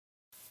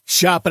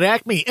Shop at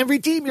Acme and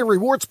redeem your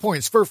rewards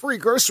points for free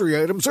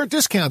grocery items or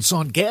discounts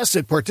on gas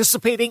at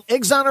participating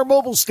Exxon or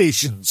mobile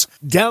stations.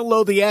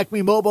 Download the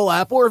Acme mobile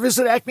app or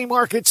visit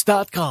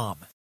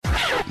acmemarkets.com.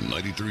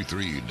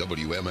 93.3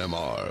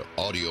 WMMR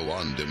Audio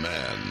on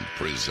Demand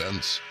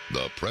presents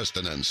the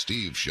Preston and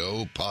Steve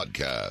Show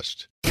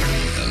podcast.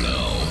 And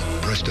now,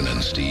 Preston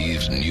and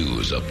Steve's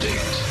news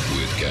update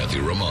with Kathy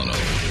Romano.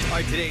 All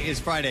right, today is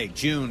Friday,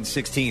 June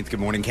 16th. Good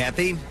morning,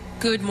 Kathy.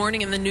 Good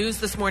morning. In the news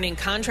this morning,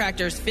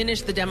 contractors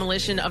finished the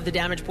demolition of the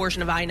damaged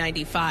portion of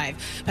I-95.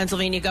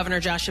 Pennsylvania Governor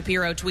Josh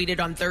Shapiro tweeted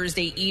on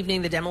Thursday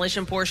evening the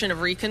demolition portion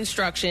of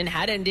reconstruction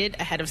had ended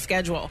ahead of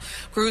schedule.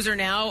 Crews are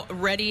now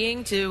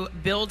readying to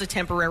build a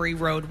temporary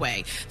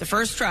roadway. The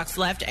first trucks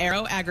left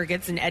Arrow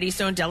Aggregates in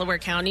Eddystone, Delaware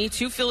County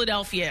to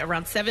Philadelphia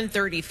around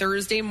 7:30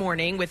 Thursday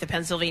morning with the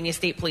Pennsylvania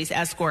State Police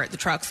escort. The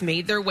trucks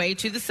made their way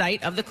to the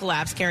site of the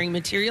collapse carrying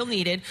material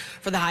needed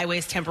for the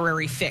highway's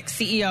temporary fix.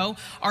 CEO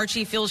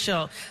Archie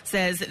Filshill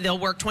says they'll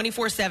work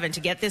 24/7 to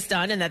get this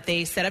done and that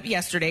they set up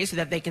yesterday so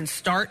that they can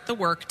start the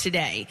work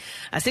today.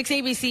 6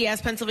 ABC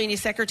asked Pennsylvania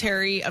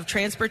Secretary of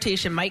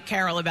Transportation Mike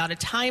Carroll about a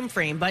time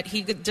frame, but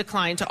he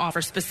declined to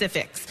offer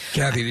specifics.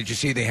 Kathy, did you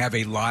see they have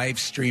a live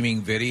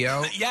streaming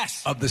video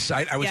Yes. of the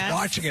site? I was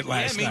watching it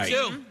last night. Me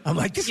too. I'm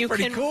like, this is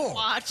pretty cool.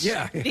 Watch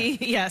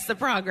the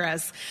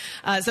progress.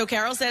 So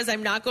Carroll says,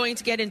 I'm not going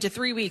to get into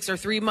 3 weeks or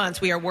 3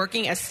 months. We are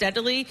working as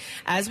steadily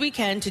as we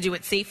can to do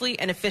it safely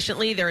and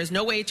efficiently. There is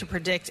no way to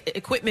predict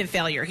equipment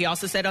failure. He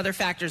also said other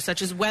factors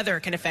such as weather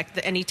can affect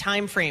any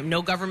time frame.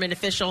 No government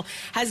official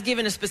has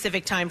given a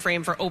specific time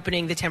frame for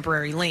opening the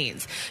temporary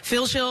lanes.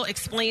 Filshill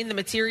explained the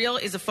material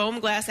is a foam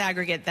glass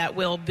aggregate that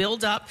will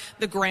build up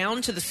the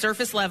ground to the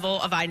surface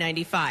level of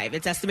I-95.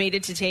 It's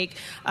estimated to take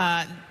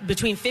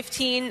between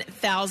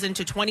 15,000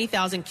 to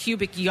 20,000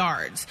 cubic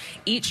yards.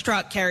 Each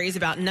truck carries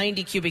about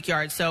 90 cubic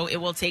yards, so it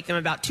will take them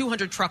about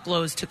 200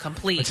 truckloads to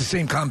complete. It's the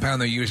same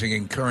compound they're using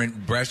in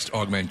current breast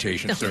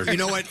augmentation surgery. You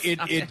know what?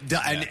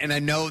 And I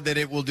know that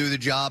it will do the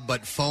job,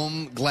 but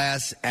foam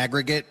glass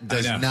aggregate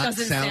doesn't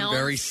sound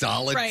very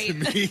solid to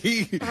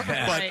me.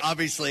 But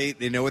obviously,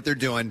 they know what they're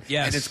doing.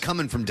 Yes. And it's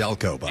coming from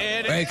Delco, by the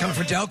way. Right, coming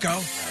from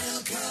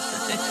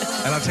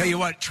Delco. And I'll tell you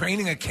what,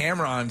 training a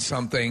camera on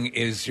something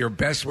is your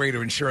best way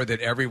to ensure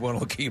that everyone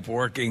will keep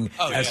working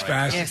as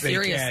fast as they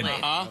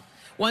can.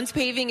 Once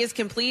paving is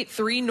complete,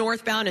 3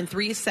 northbound and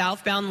 3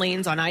 southbound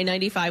lanes on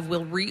I-95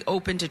 will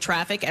reopen to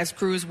traffic as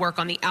crews work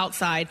on the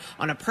outside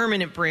on a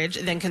permanent bridge.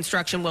 Then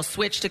construction will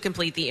switch to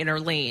complete the inner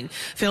lane.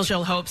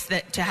 Filshill hopes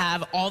that to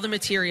have all the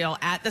material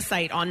at the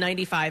site on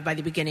 95 by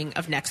the beginning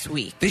of next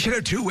week. They should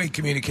have two-way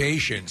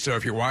communication. So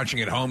if you're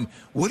watching at home,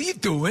 what are you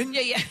doing?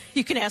 Yeah,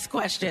 you can ask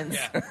questions.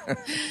 Yeah.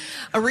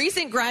 A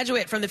recent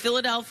graduate from the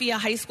Philadelphia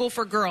High School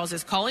for Girls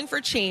is calling for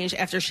change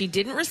after she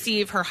didn't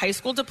receive her high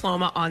school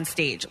diploma on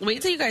stage.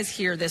 Wait till you guys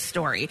hear this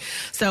story.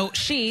 So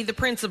she, the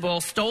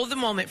principal, stole the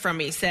moment from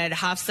me, said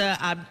Hafsa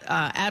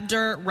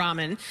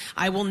Abdur-Rahman.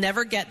 I will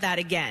never get that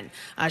again.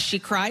 She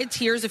cried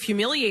tears of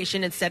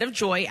humiliation instead of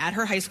joy at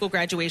her high school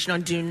graduation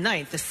on June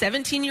 9th. The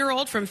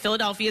 17-year-old from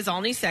Philadelphia's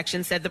Olney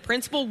section said the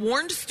principal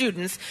warned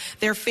students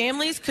their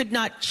families could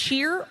not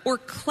cheer or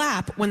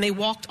clap when they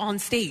walked on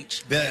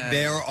stage.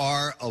 There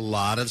are a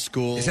lot of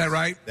schools. Is that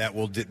right?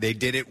 They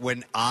did it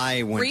when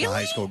I went to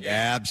high school.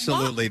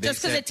 Absolutely. Well,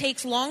 just because it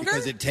takes longer?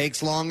 Because it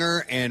takes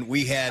longer, and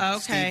we had,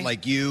 Steve,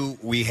 like you,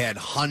 we had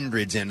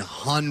hundreds and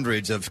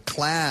hundreds of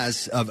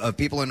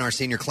people in our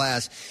senior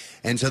class,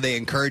 and so they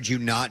encourage you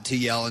not to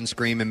yell and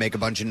scream and make a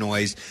bunch of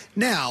noise.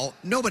 Now,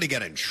 nobody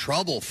got in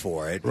trouble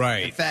for it.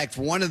 Right. In fact,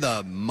 one of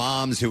the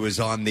moms who was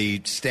on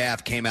the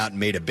staff came out and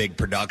made a big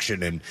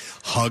production and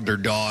hugged her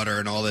daughter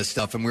and all this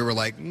stuff, and we were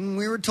like,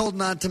 we were told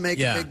not to make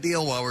a big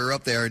deal while we were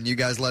up there, and you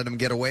guys let them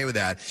get away with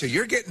that. So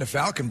you're getting a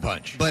falcon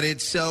punch. But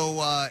it's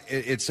so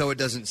it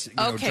doesn't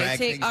drag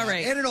things out.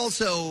 Right. And it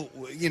also,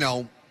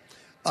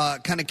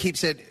 kind of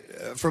keeps it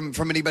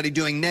from anybody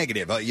doing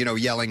negative,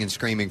 yelling and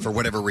screaming for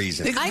whatever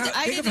reason.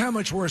 Think of how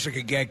much worse it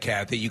could get,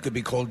 Kathy. You could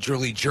be called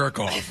Julie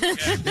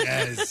Jerkoff.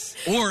 Yes.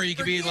 Or you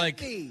could be like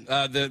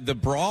the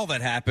brawl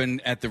that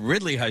happened at the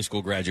Ridley High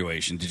School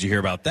graduation. Did you hear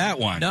about that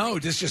one? No,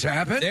 this just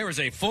happened? There was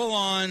a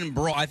full-on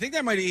brawl. I think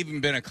there might have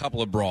even been a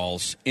couple of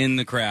brawls in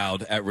the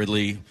crowd at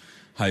Ridley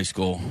High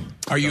School.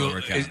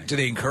 Do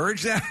they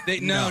encourage that?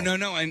 No.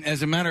 And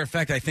as a matter of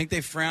fact, I think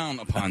they frown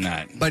upon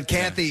that. But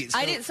Kathy,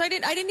 I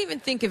didn't even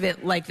think of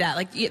it like that.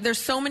 Like, there's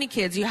so many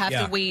kids, you have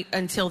to wait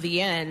until the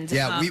end.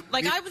 Yeah,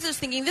 I was just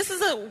thinking, this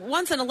is a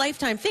once in a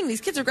lifetime thing.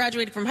 These kids are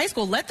graduating from high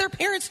school. Let their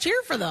parents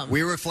cheer for them.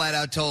 We were flat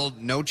out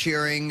told no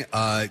cheering.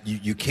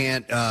 You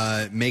can't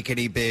make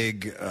any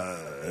big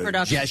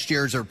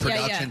gestures or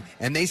production.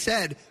 Yeah. And they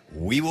said,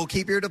 we will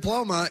keep your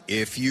diploma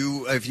if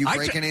you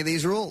break any of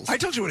these rules. I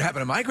told you what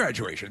happened at my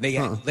graduation.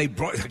 They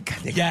brought.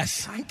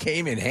 Yes, I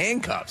came in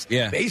handcuffs.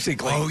 Yeah,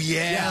 basically. Oh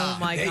yeah. Oh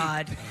my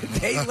God.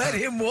 They let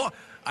him walk.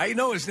 I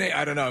know his name.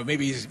 I don't know.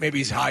 Maybe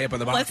he's high up on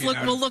the mountain.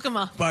 We'll look him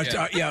up. But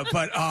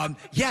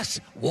yes,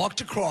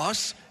 walked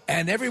across.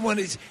 and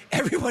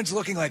everyone's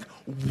looking like,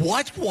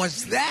 what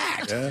was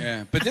that?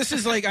 Yeah. But this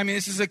is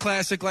this is a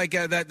classic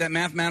that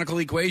mathematical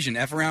equation: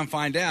 F around,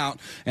 find out.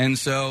 And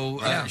so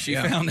she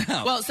found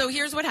out. Well, so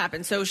here's what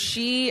happened. So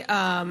she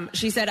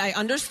said, I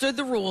understood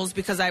the rules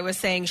because I was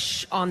saying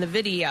on the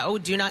video,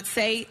 do not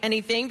say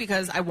anything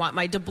because I want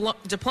my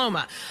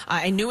diploma.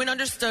 I knew and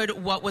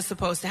understood what was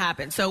supposed to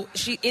happen. So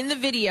in the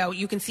video,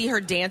 you can see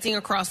her dancing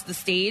across the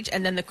stage,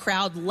 and then the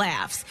crowd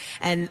laughs.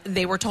 And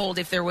they were told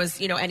if there was,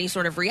 any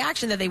sort of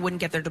reaction that they wouldn't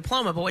get their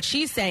diploma. But what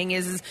she's saying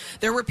is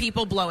there were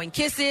people blowing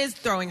kisses,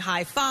 throwing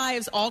high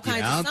fives, all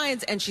kinds of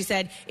signs. And she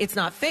said, it's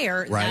not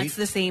fair. Right. That's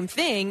the same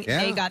thing.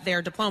 Yeah. They got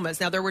their diplomas.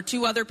 Now, there were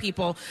two other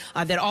people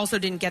that also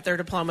didn't get their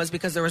diplomas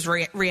because there was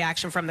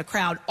reaction from the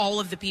crowd. All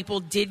of the people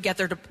did get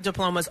their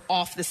diplomas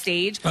off the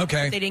stage.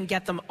 Okay. But they didn't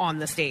get them on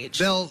the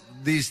stage.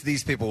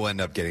 These people will end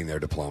up getting their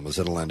diplomas.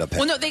 It'll end up.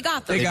 Well, no, they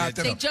got them.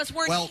 They just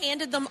weren't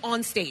handed them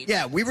on stage.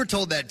 Yeah, we were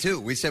told that too.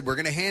 We said they're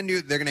going to hand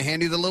you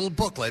the little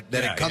booklet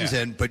that it comes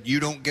in, but you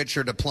don't get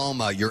your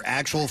diploma, your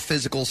actual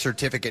physical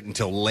certificate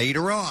until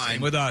later on.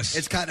 Same with us.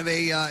 It's kind of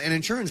an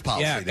insurance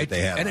policy that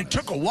they have. And it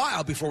took a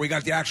while before we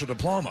got the actual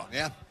diploma.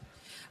 Yeah.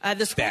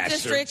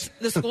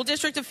 The school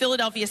district of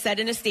Philadelphia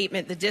said in a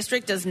statement, the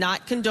district does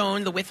not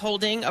condone the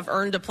withholding of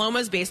earned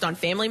diplomas based on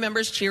family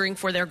members cheering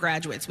for their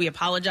graduates. We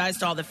apologize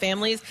to all the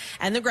families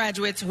and the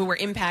graduates who were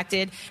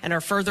impacted and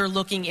are further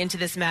looking into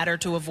this matter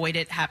to avoid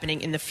it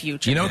happening in the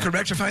future. You know what could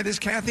rectify this,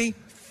 Kathy?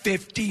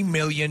 $50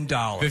 million.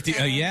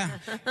 Yeah.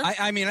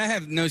 I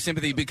have no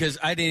sympathy because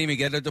I didn't even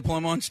get a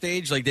diploma on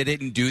stage. Like, they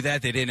didn't do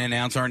that. They didn't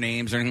announce our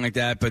names or anything like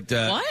that. But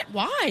what?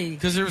 Why?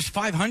 Because there was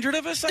 500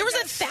 of us. There was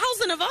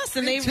 1,000 of us,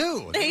 and they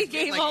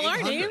gave all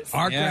our names.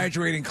 Our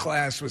graduating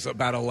class was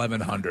about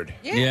 1,100.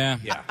 Yeah.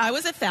 I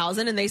was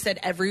 1,000, and they said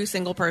every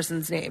single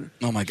person's name.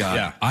 Oh my God.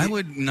 Yeah. I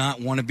would not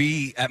want to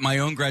be at my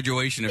own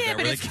graduation if that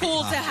but it's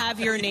cool to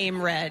have your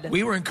name read.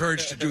 We were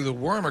encouraged to do the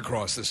worm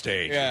across the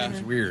stage. Yeah. It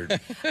was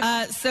weird.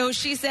 So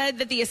she said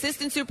that the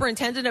assistant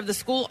superintendent of the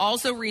school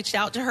also reached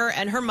out to her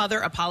and her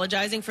mother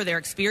apologizing for their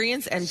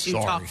experience and to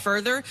talk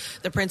further.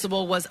 The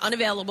principal was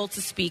unavailable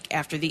to speak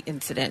after the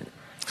incident.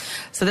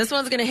 So this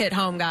one's going to hit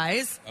home,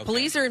 guys. Okay.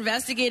 Police are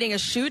investigating a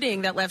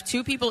shooting that left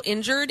 2 people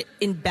injured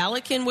in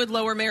Balakinwood,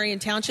 Lower Merion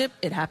Township.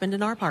 It happened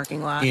in our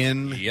parking lot.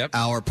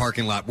 Our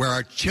parking lot, where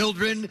our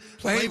children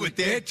play with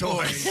their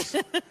toys.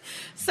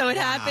 So it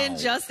happened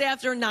just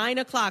after 9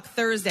 o'clock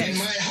Thursday. In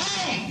my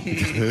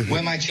home,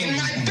 where my children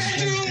in my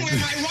bedroom, where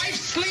my wife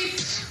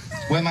sleeps,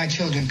 where my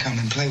children come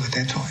and play with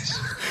their toys.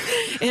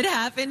 It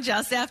happened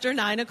just after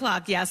 9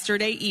 o'clock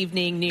yesterday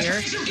evening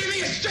near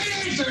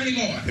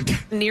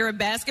a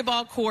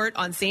basketball court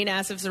on St.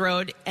 Asaph's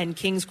Road and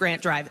Kings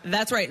Grant Drive.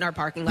 That's right in our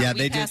parking lot.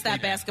 We pass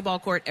that basketball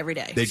court every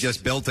day. They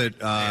just built it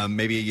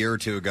maybe a year or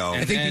two ago.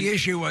 I think the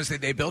issue was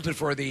that they built it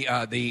for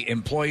the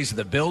employees of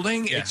the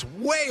building. Yeah. It's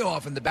way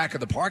off in the back of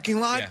the parking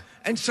lot. Yeah.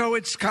 And so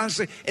it's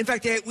constantly. In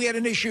fact, we had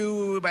an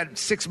issue about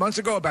 6 months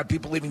ago about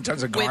people leaving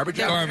tons of garbage.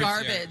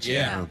 Garbage.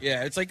 Yeah.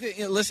 It's like,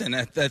 listen,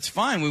 that's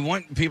fine. We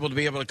want people to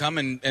be able to come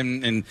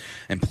and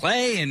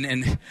play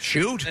and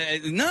shoot.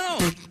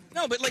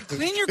 No, but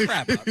clean your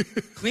crap up,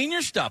 clean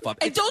your stuff up,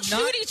 and don't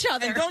shoot each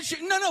other. And don't shoot.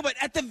 No. But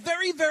at the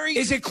very, very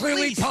is it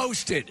clearly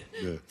posted?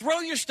 Yeah. Throw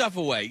your stuff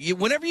away.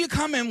 Whatever you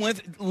come in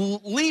with,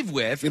 leave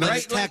with.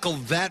 Let's tackle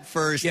that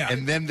first,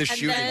 and then the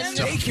shooting.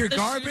 Take your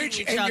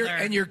garbage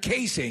and your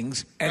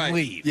casings and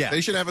leave. Yeah,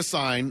 they should have a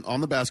sign on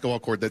the basketball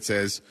court that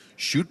says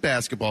 "Shoot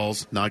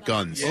basketballs, not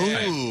guns."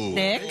 Yeah. Ooh,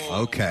 Nick.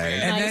 Okay.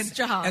 Nice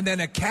job. And then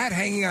a cat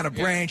hanging on a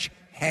branch.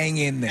 Hang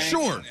in there.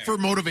 Sure, for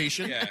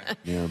motivation.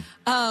 Yeah.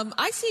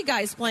 I see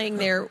guys playing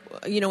there,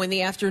 in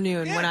the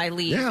afternoon when I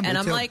leave. Yeah, and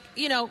I'm too. like,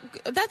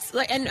 that's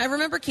like, and I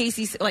remember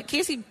Casey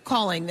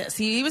calling this.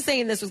 He was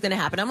saying this was going to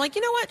happen. I'm like,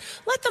 you know what?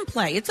 Let them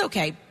play. It's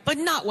okay. But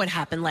not what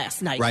happened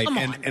last night. Right. Come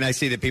on. And I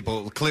see that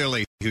people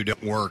clearly who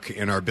don't work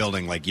in our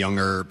building, like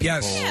younger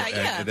people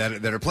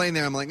that are playing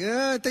there. I'm like,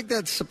 I think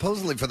that's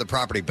supposedly for the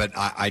property, but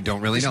I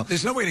don't really know.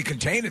 There's no way to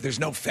contain it. There's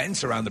no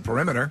fence around the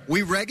perimeter.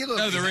 We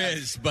regularly. No, there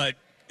is, but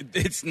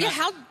it's not.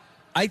 Yeah,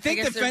 I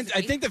think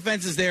the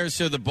fence is there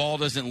so the ball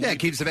doesn't leak. Yeah, it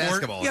keeps the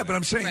basketball. Yeah, but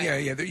I'm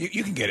saying,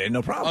 you can get in,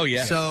 no problem. Oh,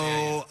 yeah.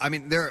 So, I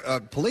mean,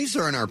 police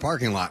are in our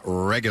parking lot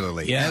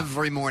regularly. Yeah.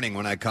 Every morning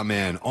when I come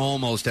in,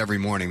 almost every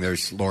morning,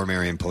 there's Lower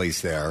Merion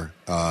police there.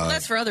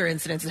 That's for other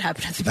incidents that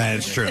happened at the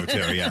That's true,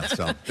 too, yeah.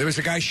 So. There was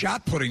a guy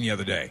shot putting the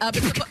other day.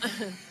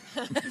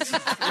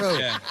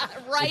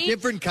 Right, a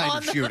different kind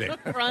of shooting.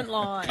 Front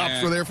lawn.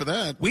 Cops were there for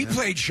that. We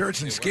played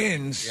Shirts and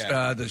Skins.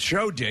 The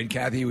show did.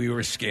 Kathy, we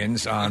were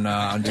skins on.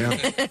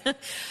 But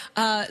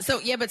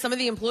some of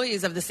the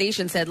employees of the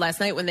station said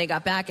last night when they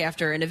got back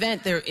after an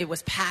event, it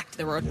was packed.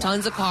 There were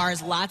tons of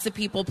cars, lots of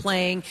people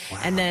playing,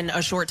 and then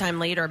a short time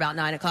later, about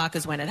 9 o'clock,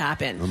 is when it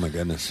happened. Oh my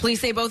goodness!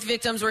 Police say both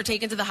victims were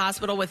taken to the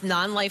hospital with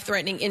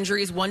non-life-threatening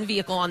injuries. One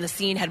vehicle on the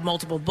scene had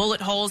multiple bullet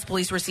holes.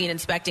 Police were seen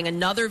inspecting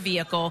another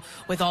vehicle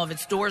with all of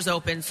its doors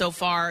open. So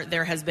far,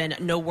 there has been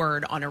no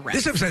word on arrest.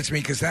 This upsets me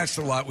because that's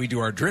the lot we do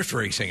our drift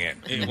racing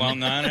in. Well,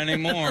 not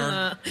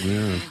anymore.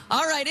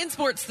 All right, in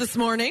sports this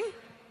morning.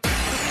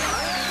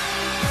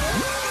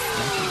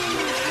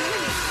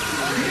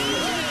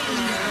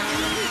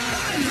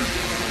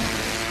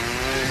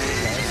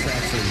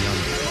 Sex are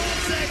yummy.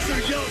 Sex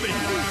are yummy.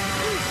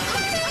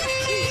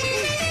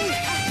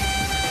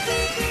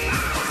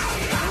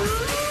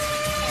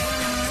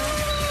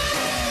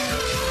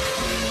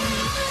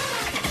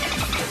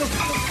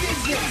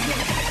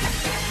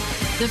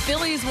 The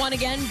Phillies won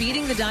again,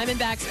 beating the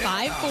Diamondbacks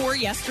 5-4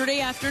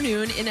 yesterday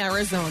afternoon in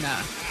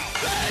Arizona.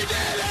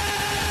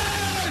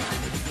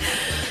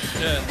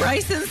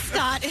 Bryson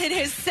Stott hit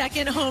his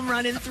second home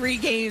run in 3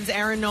 games.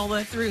 Aaron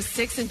Nola threw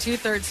 6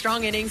 2/3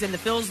 strong innings, and the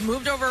Phils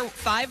moved over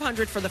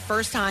 500 for the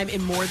first time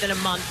in more than a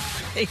month.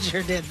 They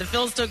sure did. The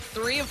Phils took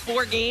 3 of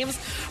 4 games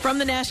from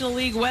the National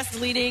League West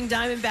leading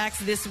Diamondbacks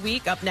this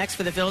week. Up next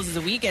for the Phils is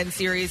a weekend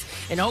series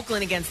in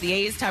Oakland against the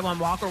A's. Taijuan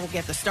Walker will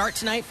get the start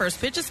tonight.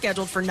 First pitch is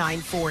scheduled for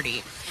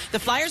 9:40. The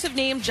Flyers have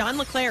named John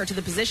LeClair to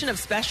the position of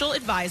special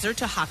advisor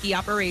to hockey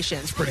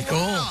operations. Pretty cool.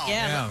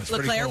 Yeah,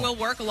 LeClair will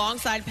work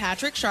alongside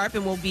Patrick Sharp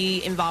and will be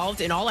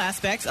involved in all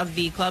aspects of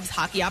the club's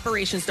hockey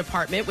operations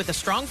department with a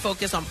strong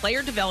focus on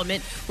player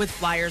development with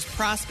Flyers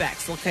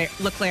prospects.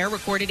 LeClair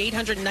recorded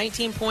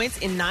 819 points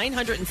in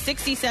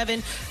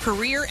 967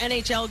 career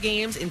NHL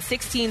games in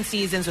 16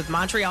 seasons with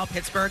Montreal,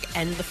 Pittsburgh,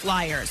 and the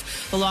Flyers.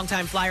 The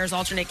longtime Flyers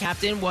alternate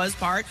captain was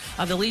part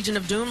of the Legion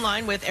of Doom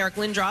line with Eric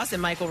Lindros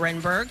and Michael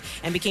Renberg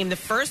and became the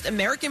first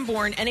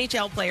American-born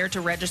NHL player to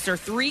register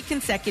 3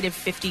 consecutive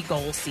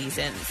 50-goal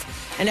seasons.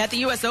 And at the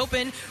U.S.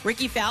 Open,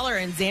 Ricky Fowler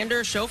and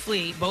Xander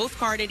Schauffele both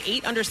carded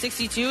 8 under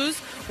 62s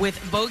with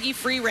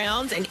bogey-free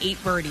rounds and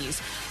 8 birdies.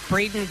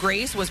 Braden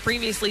Grace was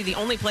previously the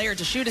only player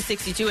to shoot a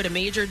 62 at a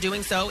major,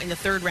 doing so in the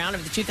 3rd round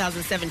of the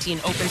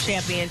 2017 Open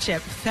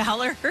Championship.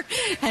 Fowler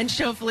and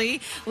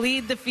Schauffele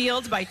lead the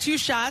field by 2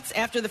 shots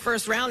after the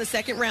first round. The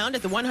second round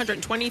at the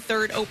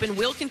 123rd Open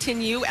will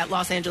continue at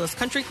Los Angeles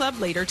Country Club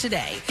later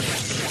today.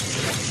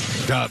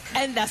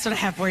 And that's what I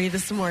have for you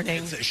this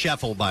morning. It's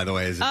Scheffel, by the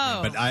way.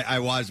 But I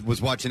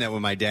was watching that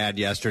with my dad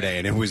yesterday,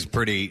 and it was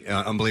pretty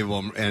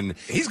unbelievable. And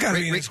he's got to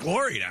be in his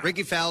glory now.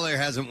 Ricky Fowler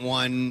hasn't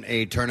won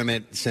a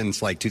tournament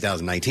since like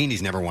 2019.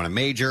 He's never won a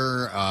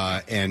major.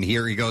 And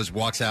here he goes,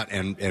 walks out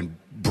and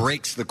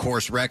breaks the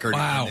course record.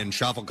 Wow. And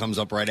Scheffel comes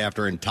up right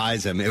after and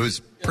ties him. It was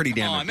pretty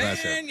damn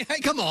impressive. Man.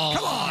 Hey, come on.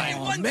 Come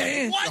on,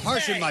 man. You're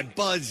harshing my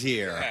buzz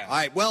here. Yeah. All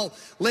right, well,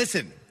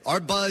 listen. Our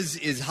buzz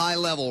is high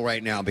level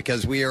right now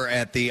because we are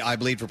at the I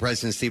Bleed for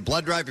President Steve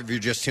blood drive. If you're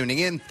just tuning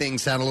in,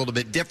 things sound a little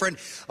bit different,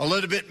 a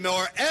little bit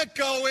more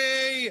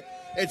echoey.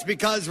 It's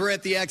because we're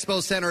at the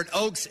Expo Center at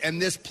Oaks,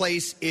 and this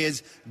place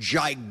is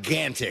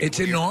gigantic. It's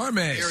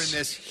enormous. We're in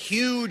this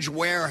huge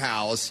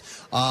warehouse,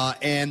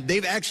 and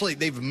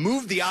they've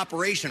moved the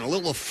operation a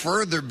little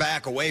further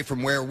back away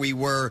from where we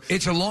were.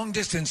 It's a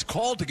long-distance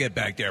call to get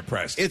back there,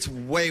 Preston. It's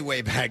way,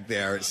 way back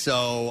there.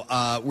 So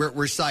we're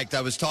psyched. I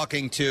was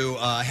talking to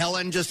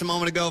Helen just a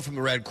moment ago from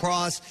the Red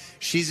Cross.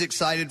 She's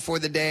excited for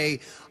the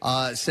day,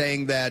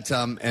 saying that,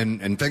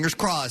 and fingers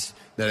crossed,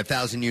 that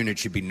 1,000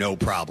 units should be no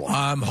problem.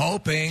 I'm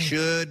hoping.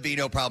 Should be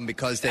no problem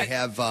because they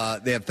have I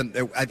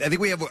think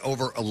we have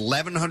over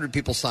 1,100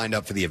 people signed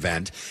up for the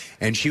event,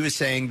 and she was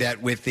saying that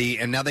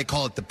and now they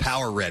call it the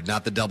Power Red,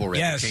 not the Double Red.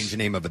 Yes. They changed the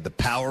name of it. The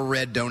Power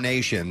Red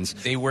donations.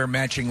 They wear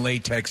matching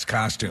latex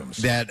costumes.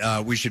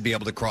 That we should be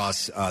able to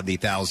cross the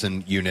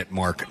 1,000 unit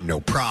mark,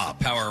 no problem.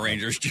 Power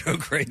Rangers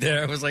joke right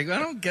there. I was like, I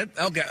don't get.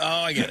 Okay,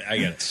 I get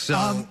it.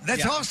 So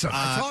that's awesome.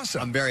 That's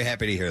awesome. I'm very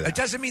happy to hear that. It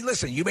doesn't mean,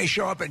 listen, you may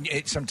show up and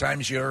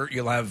sometimes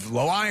you'll have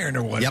low iron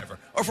or whatever,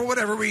 or for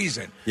whatever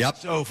reason. Yep.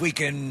 So if we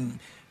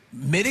can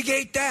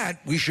mitigate that,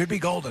 we should be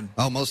golden.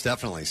 Oh, most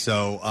definitely.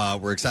 So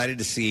we're excited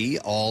to see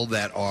all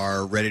that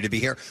are ready to be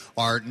here.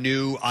 Our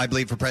new I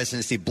Bleed for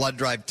Presidency blood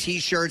drive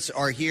T-shirts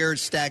are here,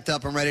 stacked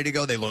up and ready to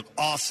go. They look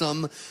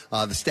awesome.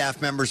 The staff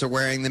members are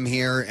wearing them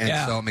here, and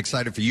so I'm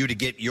excited for you to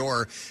get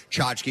your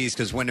tchotchkes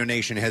because Window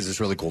Nation has this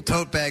really cool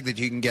tote bag that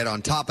you can get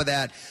on top of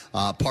that.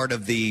 Part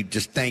of the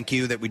just thank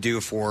you that we do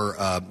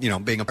for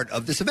being a part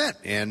of this event,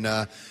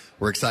 and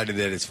we're excited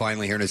that it's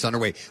finally here and it's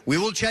underway. We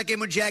will check in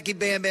with Jackie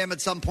Bam Bam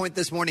at some point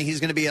this morning. He's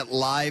going to be at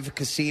Live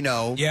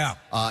Casino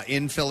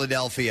in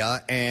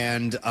Philadelphia.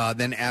 And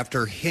then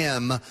after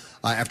him,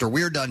 after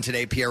we're done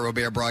today, Pierre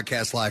Robert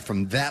broadcasts live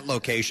from that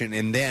location.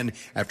 And then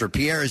after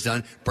Pierre is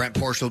done, Brent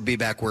Porsche will be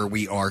back where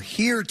we are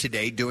here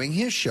today doing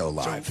his show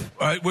live.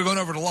 So, we're going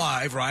over to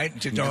Live, right,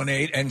 to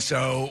donate. And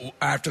so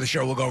after the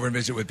show, we'll go over and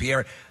visit with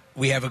Pierre.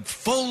 We have a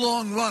full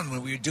long run.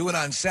 When we do it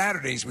on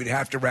Saturdays, we'd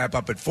have to wrap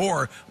up at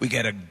 4. We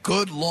get a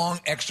good long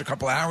extra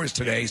couple hours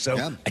today,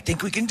 so I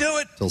think we can do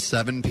it. Till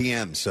 7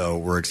 p.m., so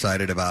we're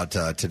excited about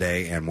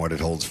today and what it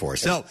holds for us.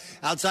 So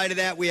outside of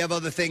that, we have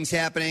other things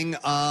happening.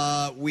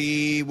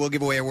 We will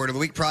give away a Word of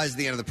the Week prize at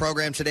the end of the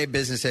program today,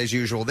 business as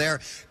usual there.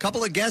 A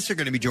couple of guests are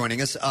going to be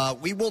joining us.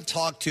 We will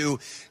talk to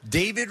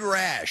David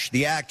Rash,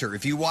 the actor.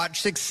 If you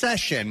watch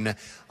Succession,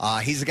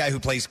 he's the guy who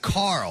plays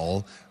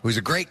Carl, who's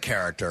a great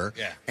character.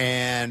 Yeah.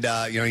 And,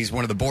 he's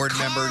one of the board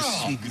members.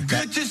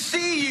 Good to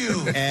see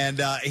you.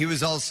 And he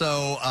was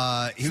also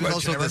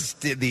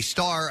the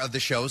star of the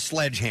show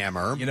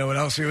Sledgehammer. You know what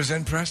else he was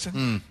in,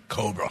 Preston?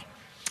 Cobra.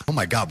 Oh,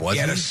 my God, was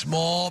he? He had a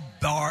small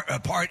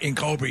part in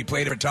Cobra. He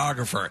played a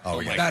photographer. Oh,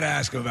 yeah. Got to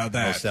ask him about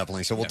that. Most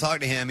definitely. So we'll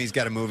talk to him. He's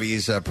got a movie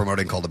he's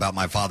promoting called About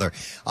My Father.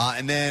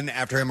 And then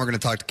after him, we're going to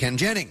talk to Ken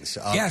Jennings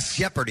of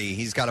Jeopardy.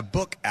 He's got a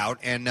book out,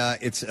 and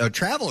it's a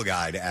travel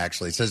guide,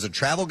 actually. It says a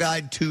travel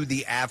guide to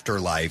the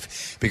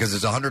afterlife, because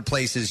there's 100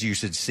 places you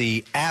should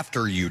see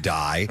after you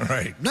die.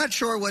 Right. Not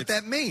sure what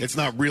that means. It's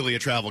not really a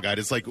travel guide.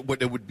 It's like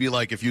what it would be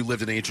like if you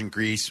lived in ancient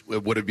Greece.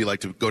 What it'd be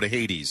like to go to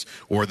Hades,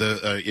 or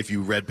if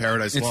you read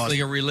Paradise Lost. It's like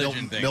a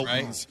religion thing,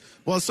 Milton's. right?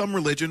 Well, some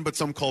religion, but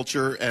some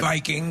culture. And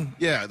Viking.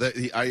 Yeah,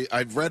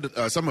 I've read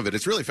some of it.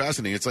 It's really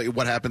fascinating. It's like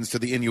what happens to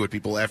the Inuit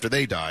people after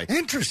they die.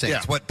 Interesting. Yeah.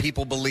 It's what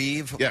people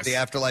believe the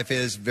afterlife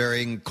is,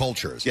 varying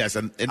cultures. Yes,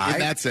 and in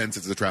that sense,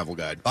 it's a travel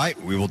guide. All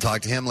right, we will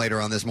talk to him later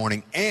on this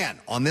morning. And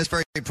on this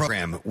very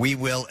program, we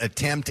will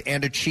attempt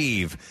and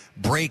achieve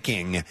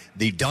breaking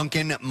the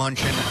Duncan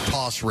Munchin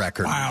toss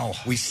record. Wow.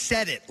 We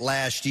set it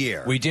last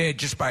year. We did,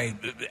 just by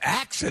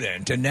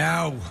accident, and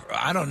now,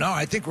 I don't know,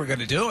 I think we're going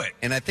to do it.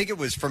 And I think it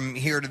was from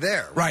here to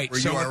there, right, where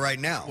you are right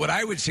now. What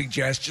I would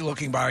suggest,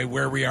 looking by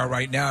where we are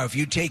right now, if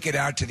you take it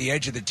out to the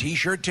edge of the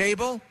T-shirt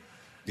table,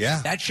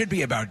 that should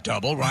be about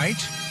double, right?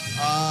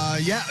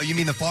 Yeah. You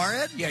mean the far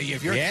end? Yeah.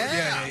 If you're,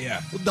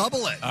 yeah. We'll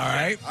double it. All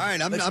right.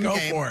 I'm go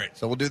game for it.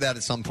 So we'll do that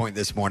at some point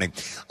this morning.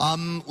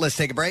 Let's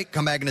take a break.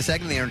 Come back in a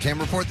second. The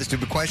entertainment report, the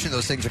stupid question.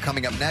 Those things are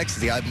coming up next.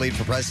 The I Bleed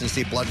for Preston and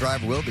Steve Blood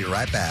Drive. We'll be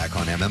right back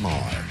on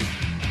MMR.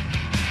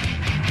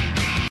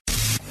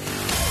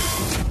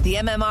 The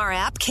MMR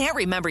app can't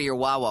remember your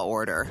Wawa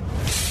order,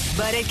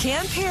 but it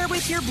can pair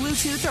with your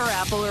Bluetooth or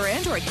Apple or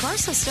Android car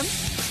system,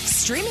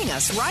 streaming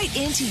us right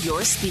into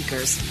your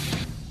speakers.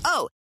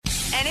 Oh,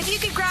 and if you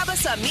could grab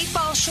us a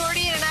meatball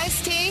shorty and an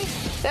iced tea,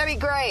 that'd be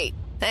great.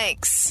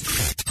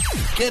 Thanks.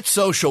 Get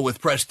social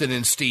with Preston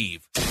and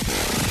Steve.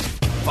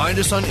 Find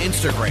us on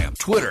Instagram,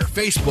 Twitter,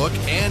 Facebook,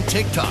 and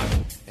TikTok.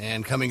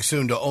 And coming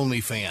soon to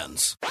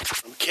OnlyFans.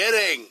 I'm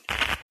kidding.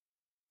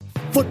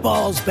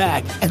 Football's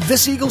back, and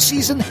this Eagles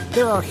season,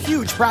 there are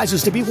huge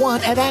prizes to be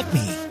won at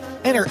Acme.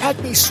 Enter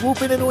Acme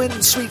Swoop In and Win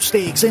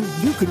sweepstakes, and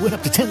you could win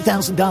up to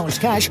 $10,000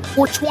 cash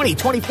or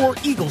 2024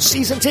 Eagles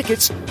season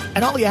tickets.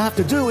 And all you have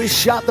to do is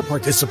shop the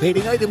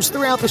participating items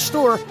throughout the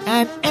store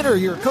and enter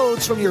your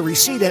codes from your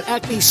receipt at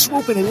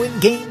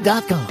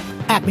acmeswoopinandwingame.com.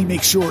 Acme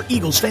makes sure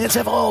Eagles fans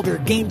have all their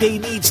game day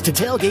needs to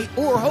tailgate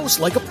or host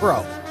like a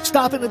pro.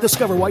 Stop in and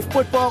discover why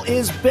football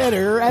is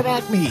better at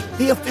Acme,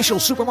 the official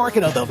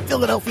supermarket of the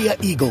Philadelphia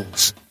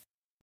Eagles.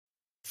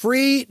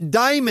 Free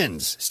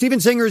diamonds. Steven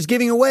Singer is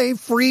giving away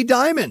free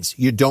diamonds.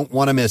 You don't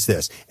want to miss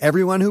this.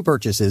 Everyone who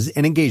purchases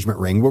an engagement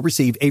ring will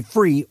receive a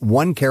free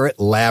 1-carat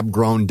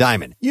lab-grown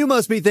diamond. You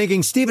must be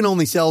thinking Steven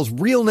only sells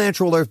real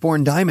natural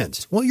earth-born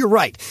diamonds. Well, you're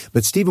right,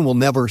 but Steven will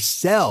never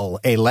sell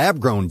a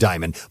lab-grown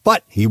diamond,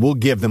 but he will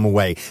give them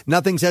away.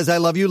 Nothing says I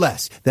love you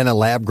less than a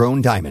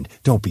lab-grown diamond.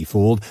 Don't be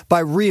fooled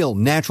by real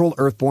natural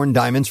earth-born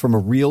diamonds from a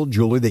real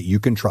jeweler that you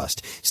can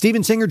trust.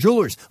 Steven Singer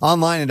Jewelers,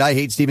 online at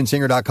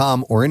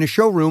IHateStevenSinger.com or in a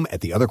showroom at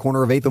the other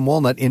corner of 8th and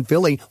Walnut in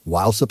Philly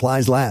while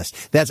supplies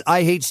last. That's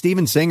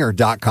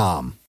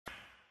IHateStevenSinger.com.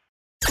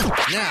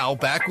 Now,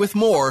 back with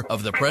more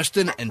of the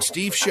Preston and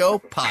Steve Show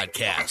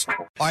podcast.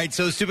 All right,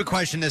 so stupid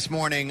question this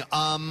morning.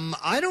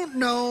 I don't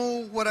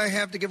know what I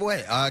have to give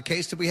away.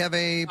 Case, do we have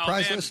a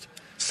prize list?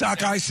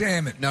 Sockeye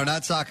salmon. No,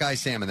 not sockeye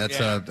salmon. That's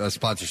a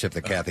sponsorship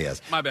that Kathy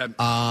has. My bad.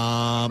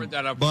 Print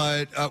that up.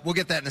 But we'll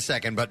get that in a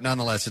second. But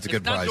nonetheless, it's a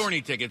good prize. It's not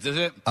Dorney tickets, is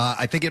it?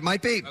 I think it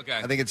might be. Okay.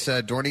 I think it's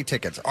Dorney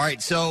tickets. All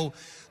right, so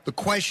the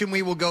question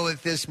we will go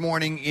with this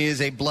morning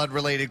is a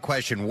blood-related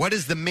question. What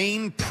is the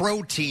main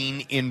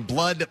protein in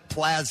blood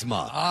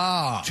plasma?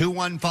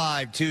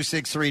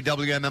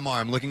 215-263-WMMR.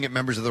 I'm looking at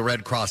members of the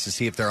Red Cross to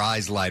see if their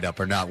eyes light up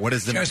or not. What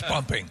is the chest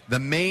bumping? The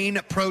main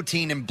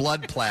protein in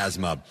blood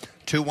plasma.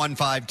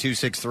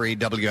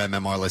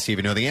 215-263-WMMR. Let's see if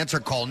you know the answer.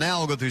 Call now.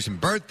 We'll go through some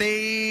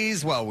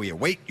birthdays while we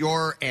await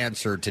your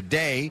answer.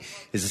 Today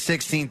is the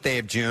 16th day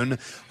of June.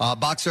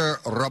 Boxer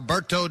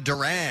Roberto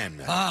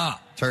Duran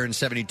turned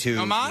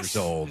 72 years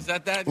old. Is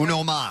that?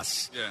 Uno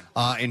Mas. Yeah.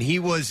 And he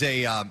was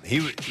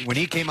when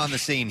he came on the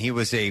scene, he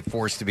was a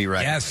force to be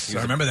reckoned with. Yes,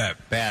 I remember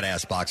that.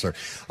 Badass boxer.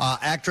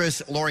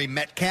 Actress Laurie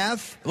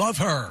Metcalf. Love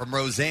her. From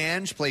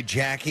Roseanne. She played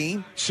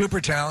Jackie.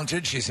 Super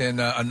talented. She's in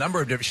a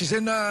number of different. She's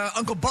in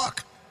Uncle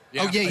Buck.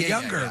 Yeah. A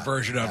younger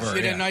version of her.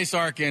 She did a nice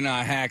arc in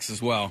Hacks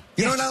as well.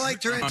 You know what I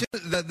liked her in, too?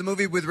 The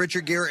movie with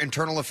Richard Gere,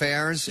 Internal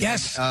Affairs.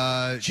 Yes.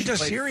 She does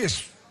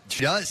serious.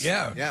 She does.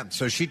 Yeah.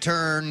 So she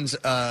turns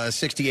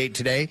 68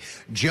 today.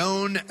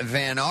 Joan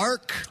Van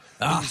Ark,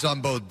 who's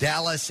on both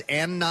Dallas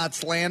and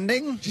Knots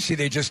Landing. Did you see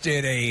they just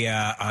did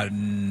a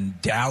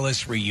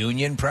Dallas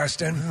reunion,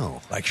 Preston?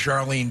 Oh. Like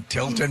Charlene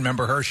Tilton.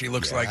 Remember her? She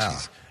looks like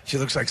she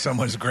looks like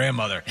someone's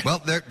grandmother.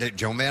 Well,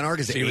 Joan Van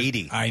Ark is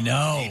 80. I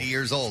know. 80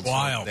 years old.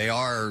 Wild. So they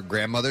are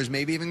grandmothers,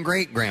 maybe even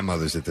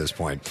great-grandmothers at this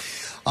point.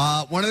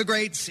 One of the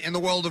greats in the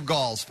world of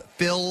golf,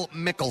 Phil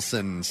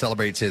Mickelson,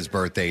 celebrates his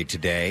birthday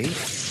today.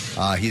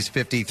 He's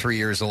 53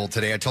 years old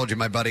today. I told you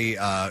my buddy,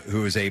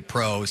 who is a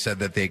pro, said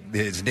that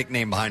his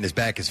nickname behind his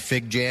back is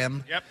Fig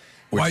Jam. Yep.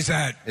 Why is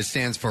that? It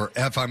stands for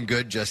If I'm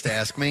Good, Just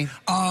Ask Me.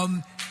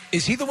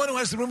 Is he the one who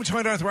has the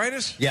rheumatoid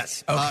arthritis?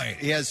 Yes. Okay.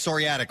 He has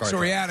psoriatic arthritis.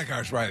 Psoriatic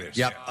arthritis.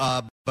 Yep.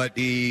 Yeah. But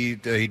he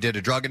did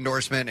a drug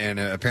endorsement, and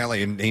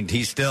apparently and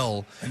he's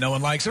still... And no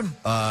one likes him?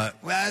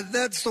 Well,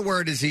 that's the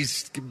word, is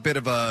he's a bit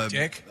of a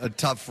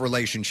tough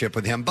relationship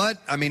with him. But,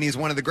 I mean, he's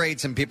one of the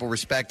greats, and people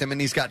respect him, and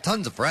he's got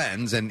tons of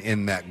friends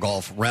in that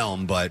golf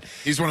realm. But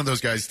he's one of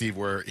those guys, Steve,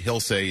 where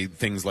he'll say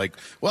things like,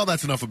 well,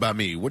 that's enough about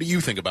me. What do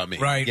you think about me?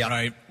 Right, yep.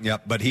 right.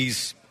 Yep, but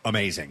he's...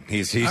 amazing.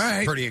 He's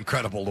pretty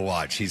incredible to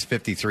watch. He's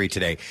 53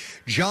 today.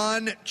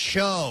 John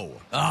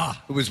Cho,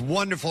 who was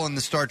wonderful in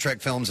the Star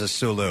Trek films as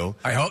Sulu.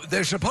 I hope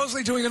they're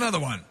supposedly doing another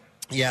one.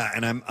 Yeah,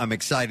 and I'm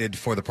excited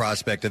for the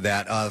prospect of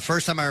that. The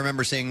first time I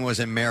remember seeing was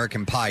in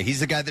American Pie. He's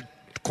the guy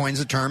that coins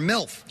the term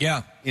MILF.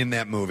 Yeah. In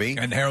that movie.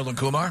 And Harold and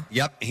Kumar?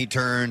 Yep, he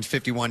turns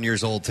 51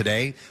 years old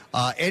today.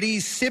 Eddie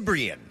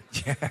Cibrian.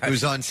 Yes.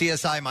 Who's on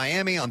CSI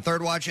Miami on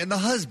Third Watch and the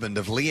husband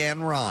of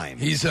Leanne Rimes.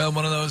 He's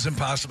one of those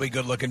impossibly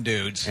good-looking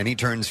dudes. And he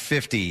turns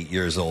 50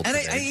 years old and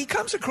today. he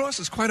comes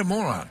across as quite a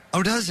moron.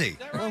 Oh, does he?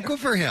 Well, good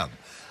for him.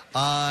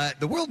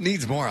 The world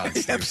needs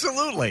morons.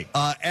 Absolutely.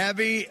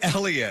 Abby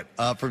Elliott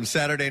from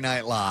Saturday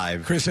Night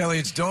Live. Chris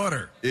Elliott's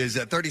daughter. Is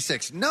at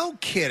 36. No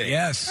kidding.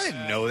 Yes. I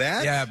didn't know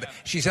that. Yeah, but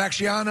she's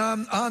actually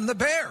on The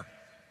Bear.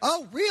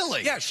 Oh,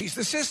 really? Yeah, she's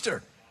the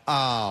sister.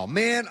 Oh,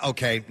 man.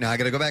 Okay, now I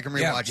got to go back and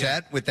rewatch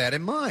that with that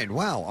in mind.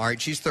 Wow. All right,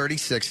 she's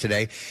 36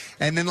 today.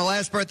 And then the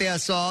last birthday I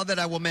saw that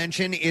I will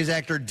mention is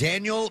actor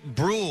Daniel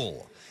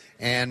Bruhl.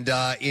 And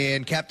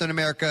in Captain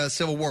America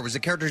Civil War, was the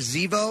character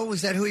Zevo?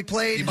 Is that who he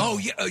played? Oh,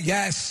 yeah,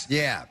 yes.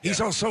 Yeah. He's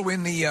also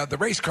in the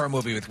race car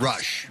movie with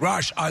Rush.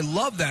 Rush. I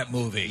love that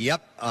movie.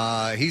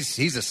 Yep.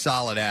 He's a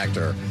solid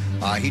actor.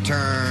 He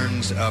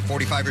turns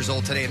 45 years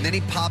old today. And then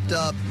he popped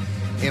up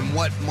in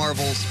what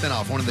Marvel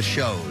spinoff? One of the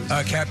shows.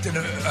 Captain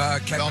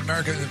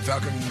America,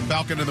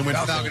 Falcon and the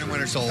Winter Soldier. Falcon and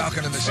Winter Soldier.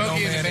 Falcon and the Smokey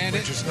and the Snowman and Bandit.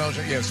 Winter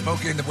Soldier. Yeah,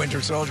 Smokey and the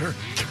Winter Soldier.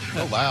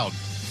 Oh, loud.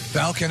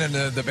 Falcon and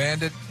the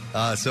Bandit.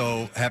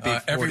 So happy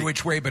Every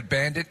Which Way But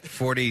Bandit.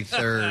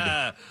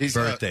 43rd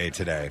birthday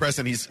today.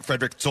 Preston, he's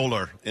Frederick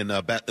Zoller in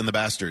The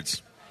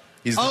Bastards.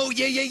 He's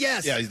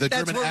yes. Yeah, he's the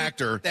German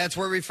actor. That's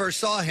where we first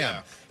saw him.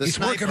 Yeah. He's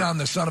working on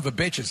the Son of a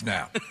Bitches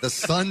now. The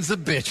Sons of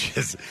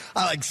Bitches.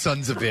 I like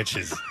Sons of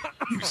Bitches.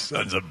 You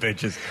sons of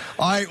bitches.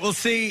 All right, we'll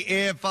see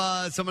if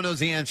someone knows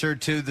the answer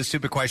to the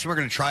stupid question. We're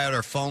going to try out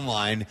our phone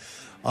line.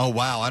 Oh,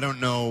 wow. I don't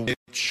know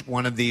which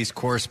one of these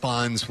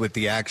corresponds with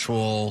the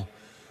actual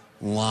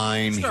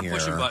line Start here.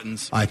 pushing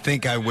buttons. I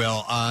think I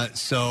will.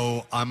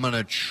 So I'm going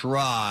to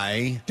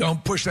try.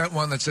 Don't push that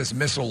one that says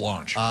missile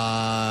launch.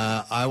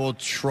 I will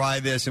try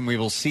this, and we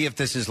will see if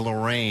this is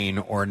Lorraine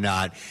or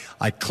not.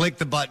 I clicked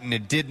the button.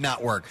 It did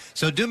not work.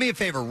 So do me a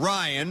favor.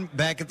 Ryan,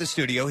 back at the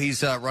studio,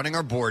 he's running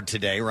our board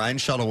today, Ryan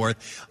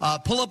Shuttleworth.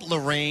 Pull up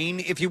Lorraine,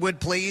 if you would,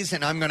 please,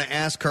 and I'm going to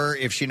ask her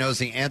if she knows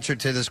the answer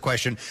to this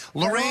question.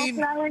 Lorraine.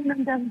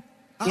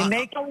 You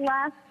make a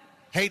left.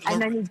 Hey,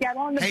 and then you get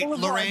on the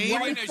boulevard, Lorraine.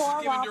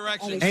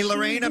 right Hey,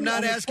 Lorraine, I'm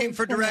not asking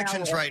for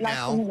directions right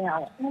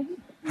now.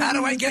 How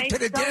do I get to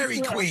the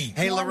Dairy Queen?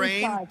 Hey,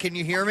 Lorraine, can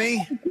you hear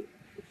me?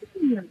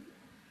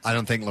 I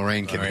don't think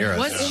Lorraine can hear us.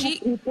 What's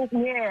she?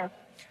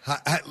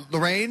 Hi,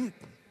 Lorraine?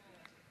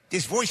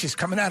 This voice is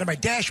coming out of my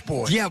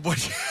dashboard. Yeah, what?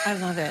 I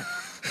love it.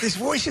 This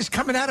voice is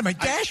coming out of my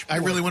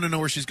dashboard. I really want to know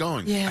where she's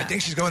going. Yeah. I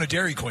think she's going to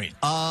Dairy Queen.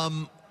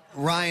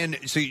 Ryan,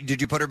 so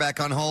did you put her back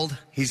on hold?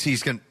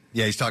 He's going to...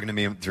 Yeah, he's talking to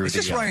me through Is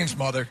this Ryan's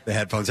mother? The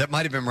headphones. That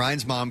might have been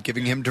Ryan's mom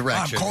giving him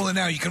directions. I'm calling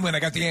now. You can win.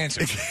 I got the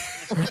answer.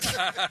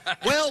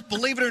 Well,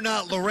 believe it or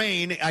not,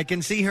 Lorraine, I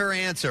can see her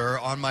answer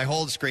on my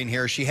hold screen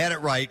here. She had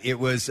it right. It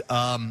was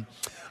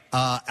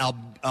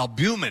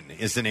albumin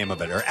is the name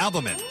of it, or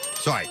albumin.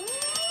 Sorry.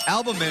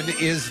 Albumin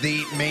is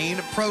the main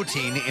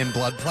protein in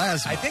blood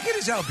plasma. I think it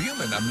is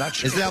albumin. I'm not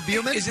sure. Is it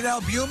albumin? Is it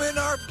albumin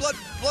or blood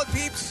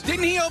peeps?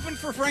 Didn't he open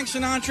for Frank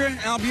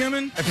Sinatra,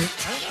 albumin? I don't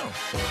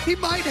know. He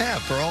might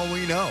have, for all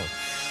we know.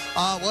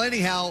 Well,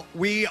 anyhow,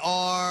 we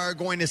are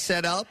going to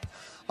set up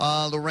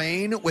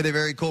Lorraine with a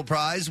very cool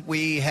prize.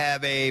 We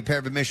have a pair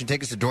of admission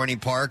tickets to Dorney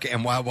Park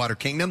and Wildwater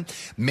Kingdom.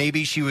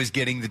 Maybe she was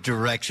getting the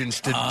directions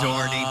to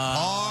Dorney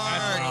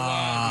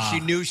Park.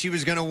 She knew she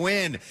was going to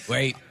win.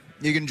 Wait.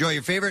 You can enjoy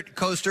your favorite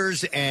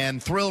coasters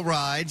and thrill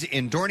rides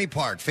in Dorney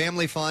Park,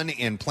 family fun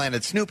in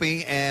Planet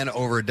Snoopy, and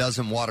over a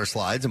dozen water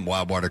slides in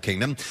Wildwater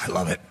Kingdom. I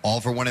love it. All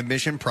for one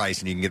admission price,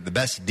 and you can get the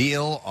best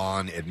deal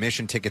on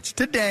admission tickets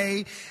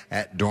today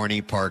at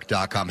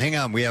DorneyPark.com. Hang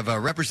on, we have a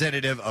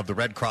representative of the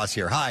Red Cross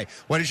here. Hi,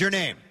 what is your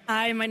name?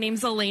 Hi, my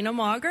name's Elena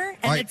Mauger,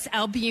 and it's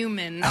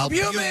albumin.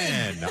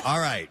 Albumin. All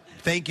right.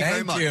 Thank you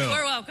very much. You're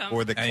welcome.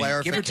 For the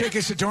clarification. Give her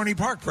tickets to Dorney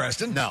Park,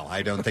 Preston. No,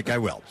 I don't think I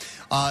will.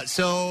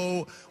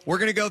 So we're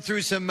going to go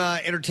through some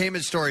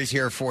entertainment stories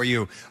here for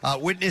you.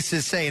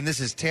 Witnesses say, and this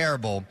is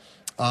terrible,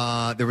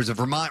 there was a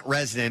Vermont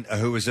resident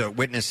who was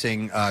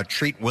witnessing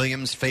Treat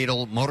Williams'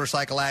 fatal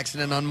motorcycle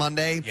accident on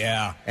Monday.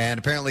 Yeah. And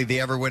apparently the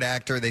Everwood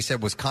actor, they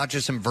said, was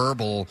conscious and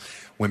verbal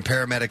when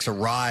paramedics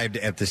arrived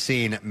at the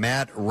scene.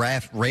 Matt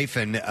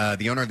Rafen,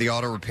 the owner of the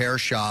auto repair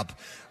shop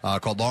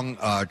called Long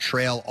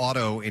Trail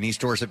Auto in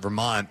East Dorset,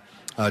 Vermont,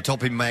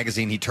 told People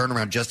Magazine he turned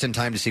around just in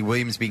time to see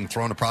Williams being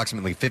thrown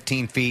approximately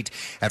 15 feet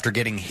after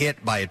getting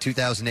hit by a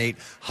 2008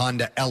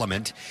 Honda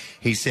Element.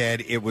 He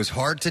said it was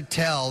hard to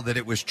tell that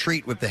it was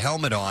Treat with the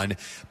helmet on,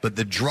 but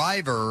the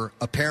driver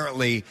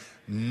apparently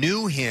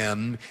knew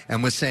him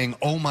and was saying,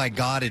 "Oh my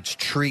God, it's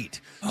Treat."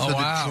 Oh, so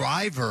wow. the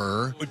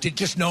driver did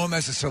just know him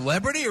as a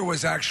celebrity, or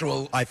was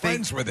actual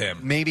friends with him?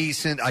 Maybe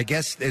since I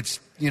guess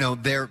it's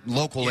their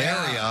local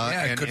area.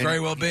 Yeah, it could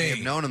very well be. Have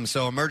known him.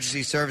 So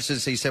emergency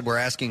services, he said, we're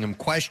asking him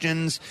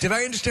questions. Did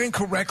I understand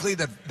correctly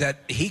that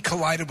he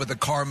collided with a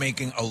car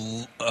making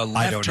a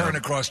left turn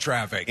across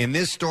traffic? In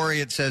this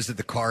story, it says that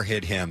the car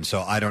hit him.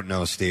 So I don't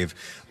know, Steve.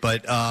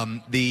 But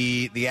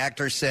the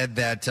actor said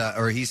that,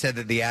 or he said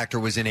that the actor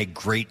was in a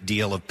great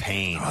deal of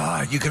pain.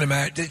 You can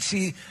imagine.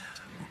 See,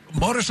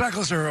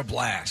 motorcycles are a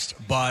blast,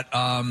 but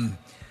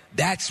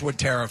that's what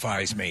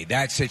terrifies me,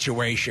 that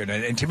situation.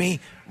 And to me,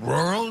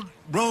 rural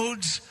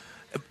roads,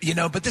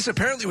 but this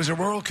apparently was a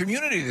rural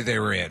community that they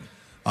were in.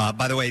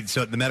 By the way,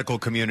 so the medical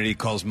community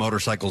calls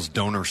motorcycles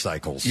donor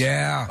cycles.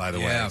 Yeah. By the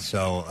way.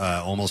 So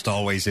almost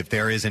always, if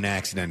there is an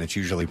accident, it's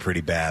usually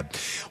pretty bad.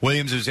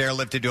 Williams was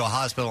airlifted to a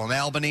hospital in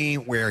Albany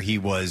where he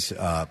was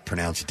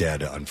pronounced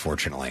dead,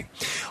 unfortunately.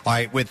 All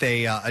right, with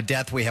a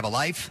death, we have a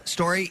life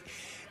story.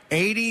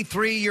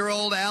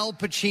 83-year-old Al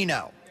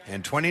Pacino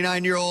and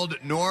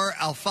 29-year-old Noor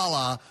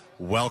Al-Fallah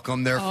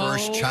welcomed their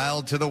first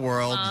child to the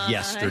world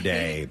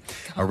yesterday.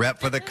 A rep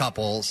for the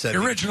couple said...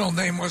 The original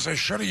name was I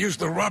should have used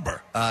the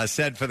rubber.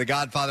 Said for the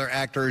Godfather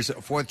actor's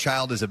fourth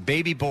child is a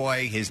baby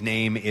boy. His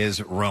name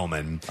is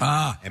Roman.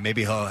 And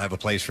maybe he'll have a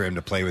place for him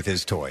to play with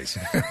his toys.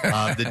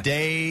 The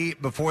day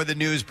before the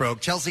news broke,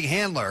 Chelsea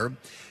Handler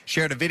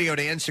shared a video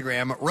to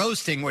Instagram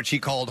roasting what she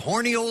called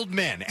horny old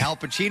men, Al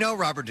Pacino,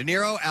 Robert De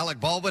Niro,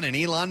 Alec Baldwin, and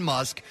Elon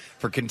Musk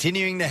for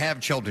continuing to have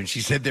children. She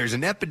said there's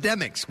an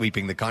epidemic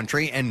sweeping the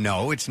country, and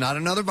no, it's not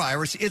another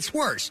virus. It's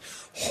worse.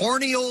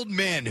 Horny old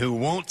men who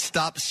won't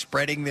stop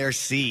spreading their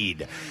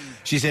seed.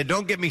 She said,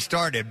 don't get me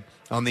started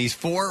on these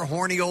 4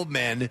 horny old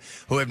men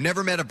who have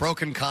never met a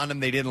broken condom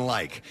they didn't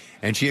like.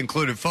 And she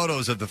included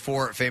photos of the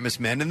 4 famous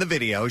men in the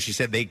video. She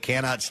said they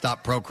cannot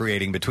stop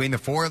procreating. Between the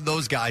 4 of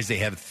those guys, they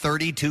have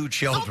 32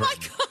 children. Oh,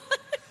 my God.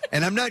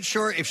 And I'm not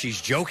sure if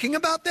she's joking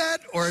about that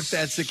or if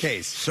that's the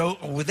case. So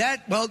with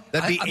that,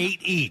 that'd be 8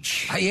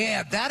 each.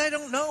 That I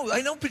don't know.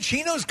 I know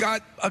Pacino's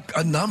got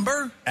a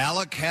number.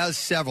 Alec has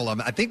several of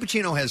them. I think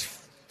Pacino has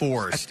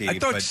 4, Steve. I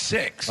thought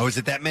 6. Oh, is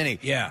it that many?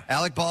 Yeah.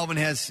 Alec Baldwin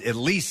has at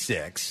least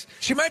 6.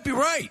 She might be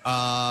right.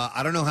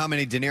 I don't know how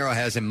many De Niro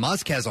has, and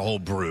Musk has a whole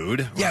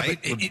brood. Yeah, right?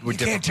 but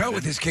you can't tell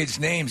with his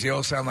kids' names. They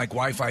all sound like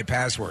Wi-Fi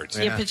passwords.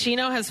 Yeah,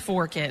 Pacino has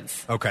 4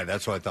 kids. Okay,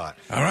 that's what I thought.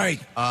 All right.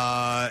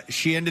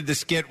 She ended the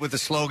skit with the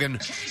slogan...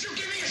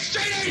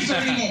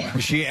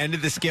 She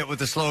ended the skit with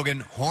the slogan,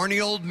 horny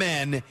old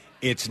men,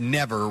 it's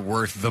never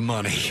worth the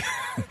money.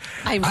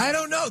 I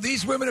don't know.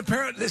 These women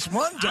apparently... This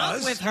one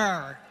does. I'm with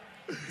her.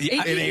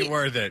 It ain't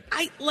worth it.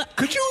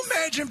 Could you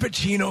imagine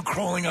Pacino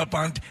crawling up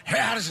on... Hey,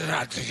 how does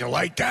it... Did you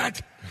like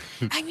that?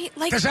 I mean,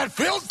 like... Does that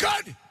feel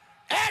good?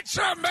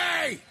 Answer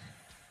me!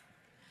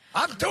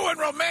 I'm doing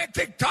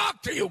romantic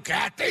talk to you,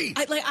 Kathy.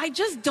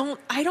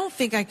 I don't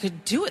think I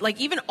could do it.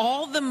 Like, even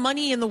all the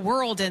money in the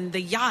world and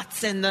the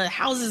yachts and the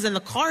houses and the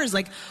cars,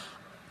 I'll stay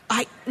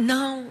in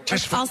Conshohocken.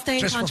 Just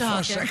for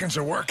 4 seconds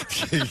of work?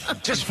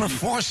 Just for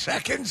 4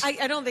 seconds?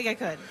 I don't think I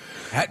could.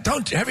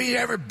 Have you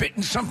ever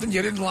bitten something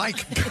you didn't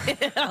like?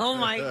 Oh,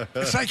 my.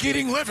 It's like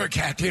eating liver,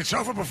 Kathy. It's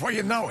over before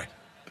you know it.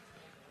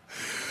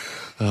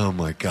 Oh,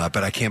 my God.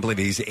 But I can't believe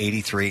he's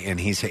 83 and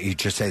he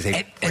just has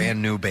a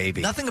brand new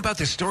baby. Nothing about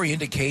this story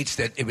indicates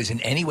that it was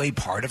in any way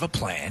part of a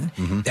plan,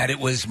 that it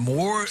was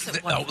more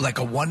like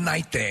a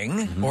one-night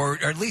thing,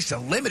 or at least a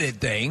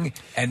limited thing,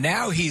 and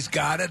now he's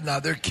got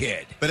another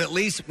kid. But at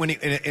least when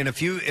in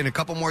a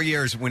couple more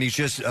years, when he's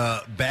just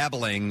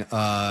babbling,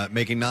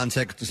 making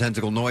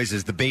nonsensical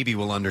noises, the baby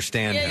will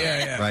understand him.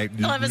 Yeah. Right?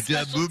 He'll have a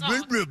special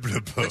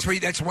talk.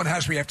 That's one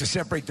house where you have to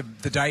separate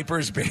the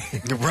diapers.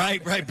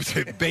 Right.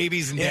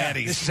 Babies and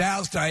daddies. This is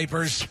Al's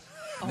diapers.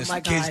 Oh, this my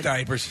is kids' God.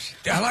 diapers.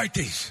 I like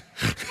these.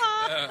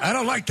 I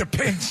don't like the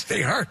pins.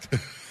 They hurt.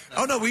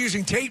 Oh, no, we're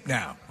using tape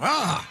now.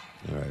 All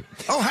right.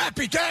 Oh,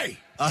 happy day.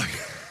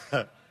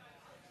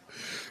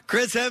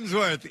 Chris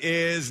Hemsworth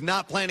is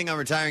not planning on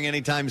retiring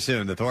anytime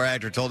soon. The Thor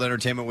actor told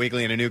Entertainment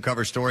Weekly in a new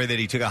cover story that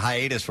he took a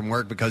hiatus from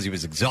work because he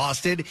was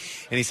exhausted.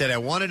 And he said, I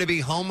wanted to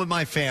be home with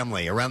my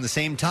family. Around the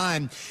same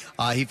time,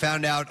 he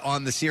found out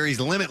on the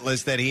series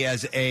Limitless that he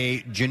has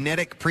a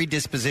genetic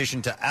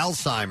predisposition to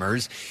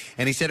Alzheimer's.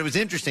 And he said it was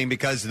interesting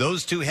because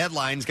those 2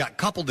 headlines got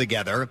coupled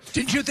together.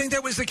 Didn't you think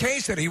that was the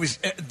case? That he was?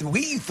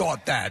 We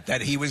thought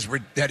that he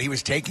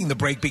was taking the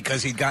break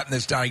because he'd gotten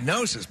this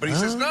diagnosis. But he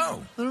says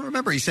no. I don't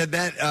remember. He said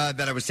that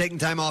I was taking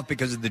time off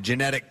because of the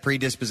genetic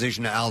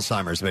predisposition to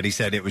Alzheimer's, but he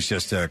said it was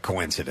just a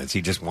coincidence.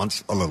 He just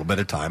wants a little bit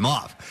of time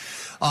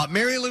off.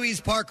 Mary Louise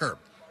Parker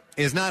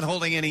is not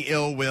holding any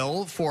ill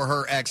will for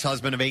her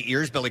ex-husband of 8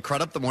 years. Billy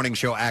Crudup, the morning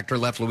show actor,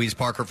 left Louise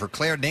Parker for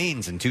Claire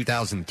Danes in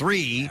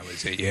 2003. That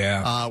was it,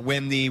 yeah.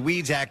 When the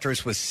Weeds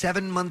actress was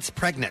 7 months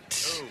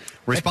pregnant.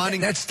 Responding,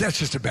 that's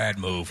just a bad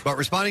move. But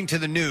responding to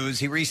the news,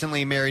 he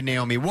recently married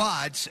Naomi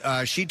Watts.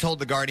 She told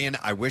The Guardian,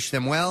 "I wish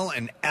them well,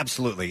 and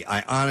absolutely,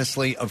 I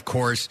honestly, of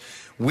course,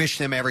 wish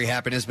them every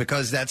happiness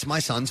because that's my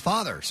son's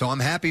father. So I'm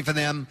happy for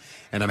them,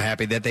 and I'm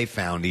happy that they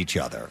found each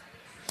other."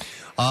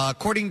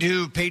 According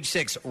to Page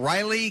Six,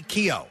 Riley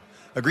Keough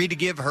agreed to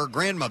give her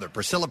grandmother,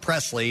 Priscilla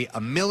Presley,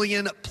 $1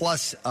 million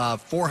plus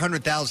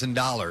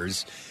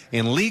 $400,000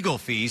 in legal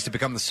fees to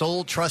become the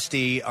sole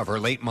trustee of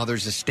her late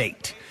mother's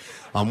estate.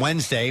 On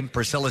Wednesday,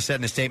 Priscilla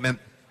said in a statement,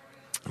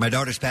 "My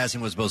daughter's passing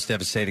was both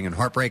devastating and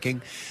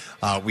heartbreaking.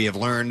 We have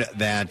learned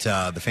that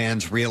the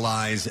fans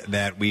realize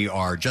that we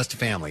are just a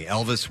family.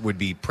 Elvis would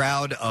be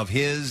proud of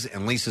his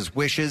and Lisa's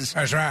wishes.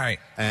 That's right.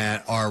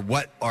 And are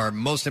what are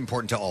most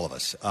important to all of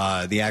us."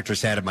 The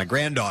actress added, "My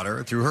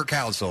granddaughter, through her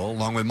counsel,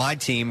 along with my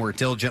team, worked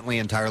diligently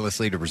and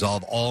tirelessly to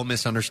resolve all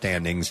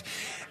misunderstandings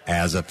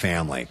as a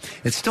family."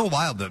 It's still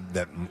wild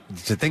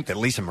to think that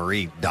Lisa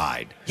Marie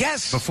died.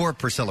 Yes. Before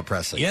Priscilla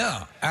Presley.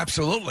 Yeah,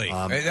 absolutely.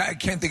 I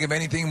can't think of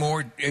anything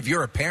more. If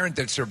you're a parent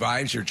that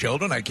survives your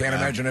children, I can't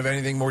imagine of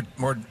anything more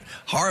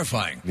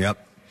horrifying.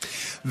 Yep.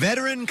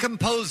 Veteran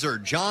composer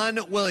John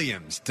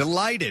Williams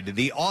delighted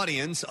the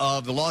audience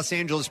of the Los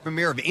Angeles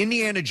premiere of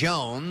Indiana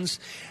Jones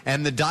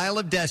and the Dial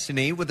of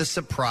Destiny with a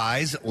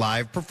surprise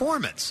live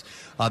performance.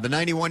 The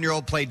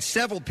 91-year-old played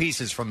several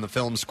pieces from the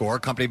film score,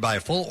 accompanied by a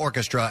full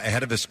orchestra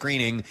ahead of a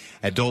screening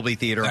at Dolby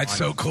Theater. That's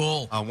so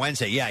cool. On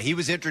Wednesday. Yeah, he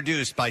was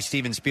introduced by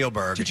Steven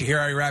Spielberg. Did you hear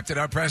how he wrapped it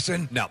up,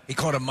 Preston? No. He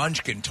caught a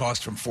munchkin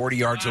tossed from 40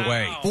 yards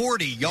away.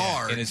 40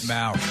 yards? Yeah, in his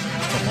mouth.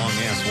 That's a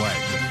long-ass way.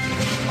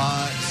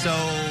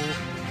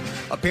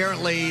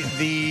 Apparently,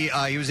 he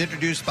was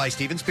introduced by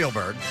Steven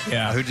Spielberg,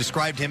 who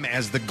described him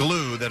as the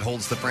glue that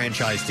holds the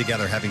franchise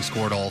together, having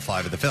scored all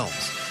 5 of the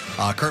films.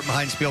 Curtain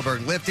behind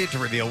Spielberg lifted to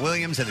reveal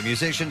Williams and the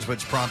musicians,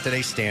 which prompted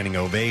a standing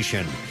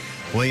ovation.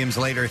 Williams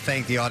later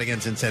thanked the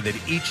audience and said that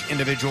each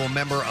individual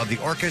member of the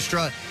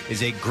orchestra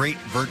is a great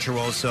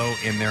virtuoso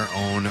in their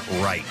own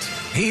right.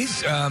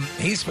 He's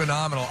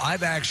phenomenal.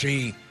 I've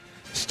actually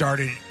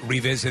started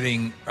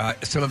revisiting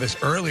some of his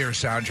earlier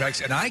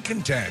soundtracks, and I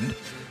contend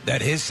that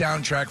his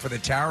soundtrack for The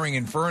Towering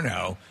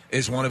Inferno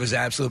is one of his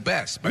absolute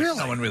best. But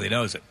no one really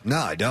knows it. No,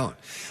 I don't.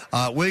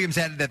 Williams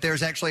added that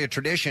there's actually a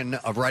tradition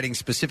of writing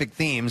specific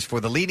themes for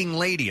the leading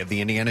lady of the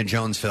Indiana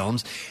Jones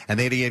films, and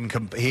that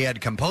he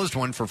had composed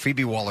one for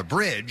Phoebe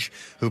Waller-Bridge,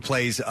 who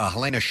plays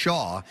Helena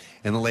Shaw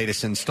in the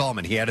latest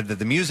installment. He added that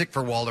the music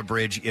for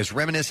Waller-Bridge is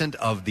reminiscent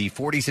of the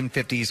 40s and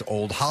 50s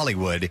old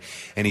Hollywood,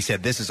 and he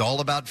said, "This is all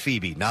about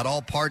Phoebe, not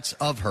all parts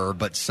of her,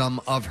 but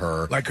some of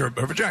her." Like her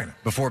vagina.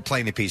 Before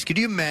playing the piece. Could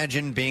you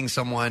imagine being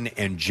someone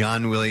and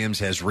John Williams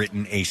has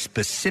written a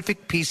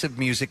specific piece of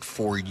music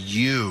for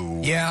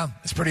you? Yeah,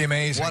 it's pretty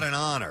amazing. What an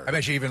honor. I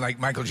bet you even like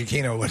Michael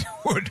Giacchino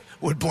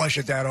would blush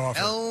at that offer.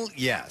 Hell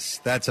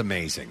yes, that's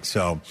amazing.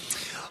 So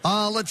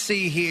let's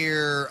see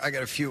here. I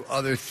got a few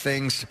other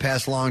things to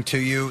pass along to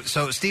you.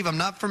 So, Steve, I'm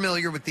not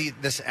familiar with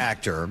this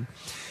actor,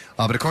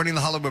 but according to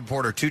the Hollywood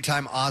Reporter,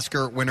 2-time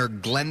Oscar winner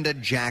Glenda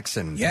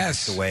Jackson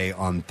passed away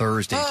on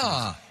Thursday.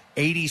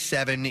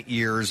 87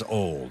 years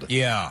old.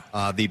 Yeah.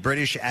 The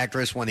British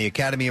actress won the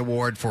Academy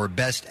Award for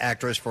Best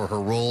Actress for her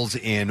roles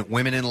in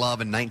Women in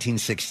Love in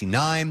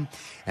 1969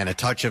 and A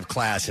Touch of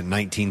Class in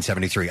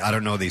 1973. I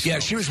don't know these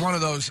films. She was one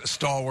of those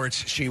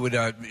stalwarts. She would,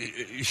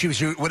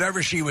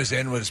 whatever she was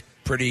in was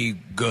pretty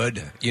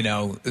good. You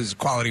know, it was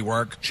quality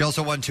work. She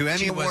also won 2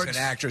 Emmy Awards. She was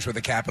an actress with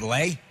a capital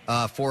A.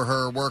 For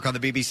her work on the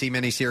BBC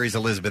miniseries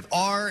Elizabeth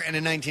R. And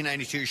in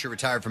 1992, she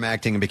retired from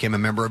acting and became a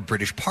member of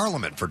British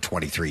Parliament for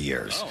 23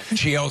 years. Oh.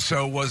 She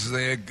also was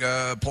the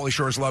Pauly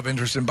Shore's love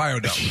interest in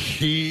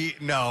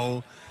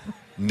Biodome.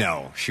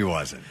 No, she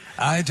wasn't.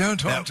 I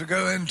don't want to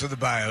go into the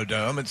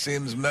Biodome. It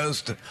seems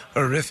most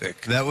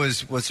horrific. That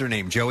was, what's her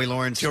name? Joey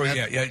Lawrence?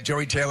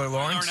 Joey Taylor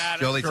Lawrence.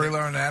 Joey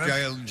Lauren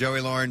Adams.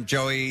 Joey Lauren.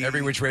 Joey.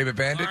 Every Which Way But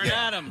Bandit.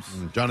 Adams.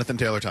 Jonathan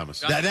Taylor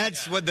Thomas.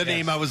 That's what the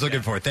name I was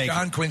looking for. Thank you.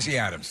 John Quincy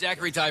Adams.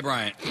 Zachary Ty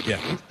Bryant.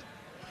 Yeah.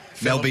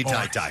 Nell B.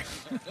 Tai.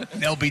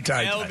 Nell B.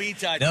 Tai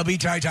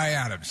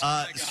Adams.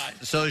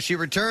 So she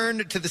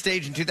returned to the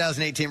stage in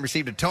 2018,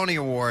 received a Tony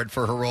Award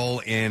for her role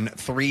in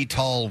 3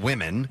 Tall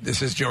Women.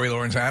 This is Joey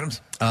Lawrence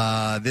Adams?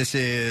 This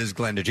is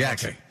Glenda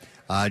Jackson.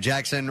 Okay.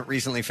 Jackson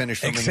recently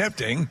finished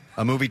filming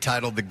a movie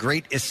titled The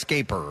Great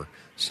Escaper,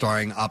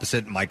 starring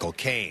opposite Michael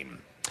Caine.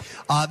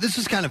 This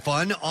was kind of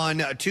fun.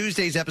 On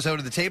Tuesday's episode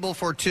of The Table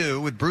for Two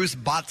with Bruce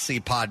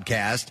Botsey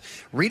podcast,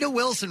 Rita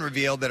Wilson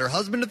revealed that her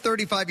husband of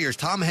 35 years,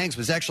 Tom Hanks,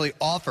 was actually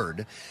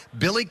offered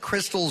Billy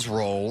Crystal's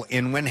role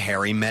in When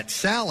Harry Met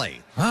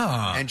Sally.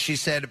 And she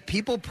said,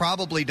 people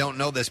probably don't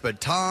know this,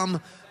 but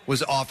Tom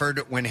was offered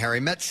When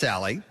Harry Met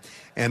Sally.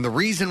 And the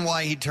reason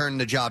why he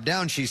turned the job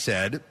down, she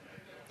said,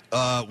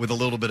 with a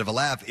little bit of a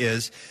laugh,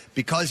 is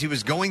because he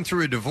was going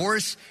through a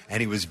divorce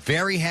and he was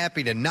very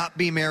happy to not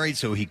be married,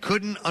 so he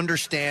couldn't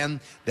understand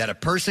that a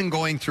person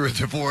going through a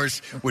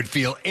divorce would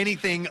feel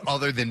anything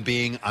other than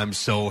being, I'm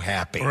so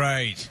happy.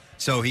 Right.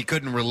 So he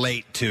couldn't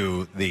relate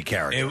to the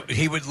character.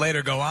 He would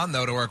later go on,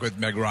 though, to work with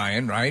Meg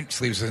Ryan, right?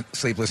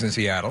 Sleepless in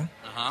Seattle.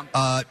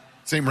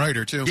 Same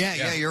writer, too.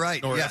 Yeah, you're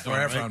right. Nora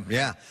Ephron, right?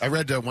 Yeah. I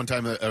read one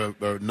time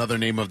another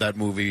name of that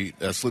movie,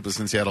 Sleepless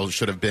in Seattle,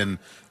 should have been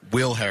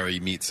Will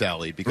Harry Meet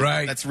Sally, because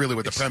that's really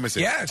what the premise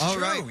is. Yeah, it's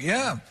true. Right.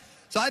 Yeah.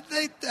 So I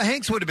think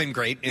Hanks would have been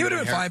great. He would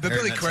have been fine, but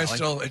Billy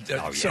Crystal,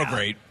 so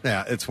great.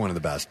 Yeah, it's one of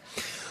the best.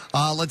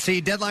 Let's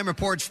see. Deadline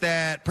reports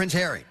that Prince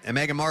Harry and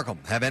Meghan Markle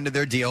have ended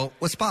their deal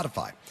with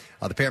Spotify.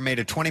 The pair made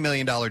a $20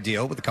 million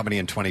deal with the company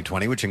in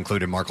 2020, which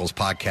included Markle's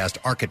podcast,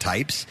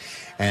 Archetypes.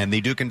 And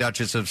the Duke and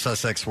Duchess of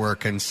Sussex were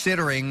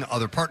considering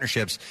other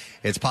partnerships.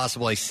 It's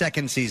possible a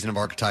second season of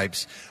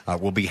Archetypes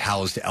will be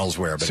housed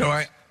elsewhere,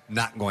 but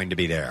not going to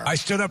be there. I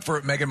stood up for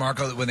Meghan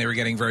Markle when they were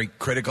getting very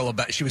critical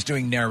about... She was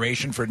doing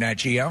narration for Nat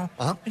Geo,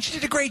 and she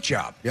did a great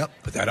job. Yep.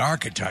 But that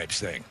Archetypes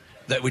thing,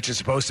 which is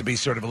supposed to be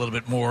sort of a little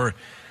bit more...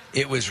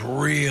 It was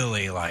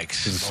really like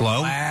slow.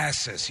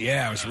 Molasses.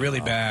 Yeah, it was really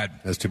bad.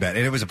 That's too bad.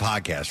 And it was a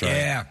podcast,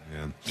 right?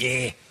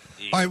 Yeah.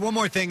 All right, one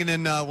more thing, and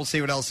then we'll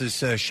see what else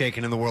is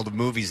shaking in the world of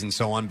movies and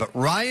so on. But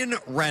Ryan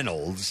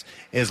Reynolds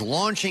is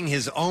launching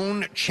his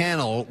own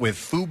channel with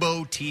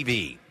Fubo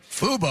TV.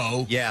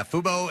 Fubo? Yeah,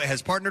 Fubo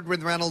has partnered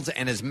with Reynolds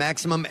and his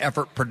Maximum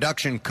Effort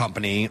production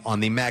company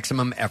on the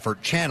Maximum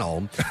Effort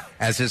channel.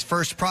 As his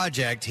first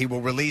project, he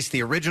will release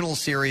the original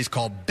series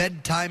called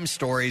Bedtime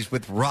Stories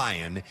with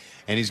Ryan,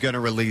 and he's going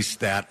to release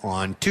that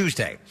on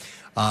Tuesday.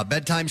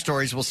 Bedtime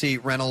Stories will see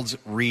Reynolds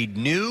read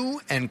new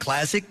and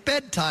classic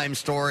bedtime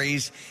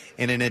stories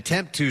in an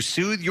attempt to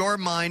soothe your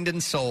mind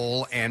and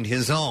soul and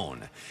his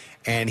own.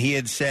 And he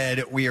had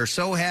said, "We are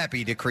so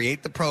happy to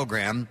create the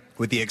program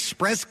with the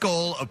express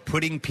goal of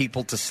putting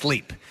people to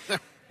sleep.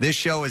 This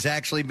show has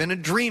actually been a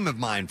dream of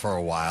mine for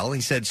a while."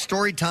 He said,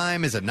 "Story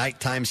time is a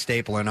nighttime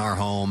staple in our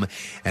home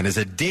and is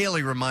a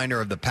daily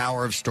reminder of the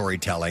power of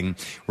storytelling.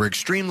 We're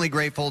extremely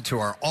grateful to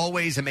our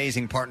always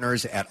amazing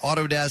partners at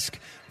Autodesk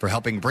for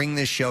helping bring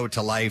this show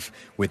to life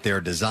with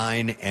their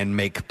design and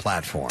make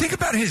platform." Think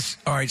about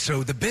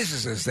so the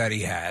businesses that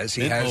he has.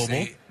 He has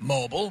the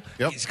mobile.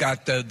 Yep. He's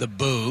got the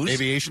booze.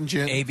 Aviation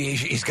gin.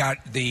 He's got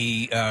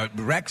the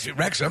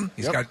Wrexham.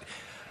 He's got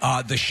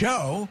the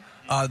show.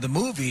 The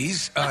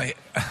movies,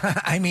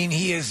 I mean,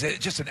 he is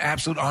just an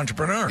absolute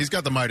entrepreneur. He's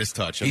got the Midas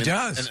touch. He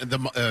does. And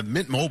the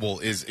Mint Mobile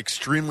is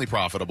extremely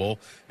profitable,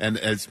 and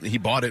as he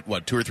bought it,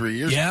 2 or 3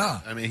 years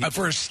ago? I mean,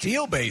 for a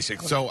steal,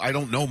 basically. So I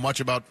don't know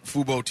much about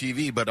Fubo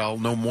TV, but I'll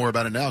know more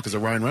about it now because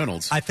of Ryan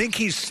Reynolds. I think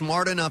he's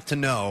smart enough to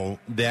know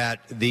that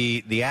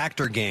the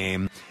actor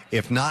game,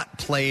 if not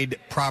played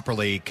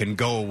properly, can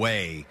go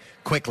away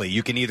quickly.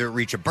 You can either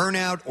reach a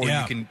burnout or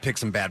you can pick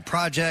some bad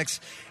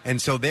projects.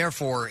 And so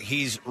therefore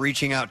he's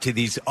reaching out to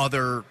these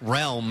other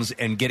realms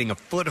and getting a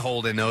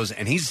foothold in those,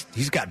 and he's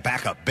got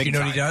backup big time. You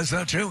know what he does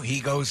though too?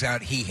 He goes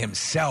out, he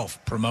himself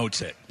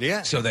promotes it.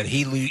 Yeah. So that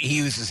he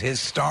uses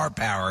his star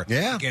power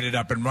to get it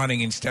up and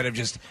running instead of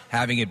just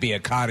having it be a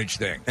cottage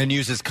thing. And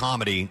uses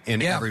comedy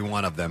in every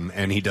one of them,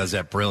 and he does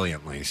that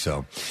brilliantly.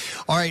 So,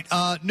 all right,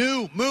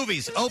 new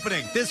movies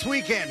opening this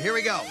weekend. Here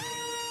we go.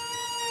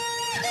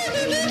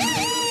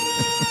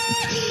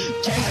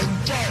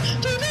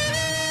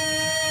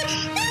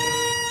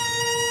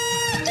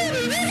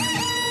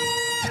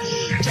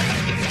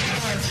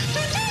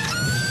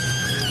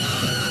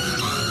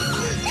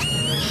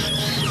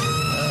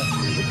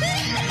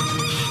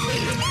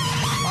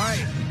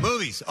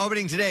 Movies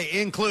opening today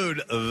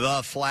include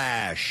The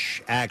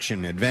Flash,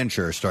 action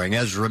adventure starring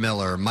Ezra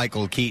Miller,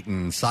 Michael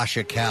Keaton,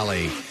 Sasha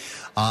Calle.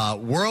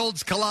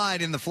 Worlds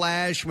collide in The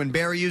Flash when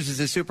Barry uses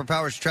his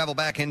superpowers to travel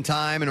back in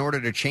time in order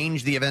to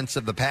change the events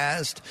of the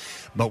past.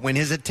 But when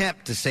his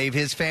attempt to save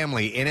his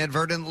family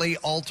inadvertently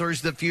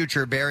alters the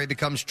future, Barry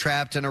becomes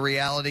trapped in a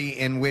reality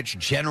in which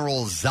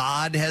General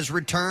Zod has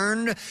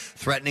returned,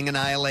 threatening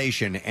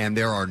annihilation, and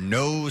there are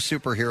no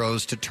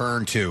superheroes to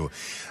turn to.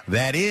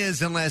 That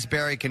is, unless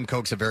Barry can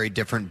coax a very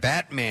different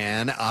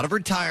Batman out of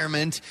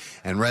retirement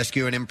and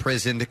rescue an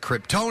imprisoned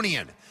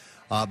Kryptonian.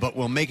 But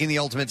will making the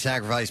ultimate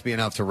sacrifice be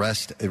enough to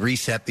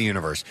reset the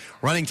universe?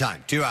 Running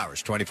time, 2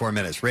 hours, 24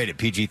 minutes. Rated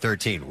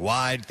PG-13.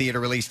 Wide theater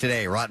release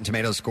today. Rotten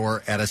Tomatoes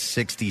score at a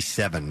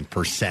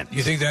 67%.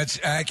 You think that's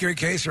accurate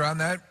case around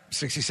that?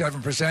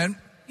 67%?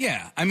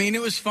 Yeah, I mean,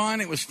 it was fun.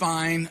 It was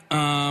fine.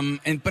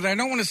 But I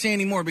don't want to say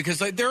any more because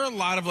there are a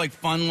lot of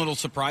fun little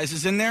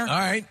surprises in there. All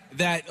right.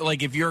 That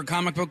if you're a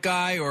comic book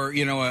guy or a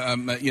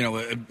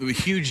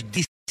huge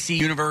DC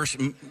universe,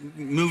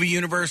 movie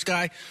universe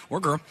guy or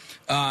girl,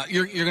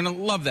 you're going to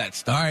love that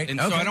stuff. All right. And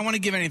so I don't want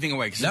to give anything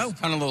away because there's a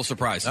ton of little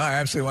surprises. I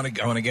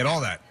absolutely want to get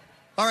all that.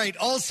 All right.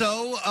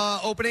 Also,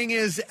 opening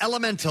is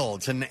Elemental.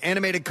 It's an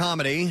animated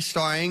comedy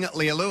starring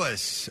Leah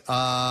Lewis,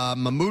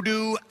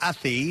 Mamoudou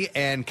Athie,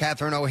 and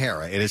Catherine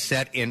O'Hara. It is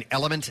set in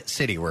Element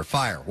City, where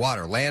fire,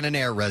 water, land, and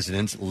air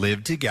residents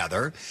live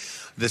together.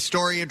 The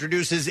story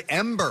introduces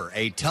Ember,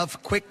 a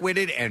tough,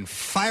 quick-witted, and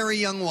fiery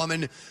young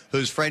woman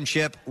whose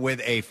friendship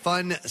with a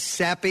fun,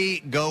 sappy,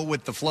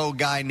 go-with-the-flow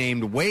guy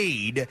named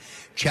Wade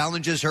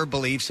challenges her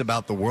beliefs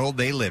about the world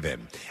they live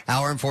in.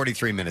 Hour and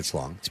 43 minutes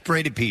long. It's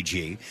rated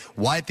PG.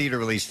 Wide Theater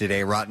released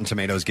today. Rotten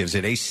Tomatoes gives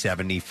it a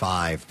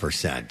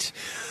 75%.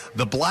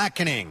 The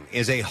Blackening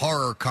is a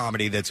horror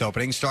comedy that's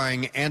opening,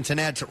 starring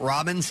Antoinette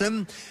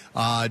Robinson,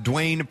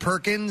 Dwayne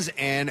Perkins,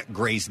 and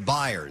Grace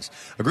Byers.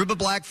 A group of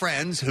black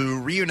friends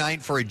who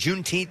reunite for a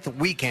Juneteenth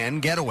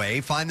weekend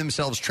getaway find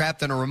themselves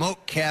trapped in a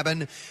remote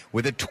cabin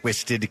with a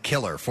twisted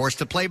killer. Forced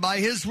to play by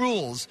his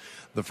rules,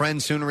 the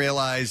friends soon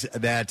realize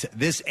that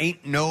this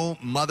ain't no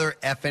mother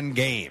effing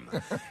game.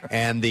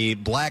 And the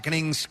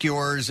Blackening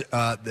skewers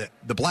the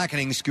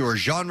Blackening skewers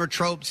genre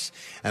tropes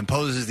and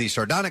poses the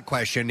sardonic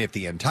question: if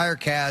the entire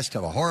cast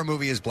of a horror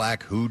movie is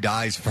black, who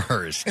dies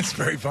first? It's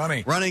very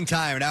funny. Running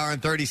time, an hour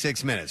and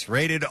 36 minutes.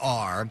 Rated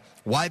R.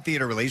 Wide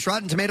Theater release.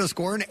 Rotten Tomatoes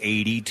score an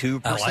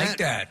 82%. I like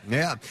that.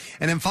 Yeah.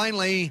 And then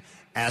finally,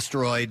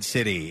 Asteroid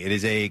City. It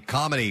is a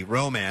comedy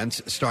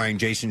romance starring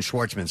Jason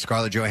Schwartzman,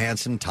 Scarlett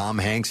Johansson, Tom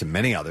Hanks, and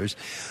many others.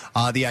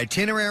 The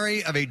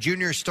itinerary of a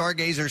junior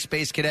stargazer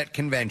space cadet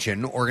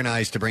convention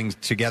organized to bring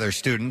together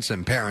students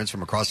and parents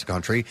from across the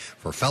country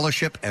for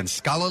fellowship and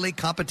scholarly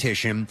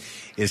competition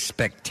is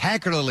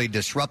spectacularly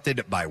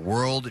disrupted by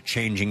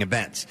world-changing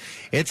events.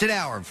 It's an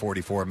hour and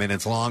 44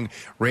 minutes long,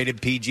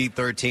 rated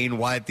PG-13,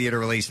 Wide Theater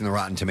release, and the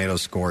Rotten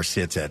Tomatoes score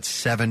sits at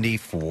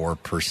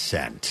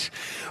 74%.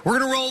 We're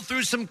going to roll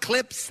through some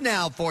clips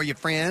now for you,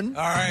 friend.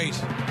 All right.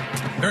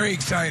 Very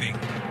exciting.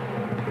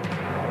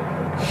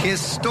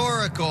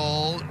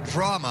 Historical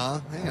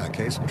drama. Hang on,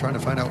 Case. I'm trying to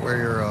find out where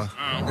you're...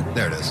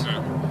 There it is.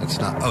 It's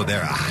not... Oh,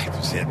 there. I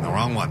was hitting the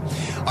wrong one.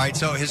 All right,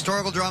 so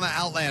historical drama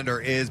Outlander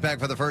is back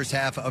for the first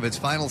half of its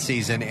final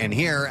season, and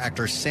here,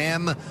 actor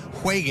Sam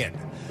Huygen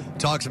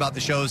talks about the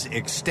show's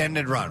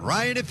extended run.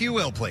 Ryan, if you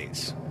will,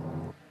 please.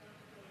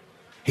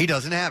 He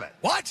doesn't have it.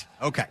 What?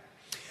 Okay.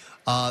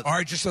 All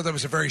right, just so that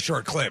was a very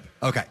short clip.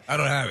 Okay. I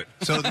don't have it.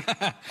 So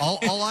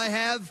all I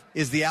have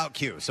is the out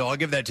cue, so I'll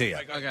give that to you.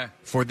 Okay.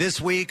 For this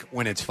week,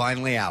 when it's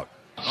finally out.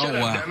 Oh,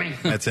 wow.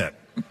 That's it.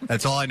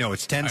 That's all I know.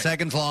 It's 10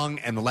 seconds long,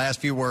 and the last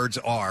few words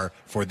are,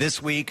 for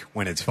this week,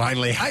 when it's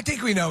finally out. I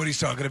think we know what he's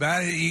talking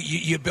about.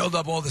 You build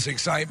up all this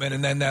excitement,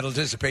 and then that'll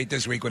dissipate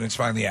this week when it's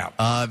finally out.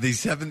 The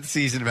 7th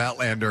season of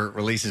Outlander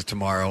releases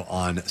tomorrow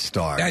on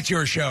Starz. That's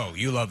your show.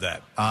 You love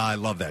that. I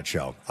love that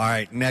show. All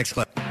right, next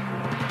clip.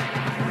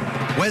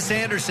 Wes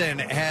Anderson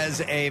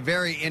has a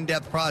very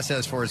in-depth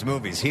process for his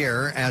movies.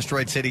 Here,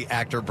 Asteroid City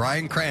actor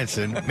Bryan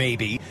Cranston,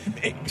 maybe,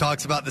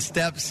 talks about the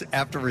steps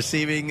after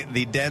receiving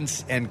the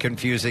dense and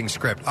confusing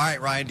script. All right,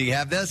 Ryan, do you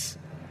have this?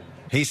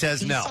 He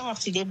says no. He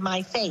farted in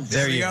my face.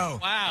 There you go.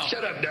 Wow.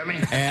 Shut up, dummy.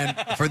 And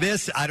for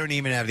this, I don't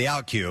even have the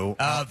out cue.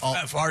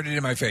 Farted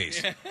in my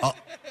face.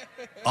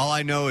 All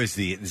I know is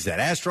that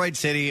Asteroid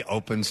City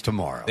opens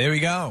tomorrow. There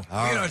we go.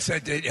 All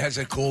right. It has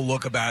a cool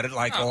look about it,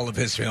 like all of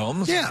his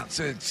films. Yeah.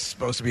 It's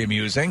supposed to be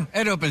amusing.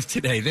 It opens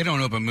today. They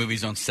don't open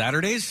movies on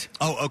Saturdays.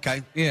 Oh,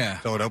 okay. Yeah.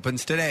 So it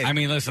opens today. I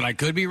mean, listen, I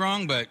could be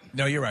wrong, but...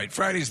 No, you're right.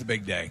 Friday's the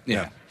big day.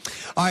 Yeah.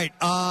 All right,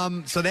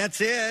 so that's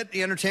it.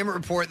 The Entertainment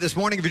Report this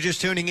morning. If you're just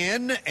tuning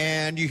in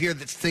and you hear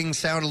that things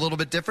sound a little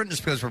bit different,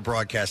 it's because we're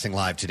broadcasting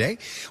live today.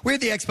 We're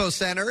at the Expo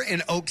Center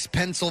in Oaks,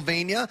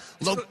 Pennsylvania,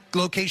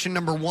 location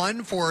number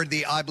 1 for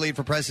the I Bleed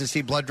for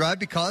Presidency blood drive,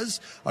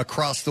 because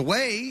across the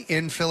way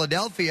in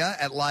Philadelphia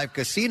at Live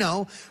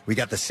Casino, we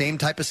got the same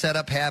type of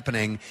setup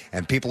happening,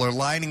 and people are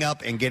lining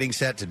up and getting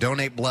set to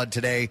donate blood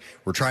today.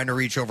 We're trying to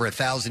reach over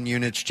 1,000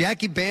 units.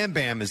 Jackie Bam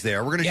Bam is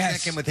there. We're going to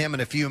check in with him in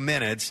a few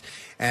minutes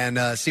and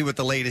see what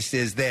the latest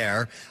is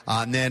there.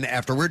 And then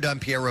after we're done,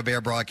 Pierre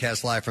Robert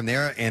broadcasts live from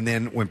there. And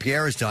then when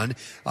Pierre is done,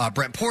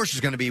 Brent Porsche is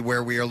going to be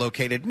where we are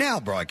located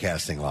now,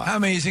 broadcasting live. How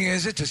amazing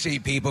is it to see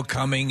people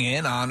coming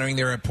in, honoring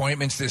their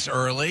appointments this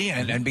early,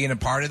 and being a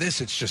part of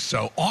this? It's just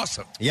so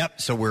awesome.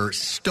 Yep. So we're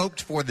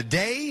stoked for the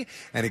day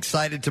and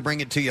excited to bring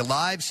it to you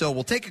live. So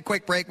we'll take a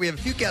quick break. We have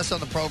a few guests on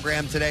the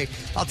program today.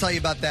 I'll tell you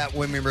about that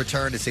when we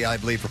return to see I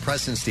Believe for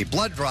Preston Steve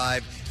Blood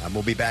Drive. And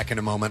we'll be back in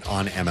a moment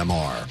on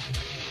MMR.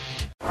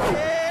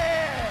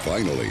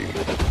 Finally,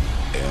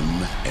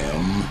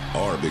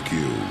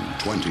 Barbecue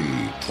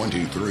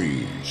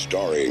 2023,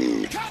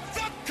 starring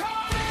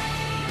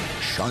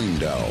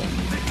Shinedown,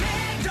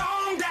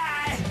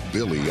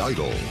 Billy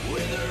Idol.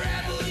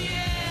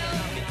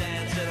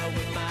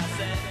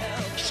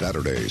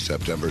 Saturday,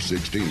 September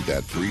 16th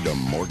at Freedom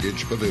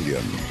Mortgage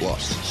Pavilion.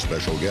 Plus,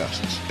 special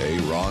guests A.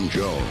 Ron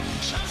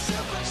Jones,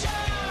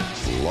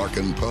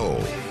 Larkin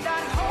Poe,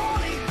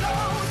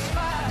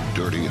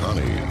 Dirty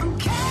Honey,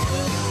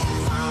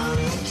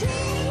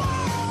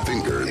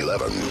 Finger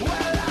 11,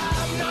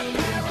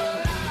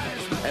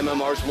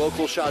 MMR's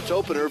local shots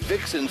opener,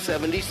 Vixen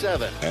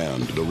 77.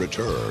 And the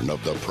return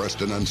of the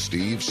Preston and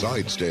Steve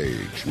side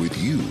stage with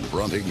you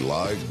fronting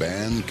live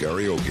band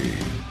karaoke.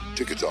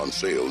 Tickets on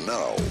sale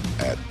now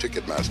at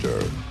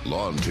Ticketmaster.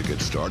 Lawn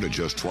tickets start at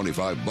just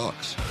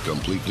 $25.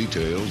 Complete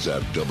details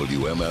at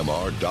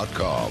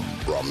WMMR.com.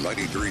 From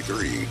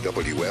 93.3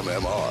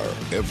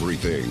 WMMR.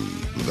 Everything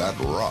that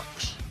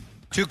rocks.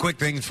 Two quick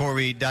things before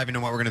we dive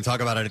into what we're going to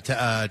talk about.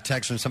 A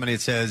text from somebody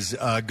that says,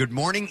 good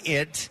morning,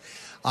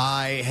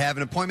 I have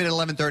an appointment at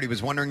 11:30.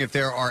 Was wondering if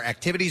there are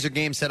activities or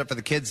games set up for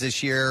the kids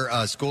this year.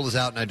 School is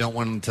out, and I don't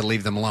want them to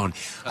leave them alone.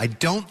 I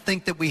don't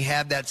think that we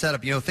have that set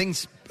up. You know,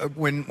 things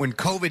when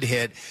COVID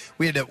hit,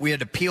 we had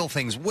to peel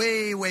things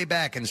way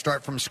back and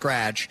start from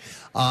scratch,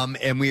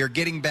 and we are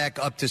getting back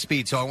up to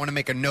speed. So I want to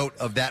make a note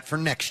of that for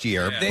next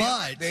year.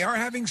 Yeah. But they are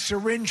having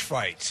syringe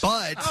fights.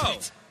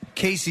 But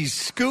Casey's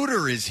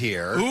scooter is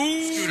here.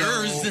 Ooh,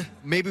 scooters. So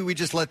maybe we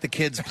just let the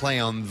kids play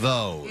on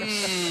those.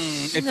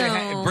 If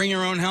they bring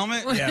your own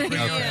helmet? Yeah, bring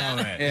your own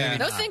helmet. Yeah.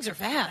 Those things are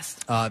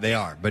fast. They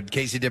are, but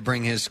Casey did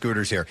bring his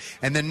scooters here.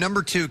 And then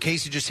number 2,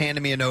 Casey just handed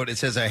me a note. It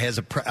says, I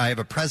have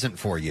a present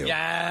for you.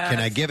 Yes. Can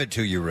I give it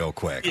to you real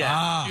quick?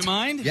 Yeah. Do you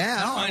mind?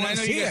 Yeah. No, I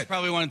know you guys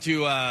probably wanted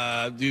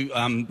to do...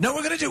 No,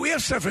 we're going to do... We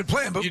have stuff in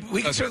plan, but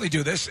we can certainly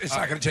do this. It's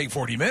not going to take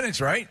 40 minutes,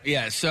 right?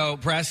 Yeah, so,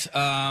 Press,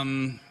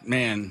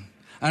 man...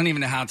 I don't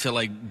even know how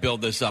to build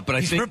this up, but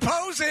He's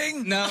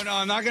proposing. No,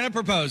 I'm not going to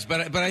propose,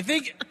 but I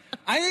think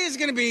it's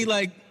going to be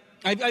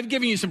I've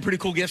given you some pretty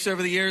cool gifts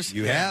over the years.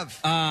 You have,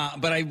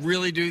 but I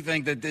really do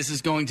think that this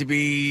is going to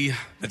be.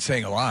 That's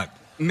saying a lot.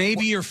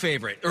 Maybe your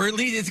favorite, or at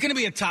least it's going to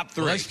be a top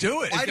 3. Well, let's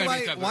do it.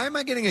 Why am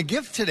I getting a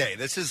gift today?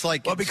 This is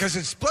because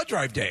it's Blood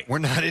Drive Day. We're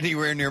not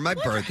anywhere near my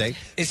birthday.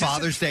 It's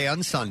Father's Day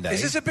on Sunday.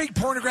 Is this a big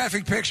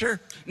pornographic picture?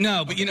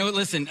 No, but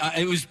listen,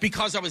 it was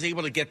because I was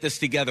able to get this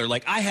together.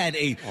 I had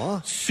a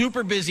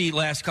super busy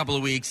last couple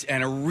of weeks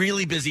and a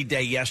really busy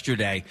day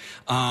yesterday,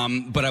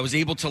 but I was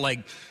able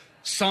to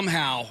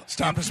somehow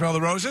stop and smell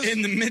the roses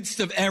in the midst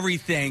of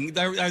everything.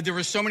 There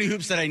were so many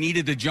hoops that I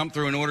needed to jump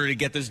through in order to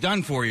get this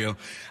done for you.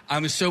 I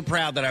was so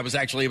proud that I was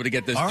actually able to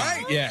get this done. All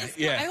right.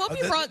 Yeah. I hope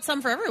you brought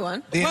some for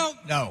everyone. Well,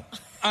 no.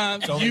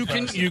 You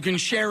can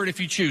share it if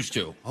you choose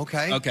to.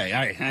 Okay.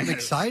 I'm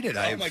excited.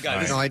 Oh my God. I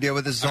have no idea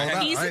what this is all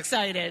about. He's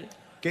excited.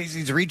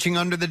 Casey's reaching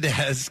under the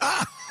desk.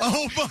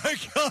 Oh my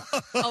God.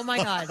 Oh my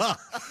God.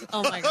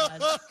 Oh my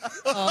God.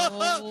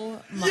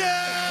 Oh my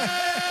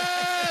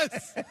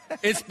Yes!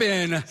 It's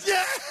been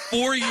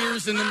 4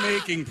 years in the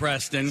making,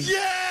 Preston.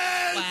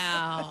 Yes!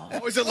 Wow.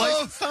 Was it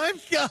license time?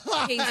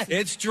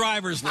 It's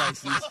driver's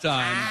license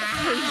time.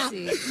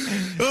 Casey.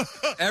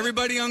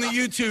 Everybody on the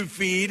YouTube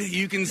feed,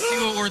 you can see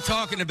what we're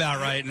talking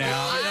about right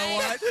now. You know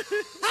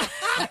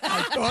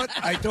what?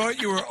 I thought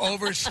you were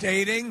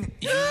overstating.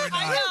 You were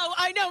not.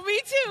 I know, me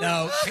too.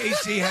 No,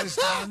 Casey has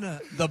done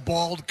the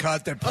bald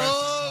cut that Preston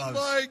loves.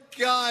 My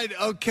God.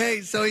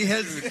 Okay, so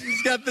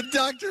he's got the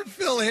Dr.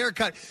 Phil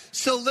haircut.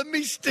 So let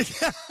me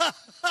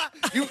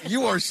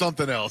You are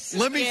something else.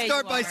 Let me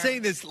start by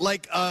saying this.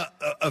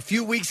 A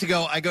few weeks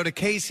ago, I go to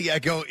Casey. I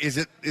go, is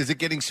it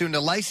getting soon to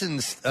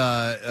license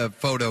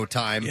photo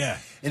time? Yeah.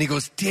 And he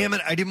goes, damn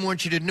it, I didn't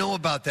want you to know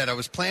about that. I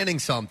was planning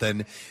something.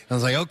 And I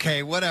was like,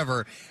 okay,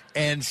 whatever.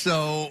 And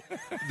so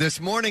this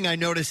morning I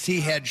noticed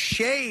he had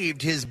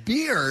shaved his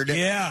beard.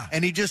 Yeah.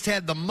 And he just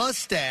had the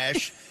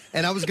mustache.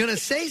 And I was going to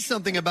say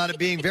something about it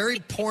being very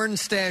porn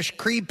stash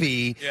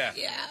creepy. Yeah.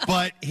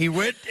 But he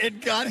went and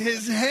got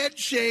his head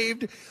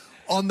shaved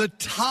on the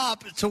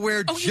top to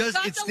where it's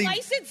the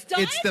license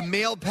done? It's the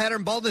male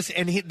pattern baldness,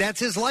 and that's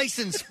his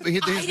license,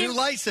 his new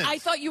license. I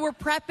thought you were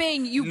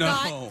prepping. You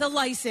got the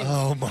license.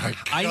 Oh my God!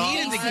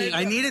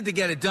 I needed to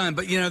get it done,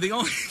 but the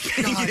only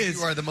thing is,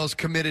 you are the most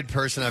committed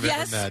person I've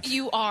ever met. Yes,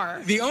 you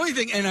are. The only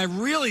thing, and I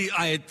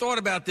had thought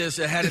about this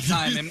ahead of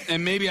time,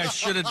 and maybe I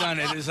should have done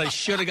it. Is I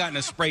should have gotten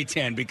a spray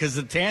tan because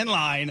the tan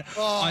line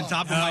on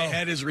top of my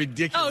head is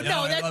ridiculous. Oh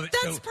no,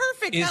 that's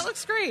perfect. That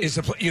looks great.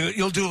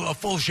 You'll do a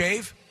full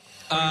shave?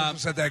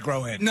 Let that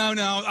grow in. No,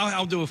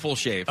 I'll do a full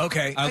shave.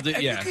 Okay. I'll do.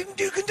 You can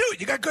do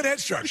it. You got good head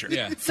structure.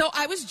 Yeah. So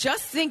I was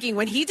just thinking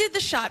when he did the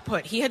shot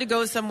put, he had to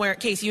go somewhere.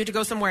 Casey, you had to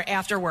go somewhere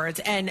afterwards,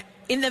 and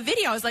in the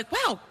video, I was like,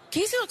 "Wow,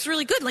 Casey looks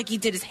really good. He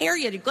did his hair,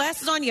 he had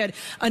glasses on, he had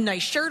a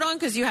nice shirt on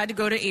because you had to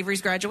go to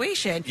Avery's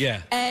graduation."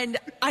 Yeah. And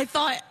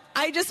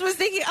I just was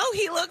thinking, oh,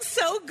 he looks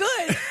so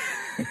good.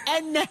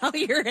 And now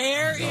your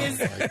hair is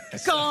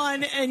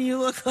gone and you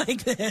look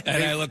like this.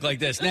 And I look like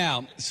this.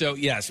 Now, so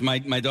yes, my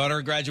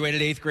daughter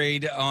graduated 8th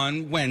grade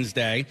on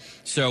Wednesday.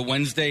 So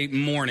Wednesday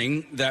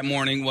morning, that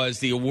morning was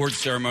the awards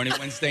ceremony.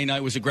 Wednesday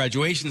night was a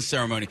graduation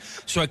ceremony.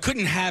 So I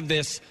couldn't have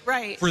this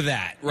for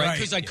that, right?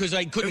 Because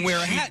I couldn't wear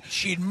a hat.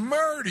 She'd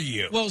murder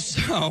you. Well,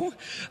 so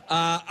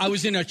I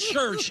was in a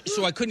church,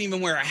 so I couldn't even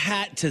wear a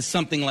hat to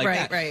something like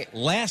that. Right.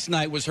 Last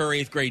night was her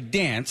 8th grade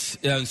dance,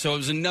 so it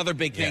was another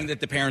big thing that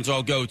the parents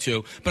all go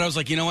to. But I was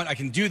like, you know what? I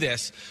can do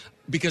this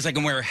because I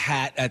can wear a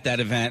hat at that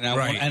event,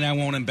 and I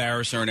won't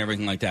embarrass her and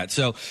everything like that.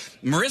 So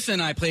Marissa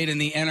and I played in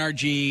the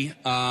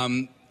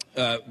NRG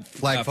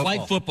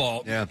flag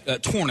football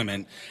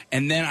tournament,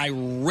 and then I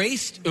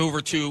raced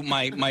over to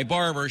my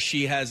barber.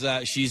 She has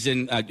she's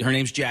in her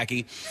name's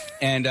Jackie,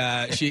 and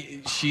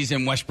she's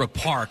in Westbrook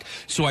Park.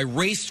 So I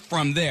raced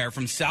from there,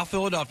 from South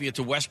Philadelphia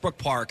to Westbrook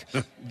Park,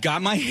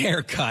 got my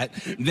hair cut.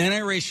 Then I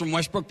raced from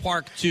Westbrook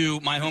Park to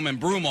my home in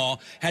Broomall.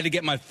 Had to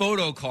get my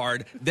photo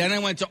card. Then I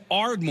went to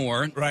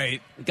Ardmore,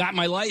 got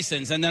my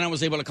license, and then I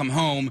was able to come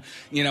home,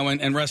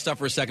 and rest up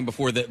for a second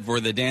before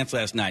the dance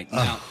last night.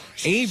 Now,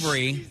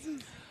 Avery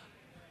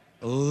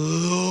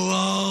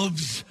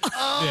loves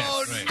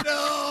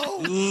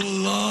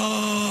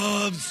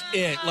loves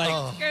it.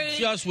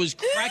 Just was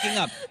cracking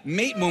up.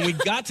 Mate, when we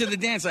got to the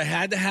dance, I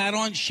had the hat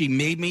on. She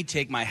made me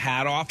take my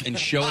hat off and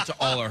show it to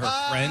all of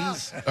her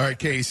friends. All right,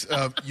 Case,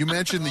 you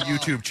mentioned the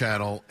YouTube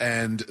channel,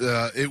 and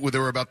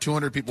there were about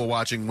 200 people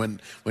watching when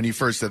you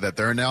first said that.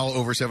 There are now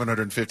over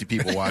 750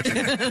 people watching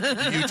the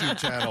YouTube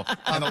channel.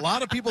 And a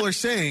lot of people are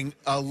saying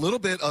a little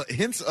bit,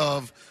 hints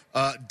of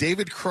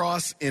David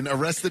Cross in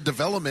Arrested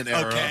Development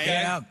era. Okay.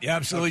 Yeah,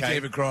 absolutely, okay.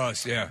 David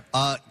Cross, yeah.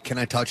 Can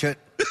I touch it?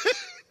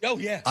 Oh,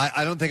 yeah.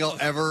 I don't think I'll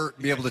ever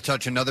be able to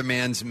touch another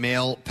man's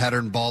male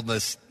pattern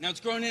baldness. Now,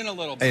 it's grown in a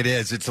little bit. It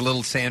is. It's a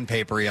little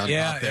sandpapery on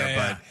top there,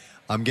 but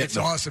I'm getting... It's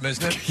awesome,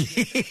 isn't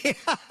it?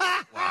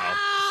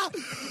 Wow.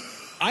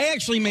 I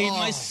actually made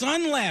my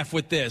son laugh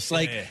with this.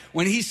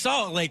 When he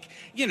saw it,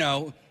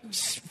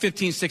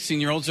 15,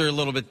 16-year-olds are a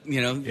little bit,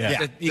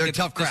 they're a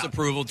tough crowd.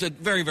 Disapproval. It's a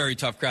very, very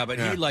tough crowd, but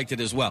he liked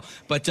it as well.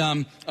 But,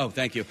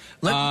 thank you.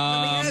 Let me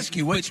ask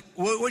you,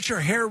 what's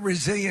your hair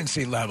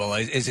resiliency level?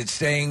 Is it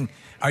staying...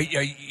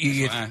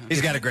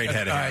 He's got a great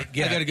head of hair.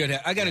 I got a good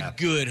head. I got a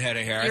good head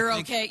of hair. You're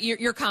okay.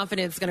 You're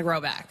confident it's going to grow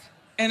back.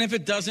 And if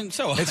it doesn't,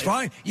 it's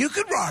fine. You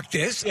could rock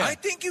this. Yeah. I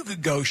think you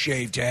could go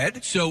shaved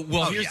head. So,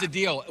 here's the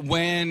deal.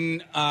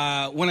 When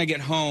I get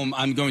home,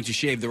 I'm going to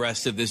shave the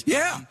rest of this.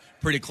 Yeah.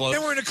 Pretty close.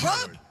 Then we're in a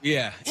club.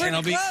 Yeah. We're in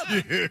a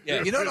club.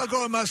 Yeah. I'll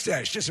grow a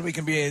mustache just so we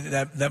can be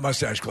that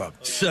mustache club.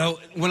 So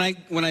when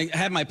I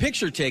had my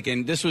picture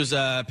taken, this was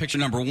picture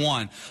number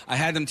 1. I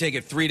had them take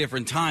it 3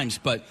 different times,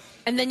 but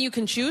and then you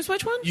can choose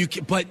which one.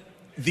 But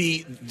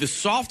the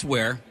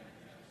software.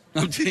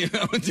 I'm going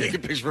to take a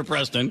picture for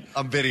Preston.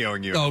 I'm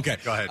videoing you. Oh, okay.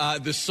 Go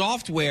ahead. The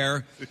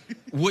software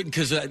wouldn't,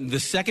 because the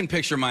second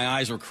picture, my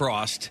eyes were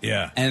crossed.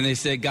 Yeah. And they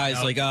said,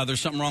 guys,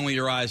 there's something wrong with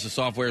your eyes. The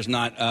software is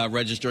not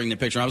registering the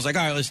picture. And I was like,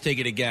 all right, let's take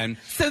it again.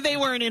 So they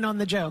weren't in on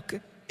the joke.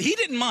 He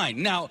didn't mind.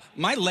 Now,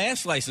 my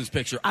last license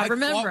picture, I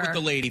remember. fought with the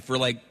lady for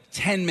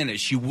 10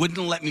 minutes. She wouldn't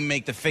let me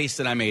make the face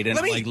that I made. And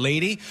I'm like,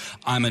 lady,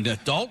 I'm an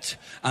adult.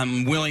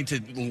 I'm willing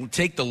to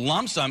take the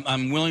lumps.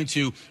 I'm willing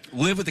to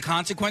live with the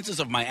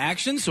consequences of my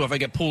actions. So if I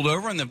get pulled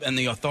over and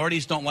the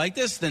authorities don't like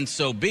this, then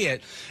so be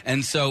it.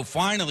 And so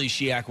finally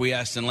she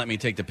acquiesced and let me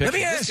take the picture. Let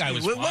me ask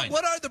you,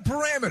 what are the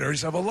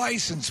parameters of a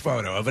license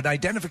photo, of an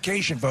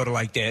identification photo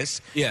like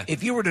this? Yeah.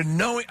 If you were to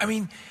know,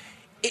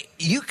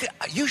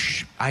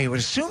 I would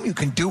assume you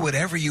can do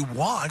whatever you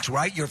want,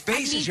 right? Your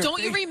face is your don't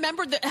face. You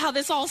remember how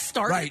this all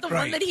started? Right,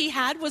 one that he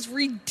had was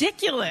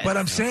ridiculous. But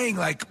I'm saying,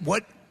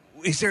 what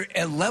is there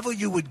a level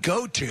you would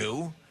go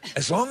to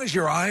as long as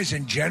your eyes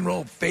and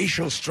general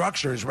facial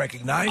structure is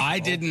recognizable? I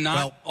did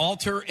not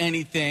alter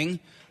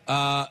anything.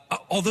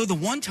 Although the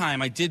one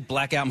time I did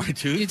black out my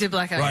tooth. You did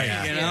black out your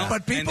tooth. Yeah.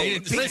 But people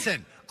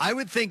listen. I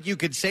would think you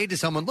could say to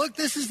someone, look,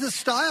 this is the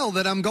style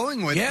that I'm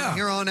going with from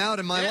here on out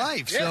in my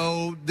life. Yeah.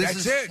 So this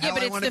is how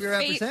I want to be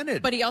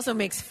represented. But he also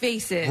makes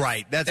faces.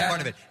 Right. That's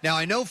part of it. Now,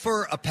 I know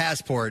for a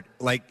passport,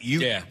 you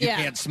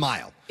can't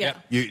smile. Yeah.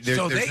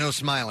 There's no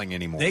smiling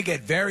anymore. They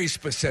get very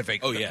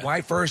specific. Oh, yeah.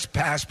 My first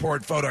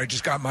passport photo, I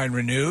just got mine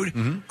renewed.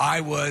 Mm-hmm. I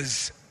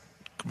was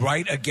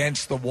right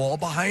against the wall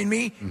behind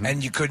me,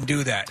 and you couldn't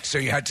do that. So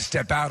you had to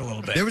step out a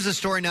little bit. There was a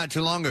story not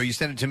too long ago, you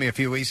sent it to me a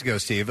few weeks ago,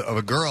 Steve, of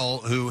a girl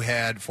who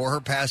had, for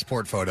her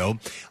passport photo,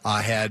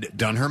 had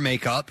done her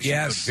makeup. She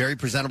was very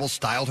presentable,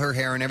 styled her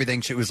hair and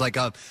everything. She was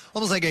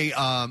almost like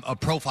a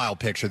profile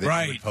picture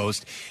that she would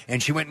post.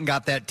 And she went and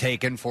got that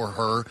taken for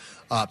her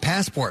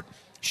passport.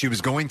 She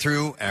was going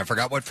through, and I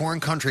forgot what foreign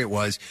country it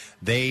was.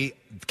 They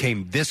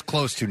came this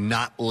close to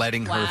not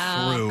letting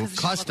her through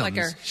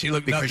customs. She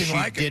looked because nothing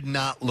like she did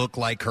not look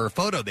like her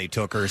photo. They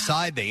took her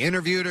aside. They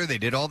interviewed her. They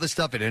did all this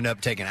stuff. It ended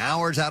up taking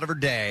hours out of her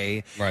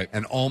day,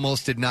 and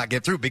almost did not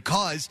get through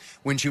because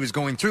when she was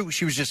going through,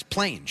 she was just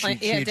plain. She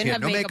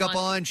had no makeup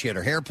on. She had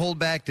her hair pulled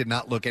back. Did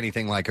not look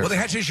anything like her. Well, they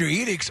had to issue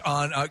edicts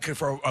on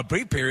for a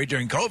brief period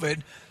during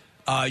COVID.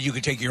 You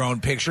could take your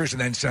own pictures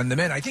and then send them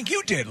in. I think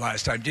you did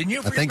last time, didn't you?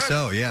 I think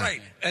so, yeah.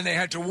 Right. And they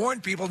had to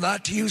warn people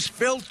not to use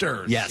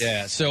filters. Yes.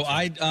 Yeah. So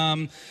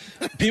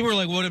people were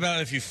like, "What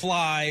about if you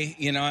fly?"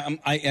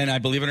 I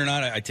believe it or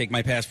not, I take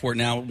my passport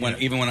now.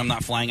 Even when I'm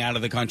not flying out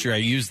of the country, I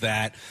use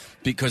that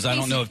because I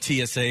don't know if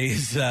TSA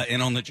is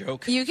in on the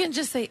joke. You can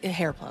just say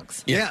hair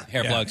plugs. Yeah,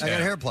 hair plugs. I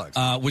got hair plugs,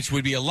 which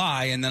would be a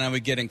lie, and then I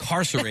would get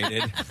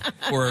incarcerated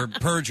for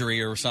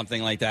perjury or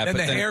something like that. Then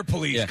the hair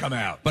police come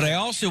out. But I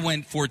also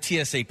went for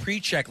TSA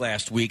pre-check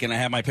last week, and I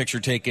had my picture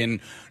taken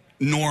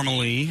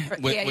normally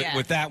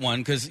with that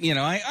one, because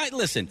I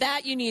listen.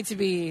 That you need to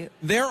be.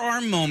 There are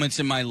moments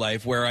in my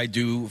life where I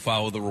do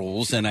follow the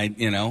rules, and I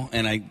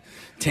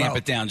tamp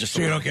it down just so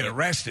a you little don't get bit.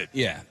 arrested.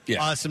 Yeah.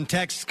 Some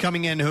texts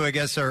coming in who I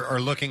guess are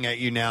looking at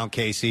you now,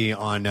 Casey,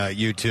 on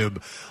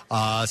YouTube.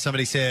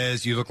 Somebody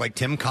says you look like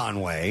Tim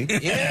Conway.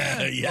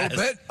 Yeah, yes. A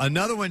little bit.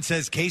 Another one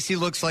says Casey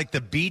looks like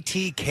the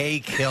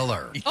BTK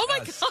killer. Oh my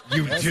God,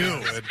 you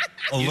do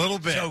a little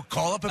bit. So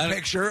call up a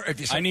picture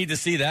if you. I need to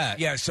see that.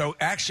 Yeah. So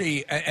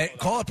actually,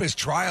 call up his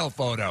trial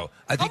photo.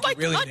 I think you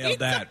really nailed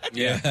that.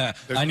 Yeah,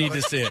 I need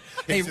to see it.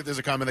 Hey, there's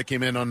a comment that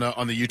came in on the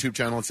YouTube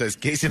channel and says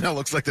Casey now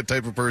looks like the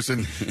type of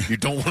person you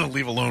don't want to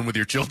leave alone with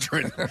your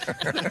children.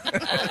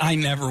 I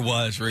never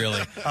was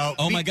really.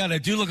 Oh my God, I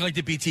do look like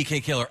the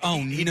BTK killer. Oh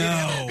he no, didn't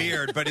have a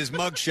beard, but his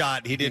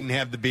mugshot he didn't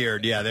have the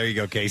beard. Yeah, there you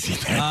go, Casey.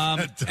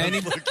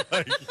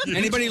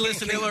 Anybody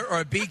listening, killer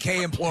or a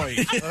BK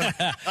employee?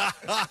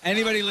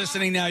 Anybody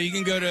listening now, you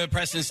can go to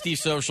Preston Steve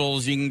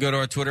socials. You can go to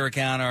our Twitter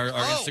account, our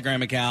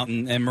Instagram account,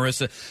 and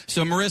Marissa.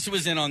 So Marissa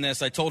was in on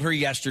this. I told her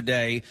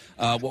yesterday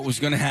what was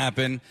going to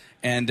happen.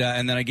 And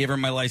then I gave her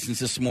my license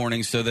this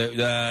morning so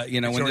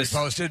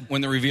that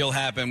when the reveal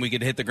happened, we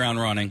could hit the ground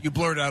running. You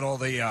blurred out all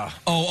the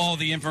all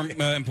the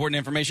important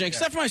information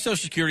except for my Social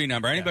Security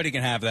number. Anybody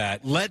can have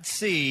that. Let's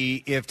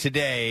see if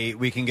today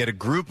we can get a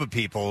group of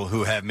people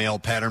who have male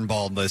pattern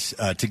baldness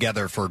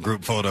together for a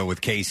group photo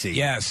with Casey.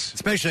 Yes,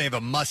 especially if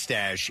a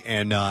mustache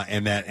and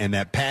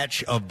that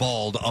patch of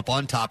bald up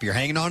on top. You're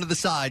hanging on to the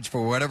sides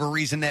for whatever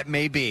reason that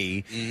may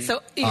be.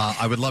 So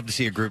I would love to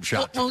see a group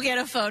shot. We'll get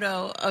a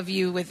photo of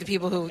you with the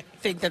people who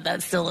think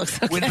that still looks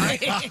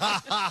okay.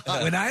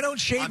 When I don't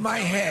shave my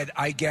head,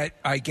 I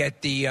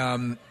get the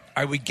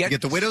I would get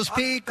the widow's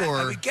peak, or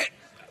I would get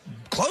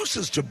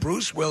closest to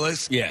Bruce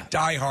Willis. Yeah.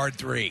 Die Hard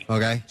 3.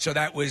 Okay, so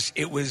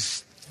it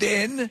was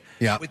thin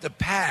with the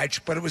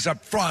patch, but it was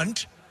up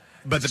front.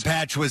 But the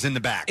patch was in the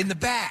back. In the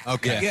back.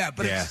 Okay. Yeah,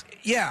 but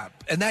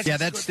and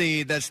that's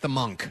the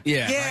monk.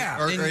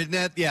 Yeah. Right? Or isn't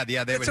that, they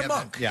it's would a have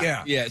monk.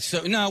 That. Yeah.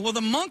 So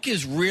the monk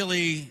is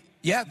really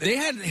they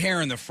had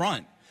hair in the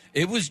front.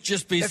 It was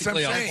just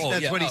basically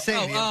that's what he's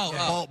saying.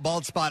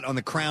 Bald spot on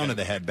the crown of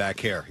the head back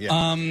here.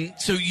 Yeah.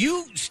 So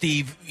you,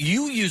 Steve,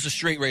 you use a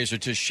straight razor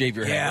to shave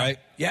your head, right?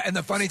 Yeah, and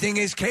the funny thing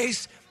is,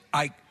 Case,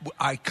 I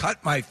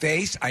cut my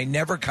face. I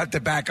never cut the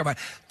back of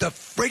the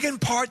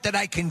friggin' part that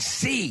I can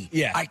see.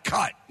 Yeah, I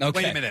cut.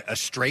 Okay. Wait a minute, a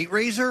straight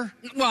razor?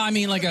 Well, I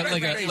mean,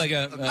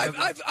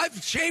 I've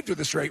shaved with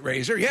a straight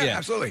razor. Yeah,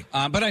 absolutely.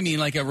 But I mean,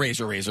 like a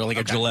razor, like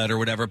a Gillette or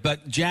whatever.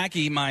 But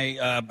Jackie,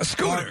 my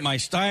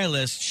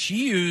stylist,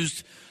 she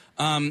used.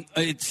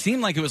 It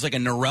seemed like it was like a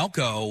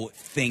Norelco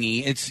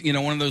thingy. It's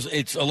one of those.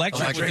 It's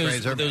electric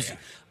with those.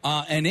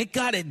 And it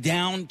got it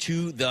down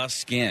to the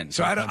skin.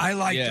 So I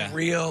like the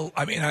real.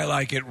 I mean, I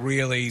like it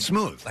really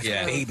smooth, like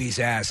a baby's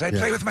ass. I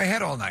play with my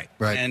head all night.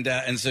 Right.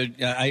 And so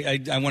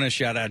I want to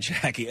shout out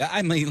Jackie.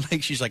 I mean,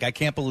 she's like, I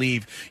can't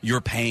believe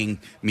you're paying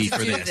me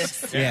for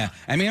this. Yeah.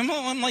 I mean,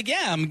 I'm like,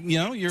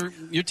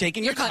 you're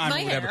taking your time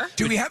or whatever.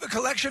 Do we have a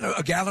collection,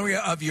 a gallery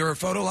of your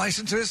photo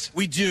licenses?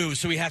 We do.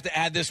 So we have to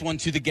add this one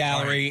to the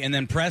gallery, and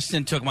then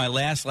Preston took my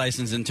last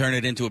license and turned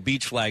it into a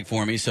beach flag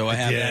for me. So I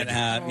have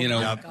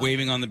that,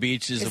 waving on the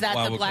beaches. Is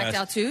that the blacked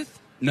out tooth?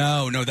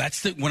 No,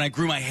 that's when I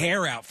grew my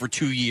hair out for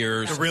 2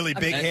 years. The really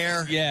big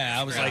hair? Yeah,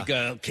 I was like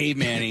a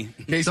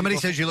caveman-y. Somebody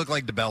says you look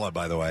like DeBella,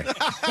 by the way.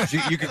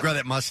 You could grow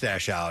that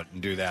mustache out and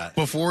do that.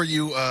 Before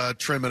you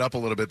trim it up a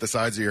little bit, the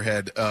sides of your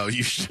head,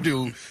 you should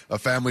do a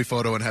family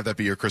photo and have that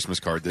be your Christmas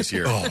card this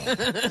year.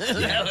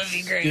 That would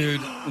be great.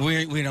 Dude,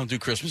 we don't do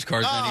Christmas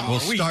cards anymore. We'll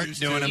start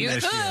doing them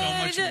this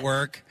year. So much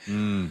work.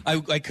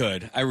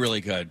 I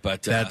really could,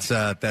 but that's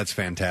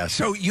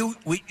fantastic. So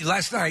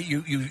last night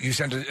you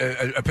sent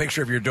a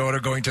picture of your daughter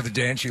going to the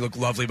dance. She looked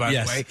lovely, by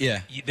the way.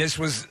 Yeah. This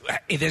was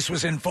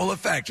in full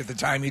effect at the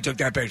time you took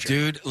that picture.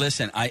 Dude,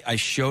 listen, I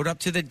showed up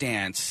to the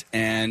dance,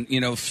 and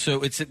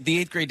so it's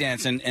the 8th grade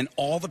dance, and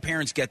all the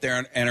parents get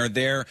there and are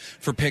there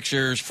for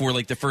pictures for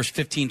like the first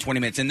 15-20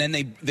 minutes, and then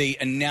they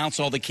announce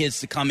all the kids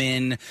to come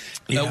in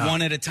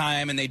one at a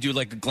time, and they do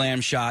like a glam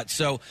shot.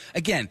 So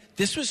again,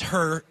 this was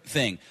her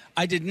thing.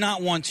 I did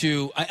not want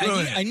to.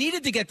 I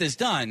needed to get this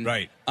done,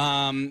 right?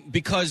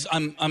 Because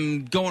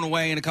I'm going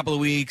away in a couple of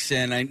weeks,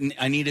 and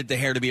I needed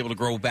the hair to be able to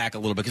grow back a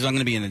little bit because I'm going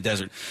to be in the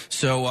desert.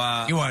 So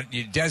you want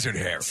your desert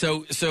hair?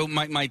 So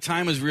my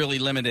time was really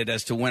limited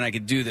as to when I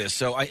could do this.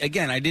 So I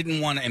didn't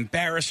want to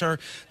embarrass her,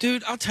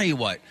 dude. I'll tell you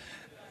what.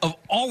 Of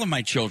all of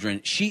my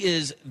children, she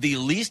is the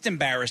least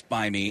embarrassed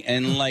by me,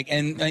 and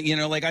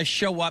I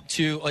show up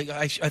to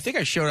I think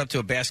I showed up to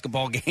a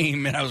basketball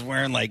game, and I was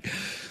wearing like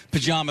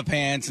pajama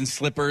pants and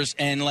slippers,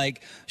 and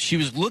like she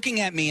was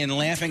looking at me and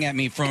laughing at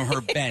me from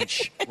her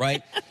bench,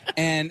 right?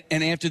 And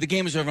after the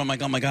game was over, I'm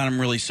like, oh my God, I'm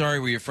really sorry.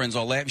 Were your friends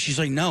all laughing? She's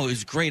like, no, it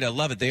was great. I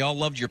love it. They all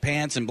loved your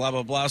pants and blah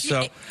blah blah.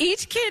 So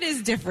each kid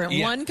is different.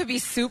 Yeah. One could be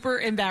super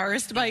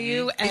embarrassed by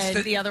you,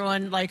 and the other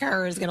one, like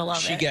her, is gonna love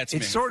it. She gets me.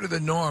 It's sort of the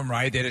norm,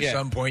 right? That at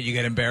some point you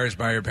get embarrassed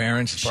by your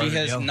parents. She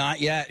has not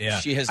yet. Yeah.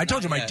 She has. I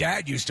told you not my yet.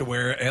 dad used to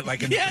wear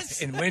like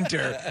in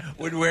winter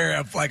would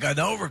wear like an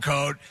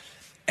overcoat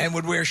and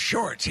would wear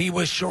shorts. He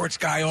was shorts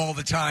guy all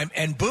the time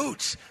and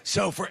boots.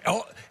 So for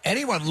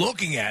anyone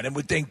looking at him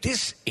would think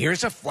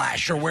here's a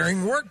flasher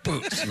wearing work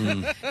boots.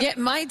 Yeah,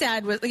 my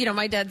dad was.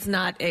 My dad's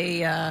not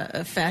a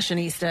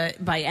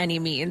fashionista by any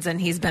means, and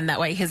he's been that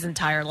way his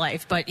entire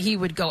life. But he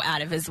would go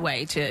out of his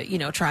way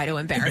to, try to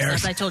embarrass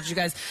us. I told you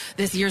guys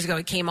this years ago.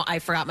 He came. I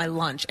forgot my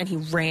lunch, and he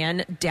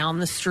ran down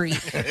the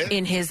street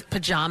in his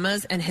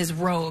pajamas and his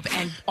robe.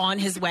 And on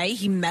his way,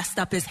 he messed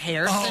up his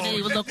hair so that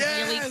he would look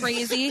really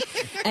crazy.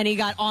 And he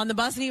got on the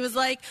bus, and he was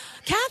like,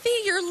 "Kathy,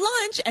 your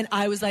lunch." And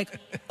I was like,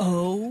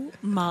 "Oh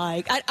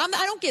my!" I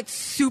don't get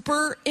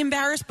super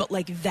embarrassed, but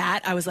like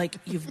that, I was like,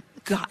 "You've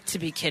got to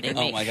be kidding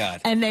me!" Oh my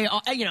God! And they,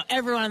 all,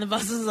 everyone on the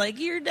bus was like,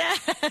 "Your dad."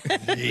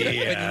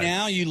 Yeah. But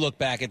now you look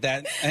back at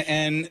that,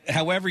 and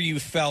however you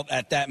felt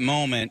at that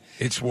moment,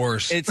 it's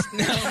worse. It's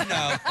no.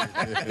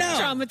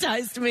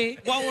 Traumatized me.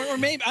 Well, or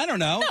maybe I don't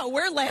know. No,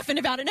 we're laughing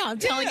about it now. I'm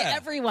telling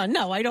everyone.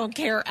 No, I don't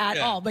care at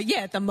all. But yeah,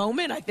 at the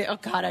moment, I think, oh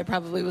God, I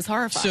probably was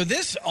horrified. So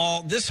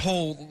this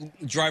whole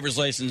driver's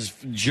license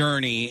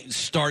journey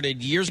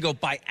started years ago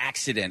by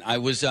accident. I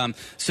was at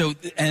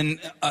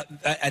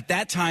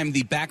that time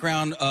the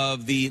background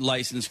of the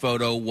license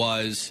photo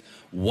was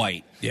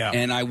white. Yeah.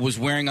 And I was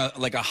wearing a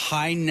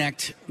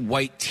high-necked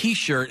white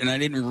T-shirt, and I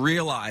didn't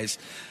realize.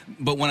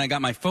 But when I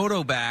got my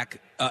photo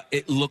back,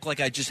 it looked like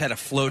I just had a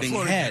floating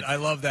head. I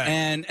love that.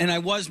 And I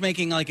was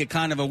making like a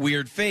kind of a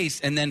weird face.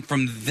 And then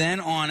from then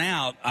on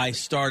out, I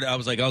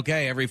was like,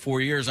 okay, every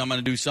 4 years I'm going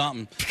to do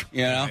something,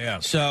 Yeah.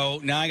 So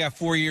now I got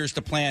 4 years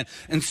to plan.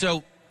 And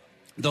so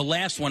the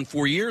last one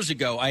 4 years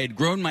ago, I had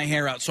grown my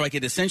hair out so I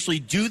could essentially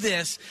do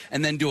this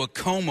and then do a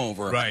comb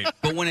over. Right.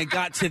 But when it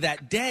got to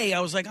that day, I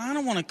was like, I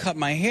don't want to cut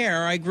my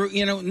hair. I grew,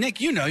 Nick,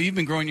 you've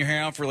been growing your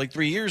hair out for like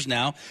 3 years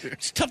now.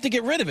 It's tough to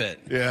get rid of it.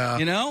 Yeah.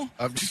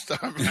 I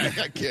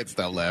can't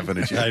stop laughing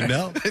at you. I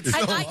know.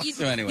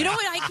 So anyway. You know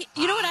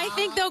what I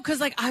think though,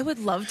 because like I would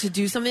love to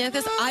do something like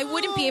this. I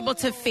wouldn't be able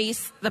to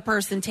face the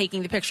person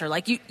taking the picture.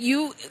 Like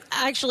you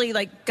actually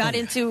like got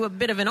into a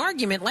bit of an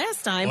argument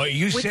last time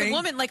with the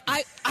woman. Like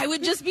I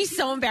would just be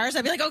so embarrassed.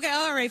 I'd be like, okay,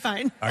 all right,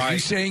 fine. Are you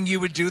saying you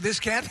would do this,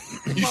 Kat?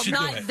 Well,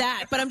 not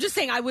that, but I'm just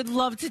saying I would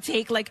love to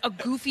take like a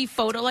goofy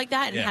photo like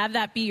that and have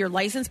that be your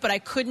license, but I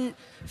couldn't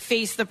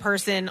face the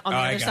person on the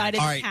other side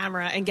of the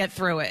camera and get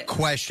through it.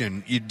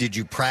 Question: did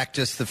you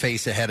practice the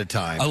face ahead of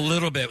time? A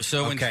little bit.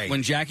 So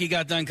when Jackie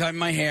got done cutting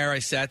my hair, I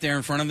sat there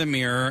in front of the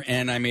mirror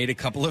and I made a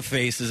couple of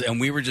faces,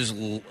 and we were just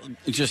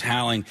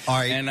howling. All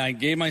right. And I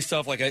gave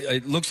myself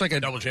it looks like a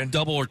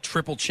double or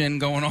triple chin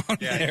going on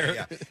there.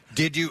 Yeah.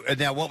 Did you?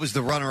 Now, what was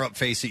the runner-up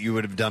face that you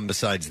would have done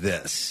besides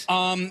this?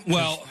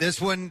 Well,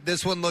 this one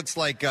looks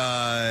like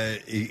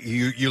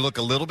you look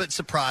a little bit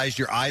surprised.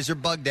 Your eyes are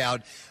bugged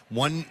out.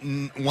 One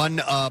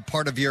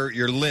part of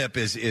your lip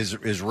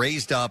is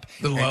raised up,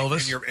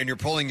 and you're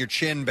pulling your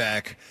chin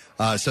back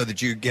so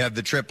that you have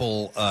the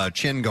triple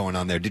chin going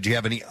on there. Did you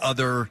have any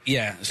other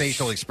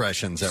facial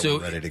expressions that were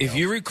ready to go? If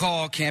you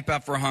recall Camp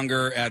Out for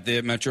Hunger at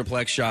the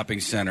Metroplex Shopping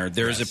Center,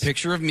 there's a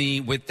picture of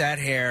me with that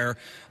hair.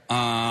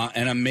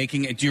 And I'm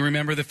making it. Do you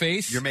remember the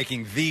face? You're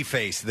making the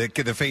face, the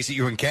face that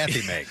you and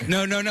Kathy make.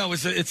 No.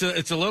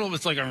 It's a little.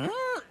 It's like.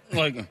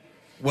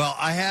 Well,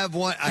 I have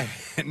one.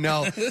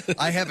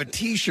 I have a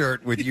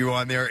T-shirt with you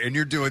on there, and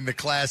you're doing the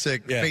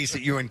classic face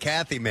that you and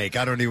Kathy make.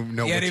 I don't even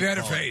know. what you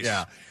call it.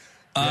 Yeah.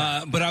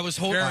 But I was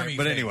holding.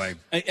 But anyway,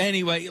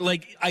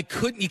 like I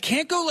couldn't. You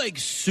can't go like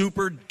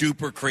super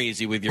duper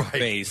crazy with your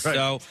face. Right.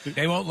 So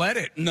they won't let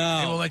it. No,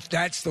 they won't let.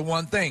 That's the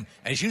one thing.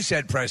 As you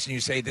said, Preston, you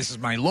say this is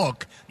my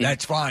look.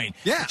 That's fine.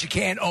 Yeah, but you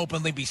can't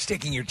openly be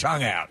sticking your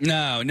tongue out.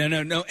 No.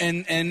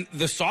 And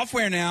the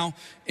software now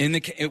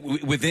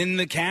within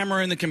the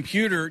camera and the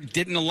computer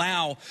didn't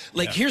allow.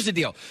 Here's the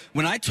deal.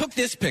 When I took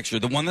this picture,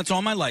 the one that's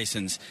on my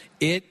license,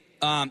 it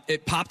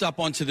popped up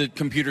onto the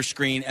computer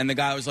screen, and the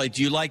guy was like,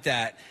 "Do you like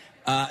that?"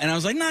 And I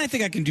was like, I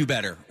think I can do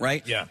better,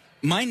 right? Yeah.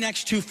 My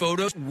next two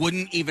photos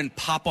wouldn't even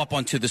pop up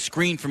onto the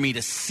screen for me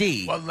to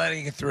see. Well,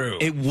 letting it through.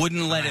 It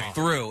wouldn't let it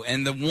through.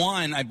 And the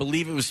one, I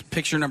believe it was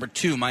picture number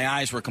 2, my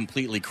eyes were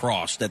completely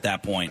crossed at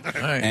that point.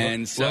 Right.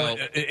 And so...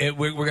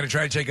 we're going to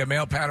try to take a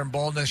male pattern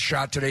baldness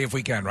shot today if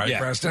we can, right,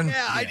 Preston?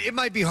 Yeah, it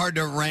might be hard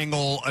to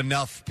wrangle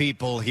enough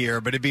people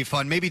here, but it'd be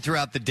fun maybe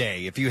throughout the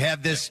day. If you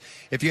have this,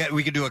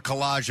 we could do a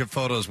collage of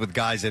photos with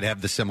guys that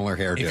have the similar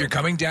hairdo. If you're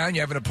coming down,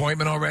 you have an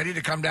appointment already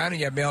to come down and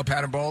you have male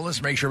pattern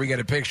baldness, make sure we get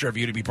a picture of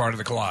you to be part of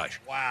the collage.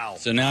 Wow.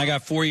 So now I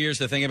got 4 years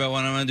to think about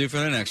what I'm going to do for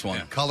the next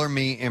one. Color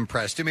me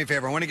impressed. Do me a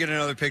favor. I want to get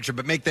another picture,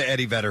 but make the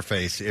Eddie Vedder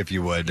face, if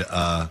you would.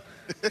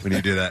 when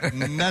you do that.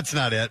 That's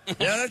not it.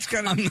 Yeah, that's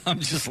kind of. I'm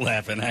just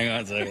laughing. Hang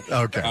on a second.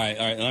 Okay.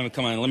 All right.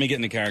 Come on. Let me get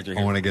into character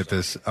here. I want to get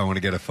this. I want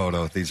to get a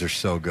photo. These are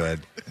so good.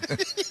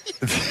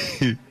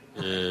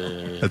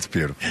 That's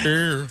beautiful.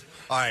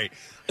 All right.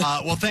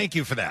 Well, thank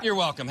you for that. You're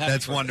welcome.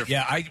 That's wonderful.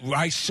 Yeah,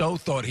 I so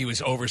thought he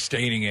was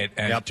overstating it,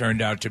 and it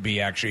turned out to be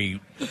actually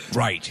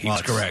right.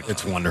 He's correct.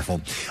 It's wonderful.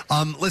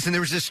 Listen,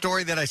 there was this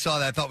story that I saw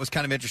that I thought was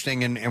kind of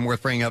interesting and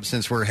worth bringing up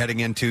since we're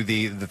heading into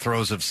the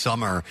throes of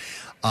summer.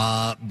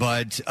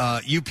 But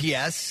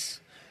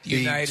UPS,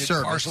 United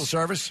Parcel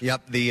Service?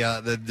 Yep,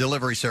 the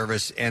delivery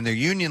service, and their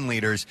union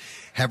leaders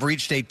have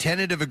reached a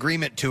tentative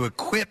agreement to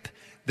equip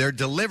their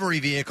delivery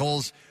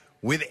vehicles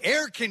with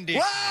air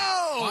conditioning.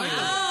 Whoa!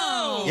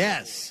 Wow!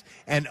 Yes,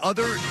 and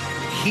other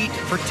heat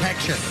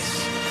protections.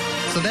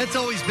 So that's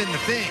always been the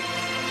thing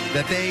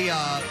that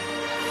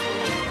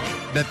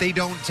they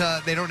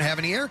don't have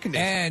any air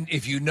conditioning. And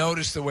if you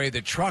notice the way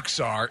the trucks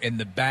are in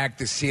the back,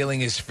 the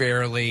ceiling is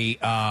fairly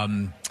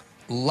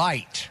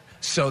light.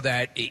 So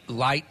that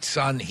light,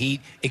 sun,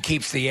 heat, it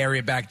keeps the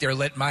area back there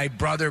lit. My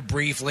brother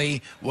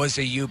briefly was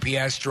a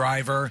UPS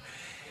driver.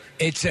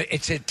 It's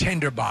a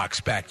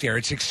tinderbox back there.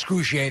 It's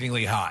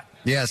excruciatingly hot.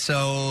 Yeah,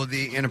 so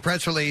in a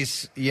press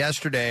release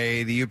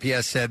yesterday, the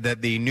UPS said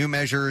that the new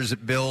measures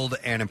build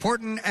an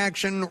important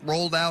action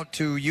rolled out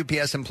to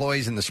UPS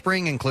employees in the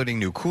spring, including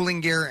new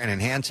cooling gear and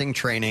enhancing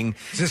training.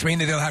 Does this mean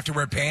that they'll have to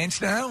wear pants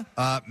now?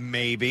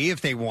 Maybe, if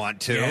they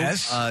want to.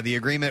 Yes. The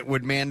agreement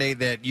would mandate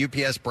that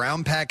UPS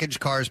brown package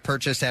cars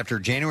purchased after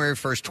January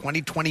 1st,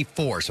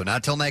 2024, so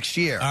not till next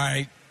year. All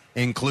right.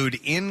 Include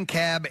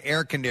in-cab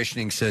air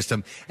conditioning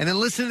system. And then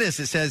listen to this.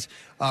 It says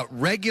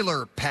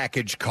regular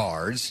package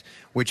cars,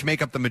 which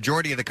make up the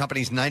majority of the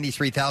company's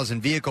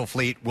 93,000 vehicle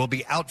fleet, will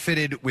be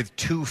outfitted with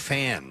 2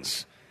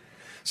 fans.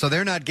 So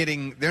they're not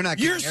getting.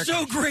 You're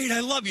so great.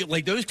 I love you.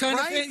 Like those kind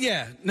of things.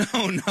 Yeah.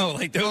 No.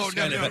 Like those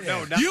kind of.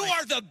 No. You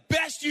are the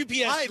best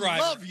UPS driver. I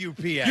love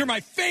UPS. You're my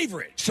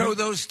favorite. So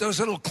those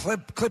little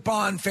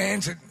clip-on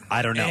fans.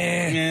 I don't know.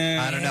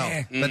 I don't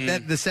know.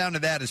 But the sound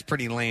of that is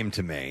pretty lame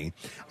to me.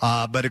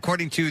 But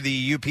according to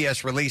the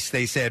UPS release,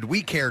 they said,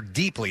 we care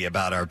deeply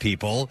about our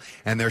people,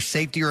 and their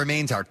safety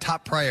remains our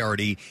top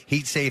priority.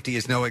 Heat safety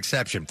is no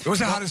exception. It was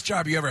the hottest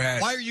job you ever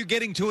had. Why are you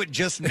getting to it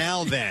just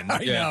now then?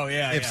 I know,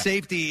 If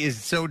safety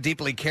is so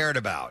deeply cared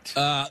about.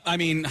 I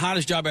mean,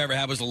 hottest job I ever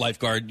had was a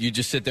lifeguard. You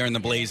just sit there in the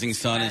blazing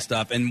sun and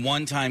stuff. And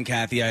one time,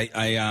 Kathy, I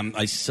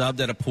subbed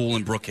at a pool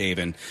in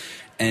Brookhaven,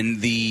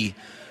 and the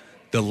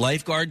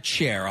lifeguard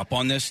chair up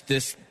on this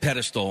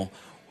pedestal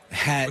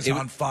was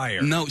on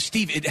fire. No,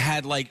 Steve, it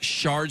had like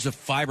shards of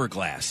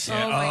fiberglass.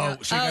 Yeah.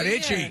 So it got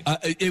itchy.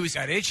 It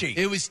got itchy.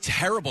 It was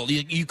terrible.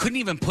 You couldn't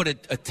even put a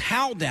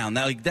towel down.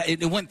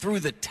 It went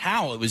through the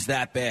towel. It was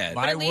that bad.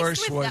 My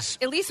worst was...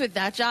 At least with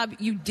that job,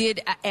 you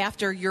did,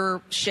 after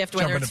your shift,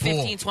 whether it's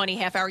 15, 20,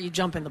 half hour, you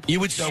jump in the pool. You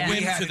would swim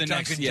to the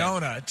next... Dunkin'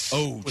 Donuts.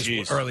 Oh,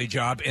 was early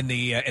job in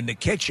the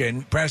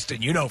kitchen.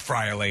 Preston, you know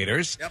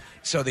fryer-laters. Yep.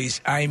 So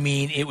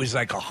it was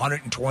like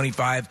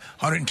 125,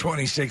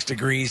 126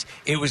 degrees.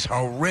 It was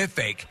horrific.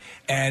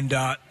 And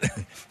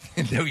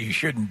though you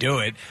shouldn't do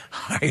it,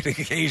 I'd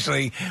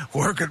occasionally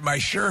work with my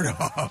shirt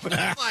off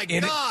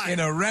in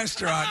a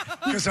restaurant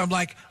because I'm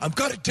like, I'm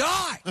going to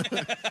die.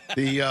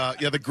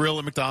 The grill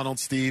at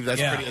McDonald's, Steve,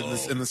 that's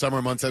pretty, in the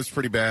summer months, that's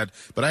pretty bad.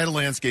 But I had a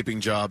landscaping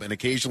job, and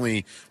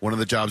occasionally one of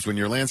the jobs when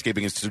you're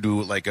landscaping is to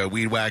do like a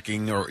weed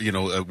whacking or,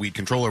 a weed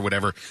control or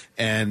whatever.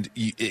 And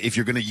if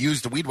you're going to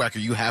use the weed whacker,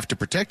 you have to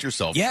protect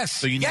yourself. Yes.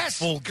 So you need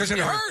full because it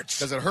hurts.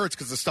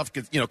 Because the stuff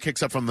gets,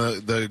 kicks up from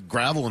the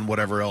gravel and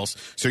whatever else.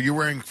 So you're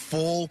wearing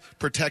full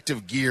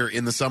protective gear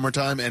in the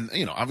summertime, and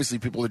obviously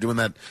people are doing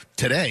that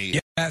today.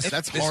 Yes,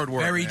 that's hard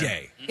work. Every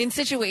day. In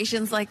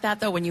situations like that,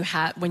 though, when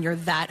you're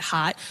that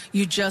hot,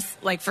 you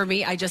just, like for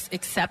me, I just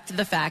accept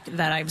the fact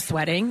that I'm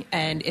sweating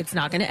and it's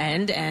not going to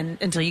end and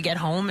until you get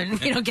home and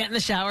get in the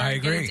shower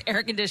and get into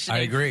air conditioning.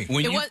 I agree.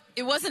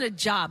 It wasn't a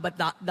job, but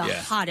the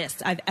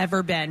hottest I've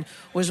ever been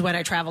was when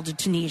I traveled to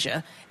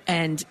Tunisia,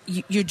 and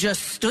you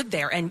just stood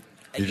there and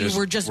you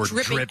were just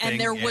dripping, and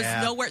there was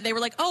nowhere. They were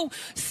like, "Oh,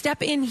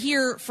 step in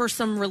here for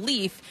some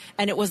relief,"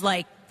 and it was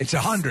like it's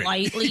 100,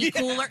 slightly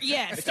cooler.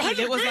 Yes,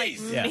 it was like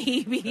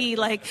maybe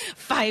like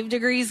 5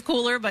 degrees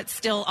cooler, but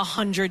still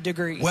 100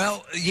 degrees.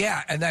 Well,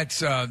 yeah, and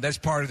that's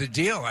part of the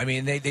deal. I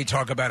mean, they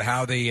talk about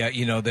how they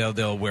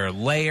they'll wear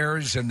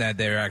layers and that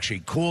they're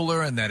actually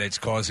cooler and that it's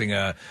causing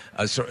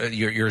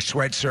your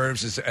sweat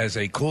serves as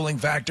a cooling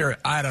factor.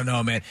 I don't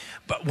know, man,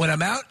 but when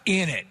I'm out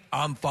in it,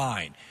 I'm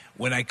fine.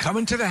 When I come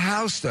into the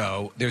house,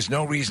 though, there's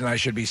no reason I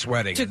should be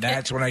sweating, and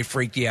that's when I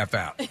freak the F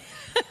out.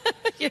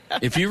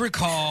 If you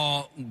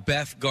recall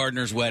Beth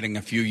Gardner's wedding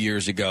a few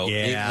years ago,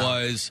 it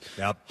was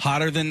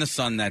hotter than the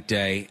sun that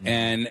day,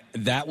 and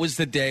that was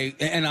the day,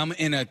 and I'm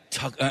in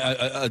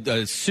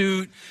a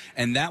suit,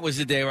 and that was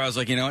the day where I was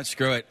like, you know what,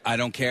 screw it, I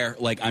don't care,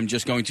 like, I'm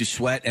just going to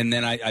sweat, and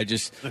then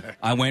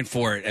I went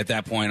for it at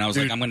that point. I was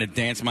like, I'm going to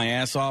dance my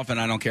ass off, and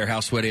I don't care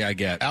how sweaty I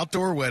get.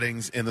 Outdoor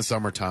weddings in the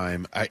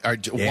summertime,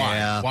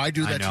 why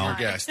do that to our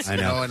guests. I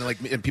know.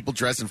 And people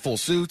dress in full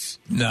suits.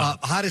 No.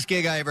 Hottest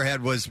gig I ever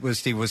had was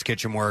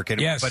kitchen work.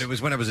 And Yes. But it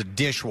was when I was a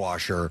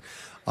dishwasher.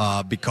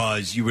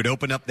 Because you would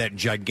open up that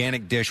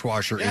gigantic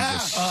dishwasher and the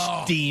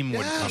steam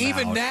would come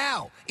Even out.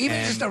 now,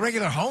 just a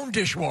regular home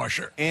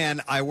dishwasher.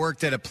 And I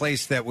worked at a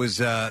place that was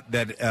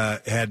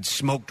had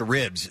smoked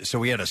ribs, so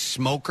we had a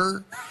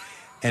smoker.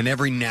 And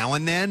every now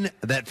and then,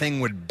 that thing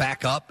would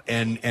back up,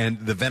 and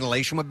the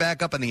ventilation would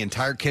back up, and the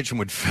entire kitchen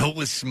would fill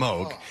with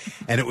smoke.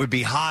 And it would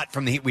be hot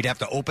from the heat. We'd have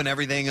to open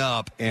everything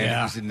up, and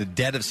it was in the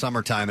dead of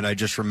summertime, and I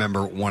just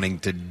remember wanting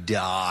to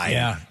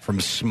die from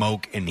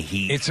smoke and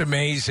heat. It's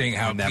amazing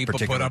how people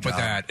put up with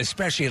that,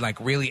 especially like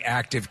really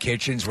active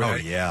kitchens. Where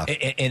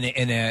in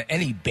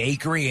any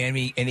bakery,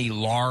 any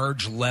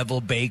large level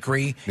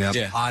bakery,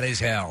 it's hot as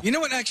hell. You know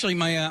what? Actually,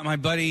 my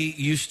buddy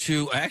used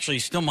to, actually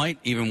still might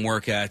even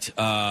work at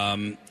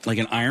like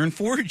an iron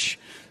forge.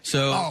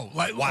 So,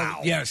 wow,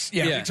 yes,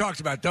 we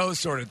talked about those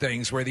sort of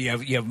things where you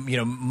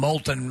have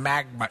molten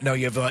magma. No,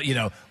 you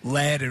have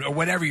lead or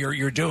whatever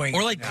you're doing,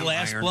 or like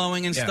glass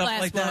blowing and stuff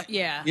like that.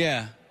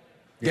 Yeah.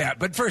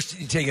 But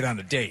first you take it on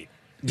a date.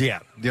 Yeah,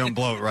 you don't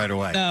blow it right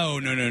away. No.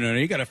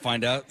 You got to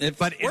find out if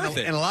but it's worth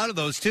it. In a lot of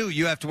those, too,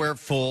 you have to wear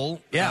full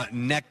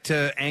neck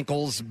to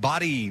ankles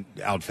body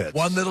outfits.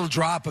 One little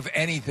drop of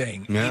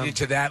anything needed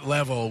to that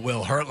level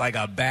will hurt like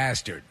a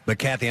bastard. But,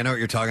 Kathy, I know what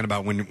you're talking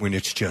about when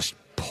it's just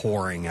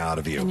pouring out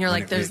of you. And you're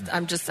like,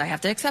 I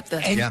have to accept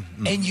this.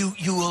 And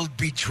you will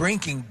be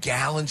drinking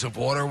gallons of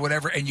water or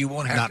whatever, and you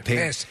won't have to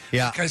piss.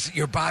 Because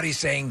your body's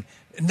saying...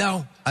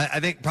 No. I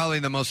think probably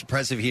the most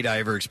oppressive heat I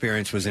ever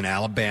experienced was in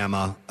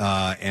Alabama,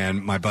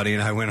 and my buddy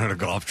and I went on a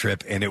golf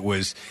trip, and it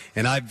was,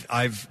 and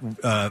I've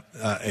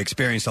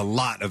experienced a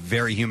lot of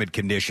very humid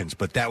conditions,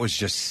 but that was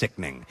just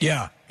sickening.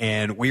 Yeah.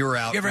 And we were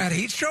out. You ever had a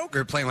heat stroke? We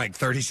were playing like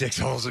 36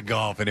 holes of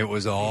golf, and it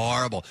was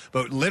horrible.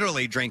 But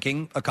literally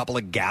drinking a couple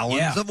of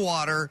gallons of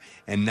water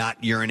and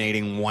not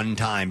urinating one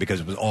time because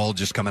it was all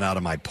just coming out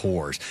of my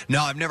pores.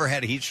 No, I've never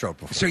had a heat stroke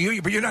before. So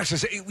but you're not.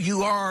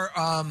 You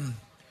are.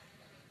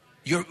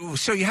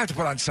 So you have to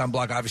put on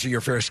sunblock. Obviously,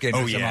 you're fair skinned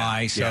as am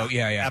I. So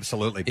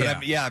absolutely. But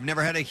I've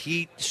never had a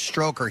heat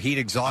stroke or heat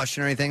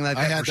exhaustion or anything like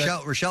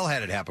that. Rochelle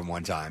had it happen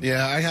one time.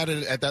 Yeah, I had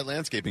it at that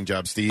landscaping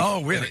job, Steve.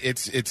 Oh, really?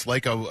 It's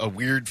like a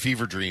weird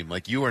fever dream.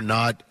 Like you are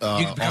not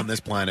on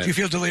this planet. Do you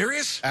feel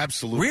delirious?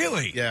 Absolutely.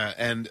 Really? Yeah,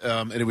 and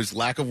it was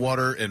lack of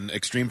water and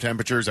extreme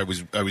temperatures. I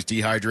was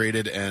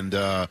dehydrated and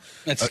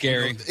that's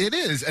scary. It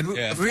is. And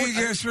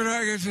guess what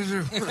I get to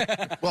do?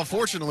 Well,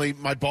 fortunately,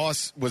 my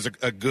boss was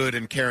a good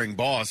and caring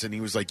boss. And he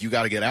was like, you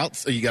got to get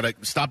out. You got to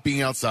stop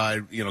being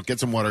outside, get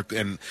some water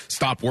and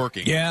stop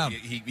working. Yeah.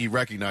 He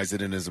recognized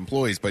it in his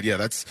employees. But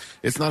yeah,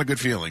 it's not a good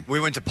feeling. We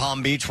went to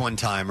Palm Beach one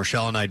time,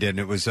 Rochelle and I did, and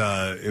it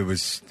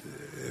was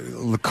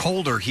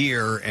colder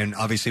here and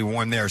obviously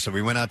warm there. So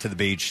we went out to the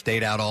beach,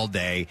 stayed out all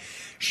day.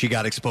 She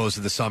got exposed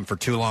to the sun for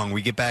too long.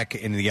 We get back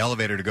in the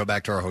elevator to go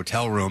back to our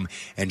hotel room,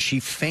 and she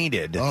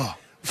fainted. Oh.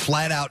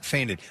 Flat out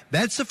fainted.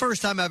 That's the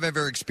first time I've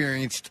ever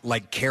experienced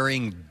like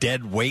carrying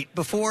dead weight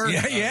before.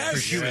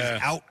 She was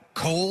out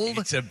cold.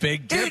 It's a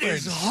big difference. It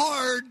is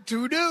hard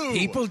to do.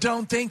 People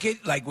don't think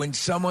it, like when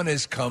someone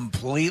is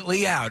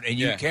completely out and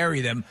you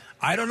carry them,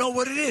 I don't know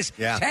what it is.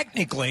 Yeah.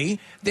 Technically,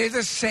 they're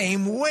the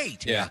same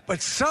weight. Yeah.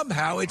 But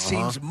somehow it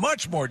seems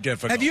much more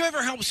difficult. Have you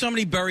ever helped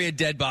somebody bury a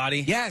dead body?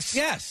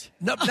 Yes.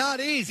 No,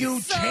 not easy.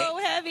 So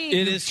heavy.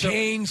 It is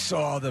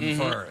chainsaw them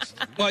first.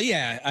 Well,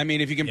 yeah. I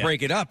mean, if you can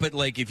break it up, but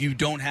like if you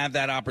don't have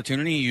that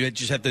opportunity, you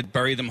just have to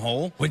bury them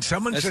whole. When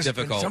someone's that's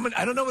difficult.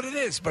 I don't know what it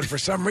is, but for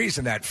some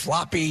reason that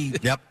floppy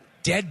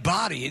dead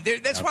body,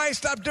 that's why I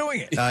stopped doing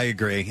it. I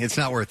agree. It's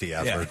not worth the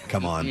effort.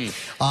 Come on.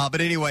 But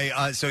anyway,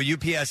 so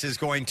UPS is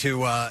going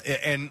to,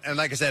 and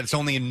like I said, it's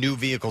only in new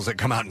vehicles that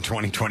come out in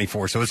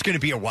 2024. So it's going to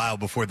be a while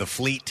before the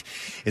fleet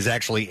is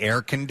actually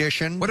air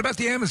conditioned. What about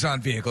the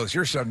Amazon vehicles?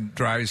 Your son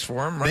drives for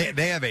them, right?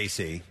 They have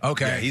AC.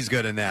 Okay. Yeah, he's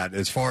good in that.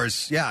 As far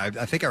as, I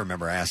think I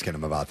remember asking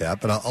him about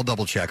that, but I'll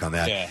double check on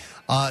that.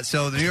 Yeah.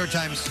 So the New York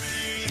Times...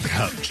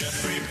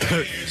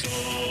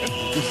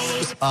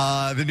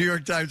 the New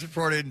York Times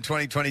reported in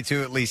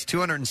 2022 at least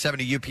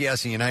 270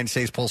 UPS and United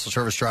States Postal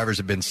Service drivers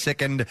have been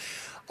sickened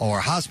or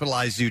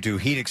hospitalized due to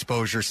heat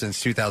exposure since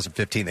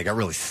 2015. They got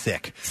really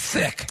sick.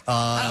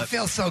 I don't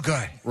feel so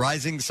good.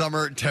 Rising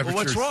summer temperatures.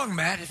 Well, what's wrong,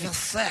 Matt? I feel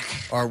sick.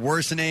 Are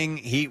worsening.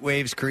 Heat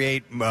waves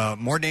create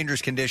more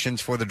dangerous conditions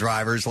for the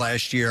drivers.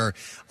 Last year,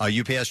 a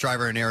UPS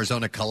driver in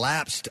Arizona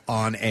collapsed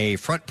on a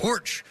front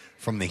porch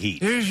from the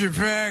heat. Here's your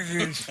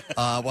package.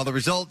 While the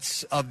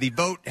results of the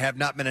vote have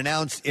not been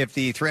announced, if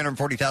the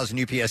 340,000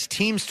 UPS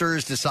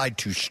Teamsters decide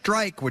to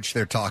strike, which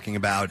they're talking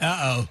about,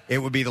 it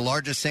would be the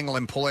largest single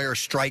employer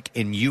strike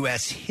in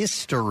U.S.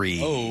 history.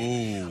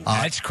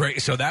 That's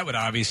crazy. So that would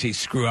obviously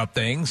screw up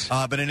things.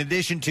 But in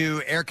addition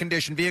to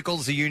air-conditioned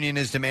vehicles, the union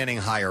is demanding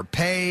higher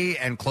pay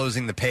and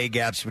closing the pay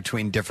gaps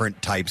between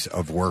different types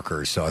of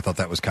workers. So I thought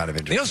that was kind of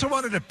interesting. They also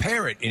wanted a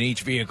parrot in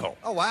each vehicle.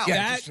 Oh, wow.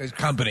 Yeah, just a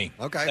company.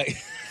 Okay.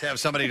 To have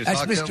somebody to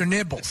That's talk to? Mr.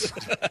 Nibbles.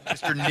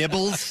 Mr.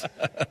 Nibbles?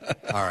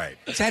 All right.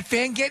 Is that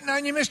fan getting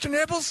on you, Mr.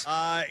 Nibbles?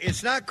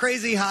 It's not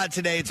crazy hot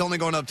today. It's only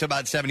going up to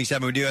about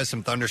 77. We do have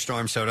some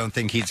thunderstorms, so I don't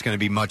think heat's going to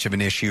be much of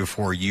an issue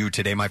for you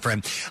today, my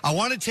friend. I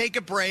want to take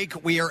a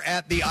break. We are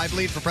at the I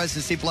Bleed for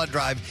Preston Steve blood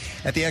drive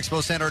at the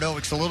Expo Center at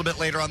Oaks. A little bit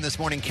later on this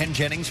morning, Ken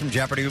Jennings from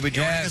Jeopardy will be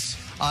joining us.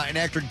 And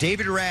actor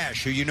David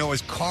Rash, who you know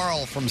as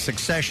Carl from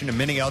Succession and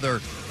many other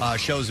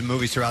shows and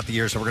movies throughout the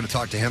year, so we're going to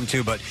talk to him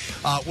too. But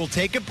we'll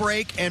take a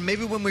break, and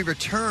maybe when we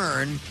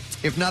return,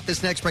 if not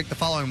this next break, the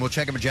following, we'll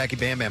check in with Jackie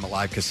Bam Bam at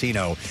Live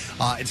Casino.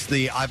 It's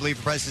the I Believe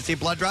for Preston Steve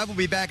blood drive. We'll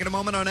be back in a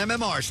moment on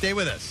MMR. Stay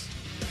with us.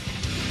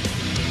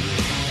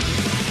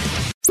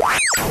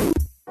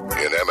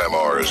 In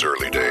MMR's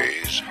early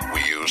days,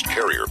 we used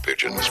carrier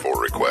pigeons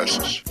for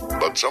requests,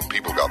 but some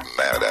people got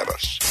mad at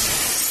us.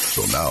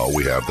 So now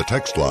we have the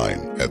text line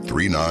at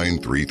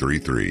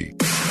 39333.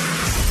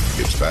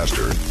 It's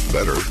faster,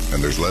 better,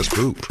 and there's less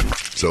poop.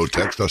 So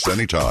text us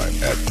anytime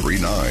at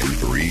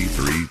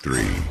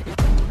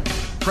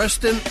 39333.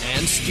 Preston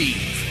and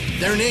Steve.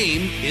 Their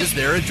name is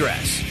their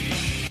address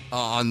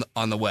on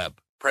the web.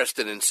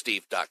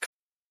 PrestonandSteve.com.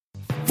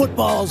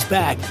 Football's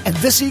back, and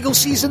this Eagle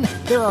season,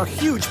 there are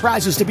huge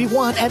prizes to be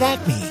won at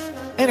Acme.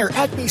 Enter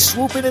Acme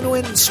Swoop In and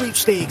Win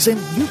sweepstakes,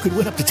 and you could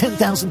win up to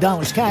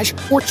 $10,000 cash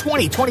or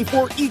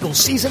 2024 Eagles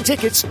season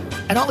tickets.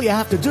 And all you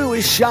have to do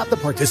is shop the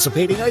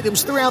participating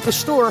items throughout the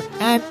store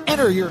and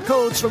enter your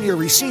codes from your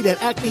receipt at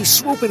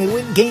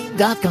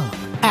acmeswoopinandwingame.com.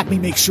 Acme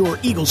makes sure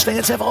Eagles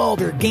fans have all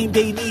their game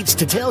day needs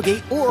to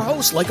tailgate or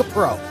host like a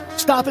pro.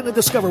 Stop in to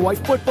discover why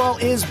football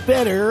is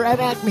better at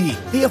Acme,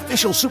 the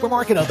official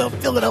supermarket of the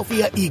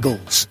Philadelphia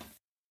Eagles.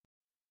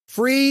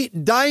 Free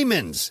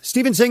diamonds.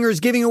 Steven Singer is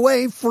giving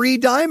away free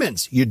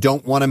diamonds. You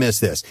don't want to miss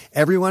this.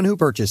 Everyone who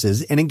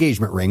purchases an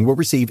engagement ring will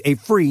receive a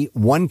free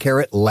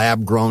 1-carat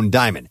lab-grown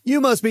diamond. You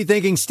must be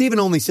thinking Steven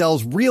only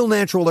sells real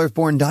natural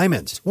earthborn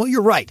diamonds. Well,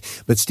 you're right,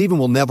 but Steven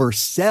will never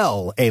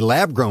sell a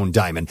lab-grown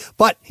diamond,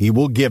 but he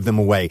will give them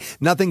away.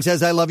 Nothing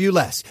says I love you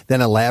less than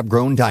a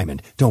lab-grown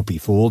diamond. Don't be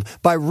fooled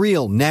by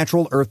real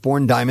natural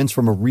earthborn diamonds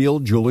from a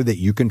real jeweler that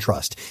you can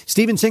trust.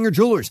 Steven Singer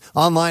Jewelers,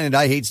 online at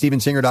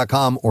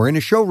IHateStevenSinger.com or in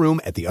a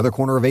showroom at the other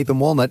corner of 8th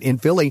and Walnut in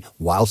Philly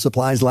while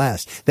supplies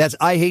last. That's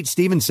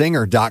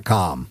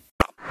IHateStevenSinger.com.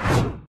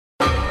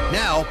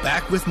 Now,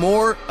 back with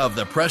more of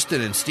the Preston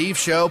and Steve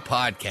Show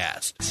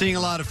podcast. Seeing a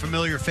lot of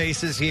familiar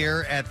faces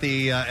here at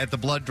the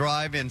blood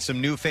drive, and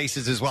some new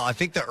faces as well. I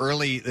think the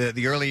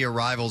early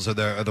arrivals are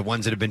the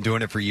ones that have been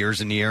doing it for years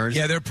and years.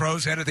 Yeah, they're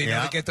pros at it. They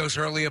never get those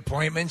early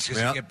appointments.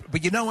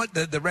 But you know what?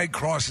 The Red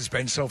Cross has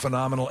been so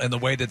phenomenal in the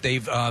way that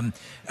they've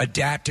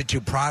adapted to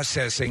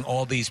processing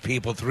all these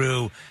people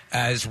through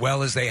as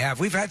well as they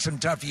have. We've had some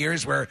tough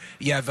years where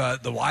you have the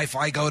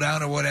Wi-Fi go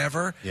down or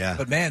whatever. Yeah.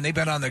 But man, they've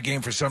been on their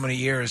game for so many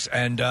years,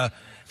 and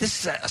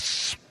this is a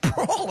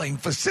sprawling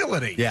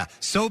facility. Yeah,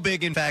 so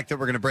big, in fact, that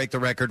we're going to break the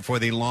record for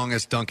the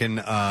longest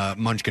Duncan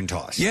Munchkin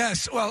toss.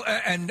 Yes, well,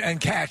 and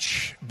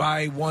catch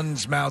by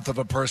one's mouth of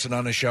a person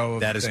on a show.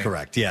 That is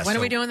correct, yes. When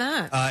are we doing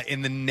that?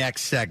 In the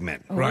next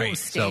segment. Oh, right.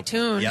 Stay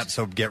tuned. Yep,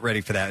 so get ready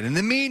for that. In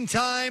the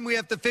meantime, we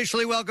have to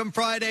officially welcome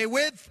Friday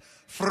with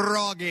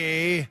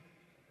Froggy.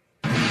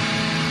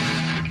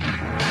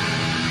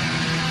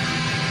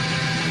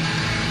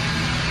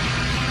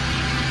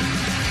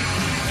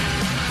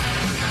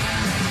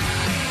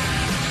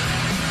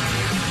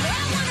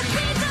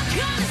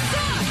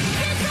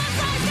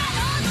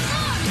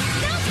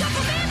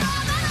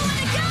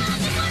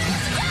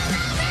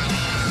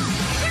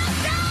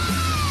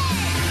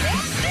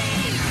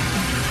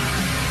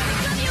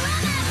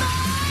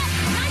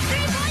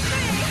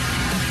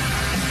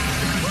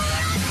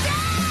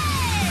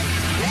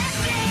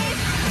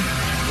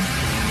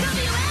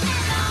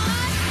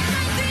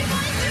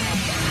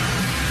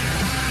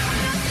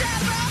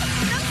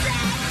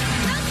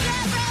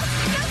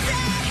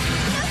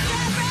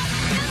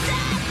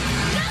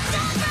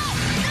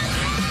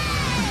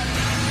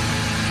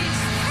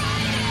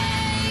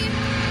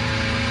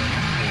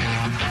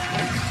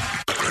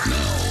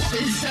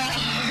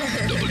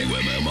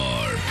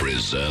 WMMR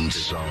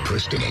presents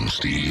Preston and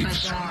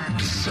Steve's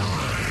Bizarre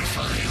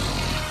File.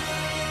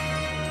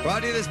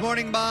 Brought to you this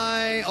morning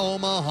by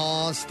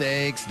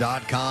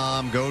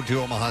OmahaSteaks.com. Go to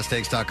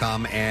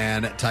OmahaSteaks.com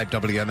and type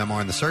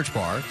WMMR in the search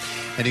bar,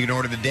 and you can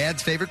order the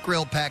Dad's Favorite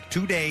Grill Pack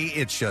today.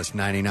 It's just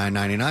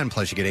 $99.99,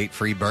 plus you get 8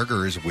 free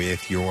burgers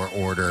with your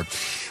order.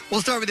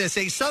 We'll start with this.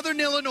 A Southern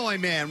Illinois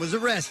man was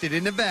arrested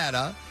in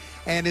Nevada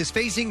and is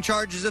facing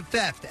charges of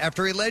theft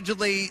after he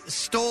allegedly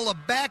stole a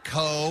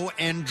backhoe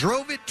and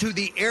drove it to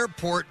the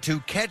airport to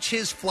catch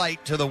his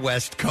flight to the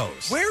West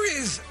Coast. Where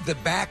is the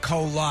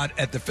backhoe lot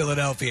at the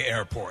Philadelphia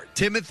airport?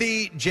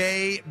 Timothy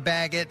J.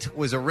 Baggett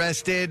was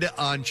arrested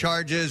on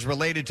charges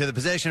related to the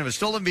possession of a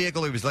stolen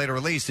vehicle. He was later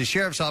released. The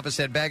sheriff's office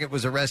said Baggett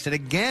was arrested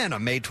again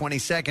on May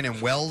 22nd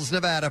in Wells,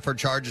 Nevada for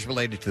charges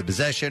related to the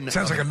possession.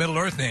 Sounds like a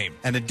Middle-earth name.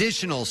 An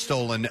additional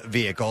stolen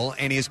vehicle,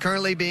 and he is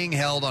currently being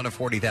held on a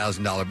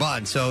 $40,000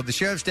 bond. So the the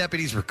sheriff's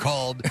deputies were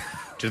called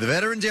to the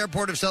Veterans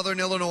Airport of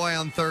Southern Illinois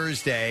on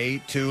Thursday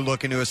to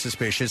look into a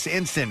suspicious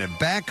incident. A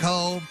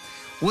backhoe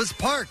was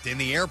parked in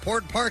the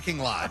airport parking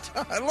lot.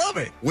 I love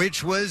it.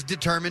 Which was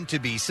determined to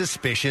be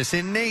suspicious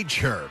in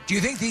nature. Do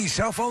you think the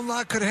cell phone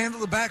lock could handle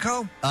the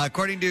backhoe?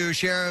 According to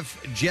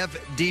Sheriff Jeff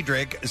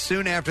Diedrich,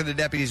 soon after the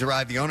deputies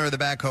arrived, the owner of the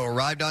backhoe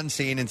arrived on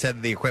scene and said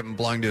that the equipment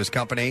belonged to his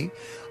company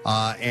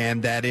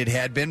and that it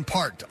had been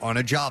parked on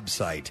a job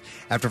site.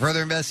 After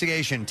further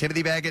investigation,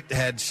 Timothy Baggett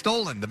had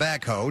stolen the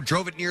backhoe,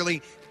 drove it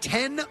nearly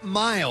 10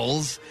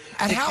 miles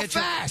At to how catch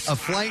fast? a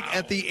flight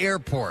at the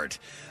airport.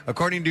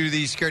 According to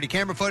the security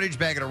camera footage,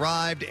 Baggett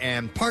arrived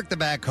and parked the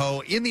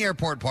backhoe in the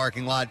airport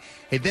parking lot.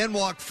 He then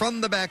walked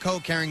from the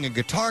backhoe carrying a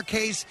guitar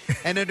case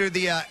and entered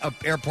the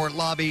airport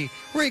lobby,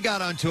 where he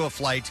got onto a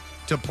flight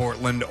to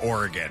Portland,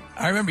 Oregon.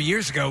 I remember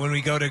years ago when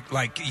we go to,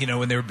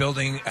 when they were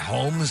building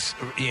homes,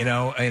 in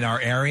our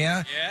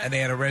area, and they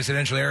had a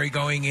residential area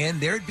going in,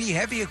 there'd be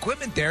heavy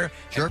equipment there.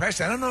 Sure. And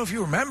Preston, I don't know if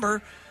you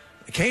remember,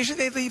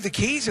 occasionally they'd leave the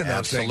keys in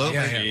those things.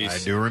 Absolutely. I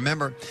do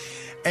remember.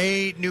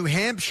 A New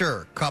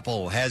Hampshire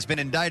couple has been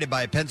indicted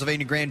by a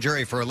Pennsylvania grand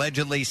jury for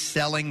allegedly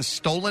selling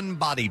stolen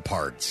body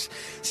parts.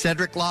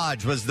 Cedric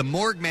Lodge was the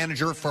morgue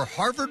manager for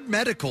Harvard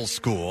Medical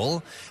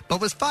School, but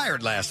was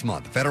fired last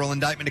month. A federal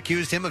indictment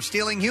accused him of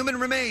stealing human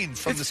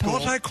remains from the school.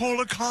 It's what I call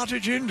a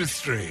cottage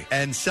industry.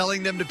 And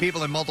selling them to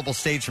people in multiple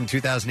states from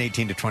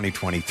 2018 to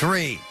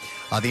 2023.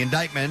 The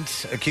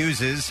indictment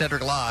accuses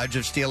Cedric Lodge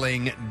of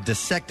stealing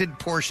dissected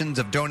portions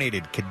of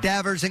donated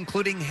cadavers,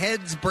 including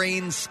heads,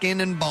 brains, skin,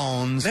 and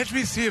bones. Let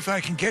me see if I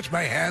can get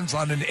my hands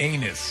on an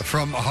anus.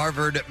 From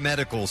Harvard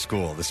Medical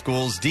School. The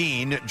school's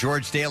dean,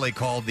 George Daly,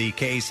 called the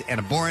case an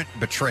abhorrent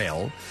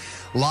betrayal.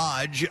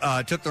 Lodge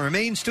took the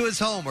remains to his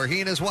home, where he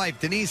and his wife,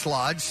 Denise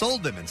Lodge,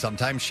 sold them and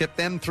sometimes shipped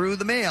them through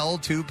the mail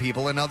to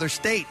people in other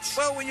states.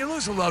 Well, when you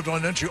lose a loved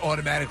one, don't you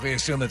automatically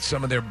assume that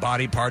some of their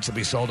body parts will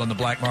be sold on the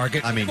black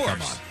market? I mean,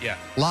 come on. Yeah.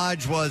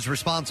 Lodge was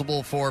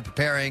responsible for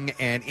preparing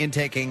and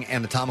intaking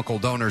anatomical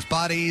donors'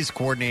 bodies,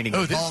 coordinating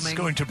this embalming. is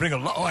going to bring a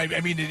lot.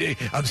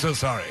 I'm so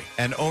sorry.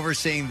 And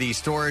overseeing the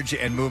storage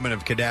and movement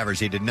of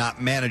cadavers. He did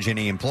not manage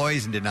any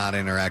employees and did not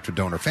interact with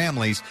donor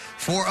families.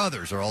 4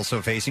 others are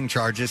also facing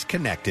charges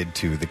connected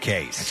to the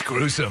case. That's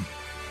gruesome.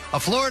 A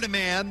Florida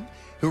man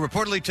who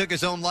reportedly took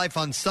his own life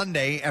on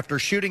Sunday after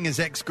shooting his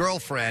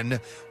ex-girlfriend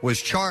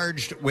was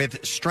charged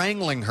with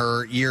strangling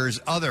her years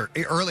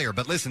earlier.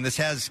 But listen, this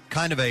has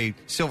kind of a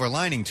silver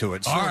lining to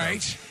it. All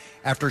right.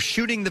 After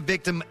shooting the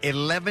victim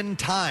 11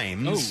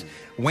 times,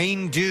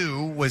 Wayne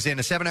Dew was in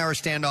a 7-hour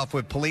standoff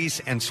with police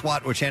and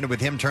SWAT, which ended with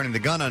him turning the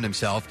gun on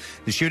himself.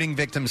 The shooting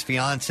victim's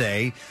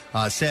fiance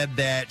said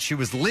that she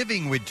was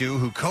living with Dew,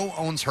 who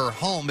co-owns her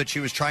home, but she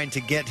was trying to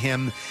get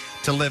him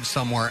to live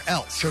somewhere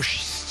else. So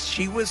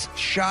she was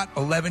shot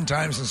 11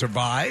 times and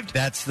survived?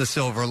 That's the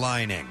silver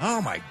lining.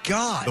 Oh, my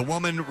God. The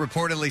woman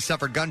reportedly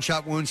suffered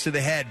gunshot wounds to the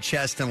head,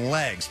 chest, and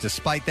legs.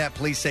 Despite that,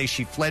 police say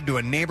she fled to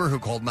a neighbor who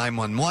called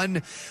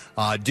 911.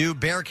 Dew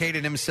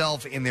barricaded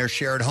himself in their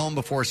shared home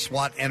before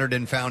SWAT entered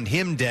and found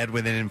him dead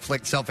with an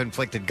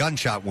self-inflicted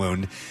gunshot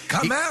wound.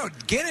 Come out.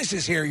 Guinness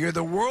is here. You're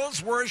the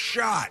world's worst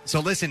shot. So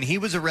listen, he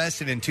was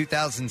arrested in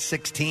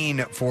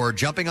 2016 for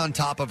jumping on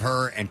top of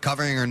her and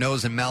covering her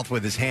nose and mouth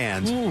with his hands.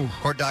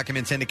 Court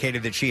documents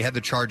indicated that she had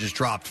the charges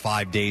dropped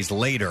 5 days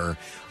later.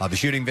 The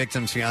shooting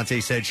victim's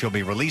fiance said she'll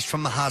be released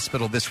from the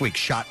hospital this week.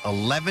 Shot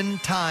 11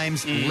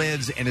 times,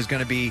 lives, and is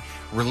going to be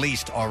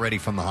released already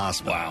from the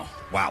hospital.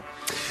 Wow.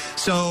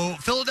 So,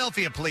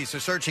 Philadelphia police are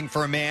searching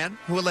for a man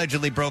who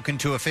allegedly broke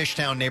into a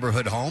Fishtown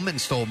neighborhood home and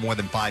stole more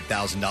than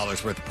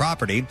 $5,000 worth of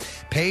property.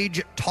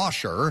 Paige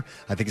Tosher,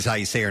 I think is how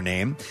you say her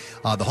name.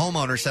 The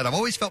homeowner said, "I've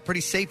always felt pretty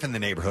safe in the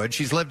neighborhood.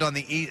 She's lived on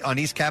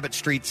East Cabot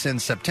Street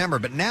since September,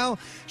 but now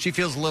she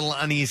feels a little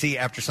uneasy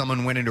after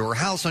someone went into her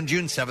house on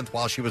June 7th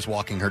while she was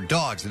walking her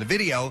dogs." And the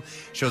video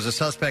shows a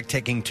suspect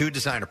taking 2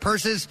 designer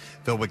purses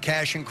filled with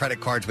cash and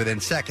credit cards within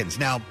seconds.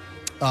 Now,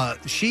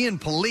 she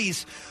and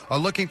police are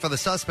looking for the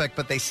suspect,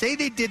 but they say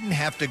they didn't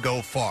have to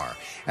go far.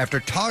 After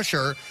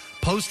Tosher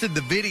posted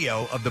the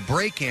video of the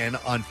break-in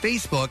on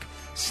Facebook,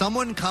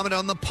 someone commented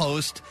on the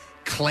post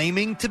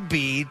claiming to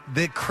be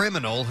the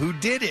criminal who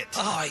did it.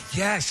 Oh,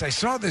 yes, I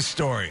saw this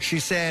story.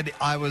 She said,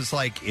 I was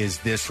like, is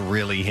this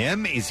really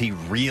him? Is he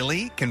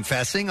really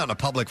confessing on a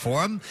public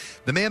forum?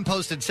 The man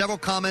posted several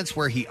comments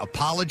where he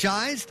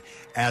apologized,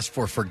 asked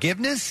for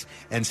forgiveness,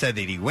 and said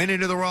that he went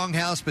into the wrong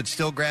house but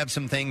still grabbed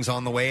some things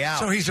on the way out.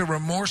 So he's a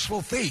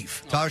remorseful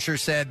thief. Tosher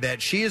said that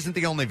she isn't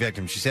the only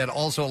victim. She said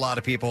also a lot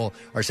of people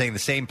are saying the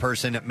same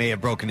person may have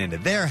broken into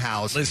their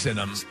house. Listen,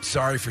 I'm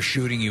sorry for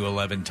shooting you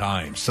 11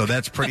 times. So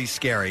that's pretty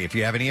scary. If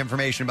you have any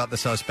information about the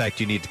suspect,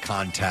 you need to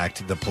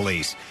contact the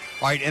police.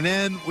 All right, and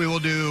then we will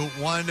do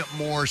one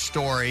more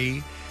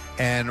story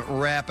and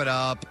wrap it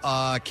up.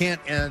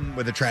 Can't end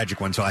with a tragic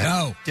one, so I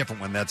have a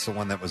different one. That's the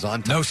one that was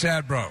on top. No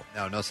sad bro.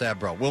 No sad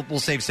bro. We'll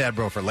save sad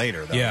bro for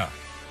later, though.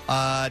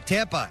 Yeah.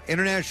 Tampa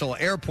International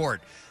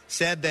Airport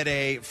said that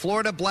a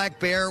Florida black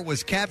bear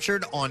was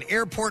captured on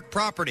airport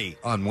property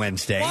on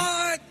Wednesday.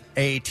 What?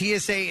 A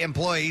TSA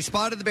employee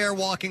spotted the bear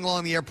walking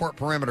along the airport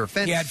perimeter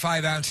fence. He had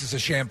 5 ounces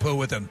of shampoo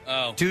with him.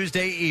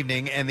 Tuesday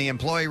evening, and the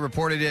employee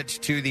reported it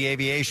to the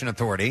Aviation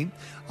Authority.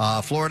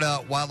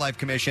 Florida Wildlife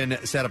Commission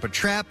set up a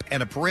trap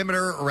and a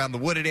perimeter around the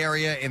wooded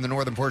area in the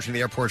northern portion of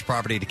the airport's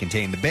property to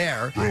contain the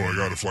bear. Bro, I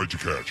got a flight to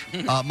catch.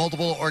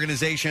 Multiple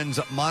organizations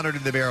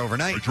monitored the bear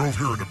overnight. I drove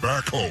here in a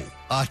backhoe.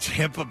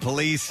 Tampa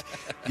police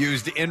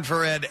used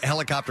infrared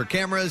helicopter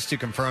cameras to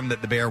confirm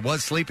that the bear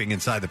was sleeping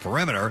inside the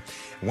perimeter.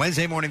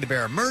 Wednesday morning, the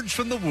bear emerged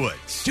from the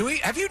woods.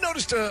 Have you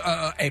noticed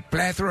a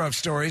plethora of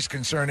stories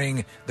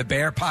concerning the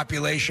bear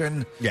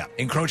population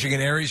encroaching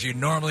in areas you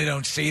normally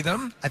don't see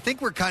them? I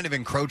think we're kind of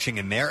encroaching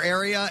in their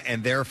area,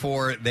 and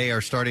therefore they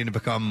are starting to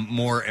become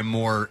more and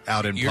more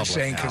out in public. You're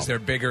saying because they're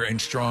bigger and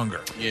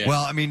stronger. Yeah.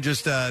 Well, I mean,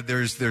 just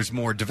there's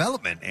more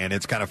development, and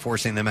it's kind of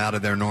forcing them out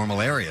of their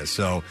normal areas.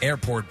 So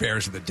airport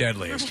bears are the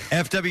deadliest.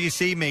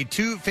 FWC made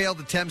 2 failed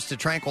attempts to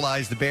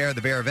tranquilize the bear.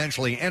 The bear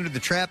eventually entered the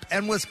trap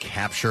and was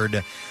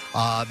captured.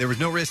 There was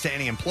no risk to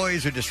any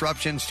employees or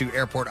disruptions to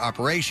airport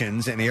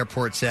operations, and the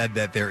airport said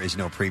that there is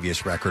no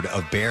previous record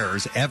of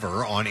bears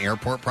ever on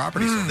airport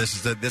property.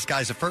 So this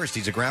guy's a first.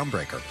 He's a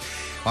groundbreaker.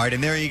 All right,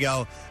 and there you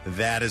go.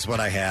 That is what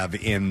I have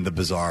in the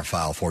bizarre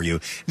file for you.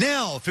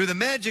 Now, through the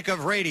magic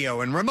of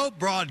radio and remote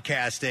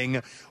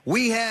broadcasting,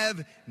 we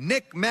have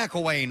Nick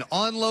McElwain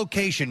on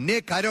location.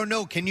 Nick, I don't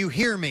know. Can you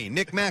hear me?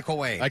 Nick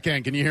McElwain. I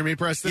can. Can you hear me,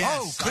 Preston?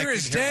 Yes, clear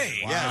as day.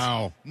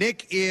 Wow. Yes.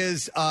 Nick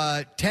is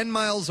 10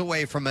 miles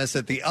away from us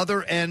at the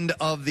other end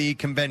of the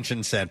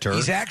convention center.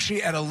 He's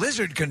actually at a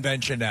lizard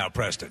convention now,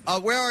 Preston.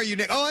 Where are you,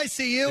 Nick? Oh, I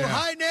see you. Yeah.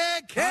 Hi,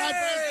 Nick.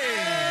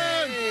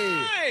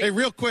 Hey,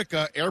 real quick,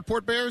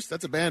 Airport Bears?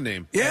 That's a band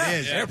name. Yeah, it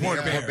is.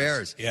 Airport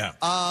Bears. Yeah.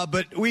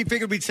 But we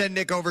figured we'd send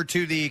Nick over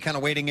to the kind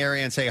of waiting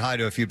area and say hi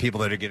to a few people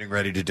that are getting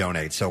ready to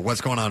donate. So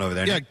what's going on over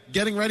there, Nick?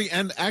 Getting ready.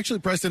 And actually,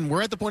 Preston,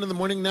 we're at the point in the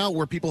morning now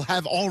where people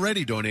have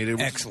already donated.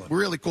 Which Excellent. Is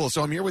really cool.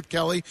 So I'm here with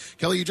Kelly.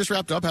 Kelly, you just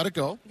wrapped up. How'd it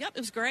go? Yep, it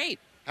was great.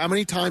 How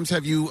many times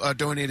have you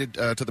donated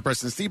to the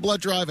Preston and Steve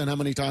Blood Drive, and how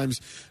many times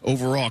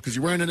overall? Because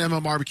you're wearing an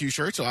MMRBQ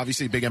shirt, so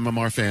obviously a big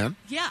MMR fan.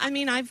 Yeah, I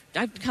mean, I've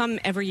come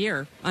every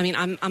year. I mean,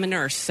 I'm a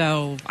nurse,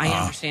 so I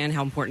understand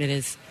how important it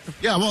is.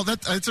 Yeah, well,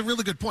 that's a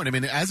really good point. I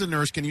mean, as a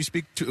nurse, can you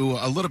speak to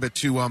a little bit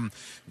to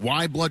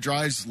why blood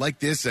drives like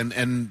this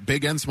and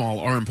big and small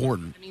are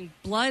important? I mean,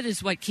 blood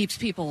is what keeps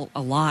people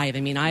alive.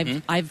 I mean,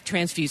 I've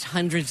transfused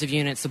hundreds of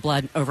units of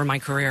blood over my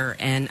career,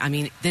 and I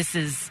mean, this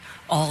is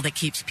all that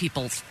keeps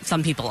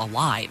some people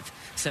alive.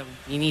 So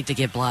you need to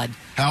give blood.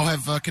 How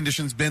have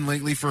conditions been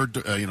lately for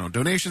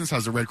donations?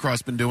 How's the Red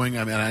Cross been doing?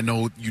 I mean, I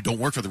know you don't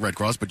work for the Red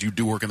Cross, but you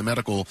do work in the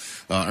medical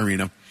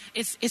arena.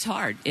 It's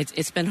hard.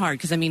 It's been hard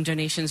because I mean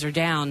donations are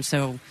down,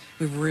 so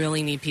we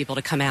really need people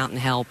to come out and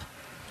help.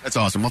 That's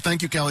awesome. Well,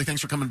 thank you, Kelly.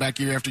 Thanks for coming back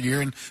year after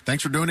year, and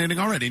thanks for donating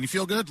already. And you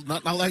feel good?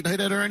 Not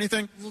lightheaded or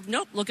anything? Well,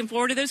 nope. Looking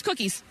forward to those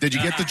cookies. Did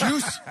you get the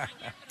juice?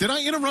 Did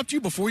I interrupt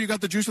you before you got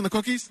the juice and the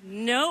cookies?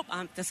 Nope.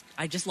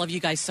 I just love you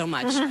guys so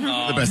much.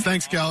 The best.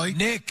 Thanks, Kelly.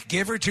 Nick,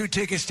 give her 2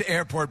 tickets to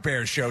Airport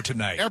Bears show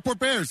tonight. Airport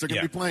Bears. They're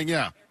going to be playing,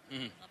 yeah. I'll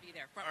be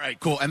there. All right,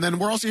 cool. And then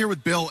we're also here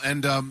with Bill,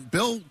 and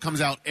Bill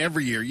comes out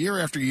every year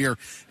after year,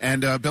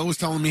 and Bill was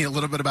telling me a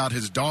little bit about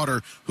his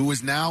daughter, who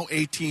is now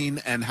 18,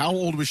 and how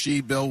old was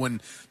she, Bill,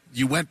 when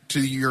you went to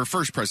your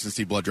first Preston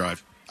Steve Blood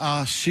Drive?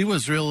 She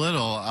was real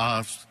little.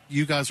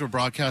 You guys were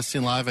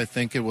broadcasting live. I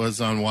think it was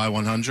on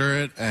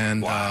Y100,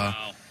 and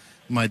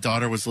my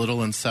daughter was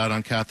little and sat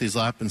on Kathy's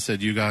lap and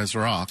said, "You guys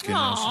rock." And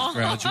now she's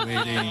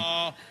graduating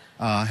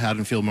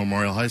Haddonfield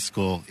Memorial High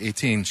School,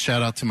 18.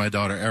 Shout out to my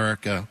daughter,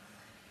 Erica.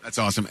 That's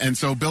awesome. And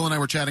so Bill and I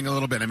were chatting a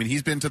little bit. I mean,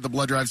 he's been to the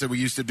blood drives that we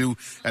used to do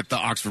at the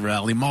Oxford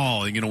Valley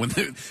Mall. You know, when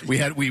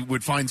we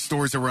would find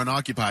stores that were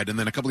unoccupied, and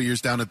then a couple of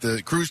years down at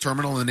the cruise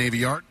terminal in the Navy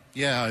Yard.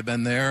 Yeah, I've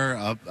been there,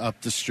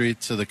 up the street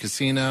to the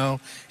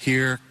casino,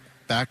 here,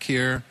 back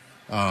here,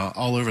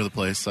 all over the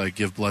place. I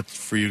give blood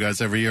for you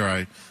guys every year.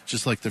 I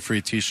just like the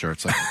free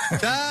T-shirts.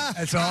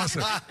 That's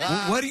awesome.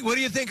 What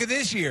do you think of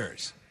this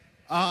year's?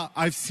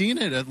 I've seen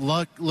it. It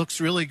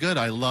looks really good.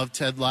 I love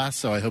Ted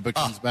Lasso. I hope it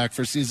comes back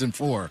for season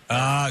 4.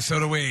 So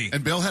do we.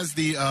 And Bill has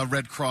the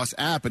Red Cross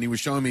app, and he was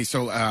showing me.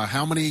 So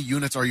how many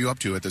units are you up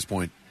to at this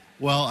point?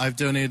 Well, I've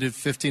donated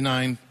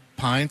 59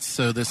 pints,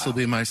 so this will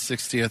be my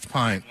 60th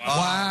pint.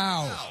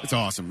 Wow. It's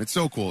awesome. It's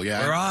so cool.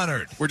 Yeah. We're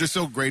honored. We're just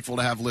so grateful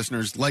to have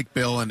listeners like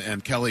Bill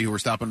and Kelly who are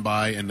stopping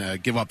by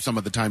and give up some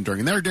of the time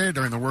during their day,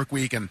 during the work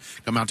week, and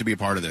come out to be a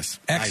part of this.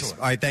 Excellent. Nice.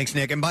 All right, thanks,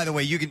 Nick. And by the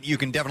way, you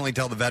can definitely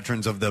tell the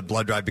veterans of the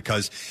blood drive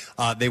because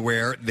they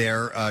wear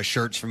their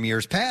shirts from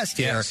years past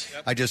here. Yes.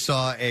 Yep. I just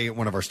saw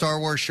one of our Star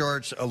Wars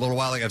shirts a little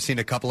while ago. I've seen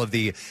a couple of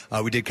the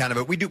we did kind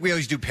of we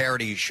always do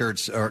parody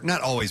shirts, or not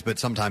always, but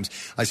sometimes.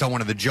 I saw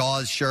one of the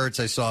Jaws shirts.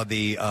 I saw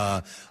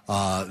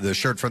the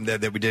shirt from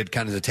that we did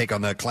kind of to take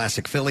on the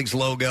classic Phillies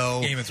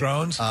logo. Game of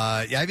Thrones? Yeah,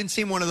 I haven't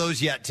seen one of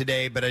those yet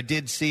today, but I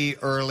did see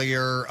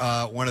earlier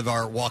one of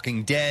our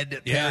Walking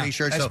Dead parody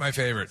shirts. That's my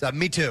favorite.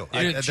 Me too.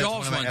 You did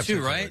Jaws one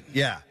too, right?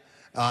 Yeah.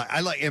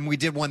 And we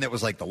did one that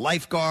was like the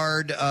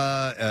lifeguard,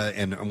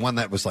 and one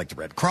that was like the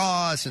Red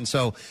Cross, and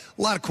so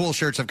a lot of cool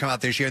shirts have come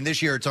out this year. And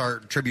this year it's our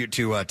tribute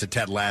to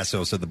Ted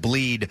Lasso. So the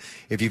bleed,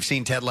 if you've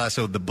seen Ted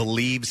Lasso, the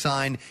believe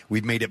sign,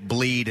 we've made it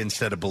bleed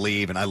instead of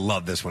believe, and I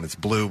love this one. It's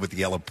blue with the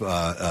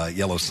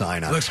yellow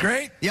sign on it. Looks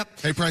great. Yep.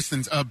 Hey,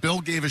 Preston,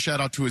 Bill gave a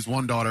shout out to his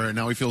one daughter, and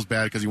now he feels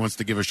bad because he wants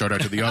to give a shout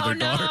out to the other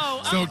daughter.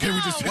 So can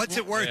we just? What's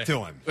it worth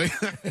to him?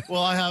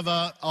 Well, I have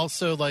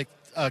also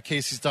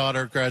Casey's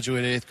daughter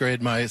graduated 8th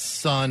grade. My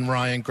son,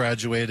 Ryan,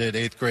 graduated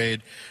 8th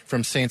grade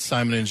from St.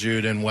 Simon and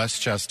Jude in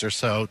Westchester.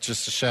 So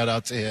just a shout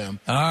out to him.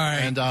 All right.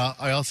 And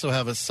I also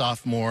have a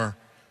sophomore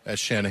at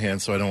Shanahan,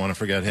 so I don't want to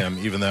forget him,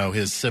 even though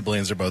his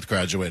siblings are both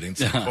graduating.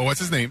 So. Well, what's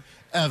his name?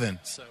 Evan.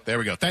 So there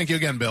we go. Thank you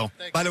again, Bill.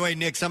 By the way,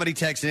 Nick, somebody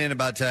texted in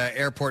about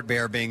Airport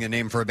Bear being a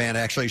name for a band.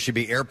 Actually, it should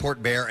be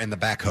Airport Bear and the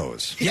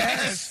Backhoes.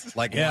 Yes.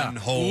 One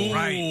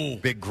whole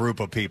big group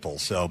of people.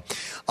 So,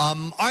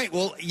 all right,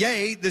 well,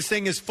 yay. This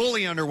thing is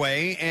fully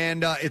underway,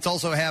 and it's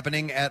also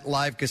happening at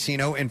Live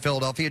Casino in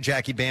Philadelphia.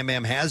 Jackie Bam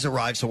Bam has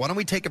arrived. So why don't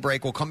we take a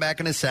break? We'll come back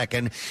in a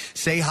second,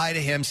 say hi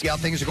to him, see how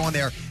things are going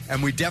there.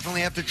 And we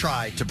definitely have to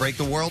try to break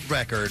the world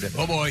record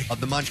of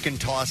the Munchkin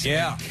toss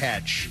and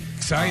catch.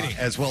 Exciting.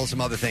 As well as some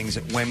other things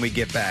when we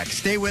get back.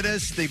 Stay with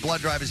us. The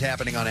blood drive is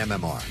happening on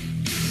MMR.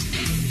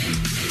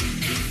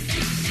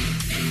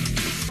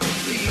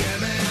 The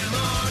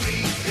MMR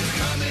is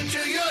coming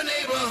to your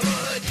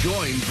neighborhood.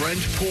 Join Brent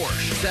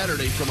Porsche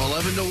Saturday from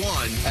 11 to 1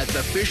 at the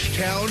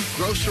Fishtown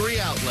Grocery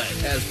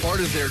Outlet as part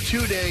of their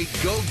 2-day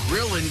Go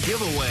Grillin'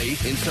 giveaway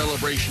in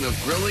celebration of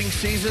grilling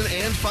season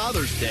and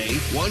Father's Day.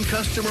 One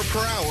customer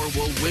per hour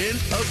will win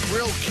a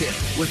grill kit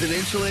with an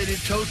insulated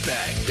tote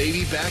bag,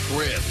 baby back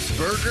ribs,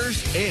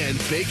 burgers, and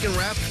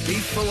bacon-wrapped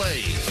beef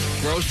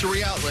fillets.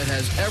 Grocery Outlet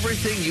has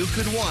everything you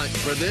could want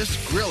for this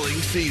grilling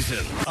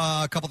season.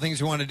 A couple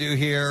things we want to do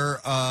here.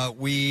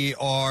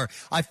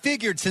 I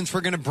figured since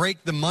we're going to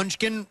break the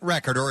Munchkin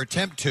record, or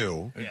attempt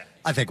to,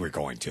 I think we're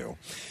going to.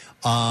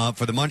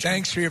 For the Munchkin.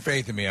 Thanks for your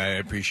faith in me. I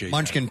appreciate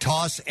Munchkin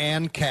toss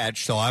and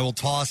catch. So I will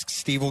toss,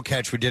 Steve will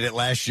catch. We did it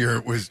last year.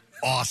 It was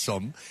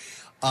awesome.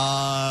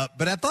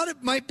 But I thought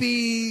it might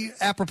be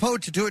apropos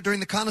to do it during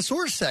the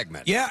connoisseur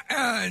segment. Yeah,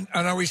 and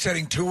are we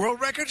setting 2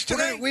 world records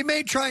today? We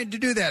may try to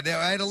do that.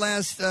 I had a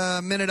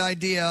last-minute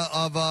idea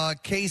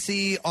of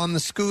Casey on the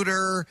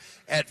scooter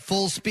at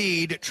full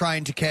speed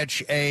trying to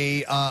catch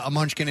a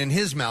munchkin in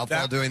his mouth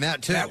while doing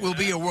that, too. That will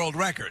be a world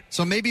record.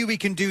 So maybe we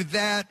can do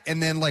that,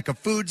 and then like a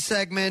food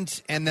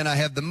segment, and then I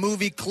have the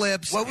movie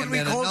clips. What would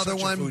we call another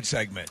such one. a food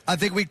segment? I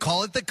think we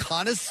call it the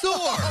connoisseur.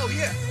 Oh,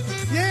 yeah.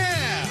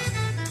 Yeah.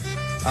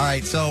 All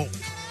right, so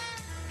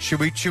should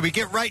we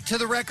get right to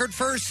the record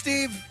first,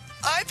 Steve?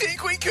 I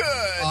think we could.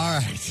 All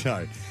right,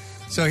 sorry.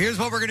 So here's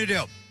what we're going to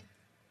do.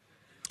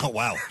 Oh,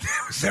 wow.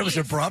 That was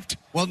abrupt.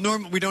 Well,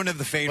 normally we don't have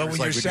the faders. But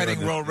when you're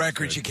setting world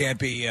records, you can't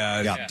be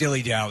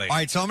dilly-dally. All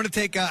right, so I'm going to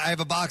take, I have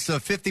a box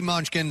of 50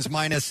 Munchkins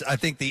minus, I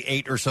think, the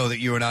 8 or so that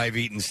you and I have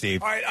eaten,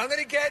 Steve. All right, I'm going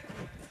to get,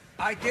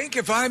 I think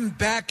if I'm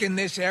back in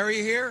this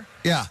area here.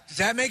 Yeah. Does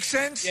that make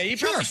sense? Yeah, you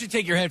probably should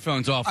take your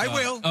headphones off. I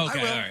will. Okay,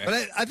 I will. all right.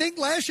 But I think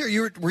last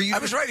year were you? I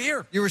was right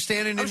here. You were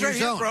standing in your right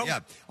zone. Here, bro. Yeah.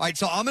 All right,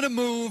 so I'm going to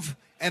move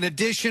an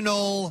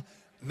additional,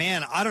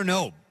 I don't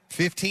know,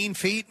 15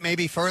 feet,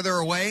 maybe further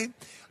away.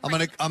 I'm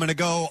gonna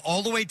go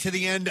all the way to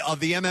the end of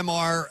the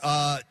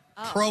MMR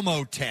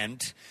promo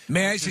tent.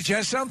 May I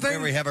suggest something?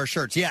 Where we have our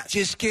shirts. Yes.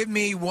 Just give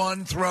me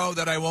one throw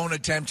that I won't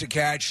attempt to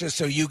catch, just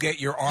so you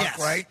get your arc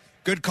right.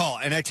 Good call.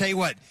 And I tell you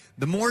what,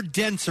 the more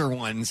denser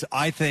ones,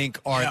 I think,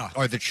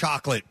 are the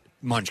chocolate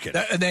Munchkin.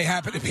 And they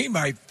happen to be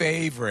my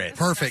favorite.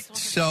 Perfect.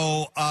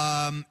 So,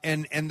 and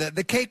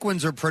the cake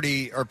ones are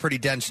pretty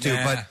dense too,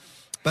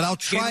 But I'll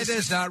try Guinness this.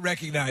 Does not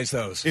recognize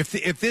those.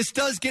 If this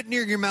does get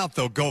near your mouth,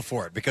 though, go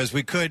for it because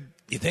we could.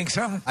 You think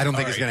so? I don't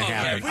think it's going to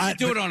happen. We could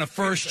do it on a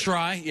first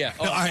try. Yeah.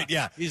 All right.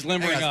 Yeah. He's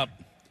limbering up.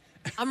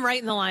 I'm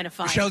right in the line of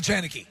fire. Michelle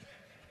Janicki.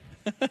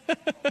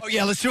 Oh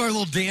yeah, let's do our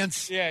little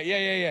dance.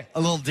 Yeah. A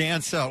little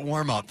dance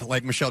warm up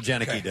like Michelle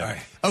Janicki did.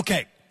 Right.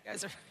 Okay. You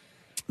guys are...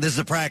 This is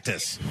a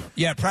practice.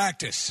 Yeah,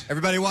 practice.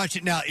 Everybody watch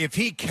it now. If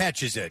he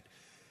catches it,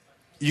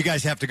 you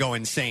guys have to go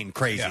insane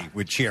crazy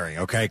with cheering,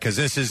 okay? Because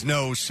this is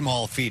no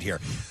small feat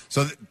here.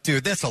 So,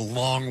 dude, that's a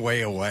long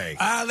way away.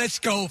 Let's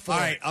go for it. All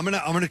right, I'm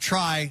gonna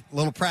try a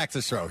little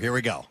practice throw. Here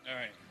we go. All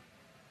right.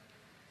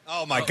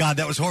 Oh my God,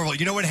 that was horrible.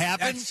 You know what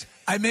happened?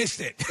 I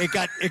missed it. It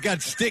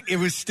got stick. It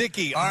was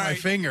sticky on my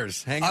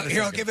fingers. Hang on.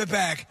 Here, I'll give it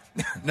back.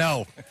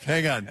 No,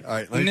 hang on. All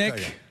right, let me tell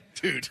you.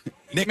 Dude.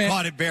 Nick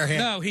caught it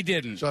barehanded. No, he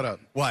didn't. Shut up.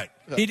 What?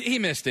 He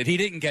missed it. He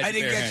didn't catch it. I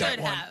didn't get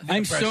barehanded. that one.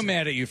 I'm so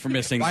mad at you for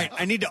missing Right,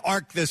 that. I need to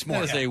arc this more.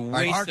 That is a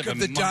waste Arc of of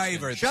the Munchkin.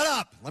 diver. Shut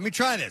up. Let me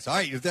try this. All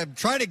right, I'm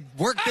trying to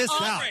work this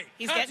out.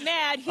 He's getting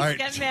mad. He's All right.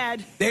 getting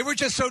mad. They were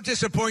just so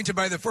disappointed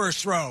by the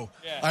first throw.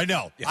 I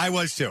know. I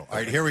was too. All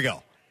right, here we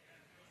go.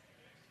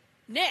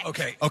 Nick.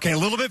 Okay. Okay, a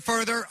little bit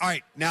further. All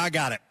right, now I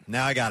got it.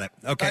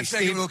 Okay, That's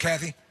second Steve, rule,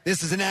 Kathy.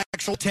 this is an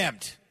actual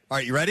attempt. All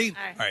right, you ready?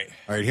 All right.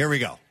 All right, here we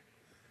go.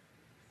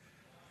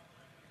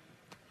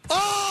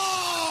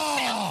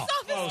 Oh!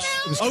 Stop his mouth.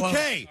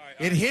 Okay,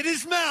 it hit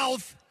his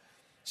mouth.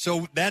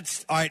 So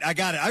that's all right. I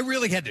got it. I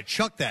really had to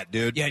chuck that,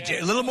 dude. Yeah,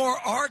 a little more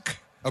arc.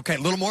 Okay, a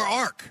little more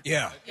arc.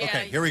 Yeah.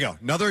 Okay, here we go.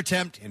 Another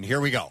attempt, and here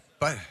we go.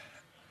 But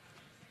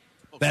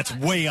that's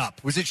way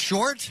up. Was it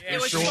short? It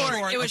was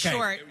short. It was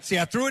short. See,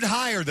 I threw it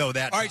higher though.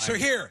 That. All right, so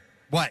here.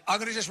 What? I'm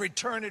going to just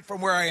return it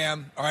from where I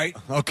am. All right.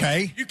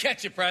 Okay. You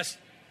catch it, Press.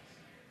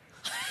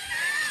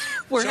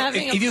 We're So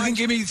having. if you can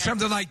give me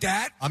something like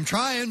that. I'm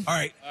trying. All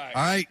right. All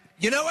right.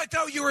 You know what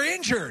though? You were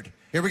injured.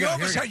 Here we go. You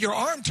almost had your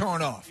arm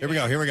torn off. Here we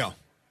go. Here we go.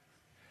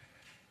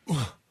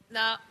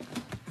 No.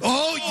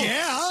 Oh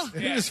yeah.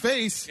 It hit his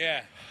face.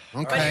 Yeah.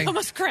 But Okay. he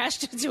almost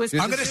crashed into his.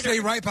 I'm going to stay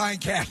right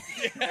behind Kat.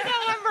 No,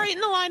 I'm right in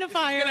the line of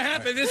fire. Gonna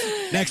happen. This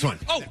is... Next one.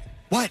 Oh.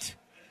 What?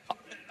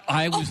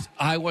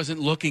 I wasn't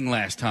looking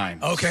last time.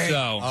 Okay. So.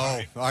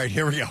 Oh. All right.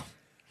 Here we go.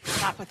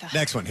 Stop with that.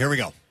 Next one. Here we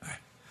go.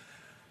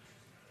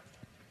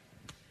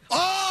 Oh!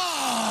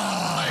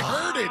 I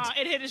heard it.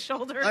 It hit his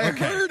shoulder. I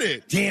heard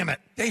it. Damn it.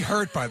 They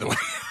hurt, by the way.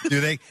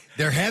 Do they?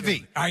 They're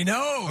heavy. I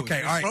know. Okay,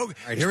 all right. All All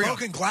right, here we go.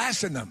 broken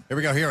glass in them. Here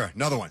we go. Here,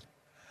 another one.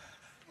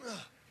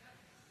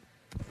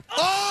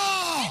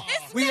 Oh!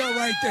 We are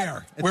right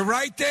there. We're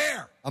right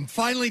there. I'm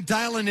finally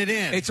dialing it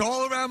in. It's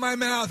all around my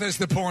mouth, as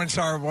the porn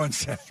star once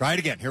said. Try it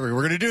again. Here we're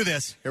going to do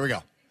this. Here we go.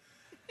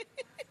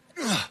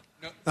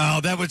 Oh,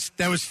 that was.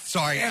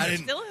 Sorry, Damn I it.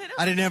 didn't. Still hit him?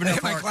 I didn't have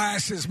enough. My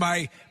glasses,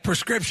 my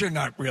prescription,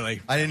 not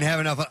really. I didn't have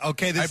enough.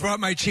 Okay, I this. brought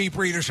my cheap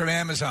readers from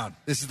Amazon.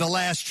 This is the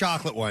last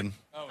chocolate one.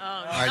 Oh, All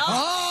right.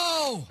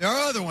 Oh, there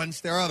are other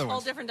ones. There are other whole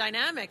ones. different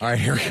dynamic. All right,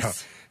 here we go.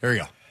 Yes. Here we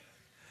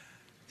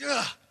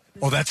go.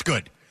 Oh, that's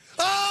good.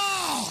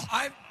 Oh,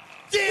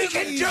 We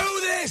can do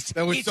this.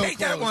 That was you so take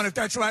that close. one. If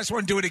that's the last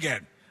one, do it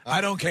again. I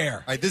don't care.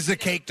 All right, this is a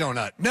cake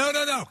donut. No.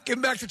 Give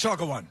him back the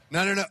chocolate one.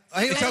 No.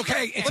 Hey, It's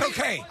okay. It's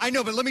okay. I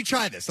know, but let me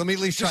try this. Let me at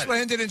least try Just it.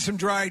 land it in some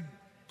dried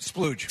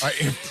splooge. All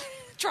right,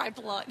 Try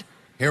blood.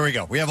 here we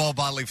go. We have all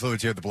bodily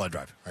fluids here at the blood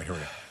drive. All right, here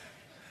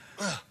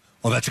we go.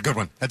 Oh, that's a good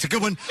one. That's a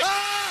good one.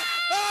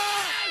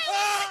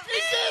 He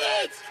did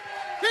it!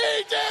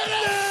 He did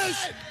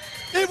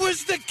it! It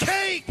was the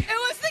cake. It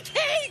was the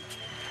cake.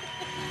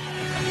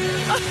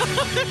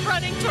 They're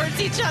running towards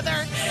each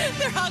other.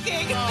 They're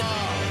hugging.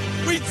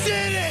 We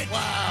did it.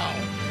 Wow.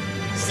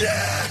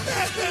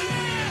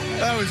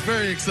 That was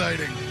very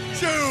exciting.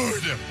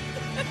 Dude.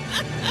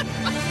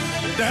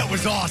 That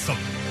was awesome.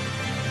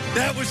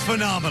 That was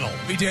phenomenal.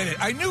 We did it.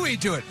 I knew he'd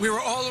do it. We were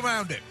all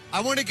around it.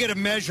 I want to get a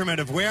measurement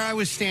of where I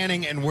was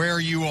standing and where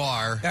you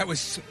are. That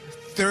was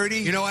 30.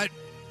 You know what?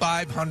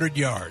 500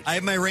 yards. I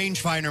have my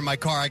rangefinder in my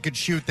car. I could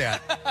shoot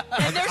that.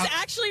 And there's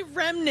actually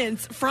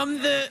remnants from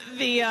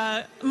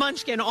the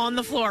munchkin on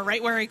the floor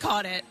right where he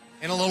caught it.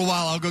 In a little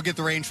while, I'll go get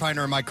the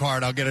rangefinder in my car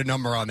and I'll get a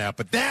number on that.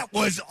 But that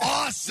was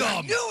awesome.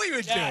 I knew he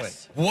would do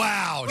it.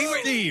 Wow,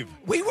 Steve.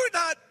 We were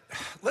not.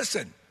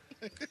 Listen.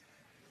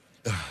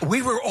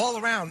 We were all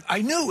around.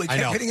 I knew it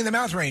kept hitting in the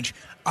mouth range.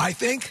 I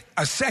think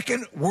a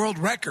second world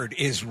record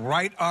is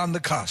right on the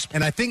cusp.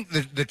 And I think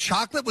the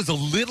chocolate was a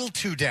little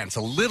too dense.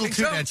 A little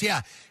too dense,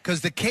 yeah.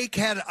 Because the cake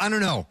had, I don't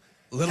know.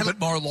 A little bit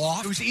more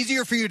loft. It was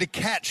easier for you to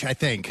catch, I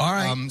think. All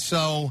right.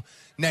 So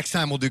next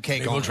time we'll do cake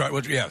Maybe on. we'll try.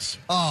 Yes.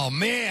 Oh,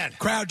 man.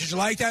 Crowd, did you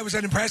like that? Was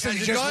that impressive?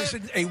 You just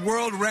listened, a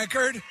world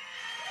record?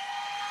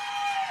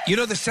 You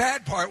know, the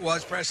sad part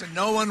was, Preston,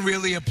 no one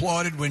really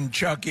applauded when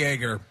Chuck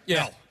Yeager.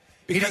 Yeah. No.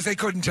 Because they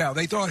couldn't tell.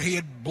 They thought he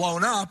had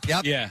blown up.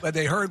 Yep. Yeah. But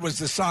they heard was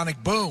the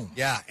sonic boom.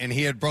 Yeah, and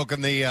he had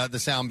broken the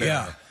sound barrier.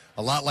 Yeah.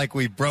 A lot like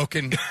we've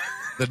broken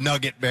the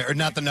nugget barrier,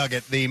 not the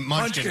nugget, the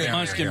munchkin barrier.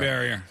 Munchkin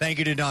barrier. Thank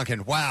you to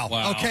Duncan.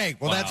 Wow. Okay,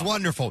 well, that's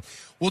wonderful.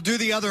 We'll do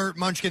the other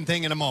munchkin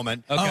thing in a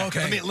moment. Okay. Oh,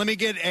 okay. Let me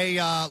get a,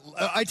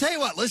 I tell you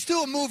what, let's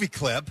do a movie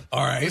clip.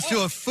 All right. Let's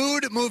do a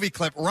food movie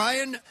clip.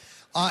 Ryan,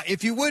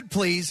 if you would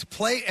please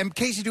play, and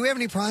Casey, do we have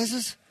any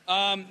prizes?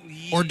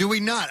 Or do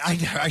we not?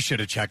 I should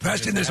have checked.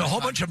 Preston, there's a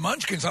whole bunch of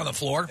munchkins on the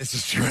floor. This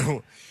is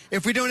true.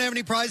 If we don't have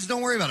any prizes,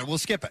 don't worry about it. We'll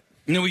skip it.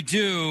 No, we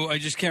do. I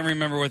just can't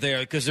remember what they are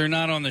because they're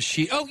not on the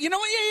sheet. Oh, you know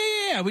what?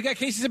 Yeah. We got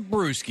cases of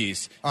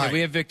brewskis. All right. We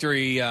have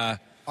victory. All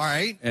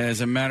right.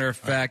 As a matter of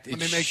fact, Let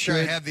me make sure I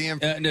have the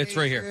information. It's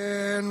right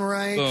here.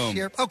 Right Boom.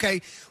 here.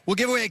 Okay. We'll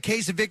give away a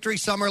case of Victory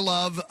Summer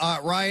Love.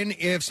 Ryan,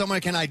 if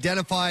someone can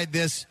identify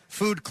this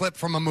food clip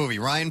from a movie.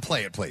 Ryan,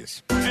 play it,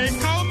 please. Hey,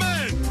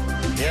 Coleman!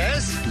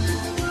 Yes?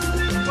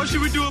 What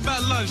should we do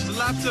about lunch? The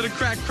lobster or the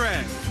cracked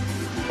crab?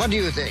 What do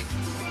you think?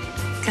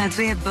 Can't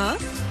we have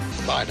both?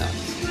 Why not?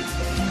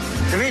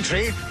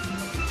 Dimitri,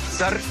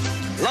 sir,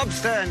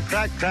 lobster and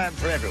cracked crab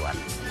for everyone.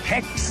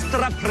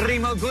 Extra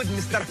primo good,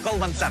 Mr.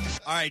 Coleman, sir.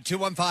 All right,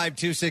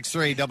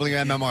 215-263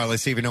 WMMR.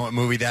 Let's see if we know what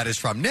movie that is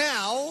from.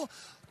 Now,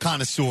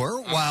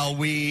 connoisseur, while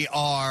we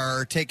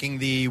are taking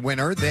the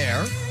winner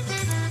there,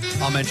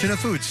 I'll mention a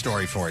food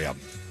story for you.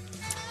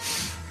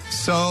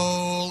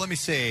 So, let me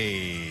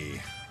see.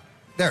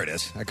 There it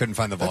is. I couldn't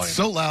find the volume. That's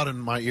so loud in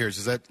my ears.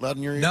 Is that loud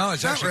in your ears? No,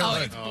 it's actually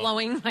Oh, it's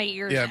blowing my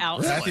ears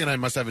out. Kathy and I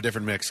must have a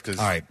different mix because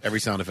every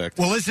sound effect.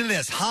 Well, listen to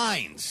this.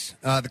 Heinz,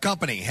 the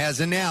company, has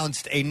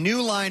announced a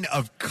new line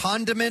of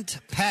condiment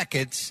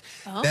packets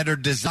that are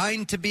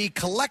designed to be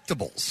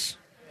collectibles.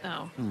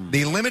 Oh.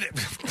 The limited...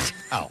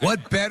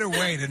 What better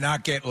way to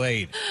not get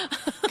laid?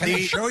 Can I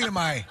show you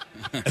my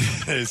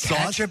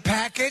ketchup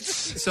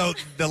packets? So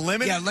the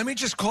limit... Yeah, let me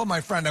just call my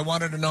friend. I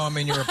wanted to know I'm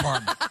in your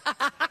apartment.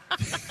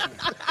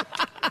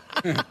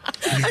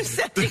 I'm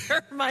sending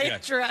her my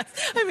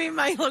address.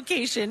 My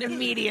location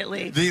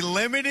immediately. The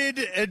limited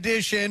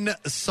edition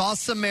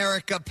Sauce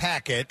America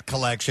packet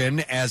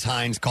collection, as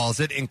Heinz calls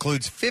it,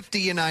 includes 50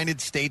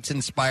 United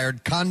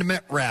States-inspired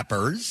condiment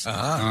wrappers.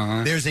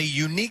 There's a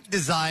unique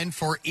design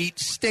for each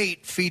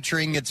state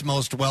featuring its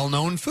most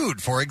well-known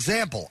food. For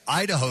example,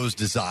 Idaho's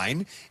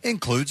design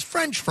includes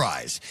French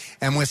fries,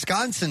 and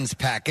Wisconsin's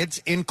packets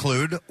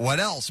include what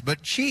else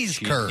but cheese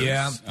curds.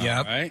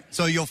 Yeah. Right.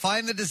 So you'll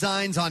find the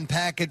designs on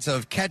packets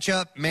of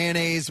ketchup,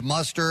 mayonnaise,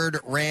 mustard,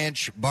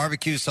 ranch,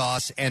 barbecue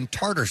sauce, and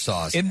tartar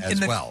sauce in as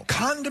the well.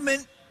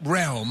 Condiment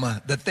realm,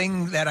 the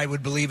thing that I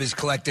would believe is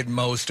collected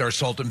most are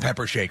salt and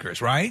pepper shakers,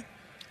 right?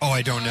 Oh,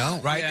 I don't know.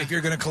 Right? Yeah. If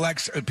you're going to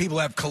collect, people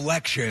have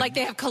collections. Like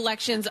they have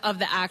collections of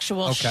the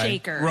actual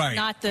shaker, right?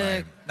 Not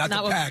the not the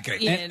what-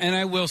 packet. And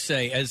I will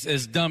say,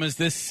 as dumb as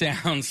this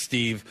sounds,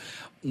 Steve,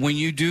 when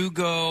you do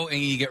go and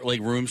you get like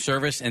room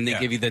service and they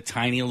give you the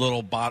tiny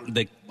little bottle,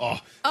 the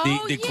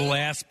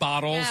glass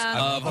bottles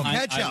of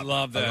ketchup. I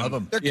love them. I love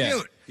them. They're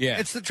cute. Yeah.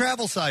 It's the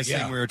travel size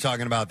thing we were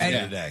talking about the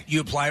other day.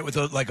 You apply it with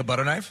like a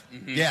butter knife?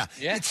 Mm-hmm. Yeah.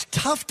 It's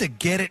tough to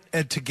get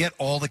it to get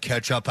all the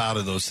ketchup out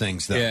of those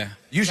things, though. Yeah.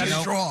 Usually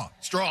straw.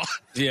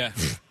 Yeah.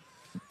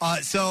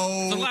 So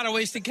there's a lot of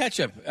wasted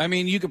ketchup.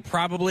 You could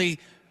probably.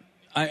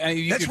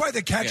 That's why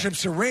the ketchup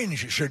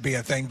syringe should be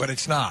a thing, but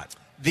it's not.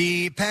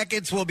 The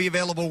packets will be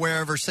available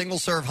wherever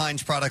single-serve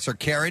Heinz products are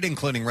carried,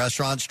 including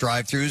restaurants,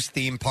 drive-thrus,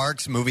 theme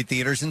parks, movie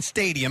theaters, and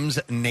stadiums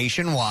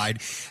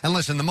nationwide. And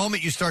listen, the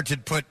moment you start to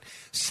put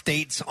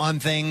states on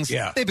things,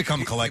 they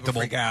become collectible.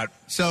 People freak out.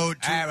 So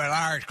I have a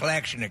large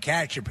collection of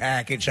ketchup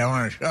packets. I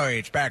want to show you.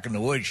 It's back in the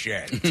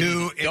woodshed.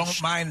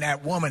 Don't mind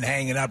that woman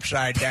hanging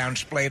upside down,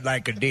 splayed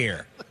like a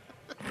deer.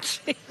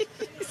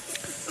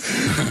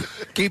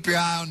 Keep your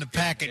eye on the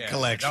packet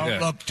collection.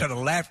 Don't look to the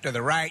left or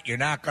the right. You're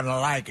not going to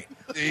like it.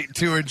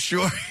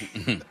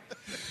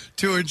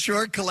 To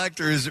ensure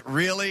collectors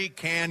really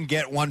can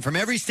get one from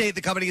every state,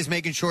 the company is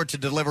making sure to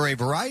deliver a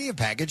variety of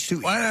package to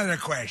One other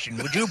question.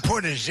 Would you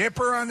put a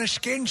zipper on the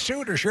skin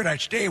suit, or should I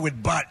stay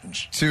with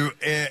buttons?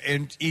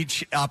 in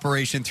each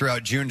operation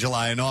throughout June,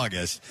 July, and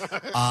August.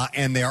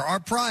 And there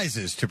are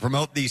prizes to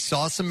promote the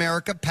Sauce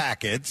America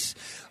packets.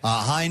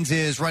 Heinz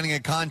is running a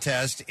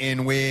contest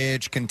in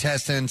which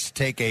contestants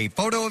take a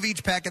photo of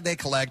each packet they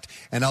collect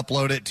and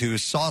upload it to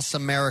Sauce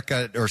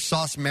America or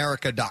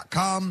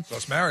SauceAmerica.com.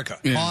 Sauce America.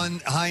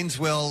 Heinz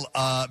will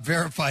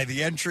verify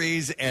the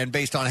entries, and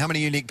based on how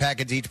many unique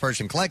packets each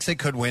person collects, they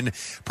could win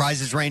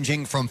prizes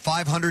ranging from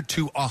 $500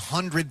 to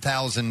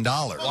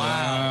 $100,000.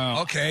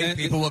 Wow. Okay,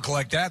 people will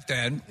collect that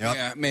then. Yep.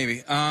 Yeah,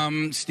 maybe.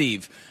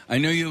 Steve, I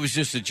know it was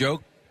just a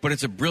joke, but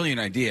it's a brilliant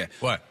idea.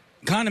 What?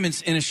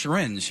 Condiments in a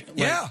syringe.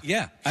 Yeah.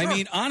 Yeah.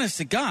 Sure. Honest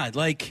to God,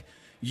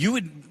 you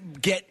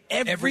would get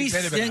every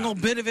single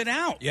bit of it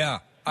out. Yeah.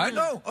 I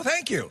know. Oh,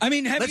 thank you.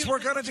 Let's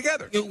work on it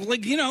together.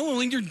 When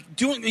you're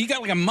doing, you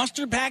got like a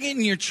mustard packet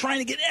and you're trying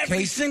to get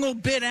every single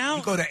bit out.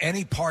 You go to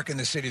any park in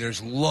the city,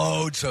 there's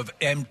loads of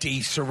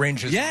empty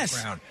syringes on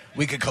the ground.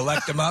 We could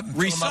collect them up and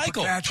fill them up with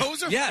Recycle. ketchup.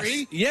 Those are Yes.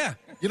 free? Yeah.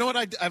 You know what?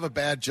 I have a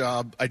bad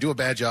job. I do a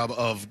bad job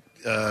of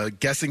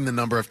guessing the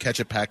number of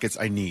ketchup packets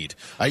I need.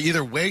 I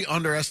either way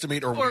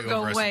underestimate or way go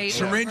overestimate. way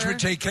Syringe would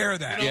take care of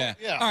that. Yeah.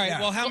 Yeah. All right.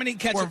 Well, how many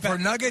ketchup For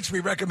nuggets, we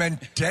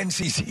recommend 10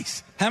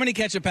 cc's. How many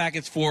ketchup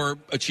packets for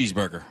a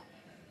cheeseburger?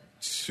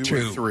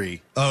 Two or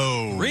three.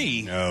 Oh,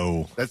 3?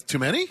 No. That's too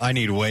many? I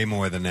need way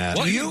more than that.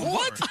 What?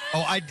 What?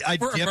 Oh, I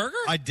For a dip, burger?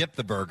 I dip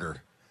the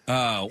burger.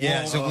 Oh,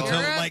 Yeah, so You're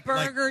a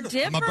burger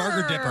dipper. I'm a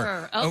burger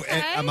dipper.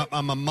 Okay. I'm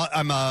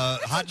a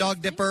hot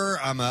dog dipper.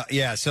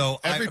 So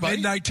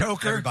Midnight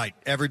toker.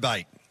 every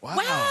bite. Wow,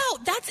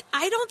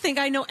 I don't think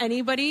I know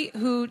anybody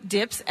who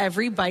dips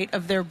every bite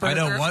of their burger.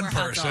 I know one or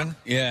hot person. dog.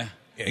 Yeah.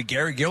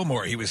 Gary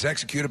Gilmore. He was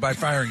executed by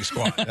firing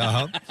squad.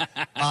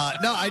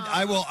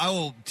 I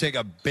will take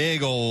a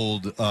big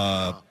old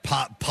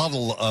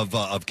puddle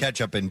of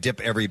ketchup and dip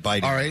every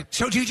bite. All right.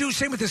 So do you do the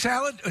same with the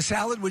salad? A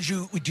salad,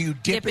 do you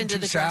dip into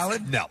the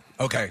salad? dressing? No.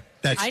 Okay.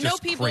 That's I know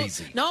just people.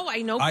 crazy. No,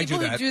 I know I do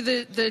people who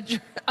that. do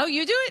the. Oh,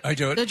 you do it? I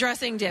do it. The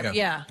dressing dip.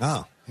 Yeah.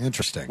 Oh,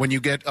 interesting. When you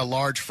get a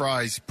large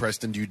fries,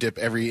 Preston, do you dip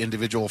every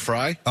individual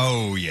fry?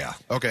 Oh yeah.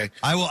 Okay.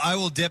 I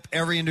will dip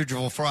every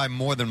individual fry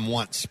more than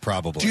once,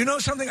 probably. Do you know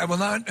something? I will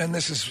not, and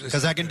this is...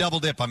 Because I can double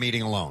dip. I'm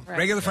eating alone. Right.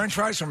 Regular French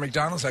fries from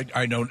McDonald's,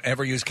 I don't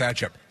ever use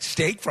ketchup.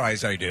 Steak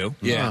fries, I do.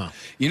 Yeah.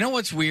 You know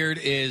what's weird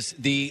is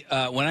the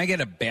when I get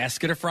a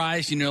basket of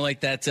fries, like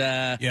that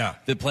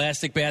the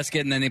plastic basket,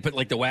 and then they put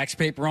like the wax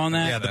paper on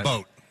that. Yeah, the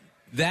boat.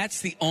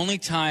 That's the only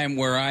time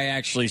where I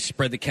actually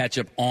spread the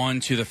ketchup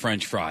onto the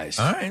French fries.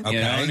 All right. You know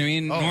what I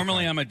mean? Oh,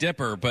 Normally I'm a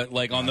dipper, but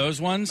like on those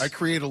ones, I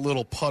create a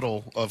little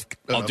puddle of.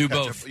 I'll do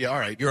ketchup. both. Yeah, all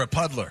right. You're a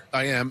puddler.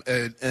 I am,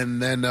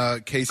 and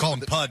then Casey. Call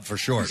him Pud for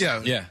short.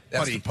 Yeah, Yeah.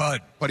 That's Puddy, the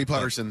Pud. Puddy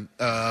Putterson.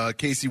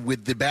 Casey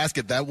with the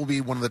basket. That will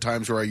be one of the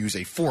times where I use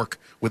a fork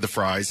with the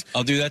fries.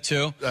 I'll do that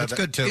too. That's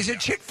good too. Is it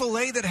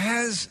Chick-fil-A that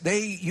has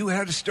you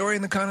had a story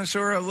in the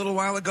Connoisseur a little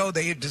while ago?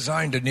 They had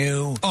designed a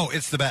new. Oh,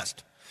 it's the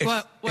best.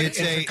 It's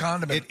a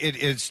condiment.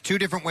 It's two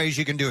different ways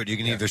you can do it. You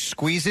can either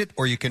squeeze it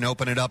or you can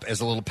open it up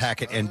as a little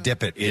packet and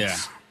dip it.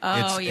 It's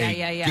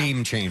a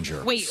game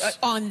changer. Wait,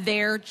 on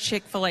their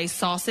Chick-fil-A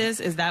sauces,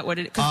 is that what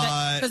it?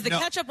 Because the no.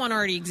 ketchup one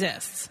already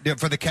exists. Yeah,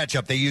 for the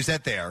ketchup, they use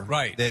that there.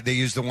 Right. They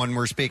use the one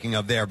we're speaking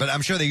of there. But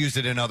I'm sure they use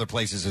it in other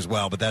places as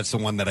well. But that's the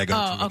one that I go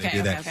to when they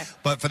do that. Okay.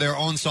 But for their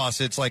own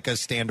sauce, it's like a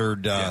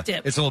standard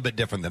dip. It's a little bit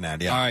different than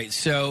that, yeah. All right,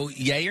 so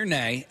yay or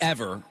nay,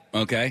 ever,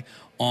 okay,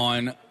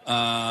 on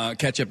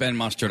ketchup and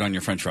mustard on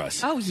your French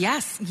fries. Oh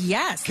yes.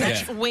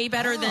 That's way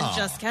better than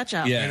just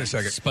ketchup. Yeah, Wait a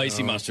second.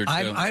 Spicy mustard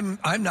too.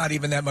 I'm not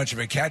even that much of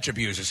a ketchup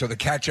user, so the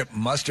ketchup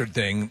mustard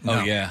thing.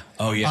 No.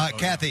 Oh yeah.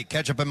 Kathy,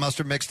 ketchup and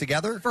mustard mixed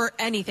together? For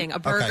anything, a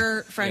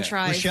burger, French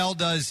fries. Michelle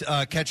does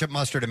ketchup,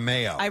 mustard, and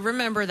mayo. I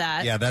remember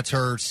that. Yeah, that's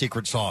her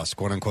secret sauce,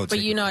 quote unquote. But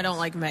secret you know I don't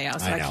like mayo,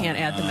 so I can't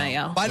add the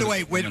mayo. By the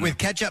way, with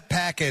ketchup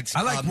packets,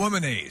 I like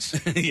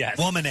womanese. Yes.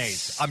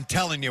 Womanese. I'm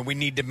telling you, we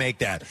need to make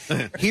that.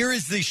 Here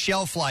is the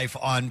shelf life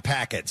on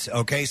packets.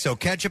 Okay, so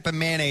ketchup and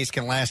mayonnaise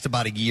can last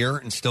about a year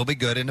and still be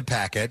good in a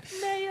packet.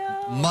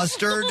 Mayo.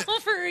 Mustard.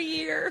 For a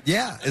year.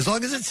 Yeah, as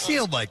long as it's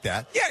sealed like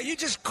that. Yeah, you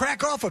just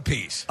crack off a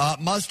piece.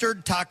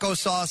 Mustard, taco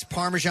sauce,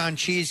 Parmesan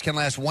cheese can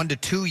last 1 to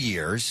 2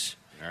 years.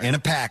 In a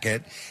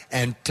packet,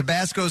 and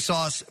Tabasco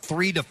sauce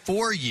 3 to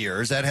 4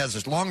 years. That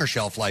has a longer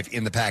shelf life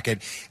in the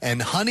packet.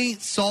 And honey,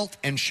 salt,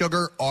 and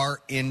sugar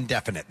are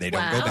indefinite. They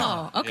don't go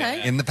bad.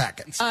 Okay. In the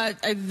packets. I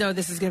know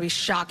this is going to be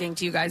shocking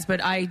to you guys,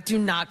 but I do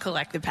not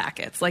collect the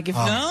packets. Like if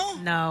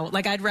no,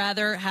 like I'd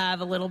rather have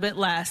a little bit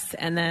less,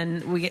 and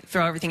then we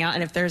throw everything out.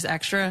 And if there's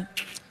extra,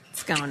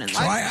 it's going in. So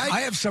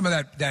I have some of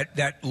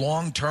that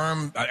long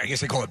term. I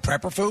guess they call it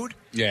prepper food.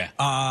 Yeah.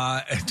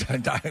 At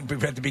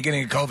the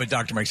beginning of COVID,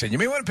 Dr. Mike said, you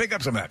may want to pick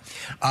up some of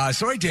that.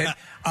 So I did.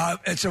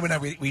 And so when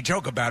we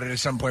joke about it, at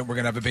some point we're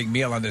going to have a big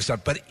meal on this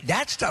stuff. But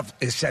that stuff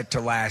is set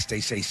to last, they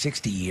say,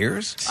 60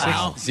 years.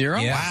 Wow. 0?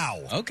 Yeah.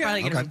 Wow. Okay.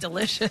 Probably going to be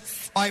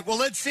delicious. All right, well,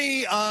 let's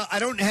see. I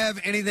don't have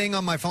anything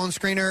on my phone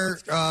screen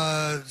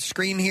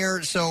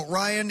here. So,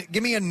 Ryan,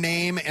 give me a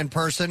name and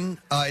person.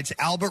 It's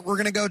Albert we're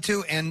going to go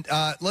to. And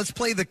let's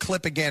play the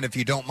clip again, if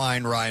you don't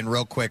mind, Ryan,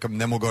 real quick. And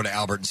then we'll go to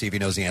Albert and see if he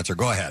knows the answer.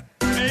 Go ahead.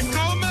 Hey,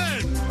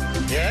 Coleman!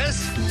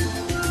 Yes?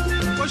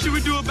 What should we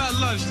do about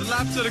lunch? The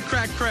lobster or the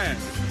cracked crab?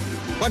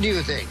 What do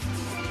you think?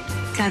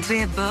 Can't we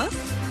have both?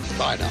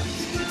 Why not?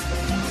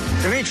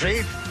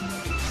 Dimitri,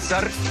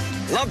 sir,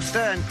 lobster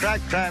and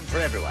cracked crab for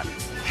everyone.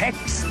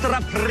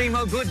 Extra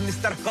primo good,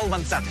 Mr.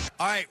 Coleman, sir.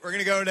 All right, we're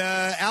going to go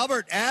to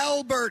Albert.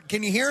 Albert,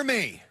 can you hear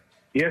me?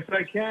 Yes,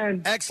 I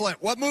can.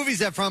 Excellent. What movie's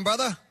that from,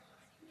 brother?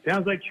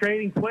 Sounds like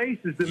Trading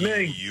Places to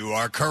me. You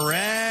are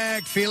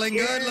correct. Feeling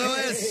good,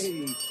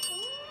 Lewis?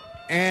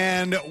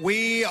 And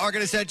we are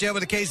going to set you up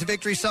with a case of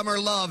Victory Summer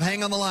Love.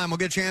 Hang on the line. We'll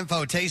get your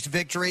info. Taste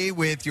victory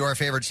with your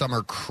favorite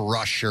summer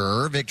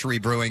crusher. Victory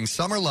Brewing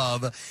Summer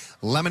Love.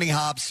 Lemony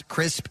hops,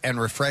 crisp and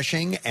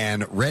refreshing,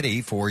 and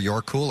ready for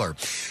your cooler.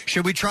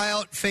 Should we try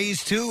out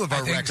phase 2 of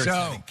our record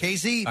setting?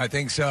 Casey? I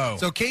think so.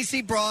 So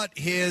Casey brought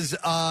his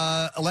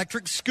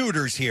electric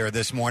scooters here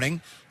this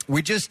morning.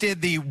 We just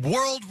did the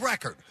world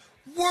record.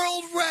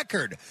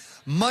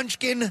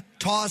 Munchkin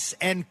toss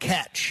and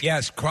catch.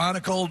 Yes,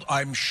 chronicled,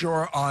 I'm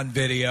sure, on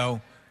video,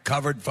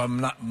 covered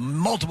from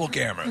multiple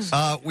cameras.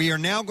 We are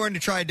now going to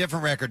try a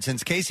different record.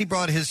 Since Casey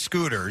brought his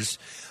scooters,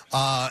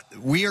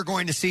 we are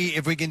going to see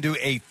if we can do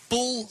a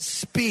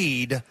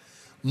full-speed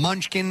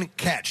Munchkin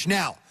catch.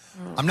 Now,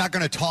 I'm not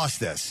going to toss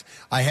this.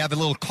 I have a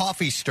little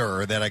coffee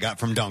stirrer that I got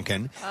from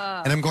Dunkin',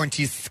 and I'm going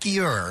to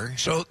skewer.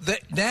 So the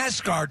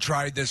NASCAR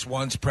tried this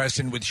once,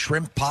 Preston, with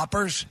shrimp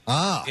poppers.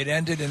 It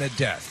ended in a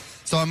death.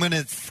 So I'm going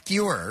to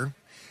skewer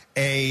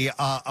a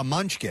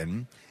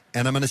Munchkin,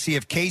 and I'm going to see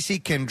if Casey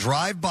can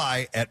drive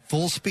by at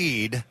full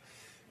speed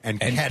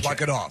and catch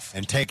pluck it off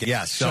and take it.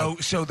 Yes. So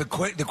the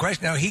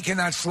question now, he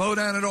cannot slow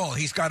down at all.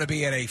 He's got to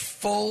be at a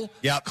full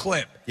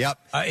clip. Yep.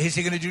 Is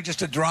he going to do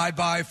just a drive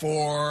by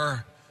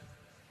for?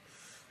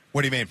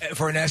 What do you mean?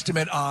 For an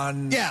estimate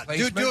on? Yeah.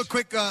 Do a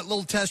quick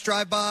little test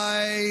drive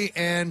by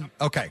and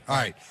okay. All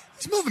right.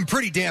 It's moving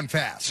pretty damn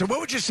fast. So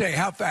what would you say?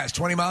 How fast?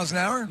 20 miles an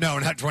hour? No,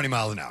 not 20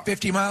 miles an hour.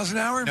 50 miles an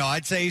hour? No,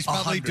 I'd say he's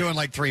probably 100. doing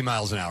like 3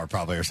 miles an hour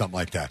probably or something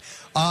like that.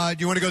 Do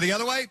you want to go the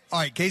other way? All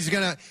right, Casey's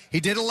he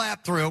did a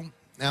lap through.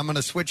 Now I'm going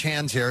to switch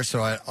hands here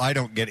so I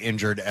don't get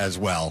injured as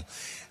well.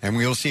 And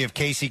we'll see if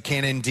Casey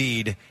can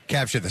indeed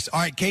capture this. All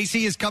right,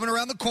 Casey is coming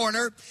around the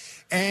corner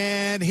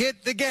and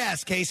hit the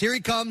gas. Casey, here he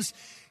comes.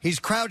 He's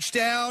crouched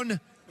down.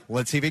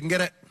 Let's see if he can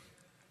get it.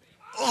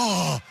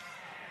 Oh,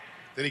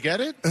 Did he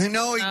get it?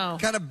 No, he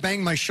kind of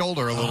banged my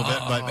shoulder a little bit.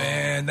 But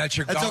man, that's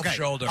your golf okay.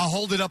 shoulder. I'll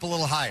hold it up a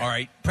little higher. All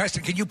right.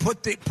 Preston, can you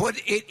put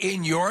it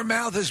in your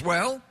mouth as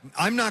well?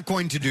 I'm not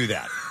going to do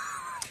that.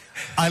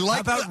 How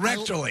about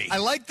rectally? I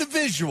like the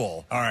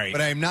visual. All right.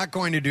 But I am not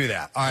going to do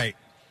that. All right.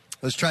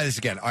 Let's try this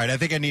again. All right. I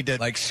think I need to...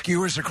 Like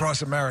skewers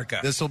across America.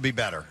 This will be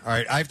better. All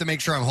right. I have to make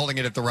sure I'm holding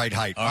it at the right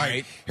height. All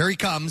right. Here he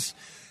comes.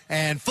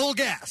 And full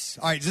gas.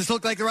 All right. Does this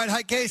look like the right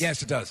height, Case?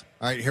 Yes, it does.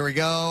 All right. Here we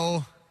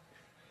go.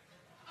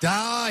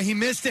 He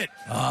missed it.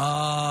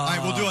 All right.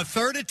 We'll do a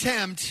third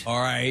attempt. All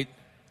right.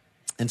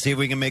 And see if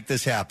we can make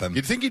this happen.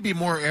 You'd think he'd be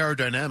more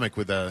aerodynamic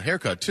with a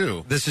haircut,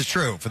 too. This is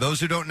true. For those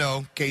who don't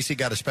know, Casey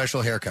got a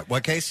special haircut.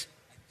 What, Case?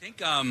 I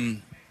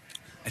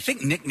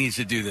think Nick needs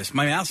to do this.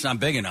 My mouth's not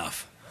big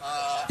enough.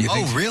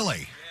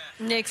 Really?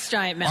 Nick's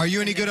giant mouth. Are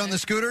you any good on the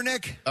scooter,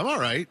 Nick? I'm all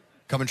right.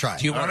 Come and try.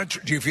 Do you want to?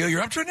 Do you feel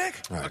you're up to it, Nick?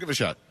 I'll give it a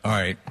shot. All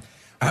right.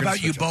 How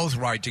about you both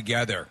ride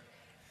together?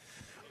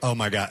 Oh,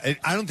 my God.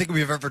 I don't think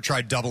we've ever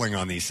tried doubling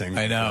on these things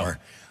before.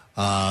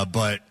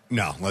 But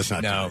no, let's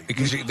not do it.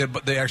 Because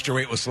the extra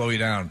weight will slow you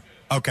down.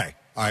 Okay.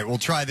 All right. We'll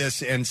try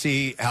this and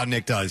see how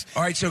Nick does.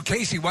 All right. So,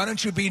 Casey, why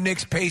don't you be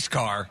Nick's pace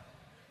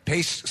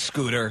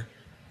scooter,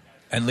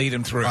 and lead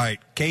him through? All right.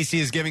 Casey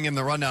is giving him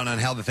the rundown on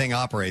how the thing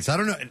operates. I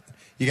don't know.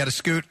 You got to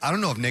scoot. I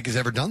don't know if Nick has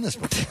ever done this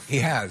before. He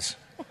has.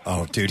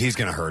 Oh, dude, he's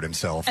going to hurt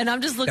himself. And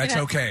I'm just looking That's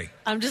okay.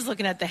 I'm just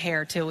looking at the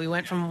hair, too. We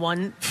went from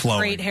one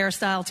great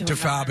hairstyle to another.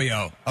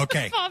 Fabio.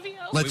 Okay. Fabio.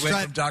 Let's we try.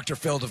 went from Dr.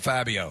 Phil to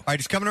Fabio. All right,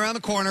 he's coming around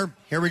the corner.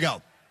 Here we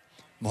go.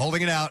 I'm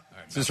holding it out.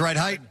 Is this right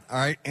height? All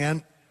right,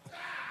 and...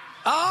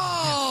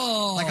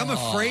 Oh! Like, I'm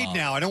afraid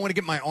now. I don't want to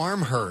get my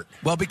arm hurt.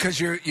 Well, because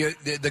you're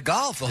the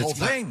golf, the whole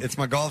thing. It's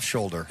my golf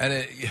shoulder.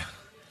 And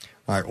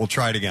all right, we'll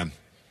try it again.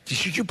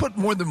 Should you put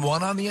more than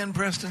one on the end,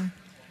 Preston?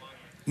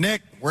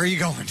 Nick, where are you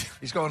going?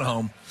 He's going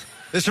home.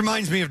 This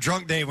reminds me of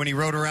Drunk Dave when he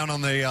rode around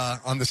on the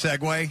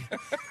Segway.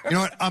 You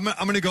know what? I'm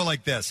going to go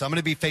like this. I'm going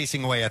to be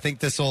facing away. I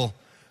think it'll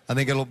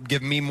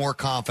give me more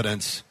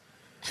confidence.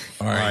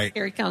 All right.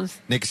 Here he comes.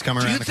 Nick's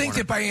coming around the corner. Do you think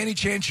that by any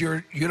chance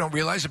you don't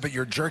realize it, but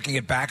you're jerking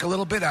it back a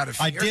little bit out of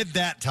fear? I did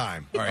that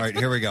time. All right,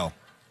 here we go.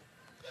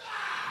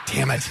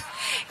 Damn it.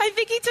 I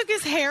think he took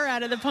his hair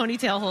out of the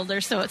ponytail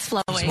holder, so it's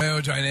flowing. It's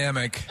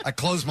aerodynamic. I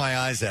closed my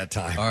eyes that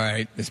time. All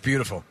right. It's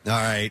beautiful. All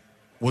right.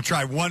 We'll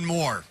try one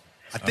more.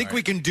 I think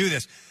we can do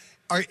this.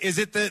 Is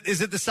it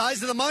the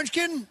size of the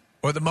munchkin?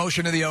 Or the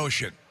motion of the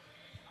ocean?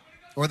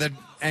 Or the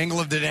angle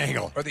of the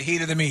dangle? Or the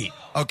heat of the meat?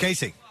 Oh,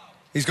 Casey.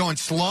 He's going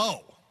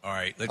slow. All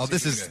right.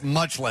 This is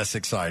much less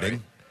exciting.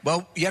 Right.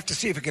 Well, you have to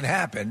see if it can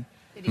happen.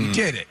 He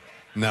did it.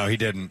 No, he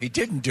didn't. He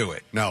didn't do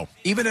it. No.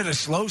 Even at a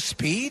slow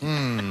speed?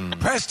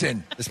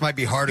 Preston. This might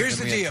be harder Here's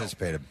than the we deal.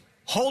 anticipated.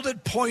 Hold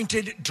it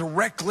pointed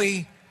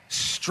directly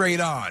straight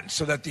on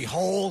so that the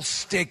whole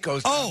stick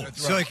goes down their throat.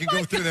 So it can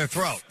go through their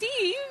throat.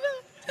 Steve.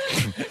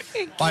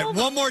 All right,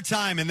 one more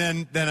time, and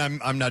then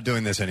I'm not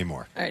doing this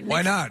anymore. All right,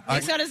 why not?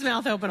 Nick's got his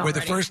mouth open already.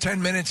 We're the first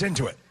 10 minutes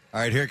into it. All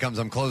right, here it comes.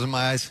 I'm closing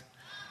my eyes.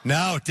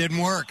 No, it didn't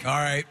work. All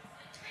right.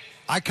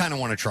 I kind of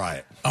want to try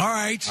it. All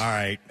right. All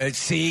right.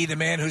 See, the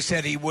man who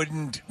said he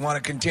wouldn't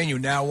want to continue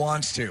now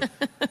wants to.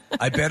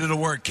 I bet it'll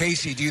work.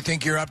 Casey, do you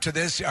think you're up to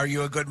this? Are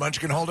you a good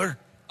munchkin holder?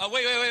 Oh,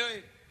 wait.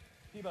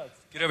 P-Buds.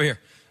 Get over here.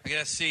 I got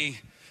to see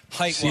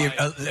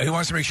height-wise. He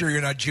wants to make sure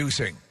you're not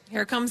juicing.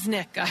 Here comes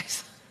Nick,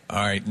 guys. All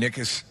right, Nick.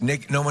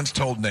 No one's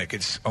told Nick.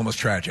 It's almost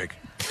tragic.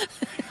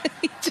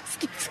 He just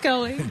keeps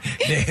going.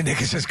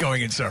 Nick is just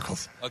going in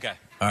circles. Okay.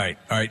 All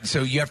right.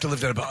 So you have to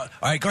lift it up. All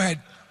right, go ahead.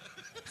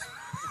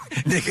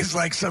 Nick is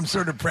like some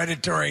sort of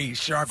predatory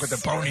shark with a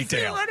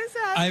ponytail. What is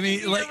happening? I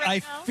mean, I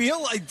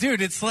feel like,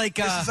 dude, it's like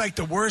this is like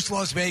the worst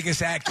Las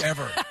Vegas act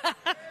ever.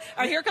 All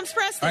right, here comes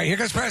Preston. All right, here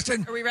comes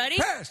Preston. Are we ready?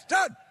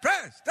 Preston.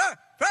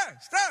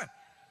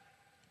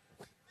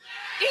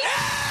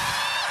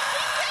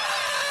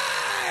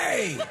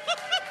 Hey!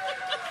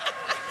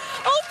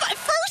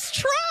 First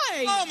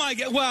try. Oh my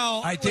God!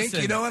 Well, I think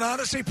you know what.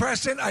 Honestly,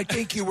 Preston, I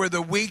think you were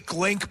the weak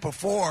link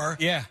before.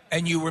 Yeah,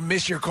 and you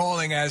miss your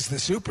calling as the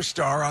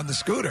superstar on the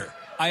scooter.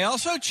 I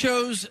also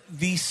chose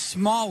the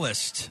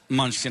smallest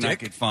munchkin I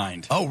could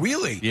find. Oh,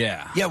 really?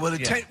 Yeah. Yeah. Well,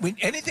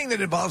 anything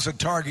that involves a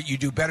target, you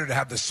do better to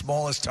have the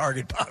smallest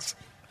target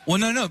possible. Well,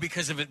 no,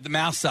 because of the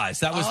mouth size.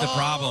 That was the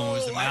problem.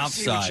 Was the mouth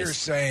size? What you're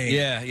saying?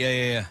 Yeah.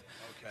 Okay.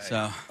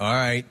 So, all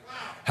right.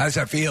 How does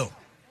that feel?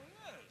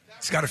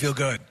 It's got to feel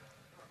good.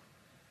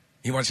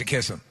 He wants to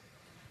kiss him.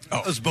 Oh,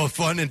 it was both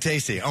fun and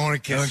tasty. I want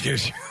to kiss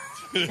you.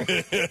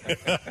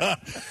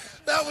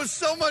 That was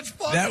so much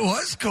fun. That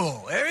was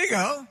cool. There you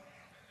go.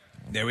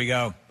 There we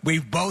go.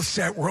 We've both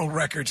set world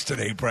records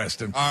today,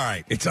 Preston. All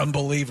right. It's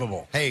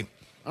unbelievable. Hey,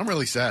 I'm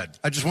really sad.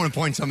 I just want to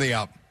point something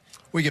out.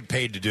 We get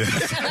paid to do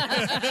this.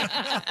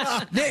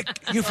 Nick,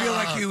 you feel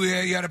like you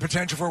had a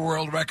potential for a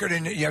world record,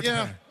 and you have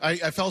to.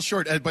 I fell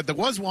short, but there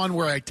was one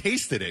where I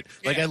tasted it.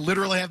 Like I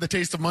literally had the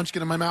taste of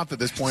munchkin in my mouth at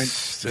this point.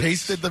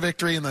 Tasted the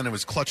victory, and then it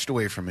was clutched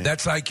away from me.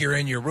 That's like you're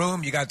in your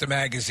room, you got the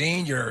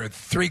magazine, you're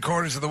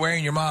 3/4 of the way,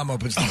 and your mom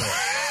opens the door.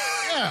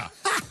 Yeah.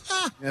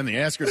 And they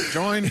ask her to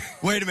join.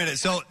 Wait a minute.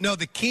 So, no,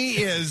 the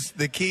key is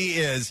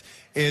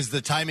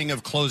the timing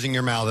of closing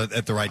your mouth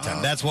at the right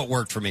time. That's what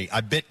worked for me.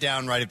 I bit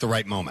down right at the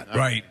right moment.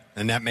 Right.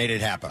 And that made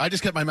it happen. I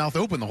just kept my mouth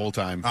open the whole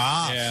time.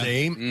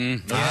 See?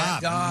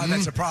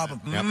 That's a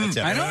problem. Yep, that's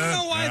it. I don't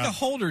know why the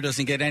holder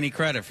doesn't get any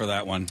credit for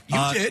that one.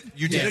 You did.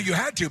 You did. You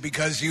had to,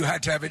 because you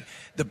had to have it.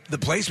 The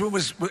placement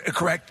was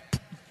correct.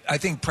 I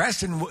think,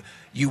 Preston,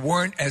 you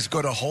weren't as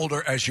good a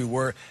holder as you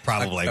were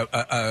probably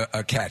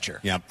a catcher.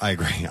 Yep, I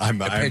agree.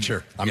 I'm a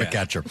pitcher. I'm a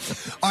catcher.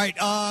 All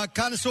right,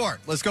 connoisseur.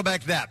 Let's go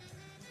back to that.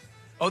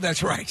 Oh,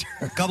 that's right.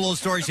 A couple of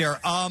stories here.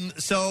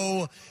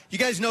 So you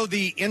guys know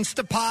the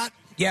Instapot?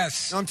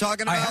 Yes. Know what I'm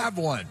talking about? I have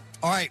one.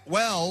 All right.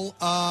 Well,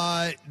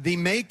 the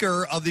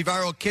maker of the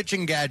viral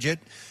kitchen gadget,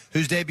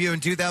 whose debut in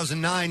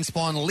 2009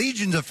 spawned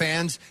legions of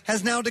fans,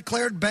 has now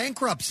declared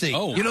bankruptcy.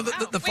 Oh, you know,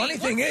 the funny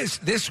thing is,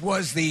 it's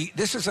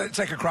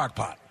like a crock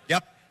pot.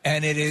 Yep.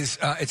 And it is.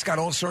 It's got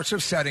all sorts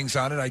of settings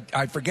on it.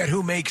 I forget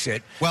who makes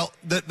it. Well,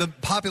 the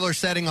popular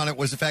setting on it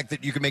was the fact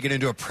that you could make it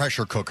into a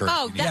pressure cooker.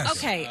 Oh,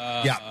 okay.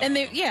 Yeah. And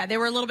they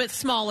were a little bit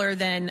smaller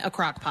than a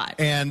crock pot.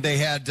 And they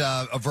had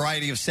a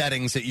variety of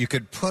settings that you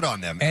could put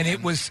on them. And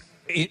it was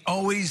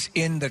always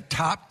in the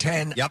top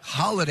 10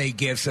 holiday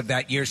gifts of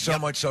that year, so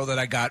much so that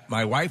I got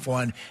my wife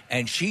one,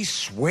 and she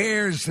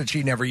swears that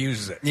she never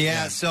uses it.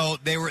 Yeah, so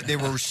they were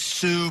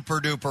super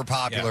duper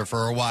popular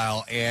for a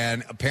while,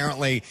 and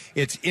apparently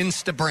it's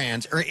Instant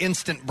Brands,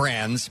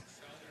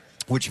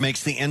 which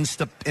makes the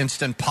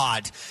Instant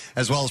Pot,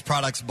 as well as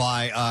products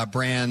by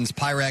brands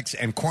Pyrex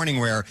and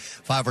Corningware,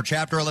 filed for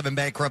Chapter 11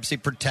 bankruptcy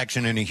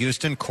protection in a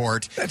Houston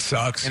court. That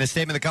sucks. In a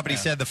statement, the company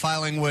said the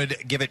filing would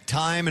give it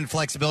time and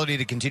flexibility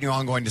to continue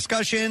ongoing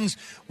discussions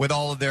with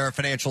all of their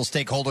financial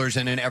stakeholders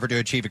in an effort to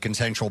achieve a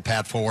consensual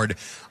path forward.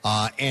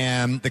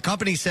 And the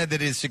company said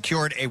that it has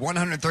secured a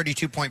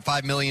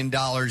 $132.5 million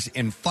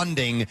in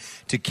funding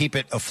to keep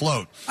it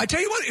afloat. I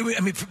tell you what,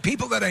 I mean, for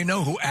people that I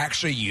know who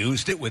actually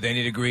used it with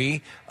any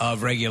degree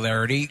of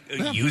regularity,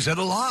 use it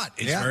a lot.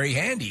 It's very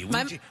handy.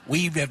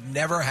 We have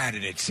never had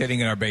it. It's sitting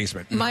in our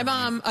basement. My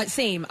mom,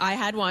 same. I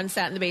had one,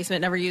 sat in the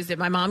basement, never used it.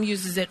 My mom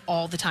uses it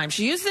all the time.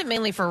 She uses it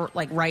mainly for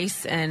like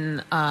rice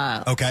and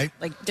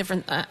like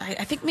different.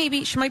 I think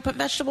maybe she might put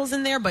vegetables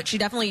in there, but she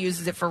definitely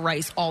uses it for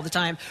rice all the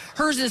time.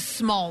 Hers is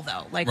small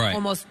though, like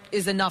almost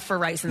is enough for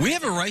rice. We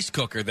have a rice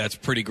cooker that's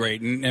pretty great.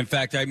 And in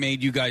fact, I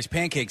made you guys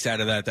pancakes out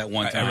of that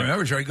one time. I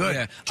remember, it's very good.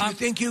 Yeah. Do you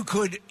think you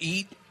could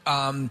eat?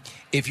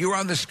 If you were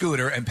on the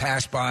scooter and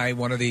passed by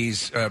one of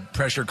these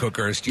pressure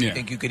cookers, do you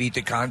think you could eat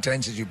the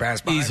contents as you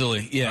passed by?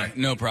 Easily,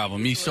 no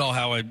problem. You saw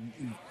how I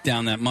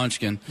down that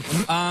munchkin.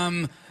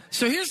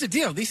 So here's the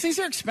deal. These things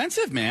are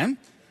expensive, man.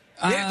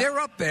 They're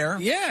up there.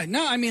 Yeah,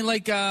 no, I mean,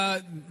 like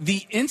the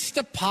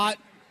Instapot.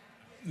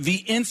 The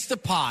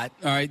Instapot,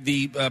 all right,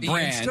 the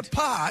brand.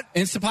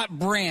 Instapot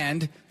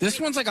brand. This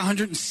one's like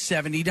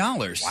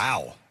 $170.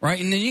 Wow. Right,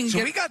 and then you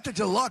can we got the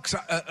deluxe,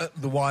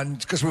 the one,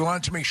 because we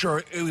wanted to make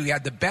sure we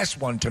had the best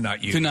one to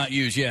not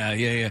use.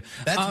 Yeah.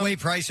 That's way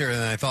pricier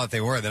than I thought they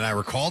were, than I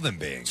recall them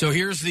being. So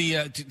here's the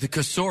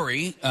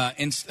Kasori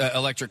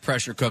electric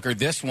pressure cooker.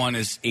 This one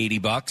is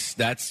 $80.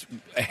 That's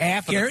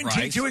half of the price.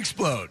 Guaranteed to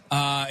explode.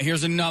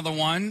 Here's another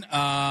one.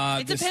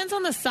 It depends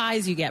on the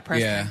size you get,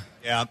 Preston.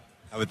 Yeah,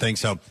 I would think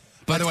so.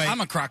 By the way,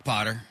 I'm a crock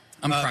potter.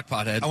 I'm a crock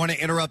pot head. I want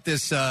to interrupt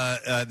this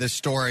this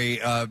story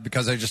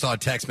because I just saw a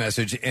text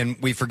message, and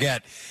we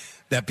forget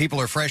that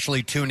people are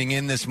freshly tuning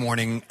in this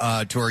morning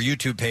to our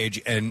YouTube page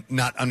and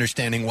not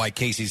understanding why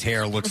Casey's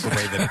hair looks the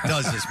way that it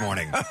does this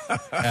morning.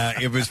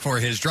 It was for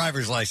his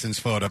driver's license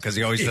photo because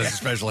he always does a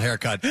special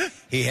haircut.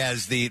 He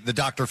has the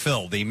Dr.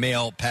 Phil, the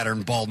male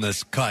pattern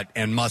baldness cut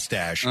and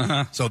mustache.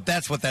 So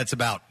that's what that's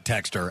about,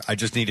 Texter. I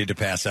just needed to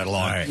pass that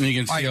along. All right. And you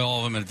can see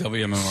all of them at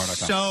WMMR.com.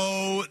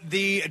 So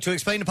to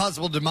explain the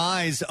possible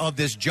demise of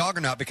this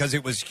juggernaut, because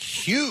it was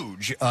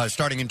huge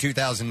starting in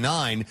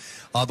 2009,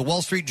 the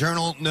Wall Street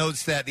Journal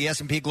notes that the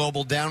S&P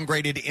Global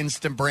downgraded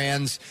Instant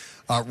Brands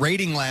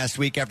rating last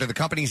week after the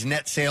company's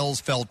net sales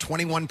fell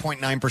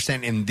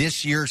 21.9% in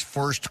this year's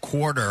first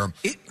quarter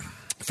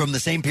from the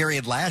same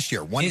period last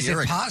year. Is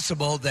it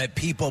possible that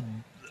people,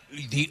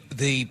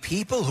 the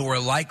people who are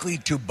likely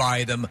to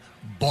buy them,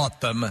 bought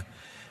them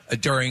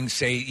during,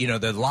 say,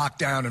 the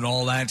lockdown and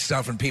all that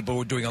stuff, and people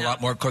were doing a lot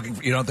more cooking?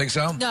 You don't think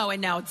so? No,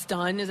 and now it's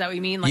done. Is that what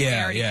you mean? Like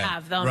they already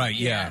have them? Right,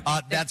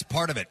 that's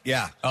part of it,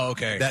 yeah. Oh,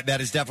 okay.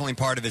 That is definitely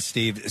part of it,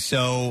 Steve.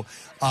 So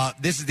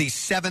this is the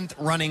 7th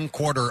running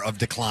quarter of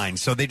decline,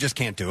 so they just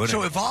can't do it.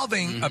 So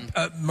evolving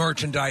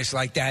merchandise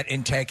like that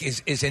in tech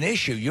is an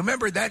issue. You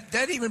remember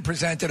that even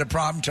presented a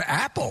problem to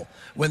Apple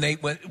when they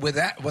went with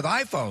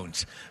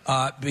iPhones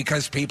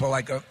because people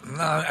like,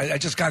 I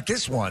just got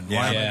this one.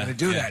 Why am I going to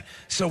do that?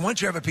 So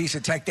once you have a piece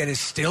of tech that is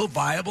still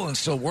viable and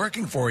still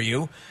working for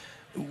you,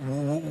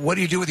 what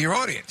do you do with your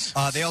audience?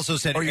 They also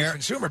said or your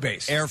consumer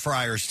base. Air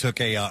fryers took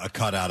a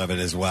cut out of it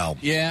as well.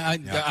 Yeah,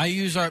 I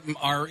use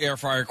our air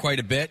fryer quite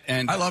a bit,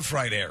 and I love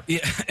fried air. Yeah,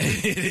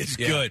 it is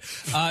good.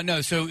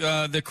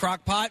 So the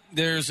crock pot,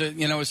 there's a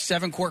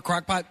 7-quart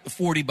crock pot,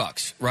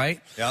 $40, right?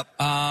 Yep.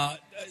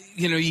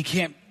 you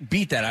can't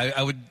beat that.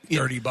 I would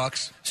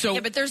 $30. So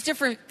yeah, but there's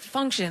different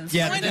functions.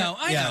 Yeah, for I know,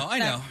 it. I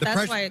know.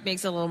 That's why it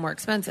makes it a little more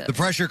expensive. The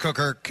pressure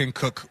cooker can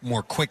cook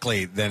more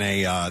quickly than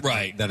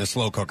a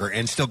slow cooker,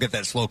 and still get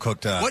that slow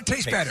cooked. What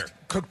tastes taste. better,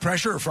 cooked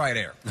pressure or fried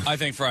air? I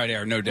think fried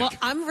air, no doubt. Well,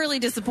 I'm really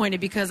disappointed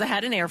because I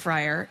had an air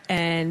fryer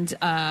and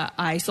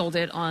I sold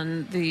it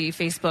on the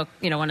Facebook,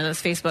 one of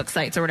those Facebook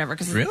sites or whatever.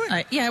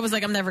 Really? I was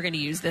like, I'm never going to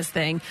use this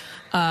thing.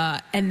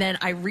 And then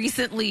I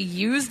recently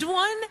used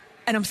one.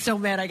 And I'm so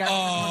mad I got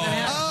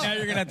now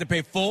you're going to have to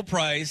pay full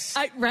price.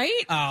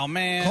 Right? Oh,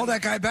 man. Call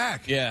that guy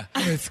back. Yeah.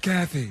 It's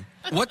Kathy.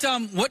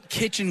 What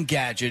kitchen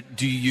gadget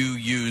do you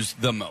use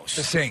the most?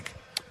 The sink.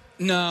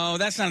 No,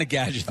 that's not a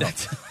gadget.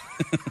 That's...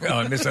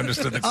 I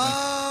misunderstood the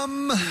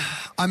question.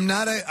 I'm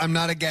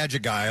not a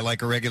gadget guy. I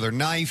like a regular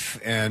knife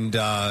and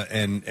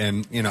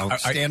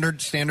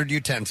standard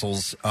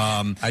utensils.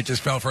 I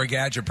just fell for a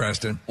gadget,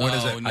 Preston. What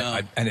is it? No.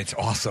 And it's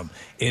awesome.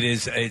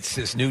 It's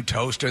this new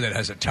toaster that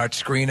has a touch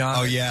screen on.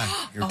 Oh yeah,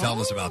 you're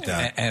telling us about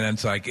that. And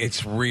it's like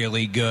it's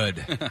really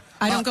good.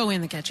 I don't go in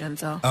the kitchen,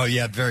 so. Oh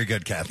yeah, very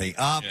good, Kathy.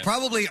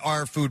 Probably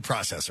our food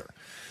processor.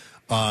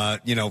 For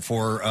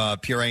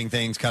pureeing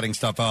things, cutting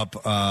stuff up,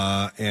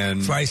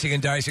 and slicing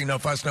and dicing, no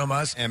fuss, no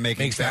muss, and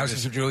makes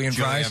thousands of julienne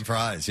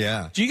fries.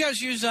 Yeah. Do you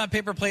guys use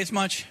paper plates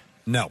much?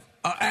 No.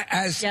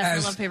 Yes, I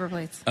love paper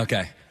plates.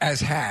 Okay. As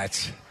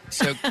hats.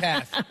 So,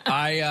 Kath,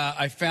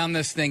 I found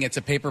this thing. It's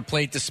a paper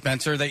plate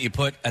dispenser that you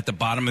put at the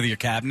bottom of your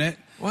cabinet.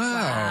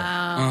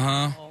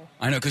 Wow.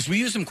 I know, because we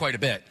use them quite a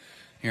bit.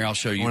 Here, I'll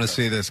show you. I want to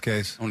see this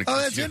case. Oh,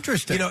 that's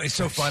interesting. It's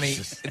so funny.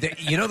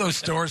 Those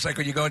stores like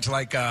when you go into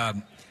like.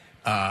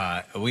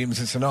 Williams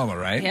and Sonoma,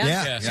 right?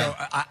 Yeah. So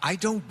I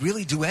don't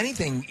really do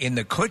anything in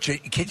the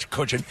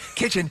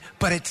kitchen,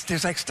 but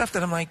there's like stuff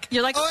that I'm like,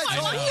 you're like, I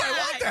want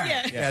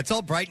that. Yeah, it's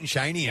all bright and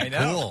shiny and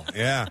cool.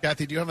 Yeah.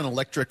 Kathy, do you have an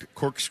electric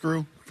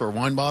corkscrew for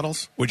wine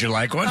bottles? Would you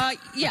like one?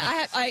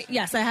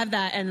 Yes, I have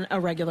that and a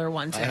regular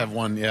one too. I have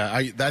one. Yeah,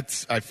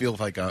 I feel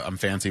like I'm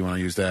fancy when I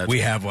use that. We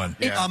have one.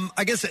 Yeah.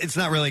 I guess it's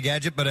not really a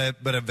gadget, but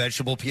a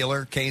vegetable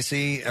peeler,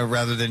 Casey,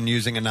 rather than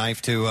using a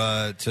knife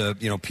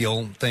to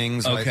peel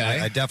things. Okay.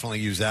 I definitely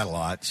use that a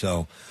lot.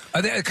 So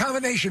a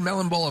combination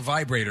melon bowl of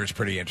vibrator is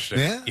pretty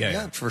interesting.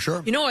 Yeah, for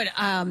sure. You know what?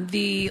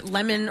 The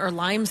lemon or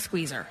lime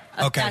squeezer.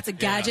 Okay. That's a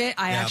gadget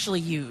I actually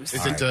use for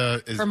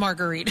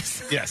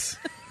margaritas. Yes.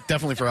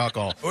 Definitely for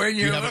alcohol. When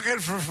you're looking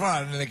for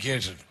fun in the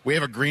kitchen. We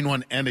have a green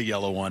one and a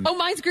yellow one. Oh,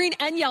 mine's green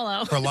and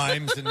yellow. For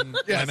limes and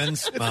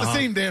lemons. It's the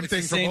same damn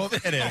thing for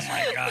both. It is. Oh,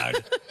 my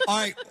God. All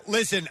right,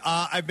 listen,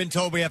 I've been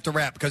told we have to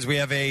wrap because we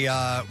have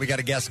we got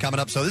a guest coming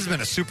up. So this has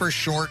been a super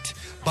short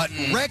but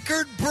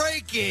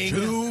record-breaking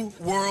 2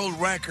 world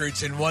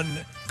records in one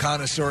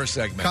connoisseur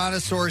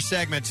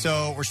segment.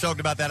 So we're stoked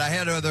about that. I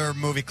had other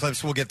movie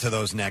clips. We'll get to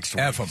those next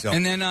week. So.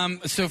 And then,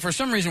 so for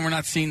some reason, we're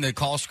not seeing the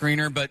call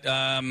screener, but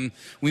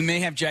we may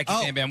have Jackie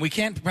Bam Bam. We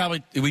can't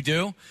probably. We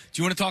do.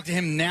 Do you want to talk to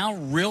him now,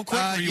 real quick?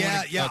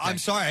 Yeah. Okay. I'm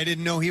sorry, I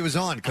didn't know he was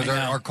on because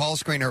our call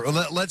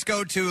screener. Let's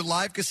go to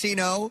Live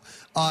Casino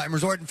and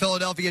Resort in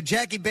Philadelphia.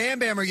 Jackie Bam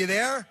Bam, are you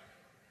there?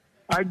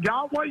 I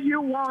got what you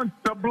want,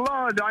 the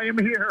blood. I am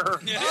here.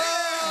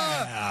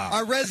 Yeah.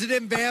 Our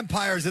resident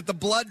vampires at the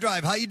Blood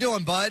Drive. How you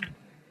doing, bud?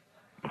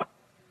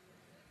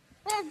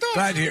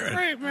 Glad to hear it.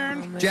 Great,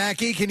 man.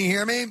 Jackie, can you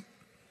hear me?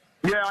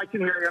 Yeah, I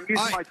can hear you. I'm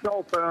using my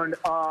cell phone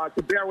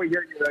to barely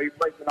hear you, though. You're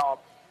breaking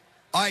up.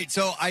 All right,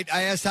 so I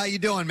asked how you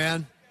doing,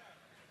 man.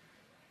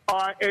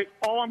 All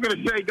I'm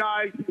going to say,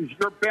 guys, is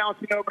you're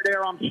bouncing over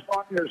there. I'm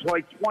starting. There's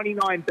like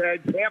 29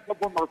 beds. Half of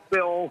them are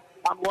filled.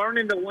 I'm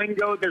learning the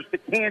lingo. There's the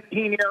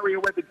canteen area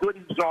where the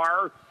goodies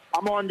are.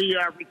 I'm on the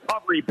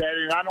recovery bed,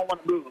 and I don't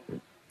want to move.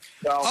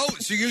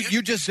 So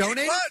you just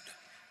donated?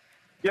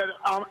 Yeah,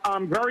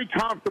 I'm very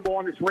comfortable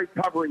on this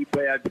recovery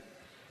bed.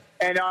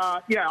 And,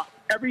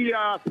 every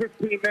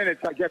 15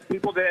 minutes, I guess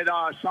people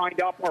that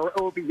signed up are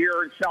over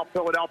here in South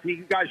Philadelphia.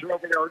 You guys are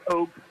over there at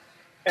Oak.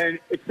 And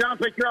it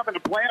sounds like you're having a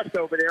blast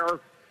over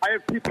there. I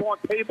have people on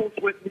tables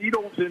with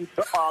needles and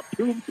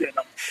tubes in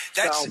them.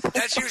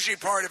 That's usually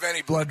part of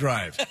any blood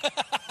drive.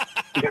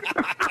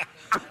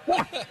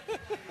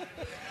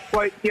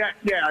 But, you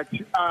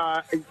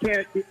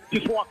can't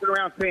just walking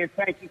around saying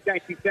thank you,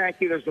 thank you, thank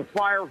you. There's a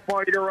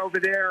firefighter over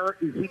there.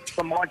 He's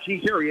from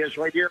Munchies. Here he is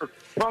right here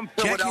from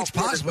Philadelphia. Jackie, it's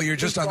possible you're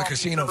just on the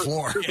casino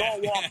floor. There's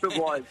all walks of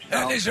life.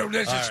 And there's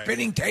a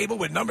spinning table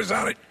with numbers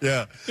on it.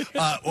 Yeah.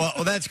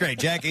 Well, that's great.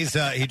 Jackie's,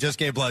 he just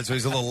gave blood, so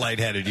he's a little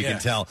lightheaded, you can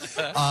tell.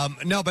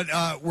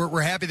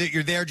 We're happy that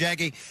you're there,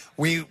 Jackie.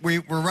 We're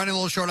running a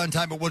little short on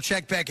time, but we'll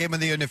check back in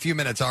with you in a few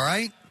minutes, all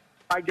right?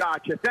 I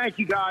got you. Thank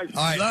you, guys.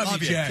 All right,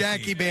 love you,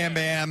 Jackie Bam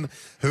Bam,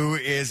 who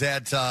is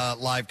at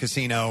Live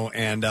Casino,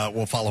 and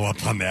we'll follow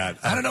up on that.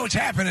 I don't know what's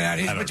happening out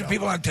here. A bunch of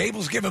people on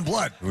tables giving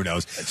blood. Who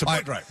knows? It's a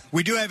blood drive.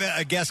 We do have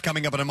a guest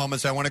coming up in a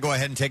moment, so I want to go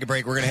ahead and take a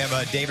break. We're going to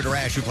have David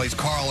Rash, who plays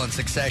Carl on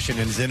Succession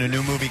and is in a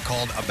new movie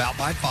called About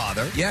My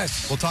Father.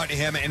 Yes. We'll talk to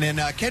him. And then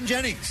Ken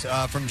Jennings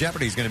from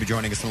Jeopardy is going to be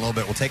joining us in a little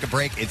bit. We'll take a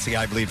break. It's the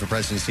I Believe for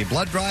Presidency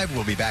Blood Drive.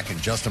 We'll be back in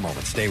just a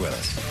moment. Stay with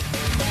us.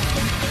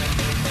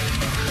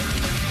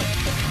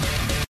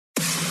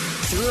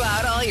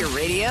 sell your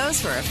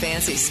radios for a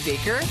fancy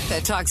speaker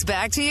that talks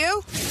back to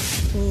you?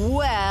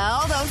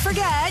 Well, don't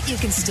forget, you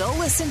can still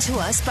listen to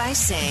us by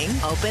saying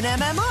Open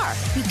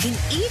MMR. You can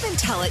even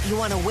tell it you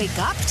want to wake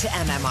up to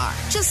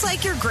MMR, just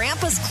like your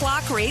grandpa's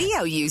clock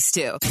radio used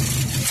to.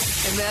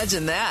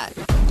 Imagine that.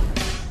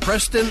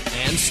 Preston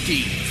and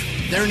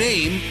Steve. Their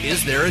name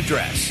is their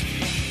address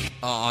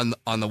on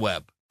the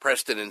web.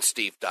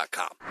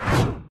 PrestonandSteve.com.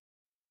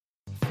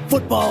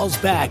 Football's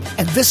back,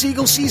 and this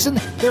Eagle season,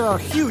 there are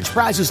huge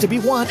prizes to be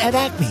won at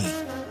Acme.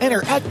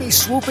 Enter Acme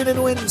Swoop In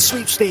and Win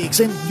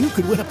sweepstakes, and you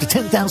could win up to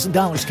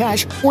 $10,000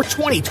 cash or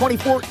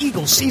 2024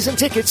 Eagles season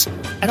tickets.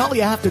 And all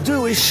you have to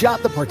do is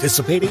shop the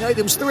participating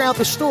items throughout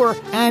the store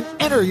and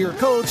enter your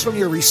codes from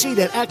your receipt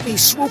at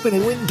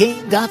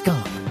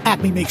acmeswoopinandwingame.com.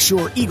 Acme makes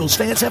sure Eagles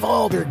fans have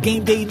all their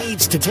game day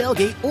needs to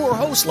tailgate or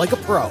host like a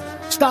pro.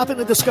 Stop in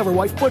and discover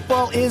why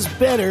football is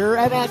better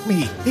at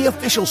Acme, the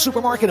official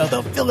supermarket of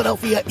the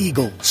Philadelphia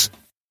Eagles.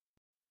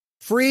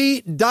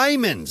 Free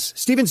diamonds.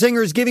 Steven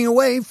Singer is giving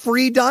away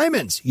free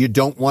diamonds. You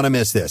don't want to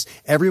miss this.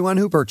 Everyone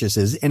who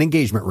purchases an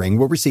engagement ring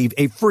will receive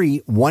a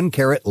free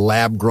 1-carat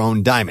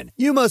lab-grown diamond.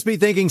 You must be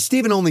thinking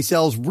Steven only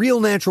sells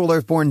real natural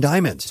earth-born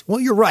diamonds.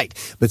 Well, you're right,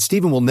 but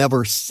Steven will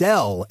never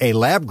sell a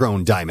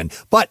lab-grown diamond,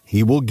 but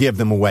he will give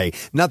them away.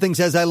 Nothing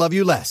says I love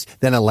you less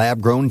than a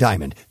lab-grown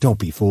diamond. Don't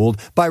be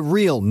fooled by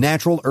real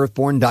natural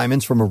earth-born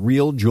diamonds from a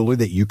real jeweler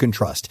that you can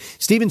trust.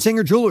 Steven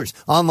Singer Jewelers,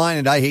 online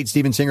at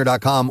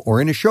IHateStevenSinger.com or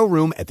in a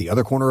showroom at the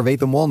other corner of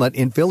 8th and Walnut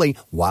in Philly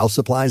while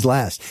supplies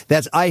last.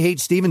 That's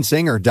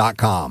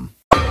IHateStevenSinger.com.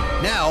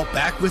 Now,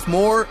 back with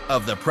more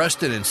of the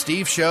Preston and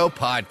Steve Show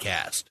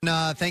podcast.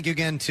 Thank you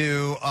again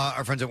to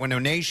our friends at Window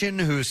Nation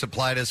who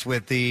supplied us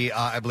with the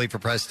I Believe for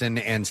Preston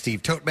and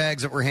Steve tote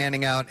bags that we're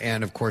handing out,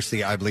 and, of course,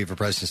 the I Believe for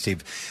Preston and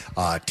Steve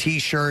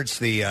T-shirts.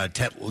 The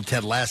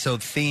Ted Lasso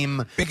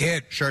theme big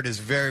hit shirt is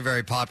very,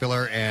 very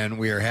popular, and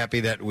we are happy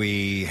that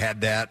we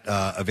had that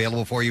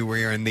available for you.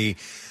 We are in the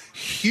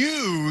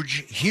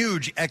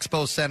huge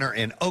expo center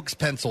in Oaks,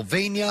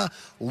 Pennsylvania,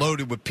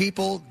 loaded with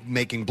people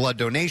making blood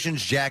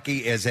donations.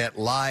 Jackie is at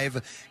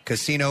Live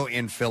Casino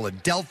in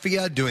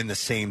Philadelphia doing the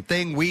same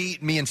thing. Me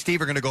and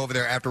Steve are going to go over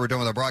there after we're done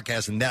with our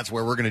broadcast, and that's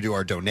where we're going to do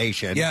our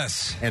donation.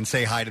 Yes. And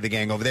say hi to the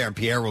gang over there. And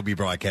Pierre will be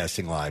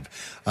broadcasting live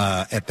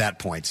at that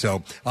point.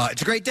 So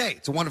it's a great day.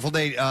 It's a wonderful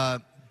day.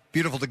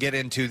 Beautiful to get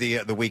into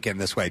the weekend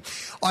this way.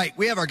 All right,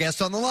 we have our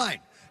guest on the line.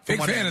 Big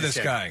fan of this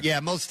guy. Yeah,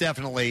 most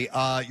definitely.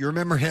 You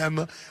remember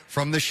him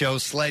from the show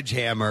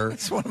Sledgehammer.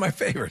 It's one of my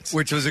favorites.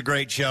 Which was a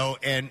great show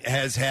and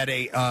has had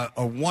a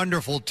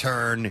wonderful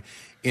turn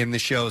in the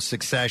show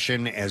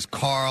Succession as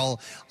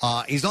Carl.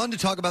 He's on to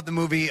talk about the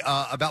movie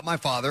about my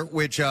father,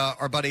 which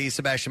our buddy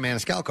Sebastian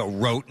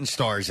Maniscalco wrote and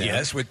stars in.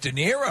 Yes, with De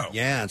Niro.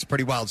 Yeah, it's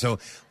pretty wild. So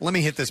let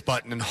me hit this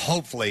button, and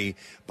hopefully,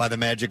 by the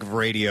magic of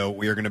radio,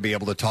 we are going to be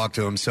able to talk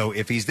to him. So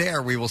if he's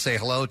there, we will say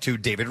hello to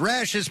David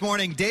Rash this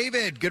morning.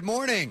 David, good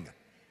morning.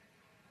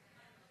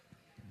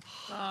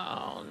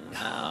 Oh,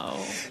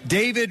 no.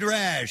 David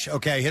Rash.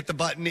 Okay, hit the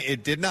button.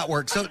 It did not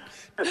work. So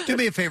do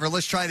me a favor.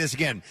 Let's try this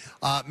again.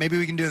 Maybe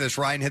we can do this.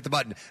 Ryan, hit the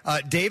button.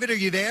 David, are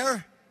you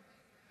there?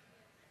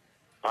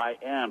 I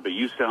am, but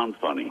you sound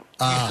funny.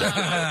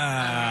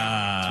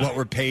 It's what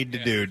we're paid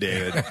to do,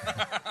 David.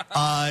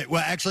 Well,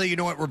 actually, you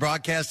know what? We're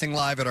broadcasting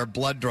live at our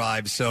blood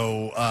drive,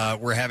 so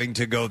we're having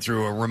to go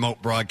through a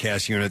remote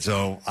broadcast unit,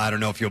 so I don't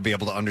know if you'll be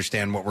able to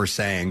understand what we're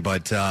saying,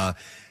 but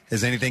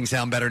does anything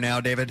sound better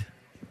now, David?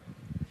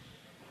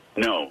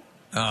 No.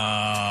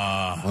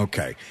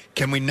 Okay.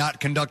 Can we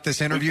not conduct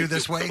this interview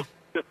this way?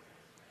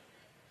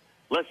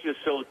 Let's just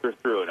filter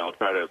through, and I'll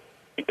try to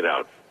pick it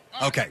out.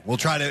 Okay, he'll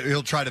try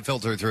to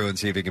filter through and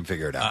see if he can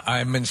figure it out.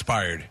 I'm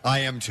inspired. I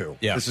am too.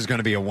 Yeah. This is going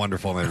to be a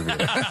wonderful interview.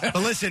 But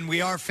listen, we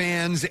are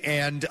fans,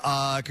 and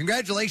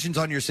congratulations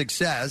on your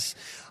success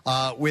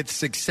with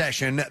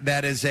Succession.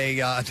 That is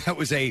that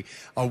was a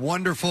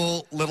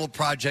wonderful little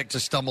project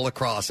to stumble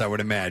across, I would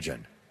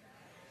imagine.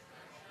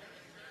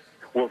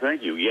 Well,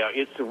 thank you. Yeah,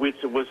 it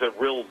was a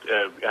real,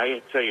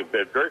 I tell you,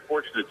 very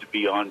fortunate to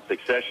be on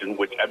Succession,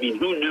 which, I mean,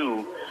 who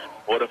knew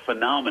what a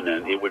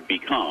phenomenon it would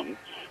become?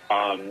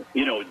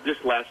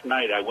 Just last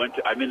night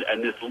I'm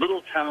in this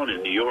little town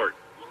in New York,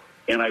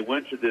 and I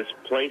went to this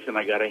place and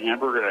I got a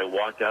hamburger and I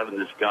walked out and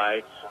this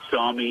guy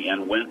saw me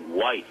and went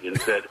white and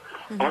said,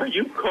 "Are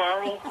you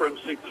Carl from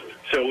Succession?"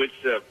 So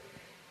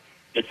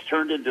it's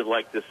turned into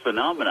like this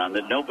phenomenon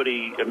that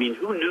nobody, I mean,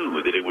 who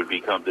knew that it would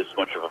become this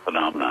much of a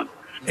phenomenon?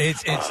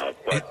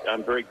 But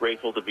I'm very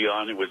grateful to be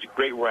on. It was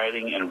great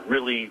writing and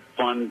really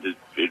fun,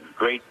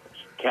 great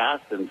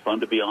cast and fun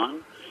to be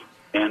on.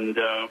 And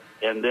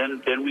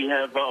then we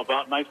have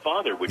About My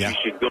Father, which you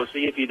should go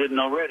see if you didn't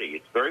already.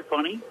 It's very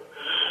funny.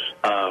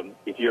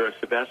 If you're a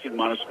Sebastian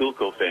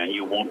Maniscalco fan,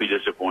 you won't be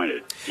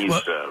disappointed.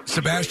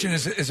 Sebastian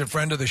is a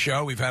friend of the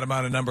show. We've had him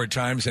on a number of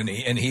times, and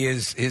he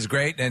is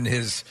great. And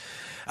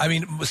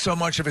so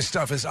much of his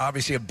stuff is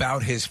obviously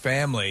about his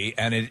family,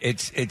 and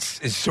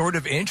it's sort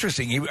of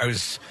interesting. I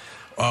was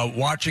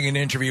watching an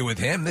interview with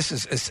him. This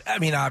is, I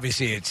mean,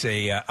 obviously it's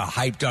a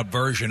hyped up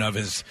version of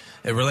his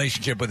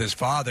relationship with his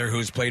father,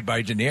 who's played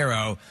by De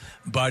Niro.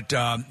 But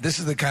this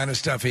is the kind of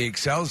stuff he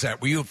excels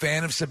at. Were you a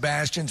fan of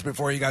Sebastian's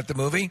before you got the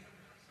movie?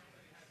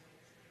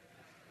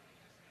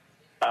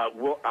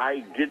 Well,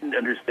 I didn't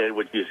understand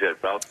what you said,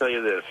 but I'll tell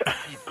you this: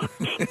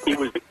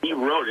 he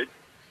wrote it.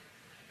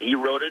 He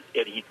wrote it,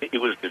 and it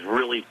was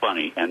really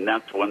funny, and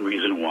that's one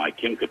reason why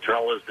Kim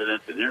Cattrall is in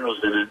it, De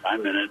Niro's in it,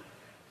 I'm in it,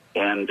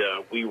 and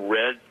we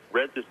read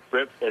the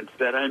script and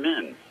said I'm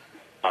in.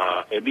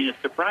 I mean,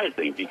 it's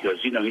surprising because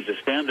he's a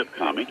stand-up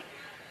comic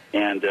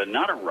and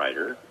not a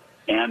writer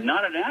and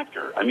not an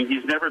actor. I mean,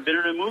 he's never been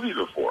in a movie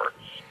before.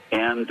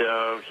 And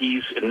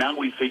now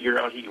we figure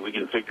out we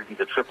can figure he's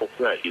a triple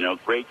threat.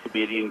 Great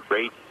comedian,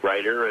 great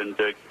writer, and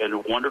a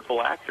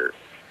wonderful actor.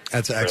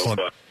 That's excellent.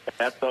 So,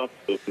 hats off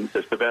to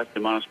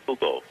Sebastian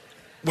Maniscalco.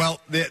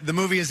 Well, the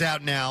movie is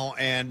out now,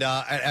 and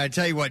I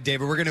tell you what,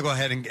 David, we're going to go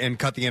ahead and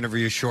cut the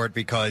interview short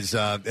because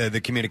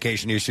the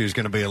communication issue is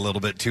going to be a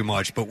little bit too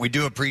much. But we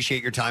do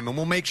appreciate your time, and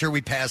we'll make sure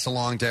we pass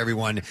along to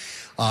everyone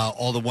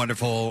all the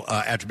wonderful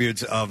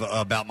attributes of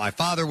About My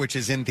Father, which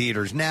is in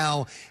theaters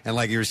now, and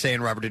like you were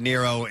saying, Robert De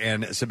Niro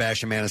and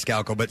Sebastian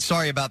Maniscalco. But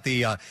sorry about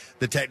the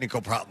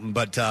technical problem,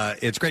 but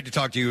it's great to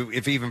talk to you,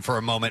 if even for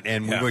a moment,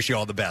 and we wish you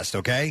all the best,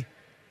 okay?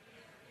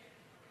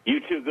 You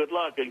too. Good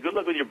luck, and good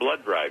luck with your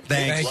blood drive.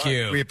 Thank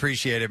you. We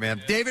appreciate it,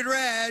 man. David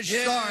Rash,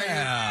 sorry.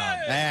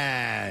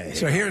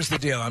 So here's the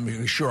deal.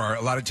 I'm sure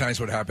a lot of times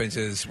what happens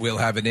is we'll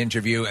have an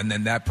interview, and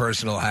then that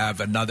person will have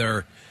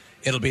another.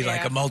 It'll be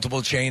like a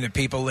multiple chain of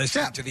people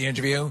listening to the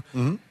interview.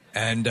 Mm-hmm.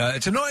 And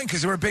it's annoying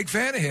because we're a big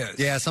fan of his.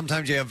 Yeah,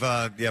 sometimes you have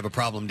a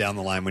problem down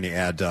the line when you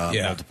add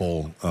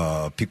multiple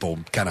people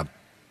kind of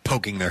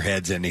poking their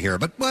heads into here,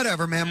 but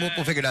whatever, man.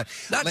 We'll figure it out.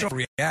 Not to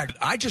react.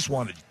 I just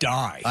want to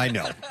die. I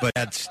know, but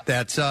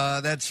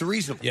that's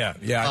reasonable. Yeah. I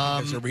think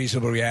that's a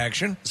reasonable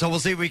reaction. So we'll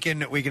see if we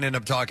can end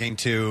up talking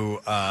to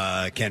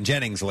Ken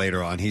Jennings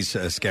later on. He's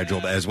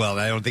scheduled as well.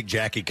 And I don't think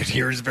Jackie could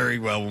hear us very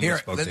well when we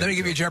spoke to him. Let me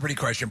give you a Jeopardy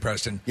question,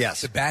 Preston. Yes.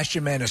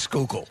 Sebastian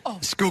Maniscalco. Oh.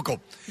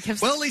 Schuylkill.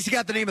 Well, at least he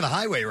got the name of the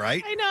highway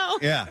right. I know.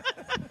 Yeah.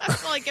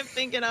 That's all I kept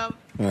thinking of.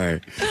 All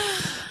right.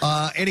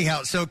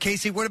 Anyhow, so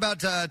Casey, what about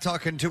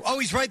talking to? Oh,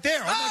 he's right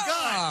there. Oh my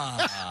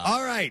God!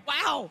 All right.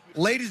 Wow.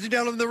 Ladies and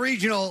gentlemen, the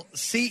regional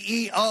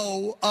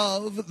CEO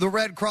of the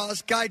Red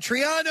Cross, Guy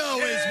Triano,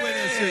 is with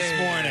us this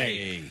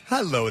morning.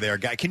 Hello there,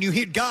 Guy. Can you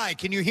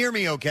hear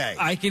me? Okay.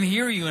 I can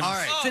hear you, and All I'm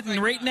right. sitting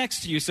right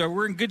next to you, so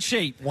we're in good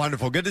shape.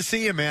 Wonderful. Good to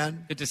see you,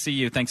 man. Good to see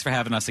you. Thanks for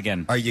having us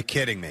again. Are you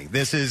kidding me?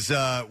 This is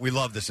we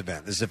love this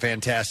event. This is a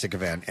fantastic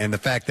event, and the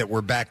fact that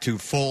we're back to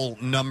full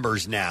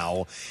numbers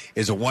now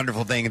is a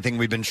wonderful thing. And thing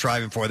we've been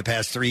striving for the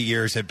past 3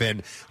 years have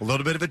been a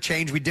little bit of a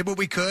change. We did what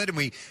we could, and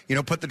we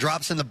put the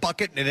drops in the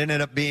bucket, and it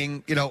ended up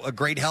being a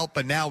great help.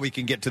 But now we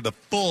can get to the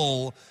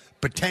full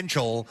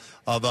potential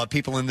of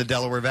people in the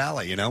Delaware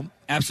Valley.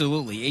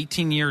 Absolutely.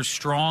 18 years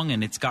strong,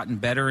 and it's gotten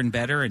better and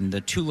better. And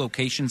the two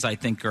locations, I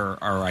think,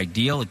 are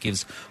ideal. It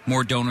gives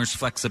more donors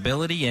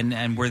flexibility,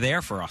 and we're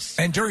there for us.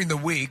 And during the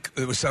week,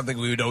 it was something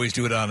we would always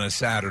do it on a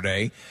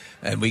Saturday,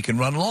 and we can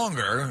run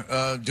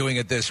longer doing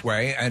it this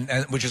way, and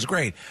which is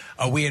great.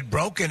 We had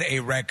broken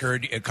a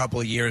record a couple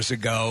of years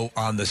ago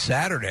on the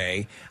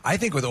Saturday. I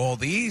think with all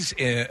these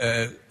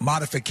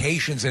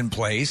modifications in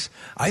place,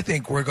 I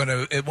think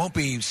it won't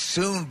be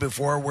soon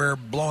before we're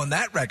blowing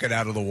that record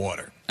out of the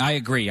water. I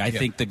agree. I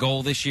think the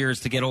goal this year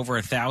is to get over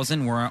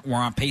 1,000. We're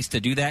on pace to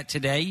do that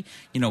today,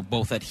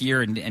 both at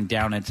here and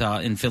down at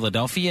in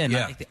Philadelphia. And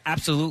I think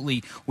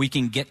absolutely we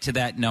can get to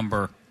that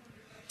number.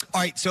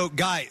 All right. So,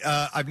 Guy,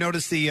 I've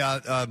noticed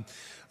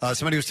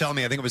somebody was telling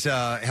me, I think it was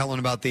Helen,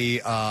 about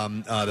the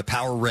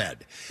Power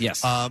Red.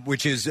 Yes.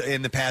 Which is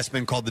in the past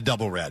been called the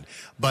Double Red.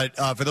 But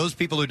for those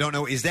people who don't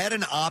know, is that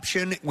an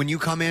option when you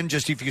come in?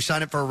 Just if you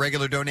sign up for a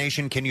regular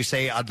donation, can you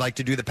say, I'd like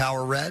to do the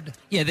Power Red?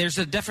 Yeah, there's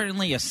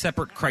definitely a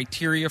separate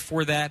criteria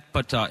for that.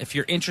 But if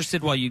you're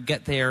interested while you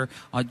get there,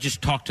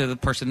 just talk to the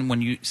person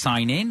when you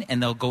sign in,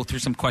 and they'll go through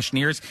some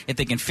questionnaires. If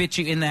they can fit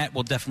you in that,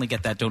 we'll definitely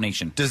get that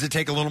donation. Does it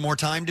take a little more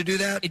time to do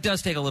that? It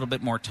does take a little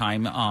bit more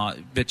time.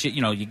 But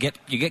you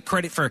get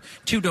credit for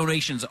 2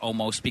 donations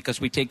almost,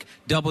 because we take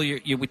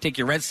we take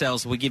your red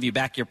cells, we give you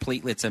back your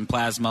platelets and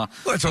plasma.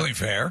 Well, that's only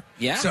fair.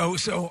 Yeah.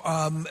 So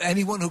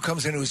anyone who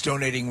comes in who's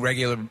donating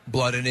regular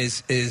blood and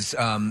is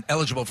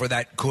eligible for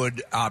that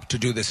could opt to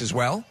do this as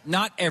well?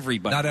 Not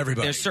everybody. Not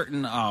everybody. There's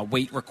certain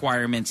weight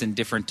requirements and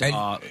different is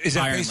that based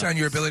levels. on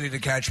your ability to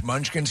catch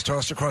munchkins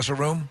tossed across a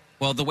room?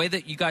 Well, the way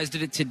that you guys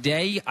did it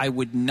today, I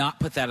would not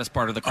put that as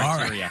part of the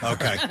criteria. All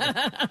right.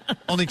 Okay.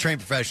 Only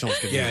trained professionals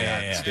can do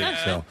that, Steve.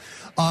 So,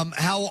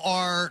 how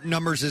are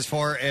numbers as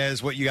far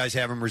as what you guys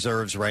have in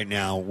reserves right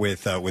now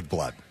with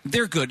blood?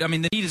 They're good. I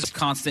mean, the need is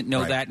constant,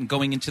 that. And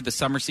going into the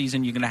summer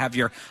season, you're going to have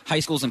your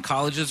high schools and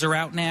colleges are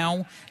out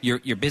now.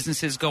 Your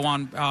businesses go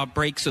on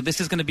break. So this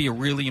is going to be a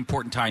really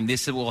important time.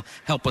 This will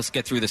help us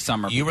get through the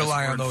summer. You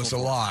rely on those a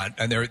lot,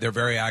 and they're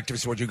very active.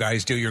 So what you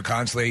guys do, you're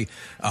constantly,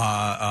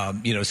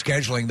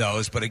 scheduling those.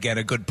 But again,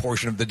 a good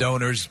portion of the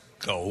donors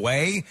go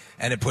away,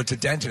 and it puts a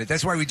dent in it.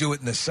 That's why we do it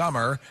in the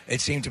summer.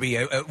 It seemed to be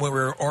when we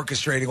were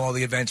orchestrating all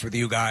the events with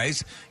you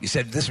guys. You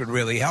said this would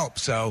really help.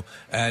 So,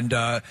 and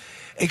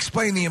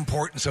explain the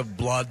importance of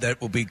blood that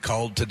will be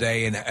culled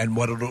today, and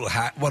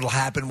what'll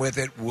happen with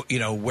it.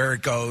 Where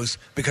it goes,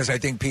 because I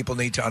think people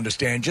need to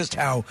understand just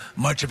how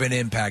much of an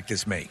impact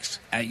this makes.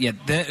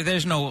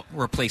 There's no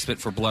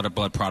replacement for blood or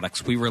blood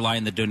products. We rely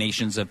on the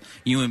donations of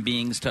human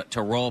beings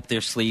to roll up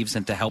their sleeves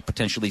and to help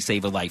potentially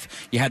save a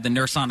life. You had the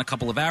nurse on a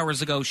couple of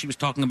hours ago. She was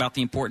talking about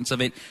the importance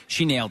of it.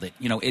 She nailed it.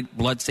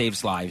 Blood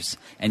saves lives,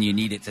 and you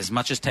need it. As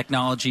much as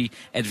technology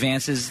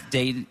advances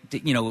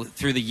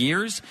through the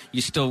years,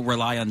 you still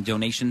rely on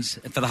donations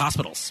for the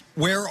hospitals.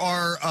 What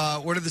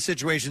are the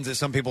situations that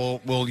some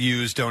people will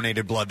use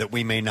donated blood that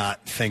we may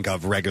not think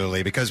of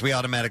regularly, because we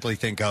automatically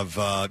think of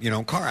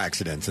car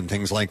accidents and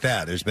things like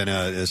that. There's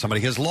been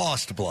somebody has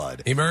lost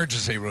blood.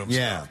 Emergency rooms.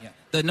 Yeah.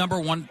 The number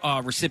one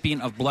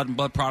recipient of blood and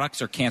blood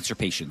products are cancer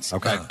patients.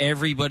 Okay.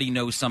 Everybody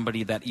knows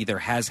somebody that either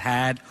has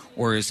had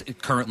or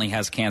currently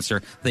has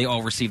cancer. They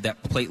all receive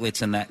that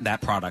platelets and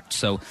that product.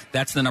 So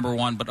that's the number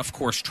one. But, of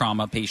course,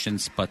 trauma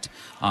patients. But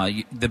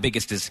the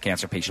biggest is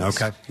cancer patients.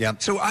 Okay, yeah.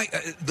 So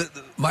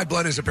my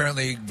blood is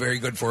apparently very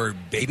good for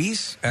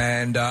babies.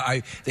 And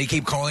they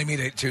keep calling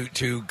me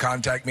to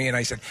contact me. And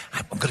I said,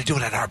 I'm going to do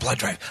it at our blood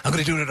drive. I'm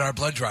going to do it at our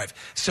blood drive.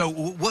 So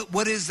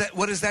what is that?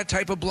 What is that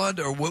type of blood?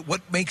 Or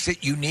what makes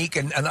it unique?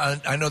 And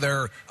I know there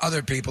are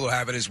other people who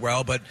have it as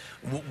well, but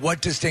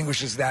what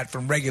distinguishes that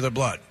from regular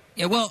blood?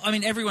 Yeah, well, I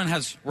mean, everyone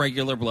has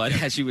regular blood,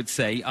 as you would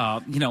say,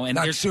 and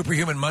not there's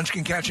superhuman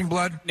munchkin catching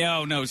blood.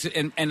 No,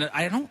 and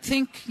I don't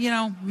think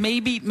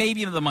maybe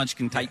the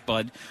munchkin type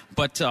blood,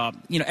 but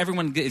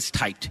everyone is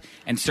typed,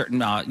 and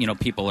certain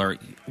people are,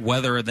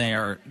 whether they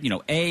are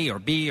A or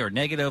B or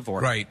negative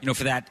or right.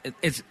 For that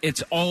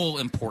it's all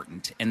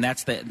important, and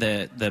that's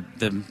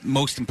the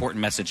most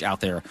important message out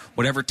there.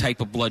 Whatever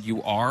type of blood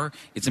you are,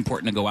 it's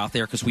important to go out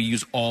there, because we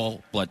use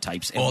all blood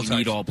types, and we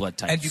need all blood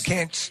types. And you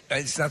can't.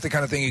 It's not the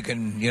kind of thing you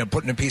can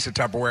put in a piece of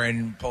Tupperware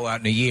and pull out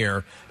in a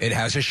year. It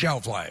has a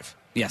shelf life.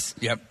 Yes.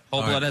 Yep.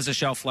 Whole blood has a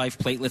shelf life.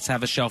 Platelets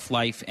have a shelf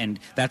life, and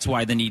that's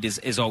why the need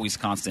is always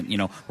constant.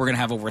 We're going to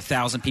have over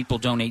 1,000 people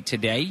donate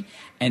today,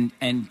 and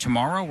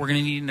tomorrow we're going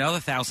to need another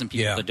 1,000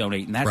 people to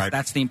donate, and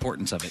that's the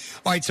importance of it.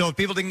 All right, so if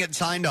people didn't get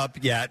signed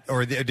up yet,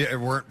 or they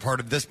weren't part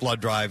of this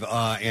blood drive,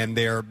 and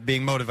they're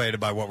being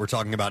motivated by what we're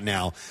talking about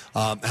now,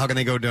 how can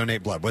they go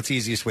donate blood? What's the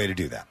easiest way to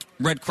do that?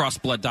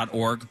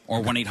 RedCrossBlood.org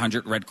or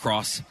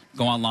 1-800-RED-CROSS.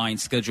 Go online,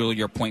 schedule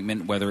your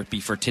appointment, whether it be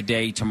for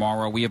today,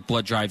 tomorrow. We have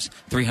blood drives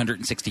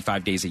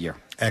 365 days a year.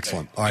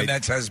 Excellent. All right. And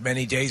that's as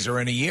many days are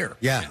in a year.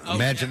 Yeah,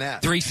 imagine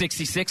that.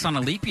 366 on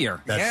a leap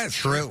year. That's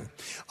true.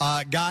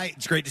 Guy,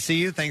 it's great to see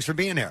you. Thanks for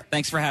being here.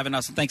 Thanks for having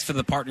us, and thanks for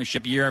the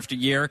partnership year after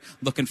year.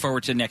 Looking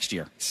forward to next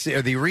year.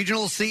 The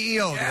regional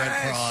CEO of the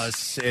Red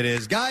Cross, it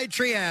is Guy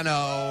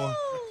Triano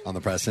on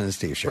the Preston and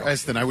Steve Show.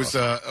 Preston, I was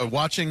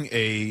watching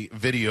a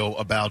video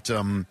about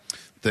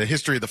the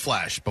history of the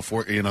Flash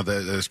before,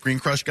 the Screen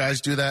Crush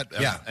guys do that.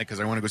 Yeah. Because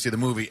I want to go see the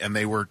movie, and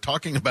they were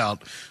talking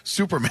about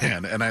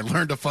Superman, and I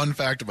learned a fun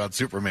fact about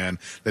Superman,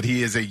 that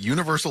he is a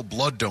universal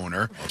blood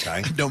donor.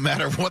 Okay. No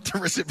matter what the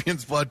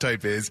recipient's blood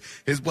type is,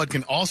 his blood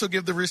can also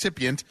give the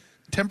recipient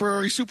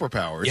temporary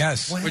superpowers.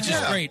 Yes. Which is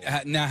great.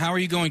 Now, how are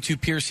you going to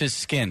pierce his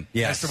skin?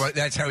 Yes.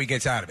 That's how he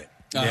gets out of it.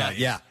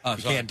 Yeah. Oh,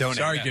 You can't donate.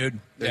 Sorry, dude.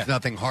 There's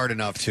nothing hard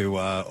enough to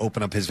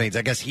open up his veins.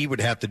 I guess he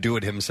would have to do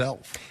it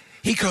himself.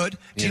 He could.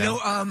 Do you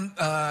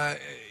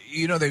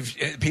know,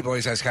 people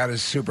always ask, how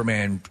does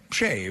Superman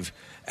shave?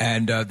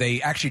 And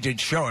they actually did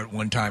show it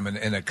one time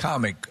in a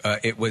comic.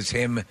 It was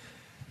him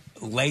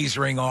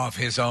lasering off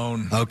his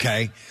own.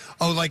 Okay.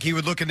 Oh, like he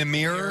would look in the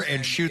mirror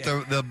and shoot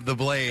the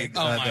blade.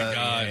 Oh, my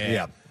God.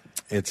 Yeah.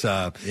 It's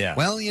well,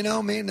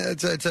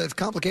 it's a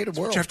complicated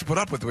world. What you have to put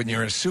up with when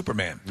you're a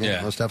Superman.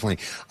 Yeah, most definitely.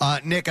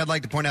 Nick, I'd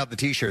like to point out the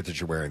T-shirt that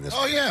you're wearing this.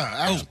 Oh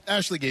yeah,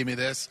 Ashley gave me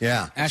this.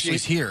 Yeah,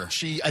 Ashley's here.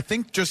 She, I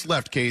think, just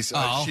left. Case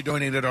she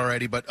donated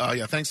already, but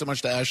thanks so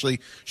much to Ashley.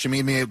 She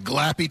made me a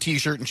Glappy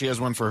T-shirt, and she has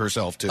one for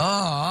herself too.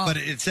 But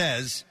it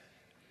says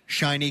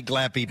 "Shiny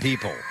Glappy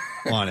People"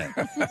 on it,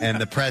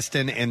 and the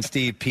Preston and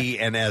Steve P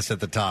and S at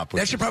the top.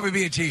 That should probably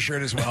be a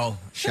T-shirt as well.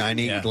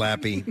 Shiny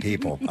Glappy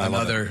People. I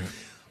love it.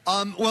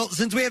 Well,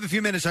 since we have a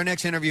few minutes, our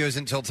next interview is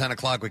until 10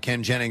 o'clock with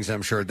Ken Jennings.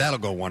 I'm sure that'll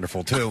go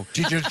wonderful, too.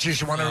 Do you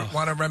just want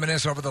to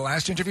reminisce over the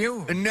last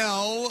interview?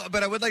 No,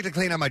 but I would like to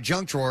clean out my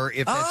junk drawer,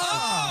 if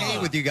that's okay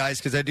with you guys,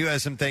 because I do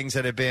have some things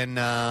that have been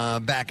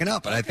backing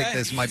up, and I think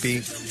this might be...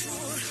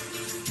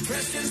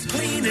 Preston's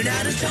cleaning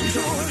out his junk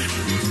drawer,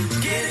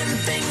 getting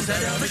things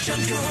out of his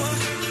junk drawer,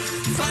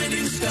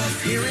 finding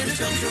stuff here in his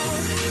junk drawer.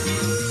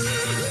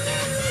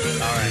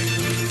 All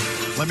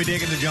right. Let me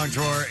dig in the junk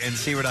drawer and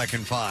see what I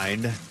can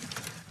find.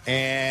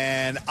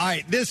 And all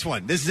right, this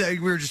one. This is we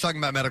were just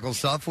talking about medical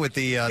stuff with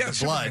the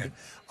blood.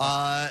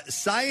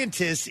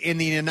 Scientists in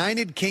the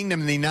United Kingdom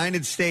and the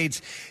United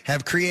States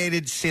have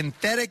created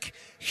synthetic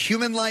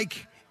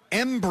human-like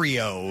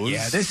embryos.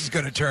 Yeah, this is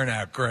going to turn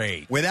out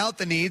great. Without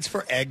the needs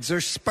for eggs or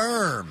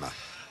sperm.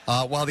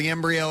 While the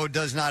embryo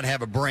does not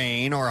have a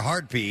brain or a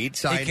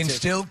heartbeat, it can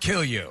still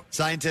kill you.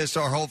 Scientists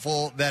are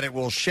hopeful that it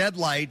will shed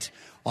light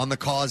on the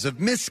cause of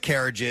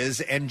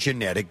miscarriages and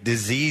genetic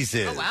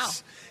diseases. Oh, wow.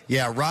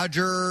 Yeah,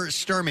 Roger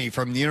Sturmey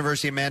from the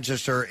University of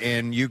Manchester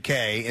in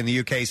the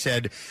UK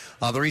said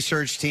the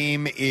research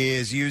team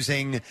is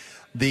using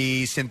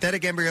the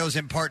synthetic embryos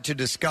in part to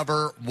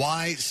discover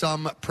why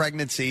some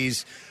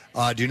pregnancies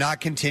do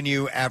not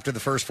continue after the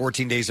first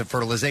 14 days of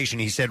fertilization.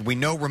 He said, we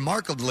know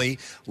remarkably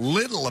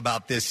little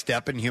about this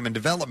step in human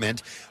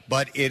development,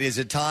 but it is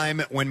a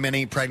time when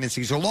many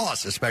pregnancies are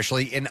lost,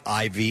 especially in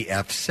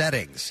IVF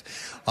settings.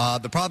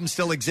 The problem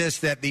still exists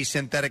that these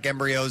synthetic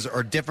embryos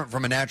are different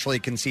from a naturally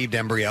conceived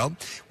embryo,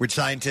 which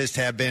scientists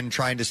have been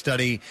trying to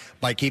study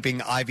by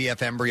keeping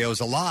IVF embryos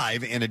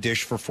alive in a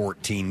dish for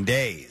 14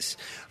 days.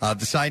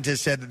 The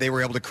scientists said that they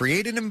were able to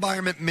create an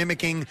environment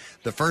mimicking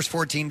the first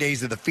 14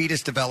 days of the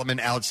fetus development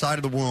outside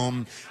of the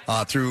womb,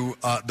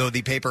 though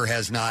the paper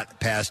has not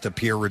passed a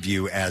peer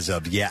review as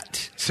of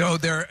yet. So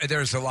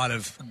there's a lot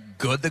of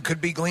good that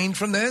could be gleaned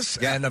from this,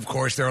 and of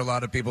course there are a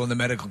lot of people in the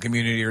medical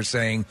community who are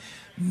saying,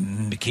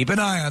 keep an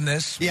eye on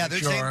this. Yeah,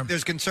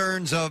 there's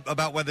concerns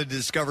about whether the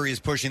discovery is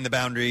pushing the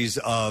boundaries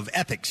of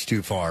ethics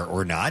too far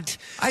or not.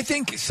 I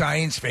think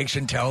science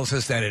fiction tells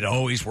us that it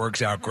always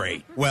works out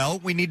great. Well,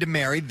 we need to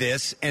marry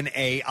this and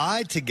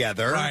AI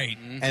together. Right.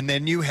 And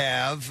then you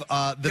have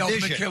the vision.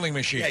 ultimate killing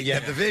machine. Yeah, you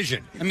have the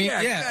vision. I mean,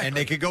 yeah. Exactly. And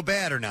they could go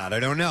bad or not. I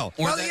don't know.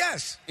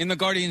 Yes. In the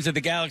Guardians of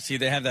the Galaxy,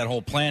 they have that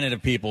whole planet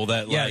of people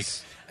that,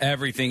 Yes.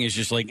 everything is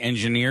just,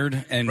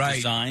 engineered and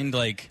designed.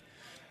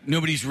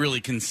 Nobody's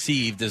really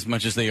conceived as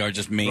much as they are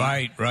just made.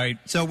 Right.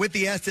 So with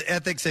the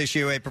ethics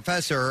issue, a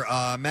professor,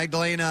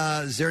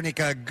 Magdalena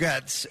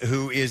Zernicka-Goetz,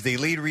 who is the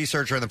lead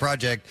researcher in the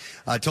project,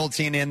 told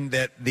CNN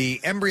that the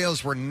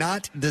embryos were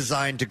not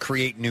designed to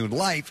create new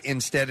life,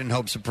 instead in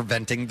hopes of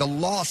preventing the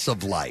loss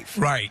of life.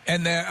 Right,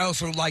 and they're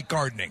also like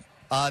gardening.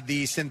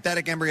 The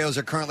synthetic embryos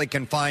are currently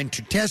confined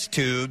to test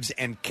tubes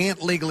and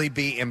can't legally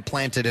be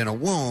implanted in a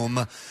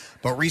womb.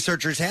 But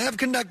researchers have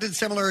conducted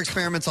similar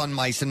experiments on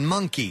mice and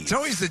monkeys. It's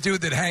always the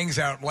dude that hangs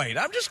out late.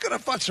 I'm just going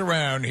to futz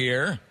around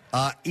here.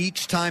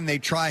 Each time they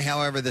try,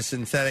 however, the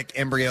synthetic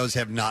embryos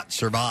have not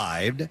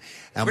survived.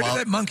 And Where did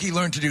that monkey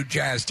learn to do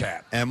jazz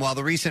tap? And while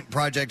the recent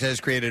project has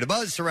created a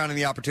buzz surrounding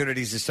the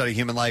opportunities to study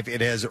human life,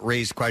 it has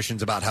raised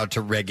questions about how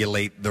to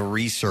regulate the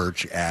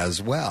research as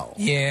well.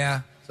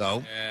 Yeah.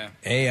 So,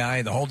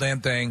 AI, the whole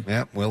damn thing.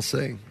 Yeah, we'll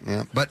see.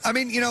 Yeah. But, I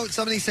mean,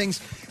 some of these things,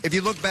 if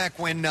you look back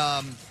when...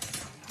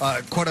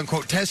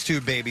 quote-unquote test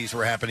tube babies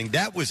were happening,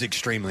 that was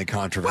extremely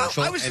controversial.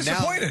 Well, I was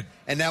disappointed.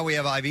 And now we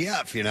have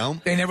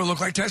IVF, They never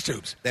look like test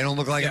tubes. They don't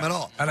look like them at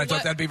all. And I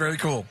thought that'd be very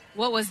cool.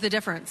 What was the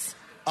difference?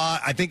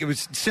 I think it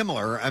was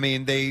similar. I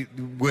mean, they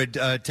would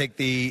take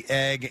the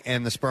egg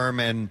and the sperm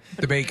and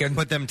the bacon,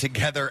 put them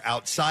together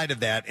outside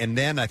of that, and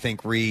then I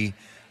think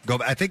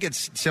I think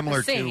it's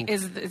similar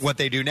to what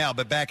they do now,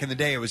 but back in the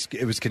day, it was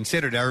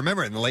considered. I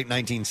remember in the late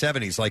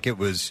 1970s, it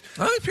was.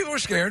 People were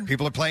scared.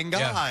 People are playing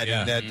God,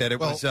 and that it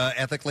was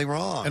ethically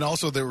wrong. And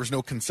also, there was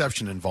no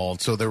conception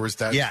involved, so there was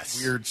that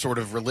weird sort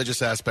of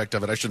religious aspect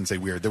of it. I shouldn't say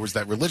weird. There was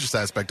that religious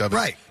aspect of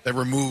it that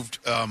removed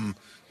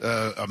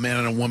a man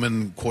and a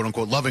woman, quote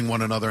unquote, loving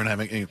one another and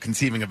having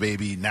conceiving a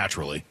baby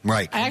naturally.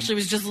 Right. I actually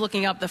was just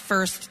looking up the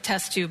first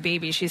test tube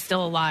baby. She's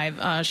still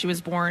alive. She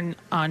was born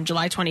on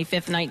July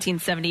 25th,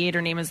 1978.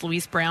 Her name is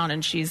Louise Brown,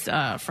 and she's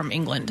from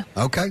England.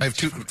 Okay. I have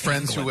two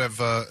friends who have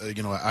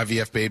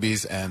IVF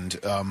babies, and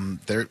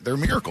they're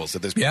miracles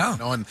at this point.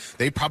 Yeah. And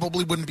they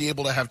probably wouldn't be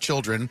able to have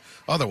children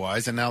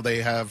otherwise, and now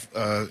they have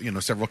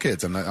several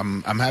kids, and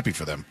I'm happy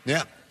for them.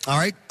 Yeah. All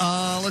right.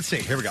 Let's see.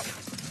 Here we go.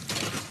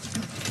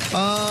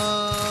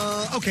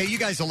 Okay, you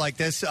guys will like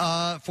this.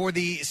 For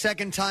the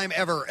second time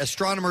ever,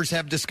 astronomers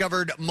have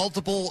discovered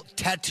multiple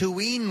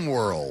Tatooine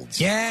worlds.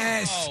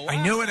 Yes,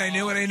 I knew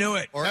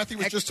it. Or Matthew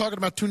was just talking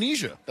about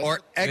Tunisia.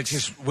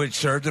 Which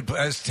served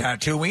as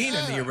Tatooine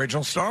in the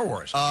original Star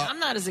Wars. I'm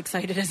not as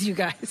excited as you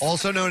guys.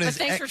 Also known as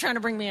but thanks for trying to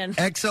bring me in.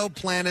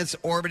 Exoplanets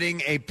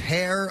orbiting a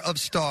pair of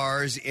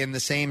stars in the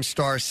same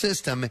star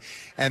system,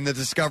 and the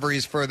discovery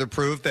is further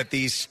proof that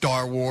these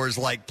Star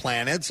Wars-like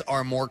planets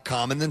are more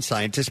common than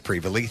scientists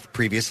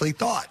previously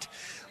thought.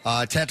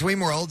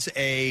 Tatooine worlds,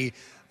 a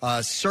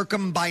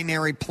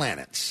circumbinary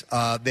planets.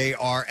 They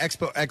are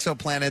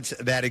exoplanets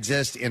that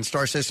exist in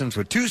star systems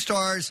with two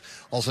stars,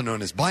 also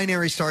known as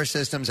binary star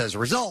systems. As a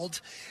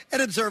result,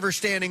 an observer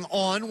standing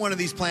on one of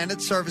these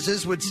planets'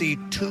 surfaces would see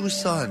two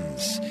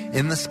suns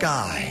in the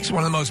sky. It's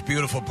one of the most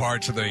beautiful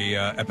parts of the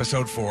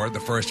Episode 4, the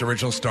first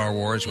original Star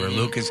Wars, where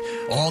Luke is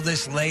all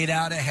this laid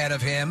out ahead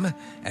of him,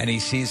 and he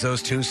sees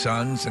those two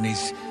suns, and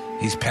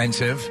he's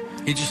pensive.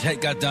 He just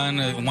got done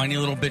a whiny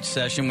little bitch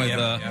session with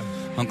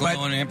Uncle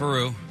Mo and Aunt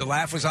Beru. The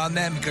laugh was on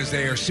them because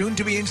they are soon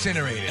to be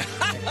incinerated.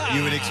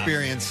 You would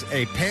experience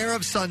a pair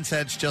of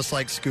sunsets just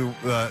like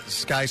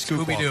Sky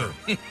Scooby-Doo.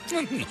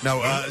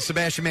 No,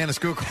 Sebastian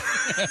Maniscalco.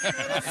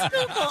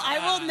 I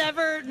will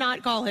never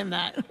not call him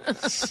that.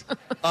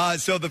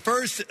 So the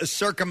first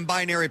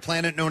circumbinary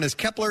planet, known as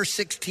Kepler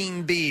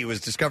 16b,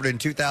 was discovered in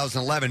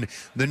 2011.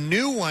 The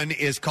new one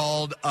is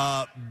called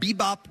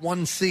Bebop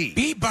 1c.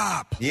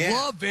 Bebop. Yeah.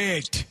 Love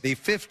it. The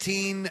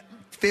 15th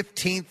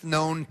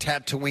known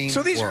Tatooine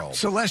So these world. are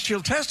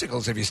celestial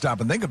testicles, if you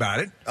stop and think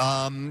about it.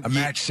 A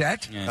match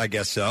set? I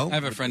guess so. I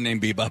have a friend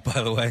named Bebop,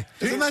 by the way.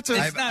 Isn't that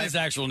It's not his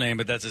actual name,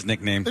 but that's his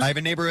nickname. I have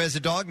a neighbor who has a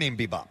dog named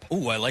Bebop.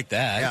 Ooh, I like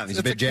that. Yeah, he's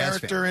a big jazz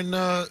character in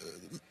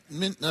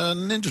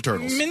Ninja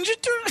Turtles.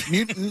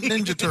 Mutant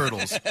Ninja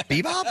Turtles.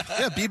 Bebop?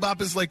 Yeah,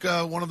 Bebop is like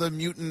one of the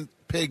mutant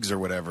pigs or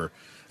whatever.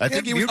 I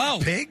think he was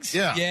pigs.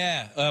 Yeah,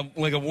 Yeah,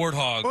 like a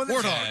warthog. Well,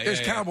 there's, Warthog. there's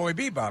Cowboy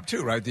Bebop,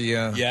 too, right?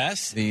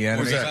 Yes. The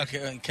What's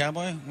animation. that?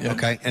 Cowboy?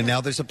 Okay, and now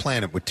there's a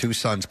planet with two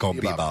suns called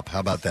Bebop. How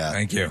about that?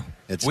 Thank you.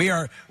 We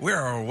are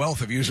a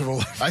wealth of usable.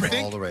 I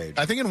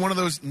think in one of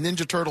those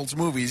Ninja Turtles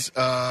movies,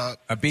 a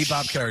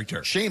Bebop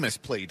character,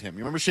 Seamus played him. You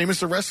remember Seamus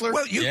the wrestler?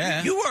 Well, you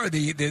are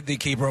the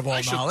keeper of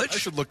all knowledge. I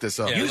should look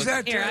this up. Use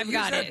that. Here, I've use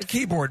got that it.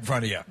 keyboard in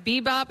front of you.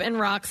 Bebop and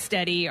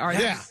Rocksteady are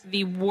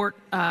the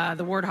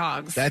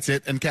warthogs. That's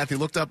it. And Kathy,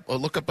 look up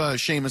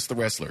Seamus the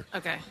wrestler.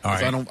 Okay. All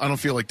right. I don't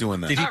feel like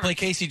doing that. Did he play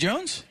Casey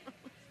Jones?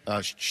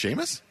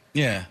 Seamus?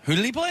 Yeah. Who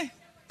did he play?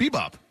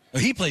 Bebop. Oh,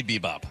 he played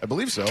Bebop. I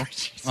believe so.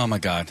 Oh my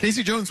God.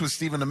 Casey Jones was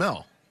Stephen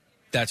Amell.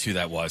 That's who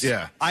that was.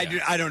 Yeah. I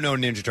don't know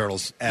Ninja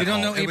Turtles at all. You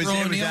don't know it was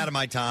April O'Neil? out of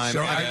my time.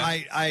 So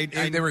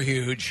they were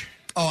huge.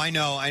 Oh, I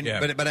know.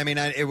 But I mean,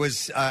 I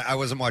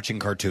wasn't watching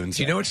cartoons.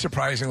 You know what's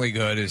surprisingly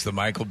good is the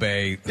Michael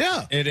Bay.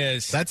 Yeah, it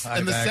is.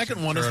 And the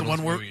second one is the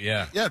one where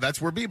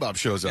that's where Bebop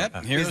shows up.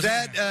 Yep. Is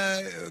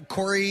that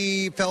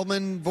Corey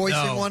Feldman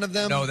voicing one of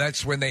them? No,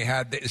 that's when they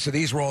had. So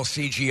these were all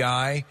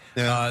CGI.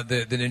 Yeah.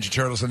 The Ninja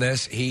Turtles in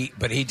this. He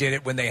did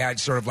it when they had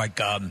sort of like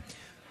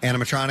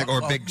animatronic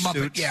or big Muppet,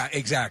 suits. Yeah,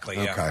 exactly.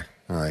 Yeah. Okay,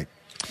 all right.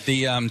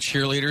 The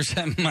cheerleaders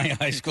at my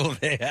high school,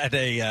 they had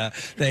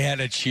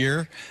a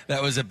cheer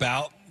that was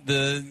about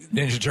the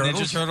Ninja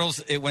Turtles.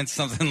 It went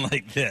something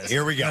like this.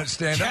 Here we go.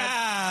 Stand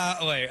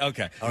up. Wait,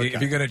 okay.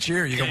 If you're gonna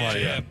cheer, you come on.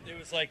 Yeah. It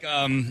was like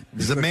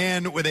there's a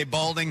man with a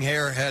balding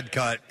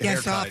haircut.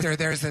 Yes, author.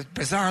 There's a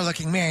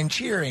bizarre-looking man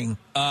cheering.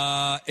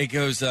 It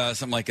goes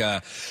something like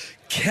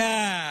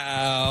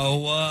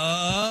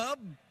Cowabunga,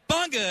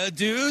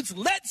 dudes.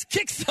 Let's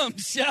kick some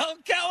shell.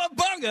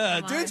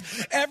 Cowabunga,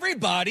 dudes.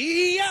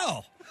 Everybody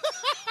yell.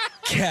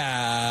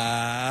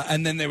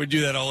 And then they would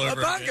do that all over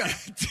again.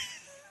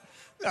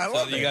 I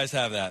love you guys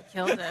have that.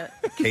 Killed it.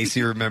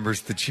 Casey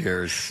remembers the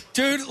cheers.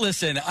 Dude,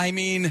 listen, I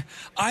mean,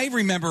 I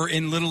remember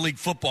in Little League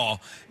football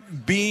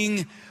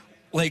being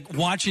like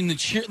watching the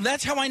cheer.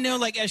 That's how I know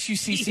like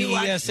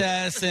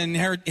SUCCESS and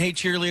Hey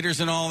Cheerleaders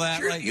and all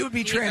that. Like, you would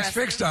be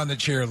transfixed on the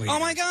cheerleaders.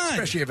 Oh my God.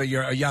 Especially if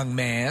you're a young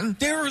man.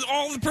 They were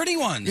all the pretty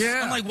ones.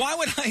 Yeah. I'm like, why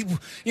would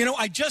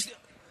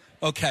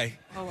okay.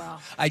 Oh, wow.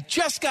 I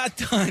just got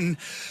done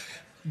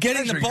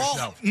getting the ball.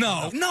 Yourself.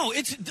 No,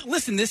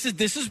 listen, this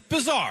is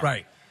bizarre.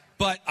 Right.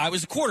 But I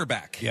was a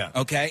quarterback. Yeah.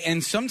 Okay.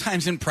 And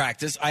sometimes in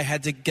practice, I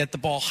had to get the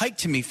ball hiked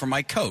to me from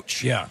my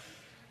coach. Yeah.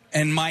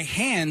 And my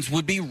hands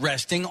would be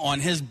resting on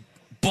his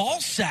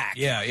ball sack.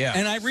 Yeah.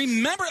 And I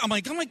remember, I'm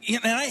like, and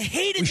I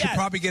hated We that. should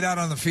probably get out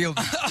on the field.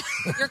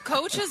 Your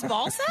coach's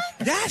ball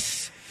sack?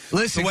 Yes.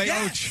 Listen,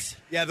 Coach.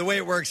 Yeah, the way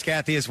it works,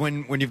 Kathy, is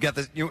when you've got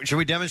the. Should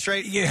we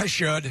demonstrate? Yeah, I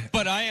should.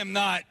 But I am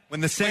not.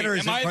 When the center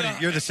is in front of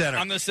you, you're the center.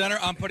 I'm the center.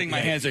 I'm putting my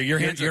hands there.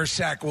 Your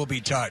sack will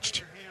be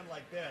touched.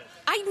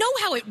 I know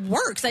how it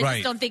works. I Right.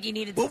 just don't think he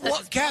needed to touch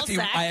his Kathy,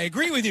 ball sack. I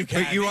agree with you,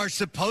 Kathy. But you are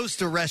supposed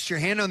to rest your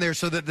hand on there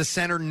so that the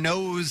center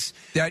knows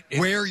that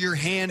where your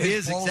hand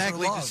his is balls are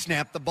exactly to loved.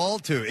 snap the ball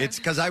to. It's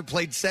because I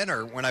played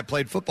center when I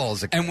played football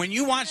as a kid. And when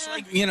you watch,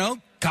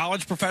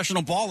 college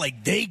professional ball,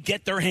 like, they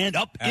get their hand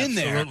up in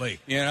there.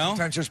 Absolutely. You know?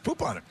 Sometimes just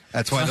poop on it.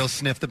 That's why they'll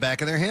sniff the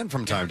back of their hand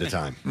from time to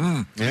time.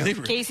 Yeah.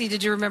 Casey,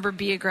 did you remember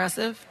Be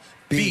Aggressive?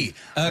 Be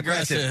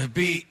aggressive.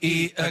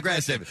 B-E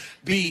aggressive.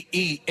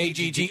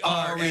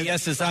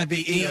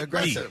 B-E-A-G-G-R-E-S-S-I-B-E.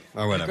 Aggressive.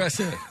 Or whatever.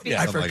 Aggressive.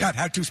 I forgot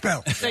how to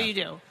spell. So you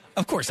do.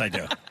 Of course I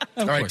do.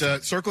 All right,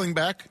 circling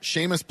back,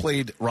 Seamus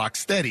played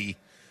Rocksteady.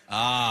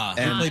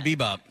 And played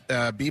Bebop.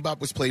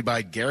 Bebop was played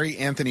by Gary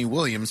Anthony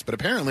Williams, but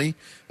apparently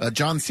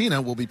John Cena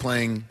will be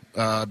playing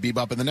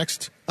Bebop in the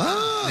next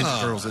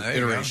Ninja Turtles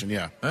iteration.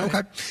 Yeah. Okay.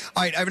 All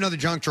right, I have another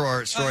junk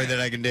drawer story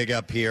that I can dig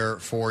up here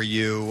for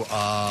you.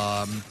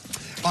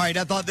 All right,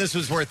 I thought this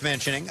was worth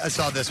mentioning. I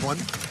saw this one.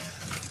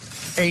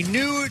 A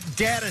new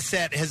data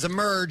set has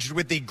emerged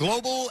with the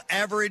global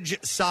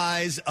average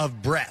size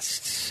of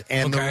breasts.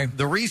 And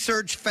the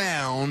research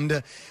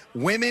found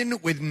women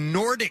with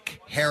Nordic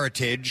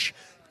heritage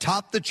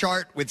top the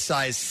chart with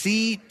size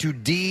C to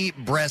D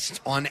breasts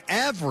on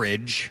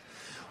average,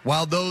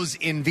 while those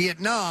in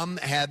Vietnam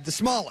had the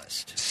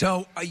smallest.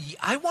 So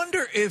I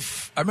wonder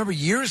if, I remember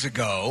years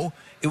ago,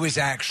 it was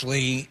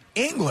actually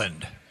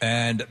England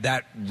and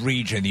that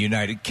region, the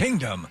United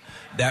Kingdom,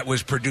 that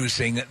was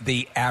producing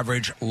the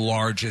average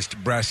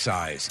largest breast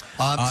size.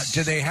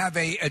 Do they have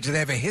a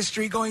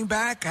history going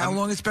back? How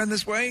long it's been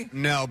this way?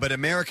 No, but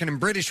American and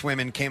British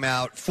women came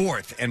out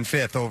 4th and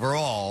 5th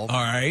overall.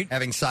 All right.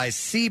 Having size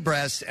C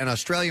breasts, and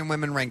Australian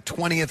women ranked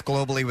 20th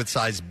globally with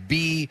size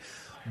B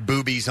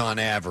boobies on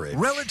average.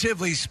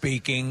 Relatively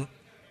speaking,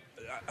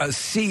 a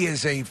C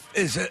is a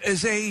C is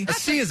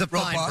a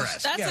fine robust.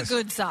 breast. That's a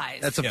good size.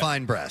 That's a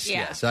fine breast. Yeah.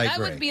 Yes, I that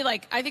agree. would be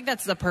like, I think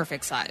that's the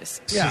perfect size.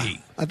 Yeah,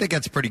 I think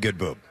that's a pretty good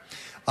boob.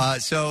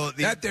 There's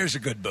a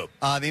good boob.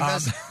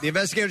 The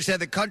investigators said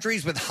that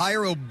countries with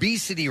higher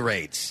obesity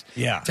rates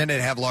tend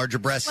to have larger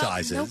breast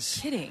sizes. No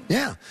kidding.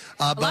 Yeah.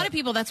 A lot of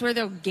people, that's where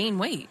they'll gain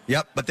weight.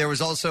 Yep, but there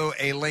was also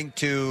a link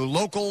to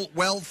local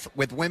wealth,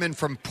 with women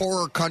from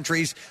poorer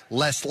countries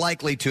less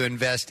likely to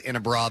invest in a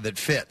bra that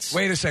fits.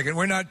 Wait a second.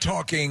 We're not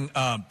talking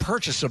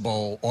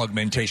purchasable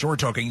augmentation. We're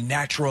talking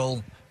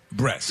natural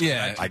breasts.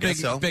 Yeah, I guess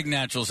so. Big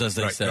naturals, as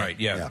they say. Right,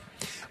 yeah.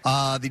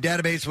 The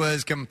database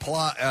was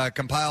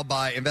compiled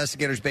by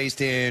investigators based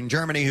in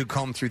Germany who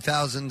combed through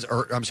dozens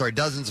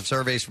of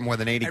surveys from more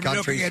than 80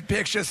 countries. Looking at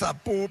pictures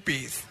of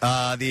boobies.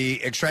 The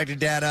extracted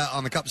data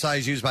on the cup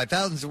size used by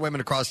thousands of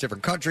women across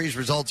different countries.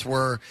 Results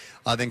were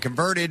then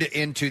converted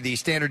into the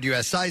standard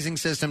U.S. sizing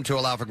system to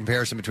allow for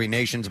comparison between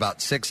nations.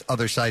 About 6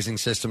 other sizing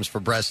systems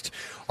for breast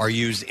are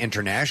used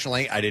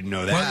internationally. I didn't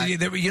know that.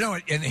 Well, you know,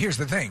 and here's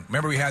the thing.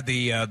 Remember, we had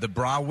the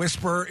bra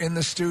whisperer in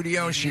the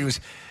studio. Mm-hmm.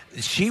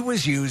 She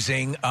was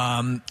using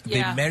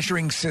the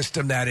measuring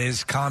system that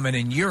is common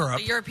in Europe.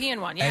 The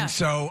European one, yeah. And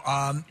so,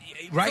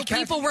 right, So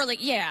people were like,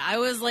 I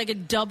was like a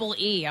double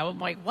E. I'm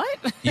like,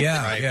 what?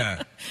 Yeah,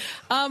 yeah.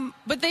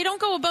 But they don't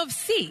go above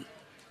C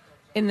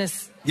in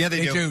this. Yeah,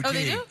 they do. Oh,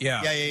 they do?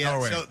 Yeah.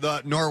 Norway.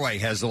 So Norway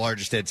has the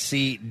largest at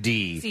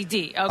CD.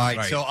 CD. Okay. All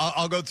right, so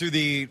I'll go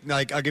through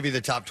I'll give you the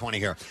top 20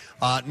 here.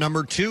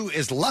 Number 2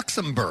 is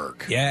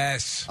Luxembourg.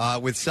 Yes.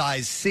 With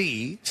size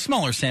C.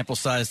 Smaller sample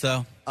size,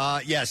 though.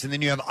 Yes, and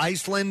then you have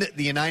Iceland,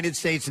 the United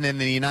States, and then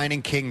the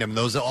United Kingdom.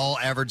 Those are all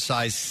average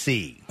size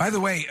C. By the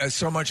way,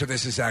 so much of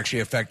this is actually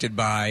affected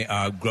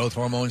by growth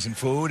hormones in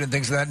food and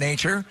things of that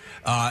nature.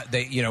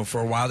 For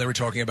a while they were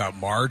talking about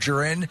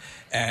margarine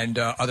and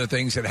other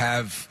things that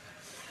have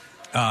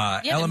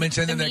elements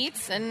in them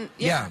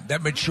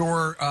that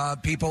mature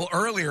people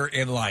earlier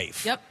in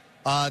life. Yep.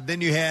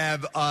 Then you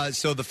have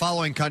the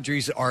following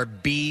countries are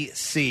B,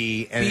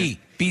 C, and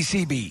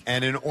BCB.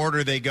 And in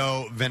order they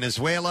go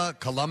Venezuela,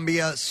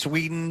 Colombia,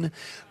 Sweden,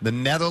 the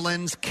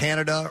Netherlands,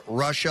 Canada,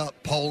 Russia,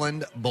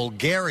 Poland,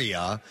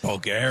 Bulgaria,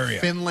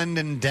 Finland,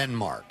 and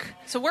Denmark.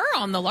 So we're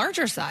on the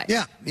larger side.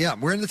 Yeah,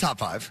 we're in the top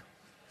 5.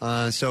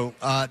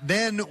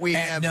 Then we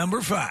have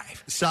number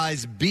 5.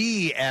 Size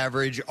B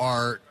average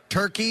are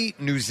Turkey,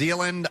 New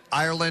Zealand,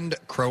 Ireland,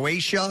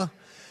 Croatia,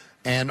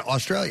 and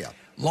Australia.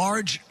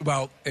 Large.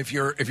 Well, if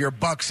you're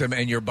buxom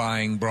and you're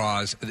buying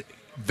bras,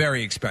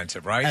 very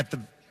expensive, right?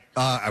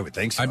 I would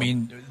think so. I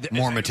mean,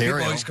 more material.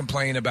 People always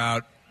complain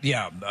about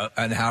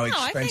and how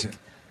expensive.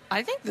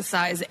 I think the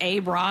size A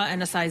bra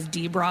and a size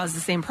D bra is the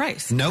same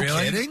price. No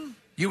kidding.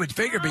 You would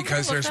figure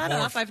because there's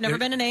more. I've never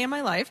been an A in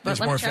my life, but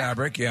there's more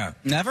fabric. Yeah,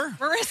 never.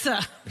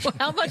 Marissa,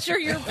 how much are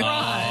your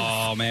bras?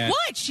 Oh man,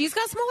 what? She's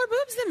got smaller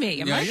boobs than me.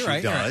 You're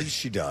right.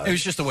 She does. It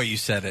was just the way you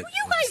said it. Well,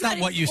 you guys it's not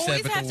what you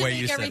said, but the way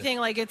you said it. Everything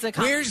like it's a.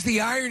 Where's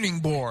the ironing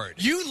board?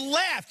 You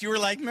laughed. You were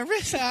like,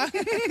 Marissa.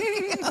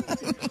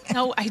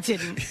 No, I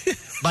didn't.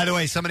 By the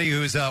way, somebody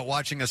who's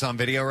watching us on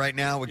video right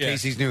now with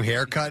Casey's new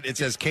haircut, it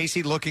says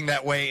Casey looking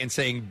that way and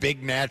saying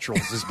 "big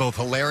naturals" is both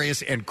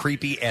hilarious and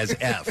creepy as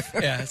F.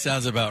 Yeah, it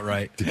sounds about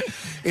right.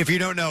 If you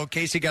don't know,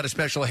 Casey got a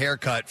special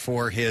haircut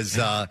for his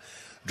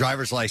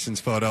driver's license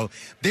photo.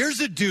 There's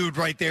a dude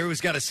right there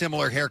who's got a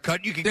similar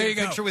haircut. You can get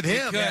a picture with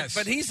him. Yes.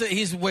 But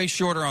he's way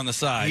shorter on the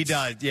sides. He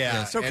does,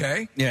 yeah. It's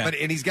okay.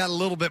 And he's got a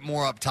little bit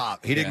more up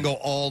top. He didn't go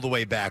all the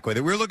way back with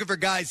it. We were looking for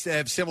guys to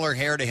have similar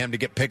hair to him to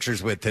get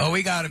pictures with today. Oh,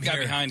 we got him got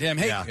here. Behind him.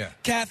 Hey,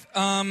 Kath,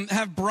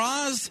 have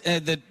bras,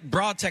 the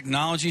bra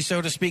technology,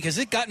 so to speak, has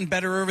it gotten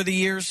better over the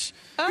years?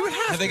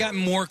 Have they gotten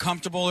more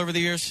comfortable over the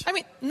years? I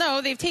mean,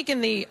 no, they've taken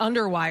the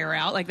underwire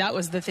out. Like, that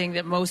was the thing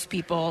that most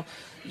people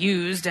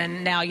used,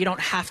 and now you don't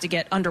have to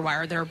get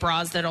underwire. There are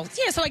bras that'll...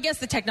 Yeah, so I guess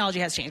the technology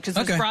has changed, because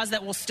there's bras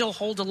that will still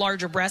hold a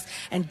larger breast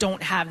and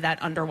don't have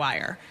that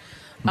underwire.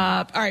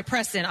 All right,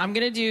 Preston, I'm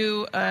going to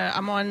do...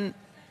 I'm on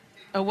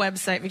a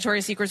website,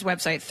 Victoria's Secret's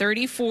website.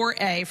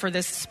 34A for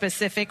this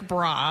specific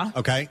bra.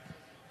 Okay.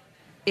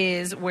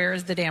 Is...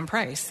 Where's the damn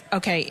price?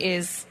 Okay,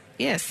 is...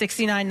 Yeah,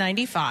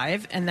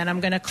 $69.95, and then I'm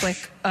going to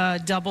click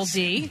double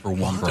D. For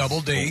one bra. Double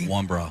D. For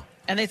one bra.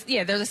 And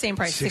they're the same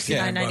price,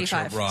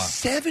 $69.95.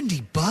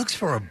 $70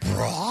 for a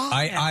bra?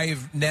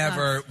 I've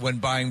never, when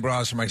buying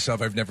bras for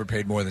myself, I've never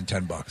paid more than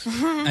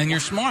 $10. And you're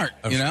smart,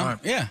 I'm you know? smart.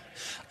 Yeah.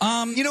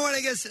 You know what?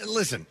 I guess,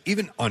 listen,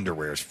 even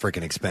underwear is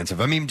freaking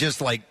expensive. I mean,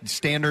 just like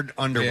standard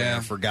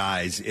underwear for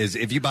guys is,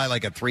 if you buy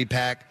like a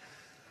 3-pack,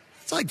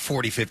 It's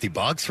like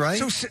 $40-$50, right?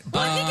 Well,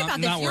 think about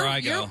this. not where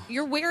I go.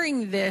 You're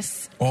wearing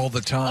this all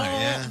the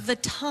time. all the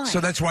time. So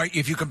that's why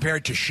if you compare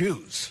it to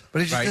shoes.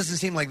 But it just right? doesn't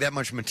seem like that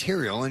much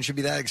material and should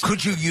be that expensive.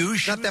 Could you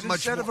use not shoes that much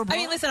instead of a bra? I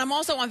mean, listen, I'm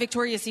also on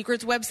Victoria's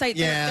Secret's website.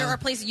 Yeah. There are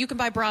places you can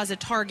buy bras at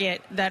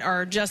Target that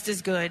are just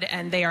as good,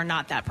 and they are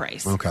not that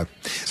price. Okay.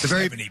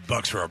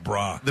 $70 for a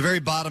bra. The very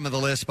bottom of the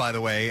list, by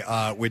the way,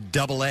 with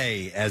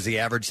AA as the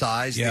average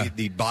size,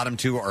 the bottom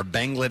two are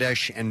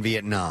Bangladesh and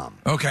Vietnam.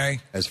 Okay.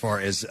 As far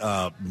as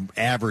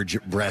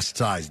average breast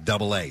size,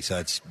 AA. So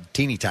that's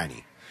teeny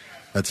tiny.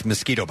 That's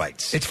mosquito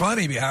bites. It's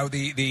funny how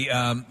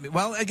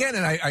well, again,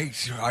 and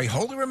I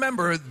wholly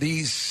remember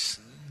this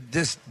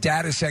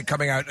data set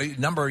coming out a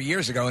number of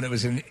years ago, and it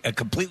was in a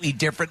completely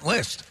different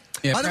list.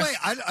 Yeah, by the way,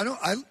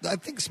 I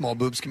think small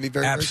boobs can be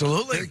very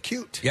absolutely very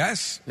cute.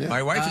 Yes,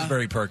 my wife is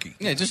very perky.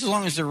 Yeah, just as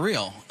long as they're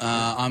real,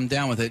 I'm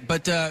down with it.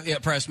 But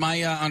Press, my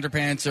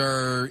underpants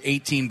are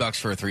 $18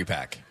 for a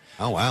 3-pack.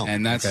 Oh wow,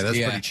 and that's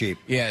pretty cheap.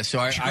 Yeah, so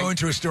I go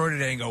into a store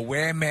today and go,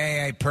 "Where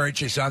may I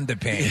purchase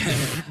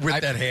underpants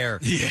with that hair?"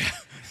 Yeah.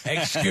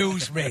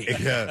 Excuse me.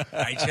 Yeah.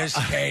 I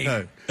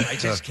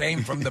just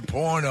came from the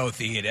porno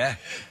theater.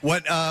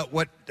 What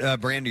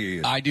brand do you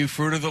use? I do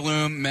Fruit of the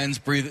Loom, men's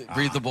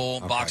breathable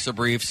boxer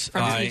briefs.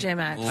 From TJ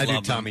Maxx. I do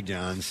Tommy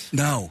John's.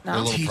 No.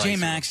 No? TJ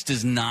Maxx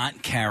does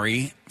not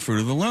carry Fruit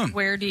of the Loom.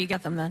 Where do you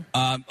get them then?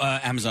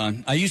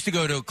 Amazon. I used to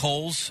go to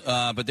Kohl's,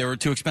 but they were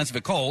too expensive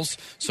at Kohl's,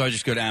 so I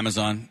just go to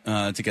Amazon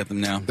to get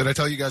them now. Did I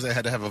tell you guys I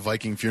had to have a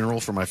Viking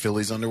funeral for my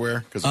Phillies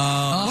underwear?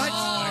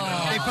 What?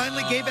 They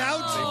finally gave out?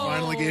 They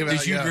finally gave out.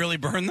 Did you really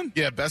burn them?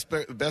 Yeah, best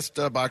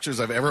boxers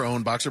I've ever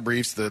owned. Boxer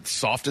briefs, the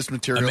softest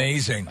material.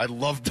 Amazing. I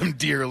loved them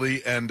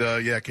dearly, and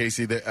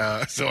Casey.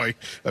 So I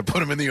put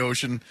them in the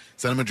ocean,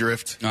 sent them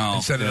adrift,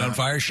 and set it on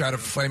fire. Shot a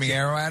flaming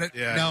arrow at it.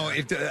 Yeah. No,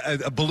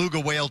 a beluga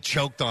whale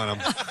choked on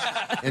them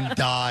and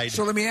died.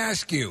 So let me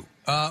ask you.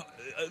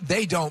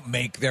 They don't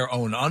make their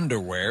own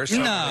underwear. So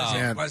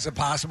No. Was it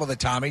possible that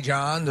Tommy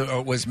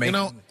John was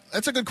making...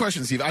 That's a good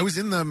question, Steve. I was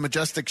in the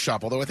Majestic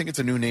shop, although I think it's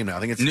a new name now.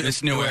 I think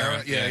it's New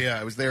Era. Yeah.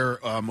 I was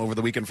there over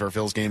the weekend for a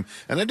Phil's game,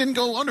 and I didn't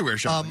go underwear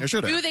shopping. I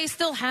should have. Do they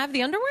still have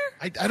the underwear?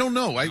 I don't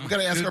know. I've got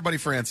to ask our buddy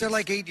Francis. They're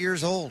like 8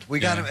 years old. We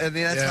got them. I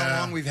mean, that's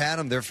how long we've had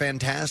them. They're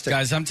fantastic.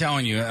 Guys, I'm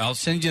telling you, I'll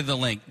send you the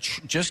link.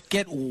 Just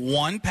get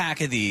one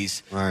pack of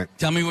these. All right.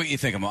 Tell me what you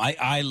think of them.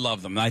 I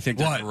love them. I think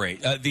they're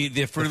great.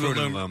 The Fruit of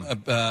the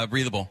Loom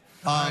breathable.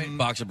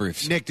 Boxer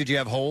briefs. Nick, did you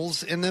have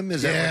holes in them?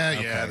 Is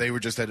that yeah. They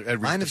were just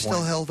at mine have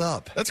still held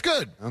up. That's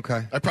good.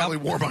 Okay. I probably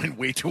wore mine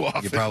way too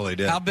often. You probably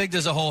did. How big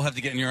does a hole have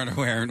to get in your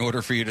underwear in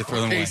order for you to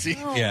throw them Casey.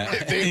 away?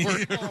 Yeah. They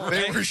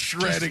were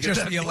shredding.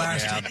 Just the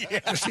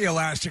elastic. Just the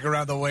elastic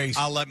around the waist.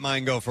 I'll let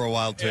mine go for a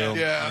while too.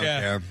 Yeah. I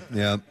don't care.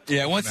 Yeah.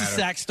 Yeah. Once the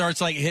sack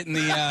starts like hitting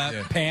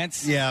the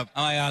pants. Yeah.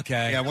 I'm like,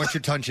 okay. Yeah. Once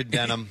you're touching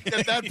denim.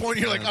 At that point,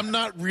 you're like, I'm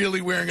not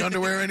really wearing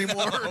underwear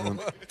anymore. All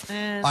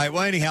right.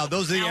 Well, anyhow,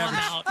 those are the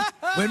average.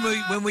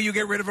 When will you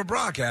get rid of a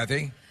bra,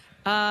 Kathy?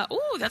 That's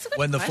a good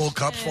When the question. full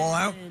cups fall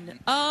out?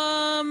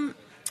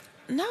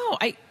 No,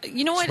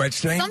 you know what? Sweat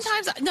stains?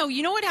 Sometimes, no,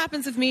 you know what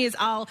happens with me is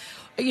I'll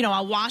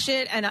wash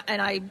it and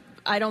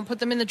I don't put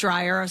them in the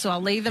dryer, so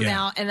I'll lay them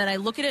out, and then I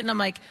look at it and I'm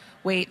like,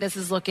 wait, this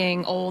is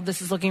looking old,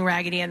 this is looking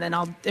raggedy, and then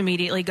I'll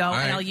immediately go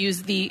and I'll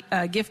use the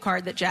gift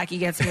card that Jackie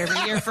gets me every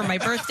year for my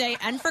birthday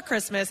and for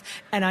Christmas,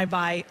 and I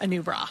buy a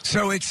new bra.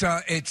 So it's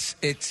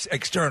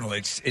external.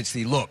 It's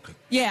the look.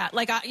 Yeah,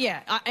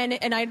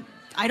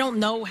 I don't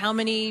know how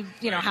many,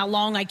 how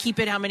long I keep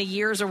it, how many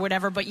years or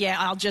whatever, but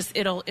yeah,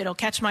 it'll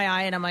catch my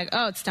eye and I'm like,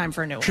 oh, it's time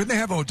for a new one. Shouldn't they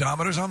have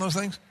odometers on those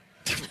things?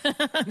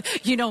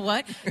 You know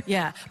what?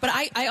 Yeah. But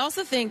I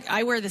also think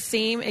I wear the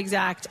same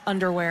exact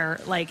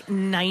underwear like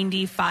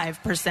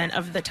 95%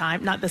 of the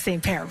time. Not the same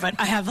pair, but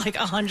I have like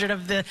 100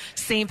 of the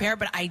same pair.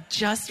 But I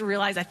just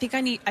realized I think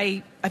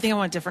I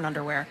want different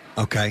underwear.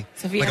 Okay.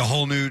 So like a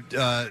whole new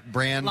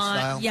brand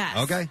style? Yes.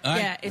 Okay.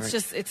 Yeah. It's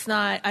just, it's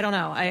not, I don't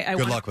know.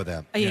 Good luck with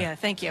that. Yeah.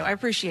 Thank you. I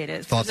appreciate it.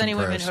 If Thoughts there's any and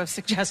women prayers. who have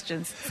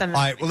suggestions, send them.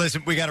 All right. Well,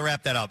 listen, we got to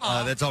wrap that up.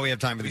 That's all we have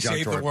time for the junk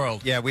saved drawer. the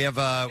world. Yeah, we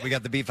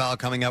got the B file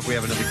coming up. We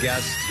have another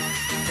guest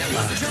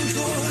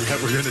that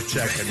we're going to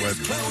check in with.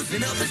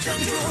 Closing up the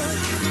junk drawer.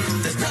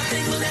 There's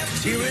nothing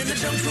left here in the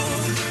junk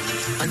drawer.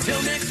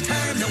 Until next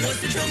time, that was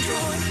the junk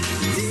drawer.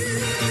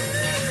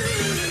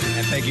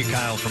 And thank you,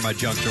 Kyle, for my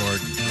junk drawer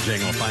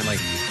jingle. Finally,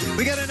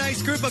 we got a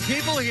nice group of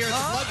people here at the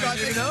Blood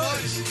Drive. Make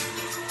noise.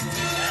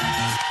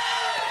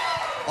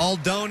 All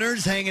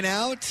donors hanging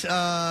out,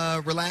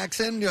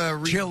 relaxing,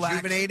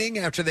 rejuvenating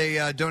after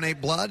they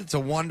donate blood. It's a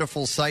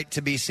wonderful sight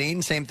to be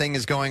seen. Same thing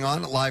is going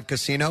on at Live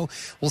Casino.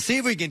 We'll see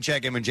if we can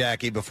check in with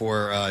Jackie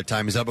before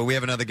time is up. But we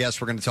have another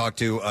guest. We're going to talk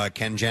to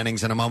Ken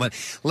Jennings in a moment.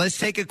 Let's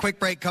take a quick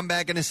break. Come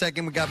back in a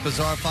second. We got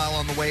Bizarre File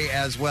on the way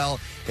as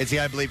well. It's the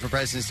I Believe for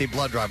President Steve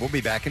Blood Drive. We'll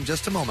be back in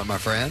just a moment, my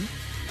friend.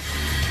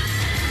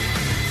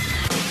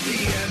 The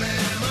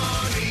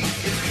MMRE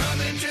is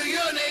coming to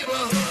your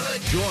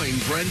neighborhood. Join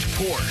Join Brent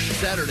Porsche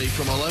Saturday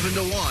from 11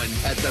 to 1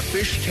 at the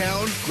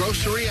Fishtown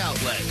Grocery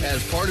Outlet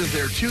as part of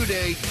their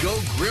 2-day Go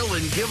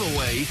Grillin'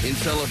 giveaway in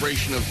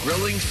celebration of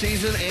grilling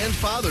season and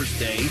Father's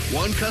Day.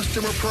 One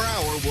customer per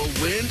hour will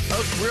win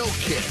a grill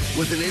kit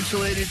with an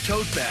insulated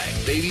tote bag,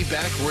 baby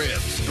back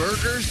ribs,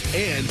 burgers,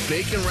 and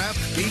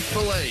bacon-wrapped beef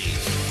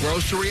fillets.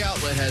 Grocery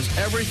Outlet has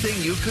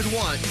everything you could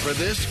want for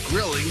this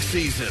grilling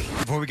season.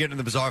 Before we get into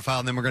the bizarre file,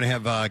 and then we're going to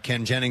have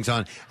Ken Jennings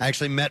on. I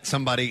actually met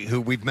somebody who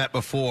we've met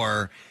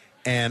before,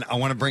 and I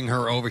want to bring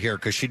her over here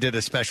because she did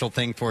a special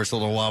thing for us a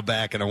little while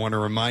back, and I want to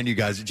remind you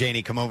guys.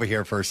 Janie, come over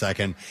here for a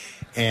second.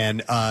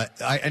 And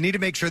I need to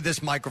make sure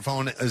this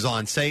microphone is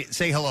on. Say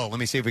hello. Let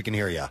me see if we can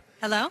hear you.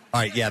 Hello? All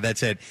right, yeah,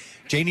 that's it.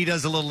 Janie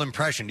does a little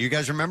impression. Do you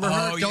guys remember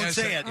her? Don't yes,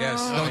 say it. Yes.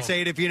 Don't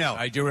say it if you know.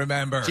 I do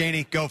remember.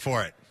 Janie, go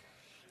for it.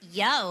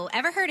 Yo,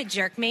 ever heard of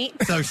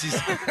jerkmate? So she's...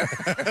 Yo,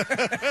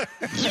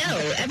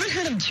 ever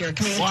heard of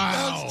jerkmate?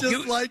 Wow. Sounds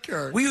just like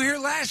her. Were you here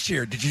last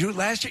year? Did you do it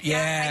last year?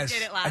 Yeah, Yes. I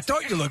did it last I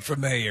thought you looked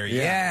familiar.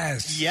 Yeah.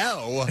 Yes.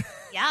 Yo.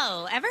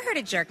 Yo, ever heard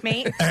of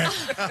jerkmate?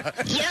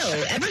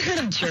 Yo, ever heard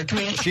of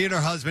jerkmate? She and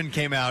her husband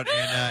came out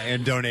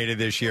and donated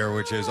this year,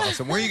 which is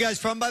awesome. Where are you guys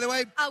from, by the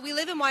way? We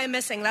live in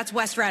Wyomissing. That's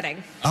West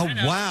Reading. Oh,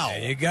 wow.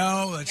 There you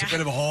go. That's a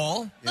bit of a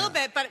haul. A little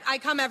bit, but I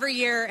come every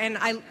year, and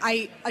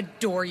I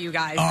adore you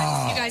guys. Oh.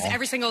 I see you guys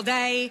every single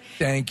day.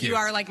 Thank you. You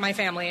are like my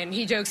family, and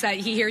he jokes that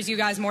he hears you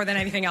guys more than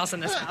anything else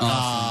in this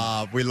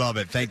house. We love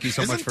it. Thank you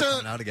so much for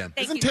coming out again.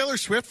 Isn't Taylor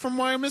Swift from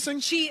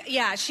Wyomissing? She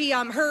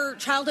her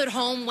childhood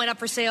home went up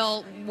for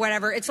sale,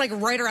 whatever. It's like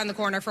right around the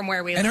corner from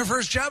where we live. And her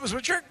first job was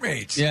with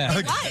Jerkmates. Yeah.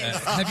 It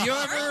was.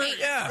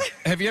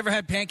 Have you ever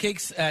had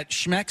pancakes at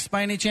Schmeck's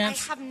by any I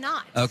chance? have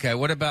not.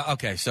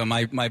 Okay, so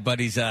my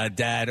buddy's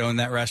dad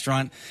owned that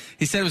restaurant.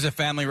 He said it was a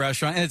family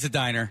restaurant, and it's a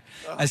diner.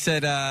 I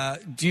said,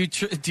 do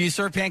you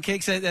serve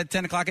pancakes at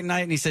 10 o'clock at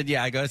night? And he said,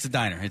 yeah. I go, it's a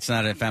diner. It's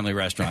not a family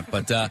restaurant.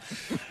 But, all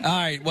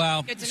right,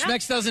 well,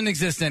 Schmeck's doesn't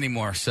exist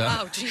anymore, so.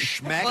 Oh, geez.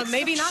 Schmeck's? Well,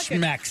 maybe not.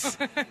 Schmeck's.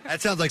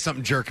 That sounds like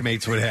something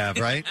Jerkmates would have,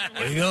 right?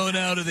 We go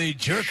now to the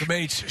Jerkmates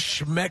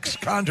Schmeck's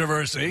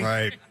controversy.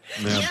 Right.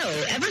 Yeah.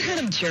 Yo, ever heard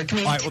of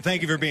jerkmate? All right, well,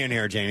 thank you for being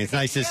here, Janie. It's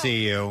nice to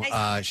see you.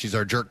 She's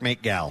our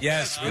Jerkmate gal.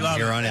 Yes, we love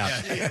her. Here it. on out.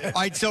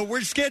 All right, so we're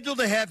scheduled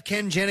to have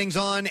Ken Jennings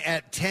on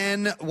at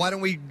 10. Why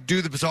don't we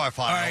do the bizarre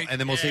file, right. and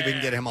then we'll see if we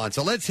can get him on.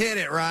 So let's hit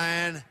it,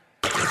 Ryan.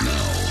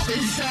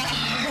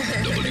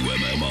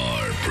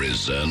 WMMR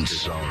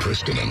presents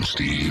Preston and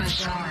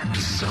Steve's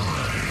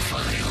Bizarre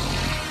File.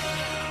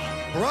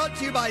 Brought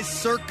to you by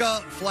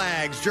Circa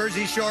Flags.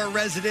 Jersey Shore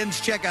residents,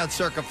 check out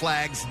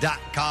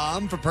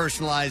circaflags.com for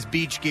personalized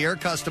beach gear.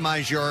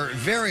 Customize your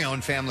very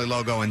own family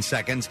logo in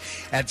seconds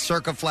at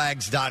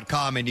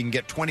circaflags.com, and you can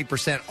get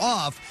 20%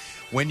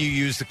 off when you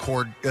use the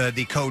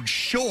code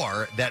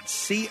SHORE.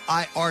 That's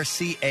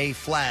CIRCA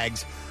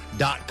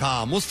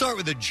flags.com. We'll start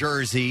with a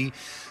Jersey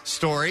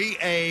story.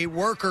 A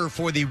worker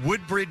for the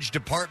Woodbridge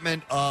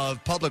Department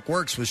of Public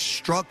Works was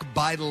struck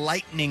by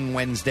lightning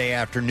Wednesday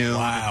afternoon.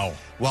 Wow.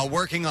 While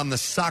working on the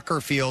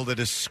soccer field at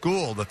a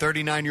school. The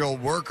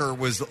 39-year-old worker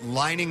was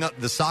lining up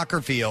the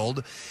soccer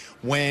field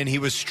when he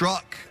was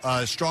struck.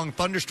 Strong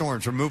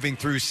thunderstorms were moving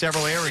through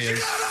several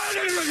areas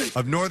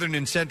of northern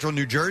and central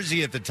New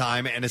Jersey at the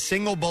time, and a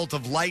single bolt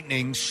of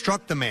lightning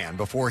struck the man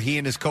before he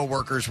and his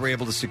co-workers were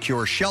able to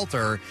secure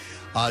shelter.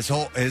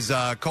 His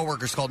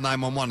co-workers called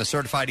 911. A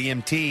certified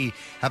EMT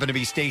happened to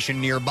be stationed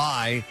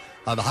nearby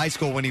the high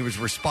school when he was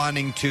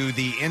responding to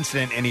the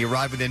incident, and he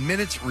arrived within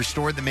minutes,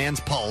 restored the man's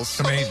pulse.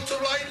 Amazing.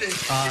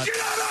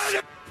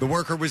 The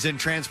worker was then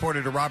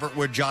transported to Robert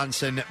Wood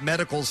Johnson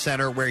Medical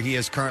Center, where he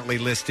is currently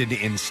listed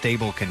in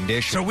stable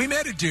condition. So we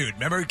met a dude.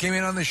 Remember, he came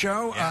in on the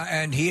show,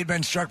 and he had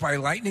been struck by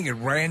lightning. It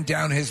ran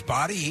down his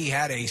body. He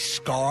had a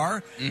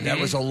scar that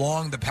was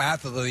along the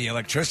path of the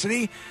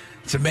electricity.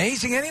 It's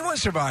amazing anyone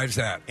survives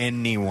that.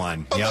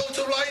 Anyone. Yep.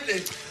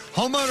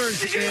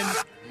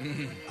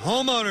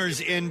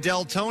 Homeowners in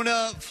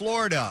Deltona,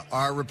 Florida,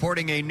 are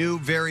reporting a new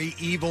very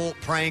evil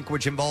prank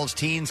which involves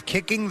teens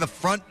kicking the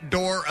front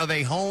door of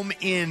a home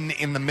in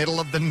the middle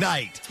of the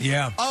night.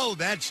 Yeah. Oh,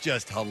 that's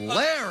just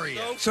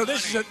hilarious. So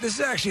this is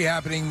actually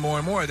happening more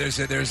and more. There's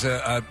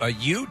a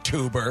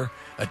YouTuber,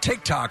 a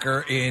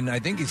TikToker in, I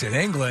think he's in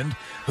England,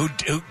 who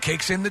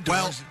kicks in the doors.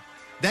 Well,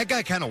 that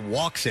guy kind of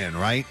walks in,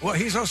 right? Well,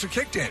 he's also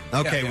kicked in.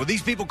 Okay, Yeah. well,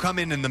 these people come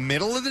in the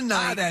middle of the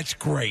night. That's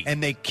great.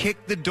 And they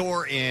kick the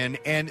door in.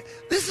 And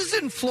this is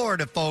in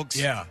Florida, folks.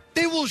 Yeah.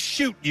 They will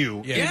shoot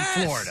you Yes.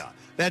 in Florida.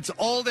 That's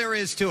all there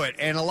is to it.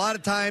 And a lot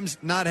of times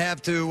not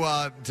have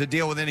to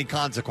deal with any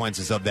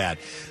consequences of that.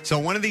 So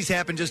one of these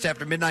happened just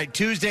after midnight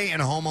Tuesday,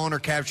 and a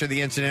homeowner captured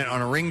the incident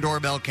on a Ring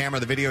doorbell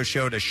camera. The video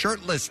showed a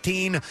shirtless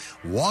teen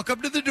walk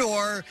up to the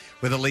door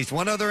with at least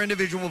one other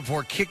individual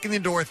before kicking the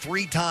door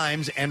 3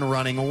 times and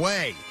running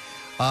away.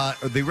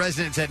 The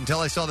resident said, until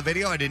I saw the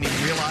video, I didn't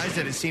even realize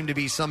that it seemed to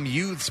be some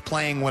youths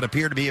playing what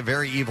appeared to be a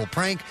very evil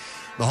prank.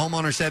 The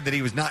homeowner said that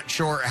he was not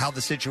sure how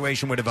the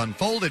situation would have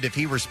unfolded if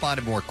he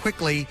responded more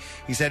quickly.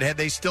 He said, had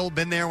they still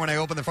been there when I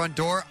opened the front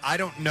door, I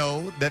don't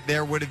know that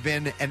there would have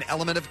been an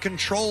element of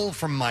control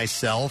from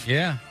myself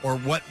or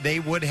what they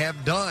would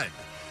have done.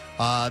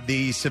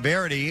 The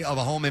severity of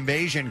a home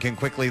invasion can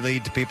quickly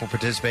lead to people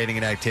participating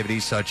in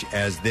activities such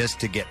as this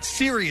to get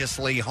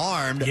seriously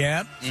harmed.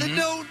 Yeah. So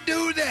don't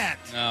do that.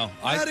 No.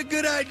 Not a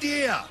good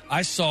idea.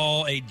 I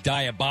saw a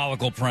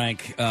diabolical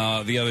prank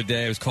the other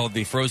day. It was called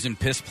the frozen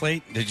piss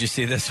plate. Did you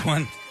see this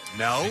one?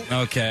 No.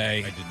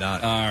 Okay. I did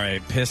not. All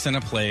right. Piss in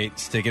a plate,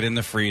 stick it in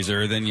the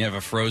freezer, then you have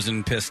a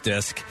frozen piss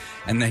disc,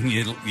 and then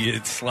you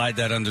slide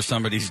that under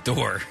somebody's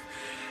door.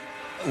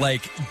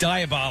 Like,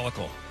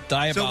 diabolical.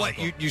 So what,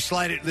 you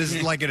slide it, this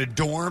is like in a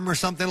dorm or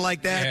something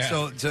like that?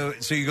 Yeah.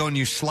 So you go and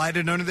you slide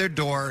it under their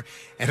door,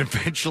 and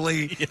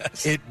eventually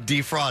it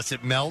defrosts,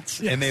 it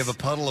melts, and they have a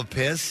puddle of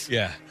piss?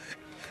 Yeah.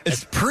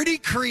 It's pretty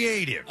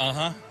creative.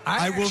 Uh-huh.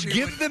 I will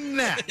give them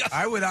that.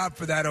 I would opt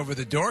for that over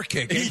the door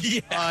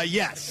kicking.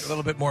 Yes. A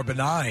little bit more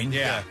benign.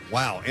 Yeah.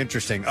 Wow.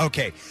 Interesting.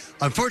 Okay.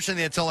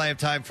 Unfortunately, that's all I have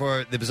time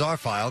for the bizarre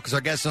file because our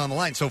guest is on the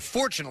line. So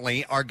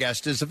fortunately, our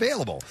guest is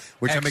available,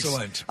 which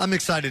Excellent. I'm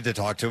excited to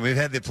talk to him. We've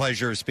had the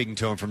pleasure of speaking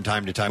to him from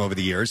time to time over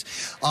the years,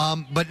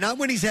 but not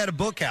when he's had a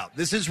book out.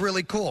 This is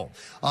really cool.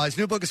 His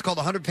new book is called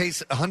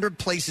 100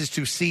 Places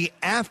to See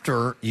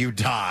After You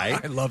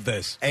Die. I love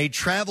this. A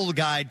travel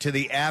guide to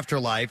the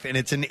afterlife, and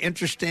it's an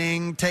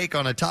interesting take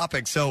on a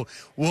topic. So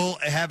we'll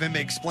have him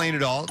explain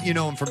it all. You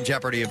know him from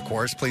Jeopardy, of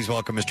course. Please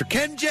welcome Mr.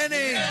 Ken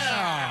Jennings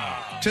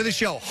to the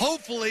show.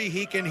 Hopefully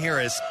he can hear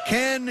us.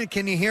 Ken,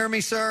 can you hear me,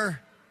 sir?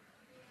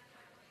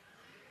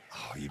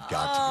 Oh, you've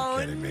got to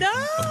be kidding me. No.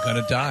 I'm going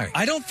to die.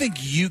 I don't think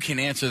you can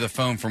answer the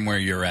phone from where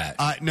you're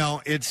at.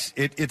 No, it's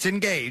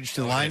engaged.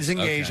 The line is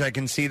engaged. Okay. I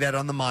can see that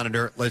on the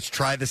monitor. Let's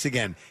try this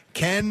again.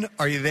 Ken,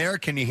 are you there?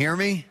 Can you hear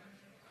me?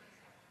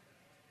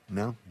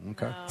 No?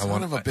 Okay.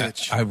 Son of a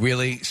bitch. I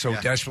really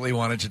desperately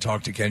wanted to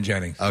talk to Ken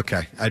Jennings.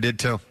 Okay. I did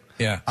too.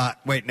 Yeah.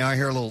 Wait, now I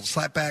hear a little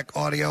slapback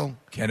audio.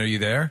 Ken, are you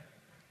there?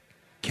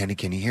 Kenny,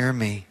 can you hear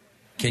me?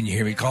 Can you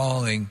hear me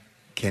calling?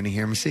 Can you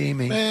hear me, see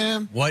me?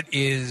 Man. What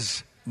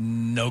is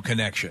no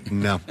connection?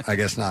 No, I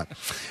guess not.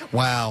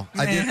 Wow.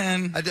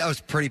 Man. I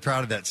was pretty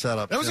proud of that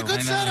setup. That was a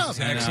good setup.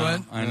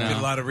 Excellent. I know. Did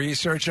a lot of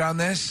research on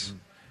this.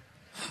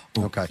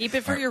 Okay. Keep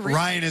it for your research.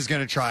 Ryan is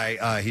going to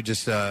try. He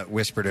just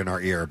whispered in our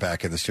ear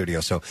back in the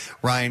studio. So,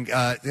 Ryan,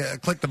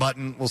 click the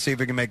button. We'll see if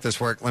we can make this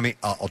work.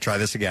 I'll try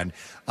this again.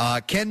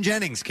 Ken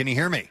Jennings, can you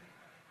hear me?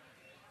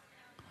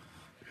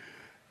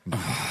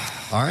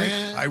 All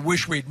right. I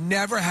wish we'd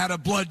never had a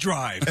blood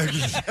drive.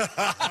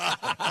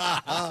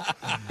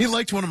 He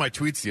liked one of my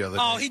tweets the other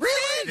day. Oh, he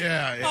did?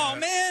 Yeah. Oh,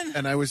 man.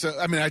 And I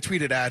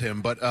tweeted at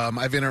him, but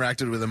I've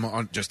interacted with him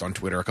on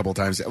Twitter a couple of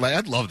times. Like, I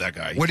love that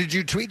guy. What did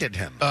you tweet at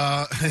him?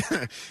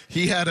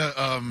 He had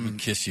a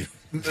kiss you.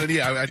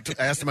 Yeah, I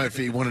asked him if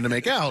he wanted to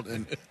make out,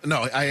 and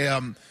no,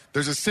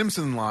 there's a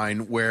Simpson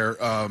line where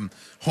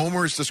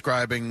Homer is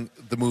describing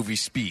the movie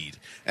Speed,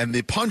 and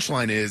the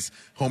punchline is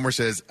Homer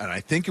says, and I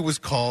think it was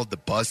called The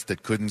Bus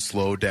That Couldn't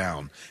Slow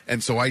Down.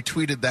 And so I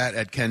tweeted that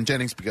at Ken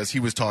Jennings because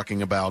he was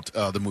talking about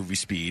the movie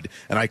Speed,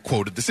 and I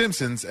quoted The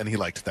Simpsons, and he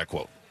liked that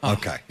quote.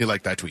 Okay. He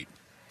liked that tweet.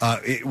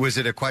 Was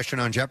it a question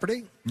on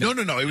Jeopardy? No.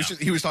 It was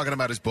just, he was talking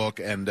about his book,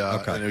 and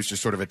it was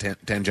just sort of a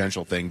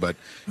tangential thing. But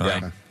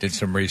I did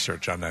some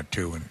research on that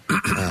too, and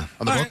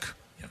on the book.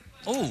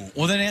 Oh,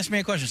 well then ask me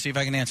a question, see if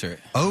I can answer it.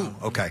 Oh,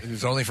 okay. It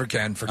was only for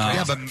Ken. For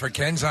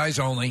Ken's eyes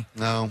only.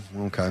 No,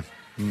 okay.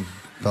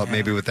 Thought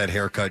maybe with that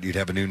haircut you'd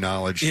have a new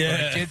knowledge. Yeah.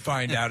 What I did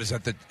find out is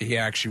that he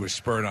actually was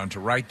spurred on to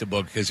write the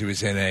book because he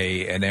was in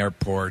an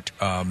airport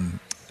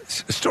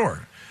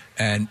store,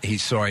 and he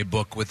saw a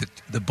book with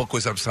the book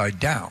was upside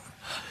down.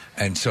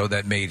 And so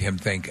that made him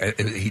think,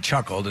 he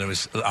chuckled, and it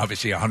was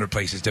obviously 100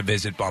 places to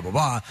visit, blah, blah,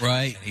 blah.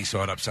 Right. And he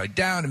saw it upside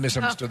down and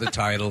misunderstood the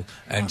title,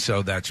 and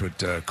so that's what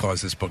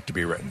caused this book to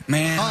be written.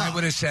 Man. I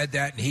would have said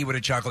that, and he would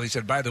have chuckled. He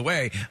said, by the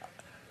way,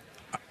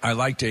 I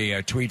liked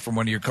a tweet from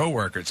one of your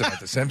coworkers about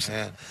The Simpsons.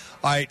 Yeah.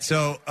 All right,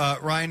 so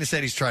Ryan has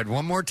said he's tried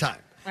one more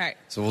time. All right.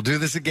 So we'll do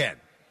this again.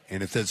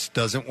 And if this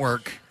doesn't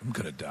work, I'm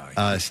going to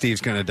die.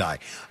 Steve's going to die.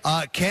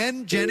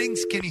 Ken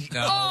Jennings, can you...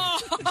 No.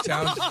 It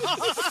sounds...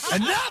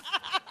 Enough!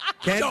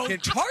 Ken,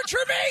 Don't torture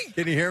me!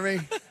 Can you hear me?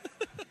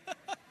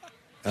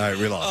 All right,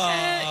 we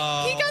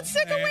lost. He got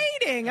sick of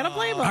waiting. I don't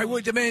blame him. I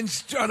would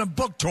demand on a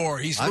book tour.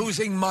 He's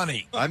losing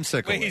money. I'm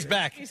sick of Wait, he's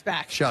back. He's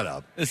back. Shut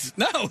up.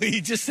 No, he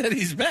just said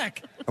he's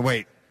back.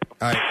 Wait.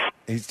 All right.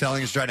 He's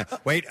telling us right now.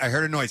 Wait, I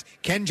heard a noise.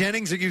 Ken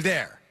Jennings, are you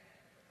there?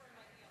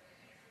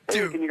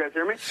 Hey, can you guys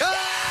hear me?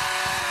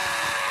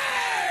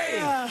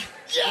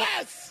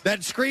 Yes!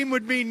 That scream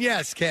would mean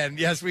yes, Ken.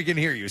 Yes, we can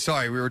hear you.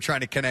 Sorry, we were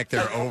trying to connect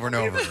there over and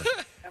over.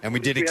 And we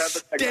did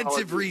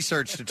extensive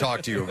research to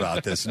talk to you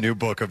about this new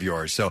book of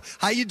yours. So,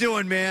 how you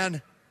doing,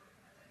 man?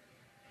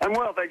 I'm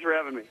well. Thanks for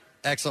having me.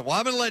 Excellent. Well,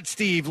 I'm going to let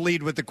Steve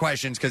lead with the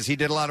questions because he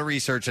did a lot of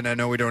research, and I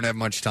know we don't have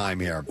much time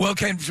here. Well,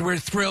 Ken, we're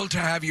thrilled to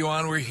have you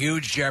on. We're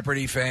huge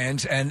Jeopardy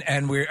fans,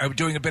 and we're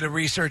doing a bit of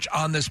research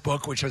on this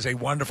book, which has a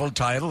wonderful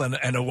title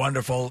and a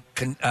wonderful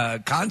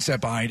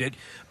concept behind it.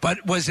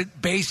 But was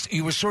it based?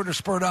 You were sort of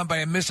spurred on by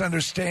a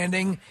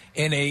misunderstanding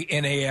in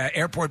a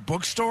airport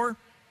bookstore.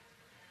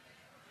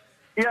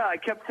 Yeah, I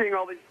kept seeing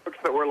all these books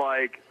that were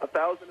like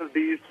 1,000 of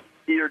these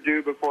see or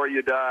do before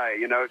you die.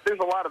 You know, there's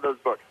a lot of those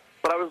books.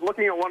 But I was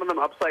looking at one of them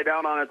upside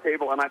down on a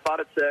table, and I thought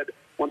it said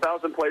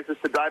 1,000 places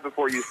to die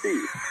before you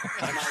see.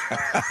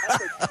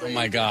 Oh,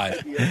 my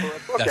God.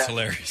 That's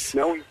hilarious.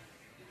 No,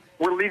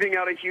 we're leaving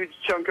out a huge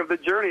chunk of the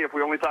journey if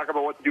we only talk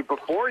about what to do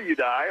before you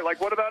die.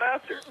 Like, what about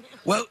after?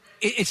 Well,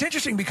 it's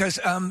interesting because,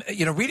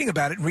 reading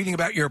about it and reading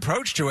about your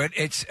approach to it,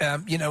 it's,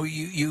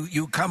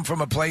 you come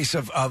from a place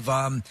of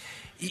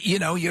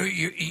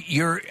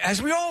you're as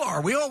we all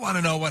are. We all want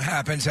to know what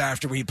happens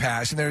after we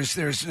pass, and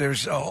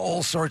there's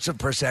all sorts of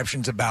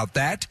perceptions about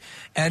that.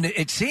 And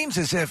it seems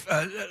as if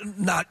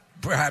not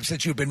perhaps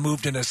that you've been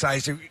moved in a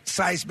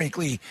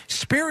seismically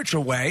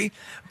spiritual way,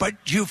 but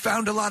you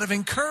found a lot of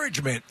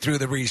encouragement through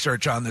the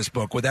research on this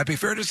book. Would that be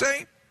fair to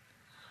say?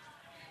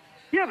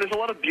 Yeah, there's a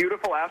lot of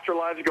beautiful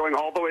afterlives going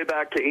all the way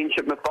back to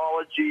ancient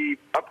mythology,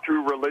 up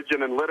through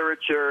religion and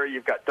literature.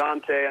 You've got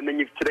Dante, and then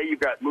today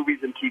you've got movies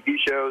and TV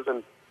shows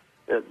and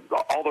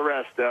all the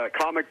rest,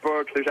 comic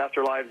books. There's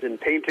afterlives in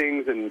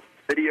paintings and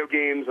video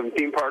games and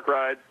theme park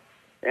rides.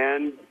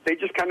 And they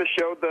just kind of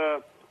show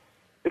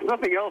if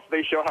nothing else,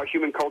 they show how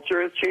human culture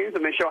has changed,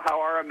 and they show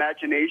how our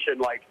imagination,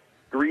 like,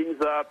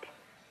 greens up,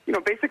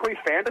 basically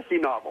fantasy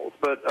novels,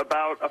 but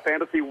about a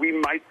fantasy we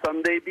might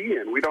someday be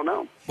in. We don't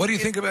know. What do you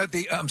think about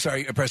I'm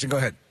sorry, Preston, go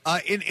ahead.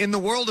 In the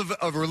world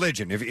of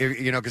religion,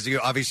 because you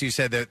obviously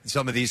said that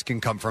some of these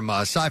can come from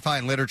sci-fi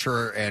and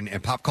literature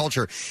and pop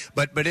culture,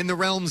 but in the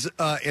realms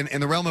in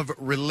the realm of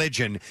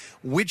religion,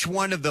 which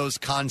one of those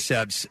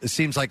concepts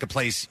seems like a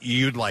place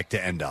you'd like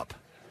to end up?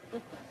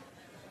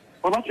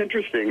 Well, that's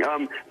interesting.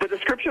 The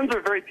descriptions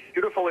are very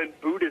beautiful in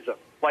Buddhism.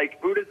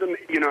 Like, Buddhism,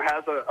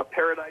 has a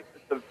paradise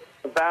that's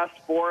a vast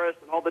forest,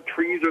 and all the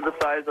trees are the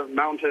size of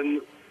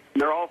mountains,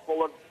 and they're all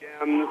full of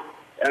gems.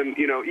 And,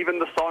 even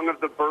the song of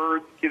the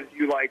birds gives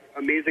you, like,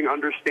 amazing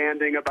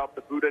understanding about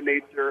the Buddha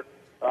nature.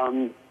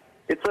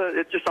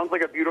 It just sounds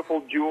like a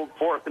beautiful jeweled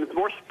forest, and it's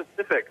more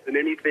specific than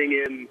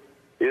anything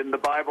in the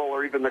Bible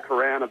or even the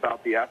Quran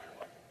about the afterlife.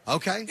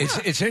 Okay.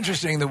 It's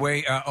interesting the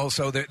way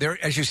also there,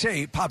 as you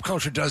say, pop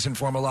culture does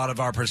inform a lot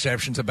of our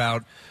perceptions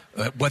about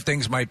what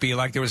things might be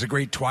like. There was a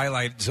great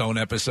Twilight Zone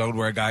episode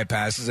where a guy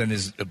passes and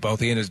both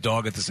he and his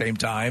dog at the same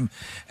time,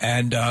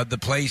 and the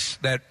place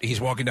that he's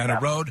walking down a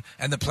road,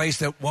 and the place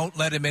that won't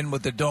let him in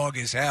with the dog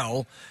is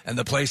hell, and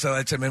the place that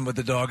lets him in with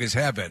the dog is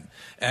heaven.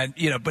 And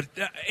but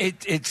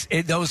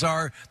those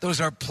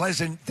are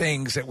pleasant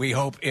things that we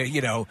hope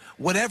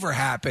whatever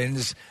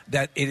happens,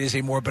 that it is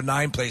a more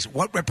benign place.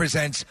 What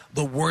represents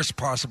the worst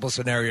possible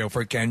scenario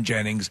for Ken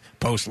Jennings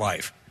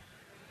post-life?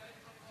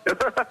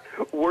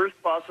 Worst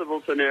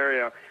possible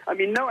scenario. I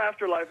mean, no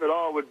afterlife at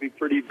all would be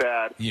pretty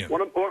bad. Yeah.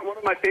 One of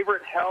my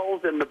favorite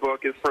hells in the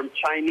book is from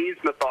Chinese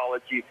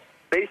mythology.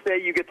 They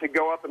say you get to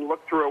go up and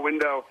look through a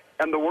window,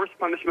 and the worst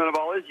punishment of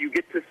all is you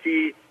get to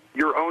see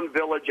your own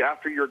village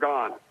after you're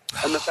gone.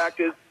 And the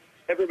fact is,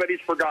 everybody's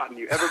forgotten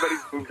you.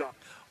 Everybody's moved on.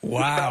 Wow.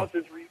 Your spouse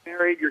is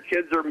remarried. Your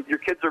kids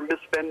are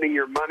misspending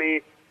your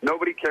money.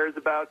 Nobody cares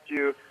about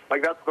you.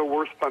 Like, that's the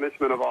worst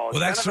punishment of all. It's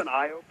kind of an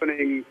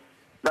eye-opening.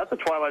 That's a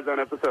Twilight Zone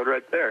episode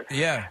right there.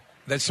 Yeah,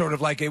 that's sort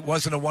of like It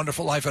Wasn't a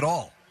Wonderful Life at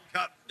All.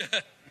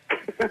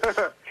 It's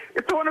a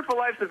Wonderful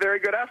Life's a very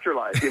good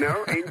afterlife,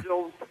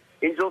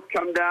 Angels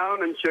come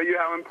down and show you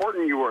how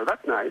important you were.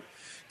 That's nice.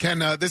 Ken,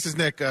 this is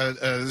Nick. This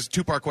is a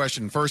two-part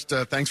question. First,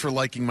 thanks for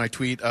liking my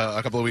tweet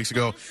a couple of weeks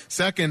ago.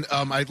 Second,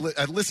 I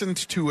listened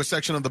to a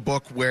section of the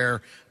book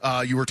where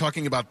you were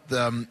talking about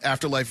the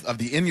afterlife of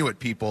the Inuit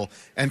people.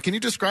 And can you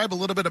describe a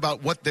little bit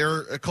about what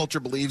their culture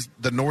believes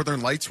the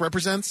Northern Lights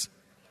represents?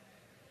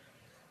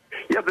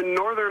 Yeah, the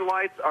Northern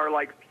Lights are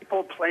like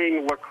people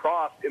playing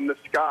lacrosse in the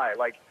sky.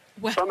 Like,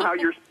 somehow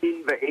you're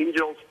seeing the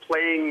angels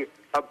playing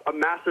a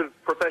massive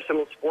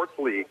professional sports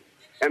league.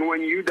 And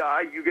when you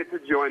die, you get to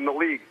join the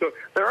league. So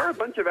there are a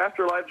bunch of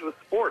afterlives with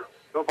sports.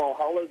 So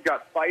Valhalla's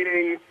got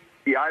fighting.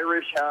 The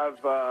Irish have,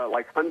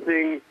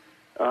 hunting.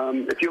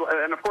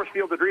 And, of course,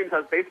 Field of Dreams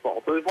has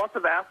baseball. So there's lots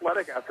of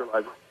athletic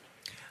afterlives.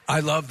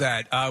 I love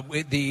that.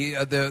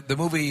 The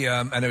movie,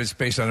 and it was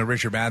based on a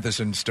Richard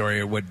Matheson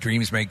story, What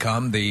Dreams May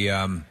Come,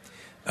 the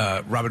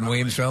Robin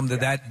Williams film,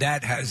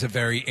 that has a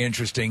very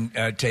interesting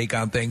take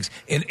on things.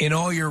 In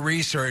all your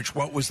research,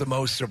 what was the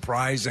most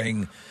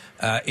surprising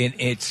in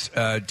its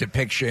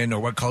depiction, or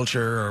what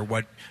culture or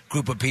what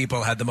group of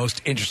people had the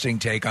most interesting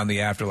take on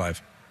the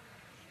afterlife?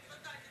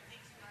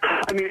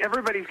 I mean,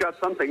 everybody's got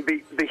something.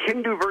 The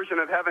Hindu version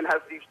of heaven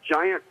has these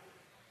giant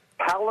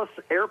palace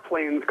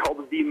airplanes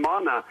called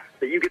Vimana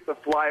that you get to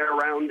fly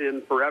around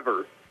in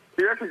forever.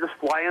 So you're actually just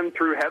flying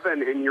through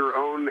heaven in your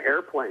own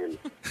airplane.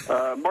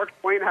 Mark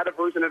Twain had a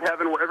version of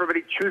heaven where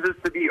everybody chooses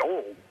to be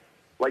old.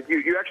 Like,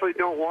 you actually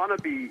don't want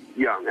to be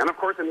young. And, of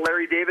course, in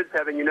Larry David's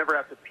heaven, you never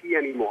have to pee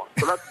anymore.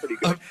 So that's pretty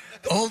good.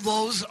 All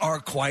those are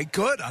quite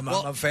good. I'm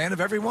a fan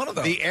of every one of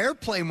them. The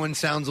airplane one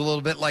sounds a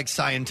little bit like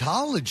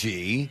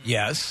Scientology.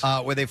 Yes.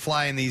 Where they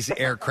fly in these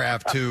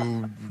aircraft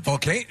to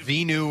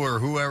Venu or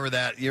whoever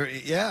that.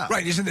 Yeah.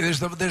 Right. Isn't there,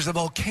 there's the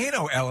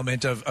volcano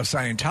element of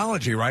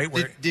Scientology, right?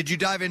 Where, did you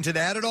dive into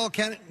that at all,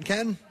 Ken?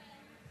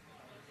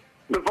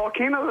 The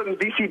volcano and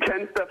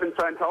DC-10 stuff in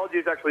Scientology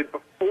is actually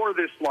before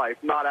this life,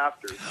 not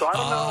after. So I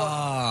don't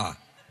know.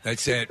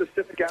 That's it.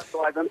 Specific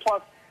afterlife. And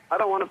plus, I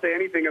don't want to say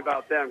anything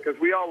about them because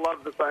we all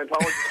love the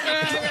Scientology.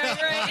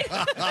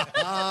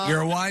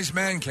 You're a wise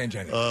man, Ken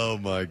Jennings. Oh,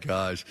 my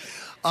gosh.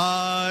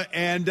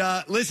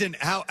 Listen,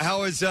 how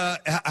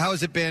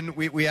has it been?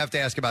 We have to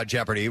ask about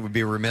Jeopardy. It would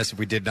be remiss if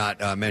we did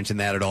not mention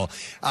that at all.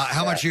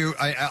 How much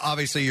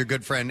obviously your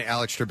good friend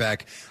Alex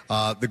Trebek,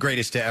 the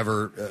greatest to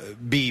ever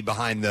be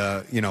behind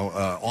the,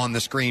 on the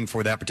screen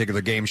for that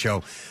particular game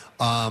show,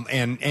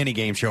 and any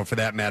game show for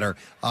that matter.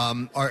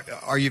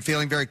 Are you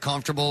feeling very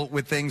comfortable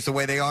with things the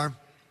way they are?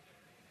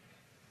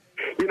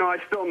 I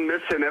still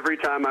miss him every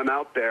time I'm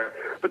out there.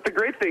 But the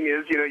great thing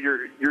is,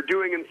 you're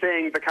doing and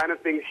saying the kind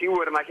of things he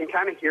would, and I can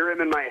kind of hear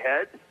him in my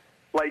head.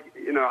 Like,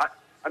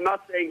 I'm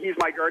not saying he's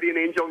my guardian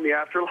angel in the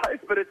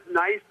afterlife, but it's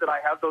nice that I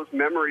have those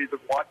memories of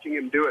watching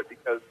him do it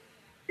because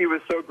he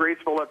was so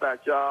graceful at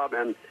that job.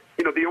 And,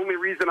 the only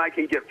reason I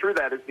can get through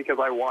that is because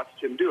I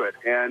watched him do it.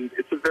 And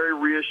it's a very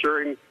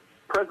reassuring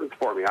presence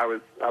for me. I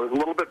was a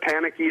little bit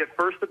panicky at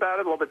first about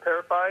it, a little bit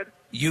terrified.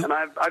 And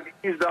I've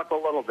eased up a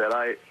little bit.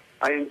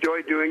 I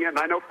enjoy doing it, and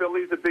I know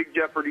Philly's a big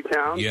Jeopardy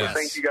town, Yes. so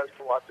thank you guys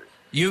for watching.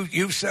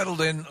 You've settled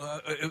in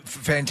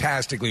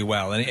fantastically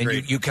well,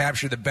 and you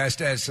capture the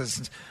best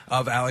essence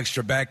of Alex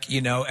Trebek,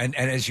 and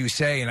as you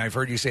say, and I've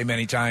heard you say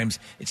many times,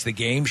 it's the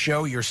game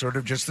show. You're sort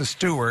of just the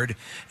steward,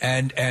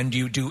 and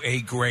you do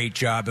a great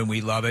job, and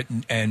we love it.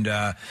 And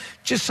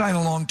just sign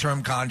a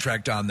long-term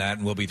contract on that,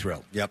 and we'll be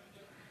thrilled. Yep.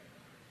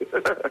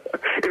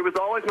 It was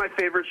always my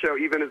favorite show,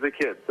 even as a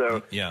kid,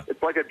 so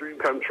it's like a dream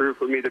come true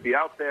for me to be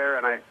out there,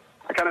 and I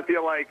kind of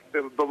feel like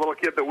the little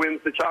kid that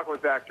wins the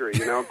chocolate factory,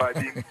 by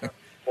being...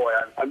 Boy,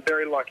 I'm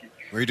very lucky.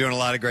 We're doing a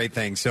lot of great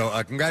things. So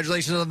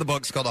congratulations on the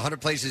book. It's called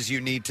 100 Places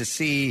You Need to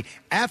See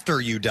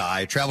After You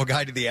Die, Travel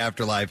Guide to the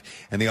Afterlife,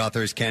 and the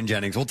author is Ken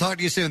Jennings. We'll talk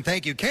to you soon.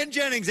 Thank you. Ken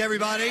Jennings,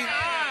 everybody.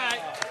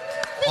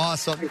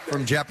 Awesome.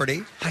 From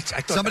Jeopardy.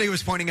 Somebody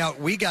was pointing out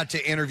we got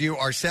to interview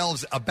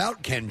ourselves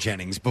about Ken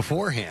Jennings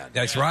beforehand.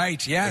 That's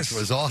right, yes.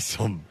 Which was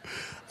awesome.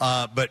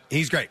 But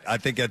he's great. I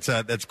think that's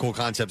a cool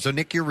concept. So,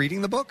 Nick, you're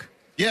reading the book?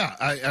 Yeah,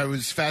 I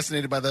was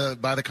fascinated by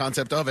the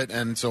concept of it,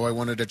 and so I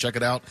wanted to check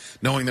it out,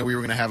 knowing that we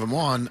were going to have him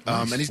on.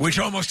 Which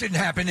almost didn't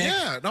happen, Nick.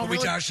 Yeah, no, we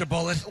dodged a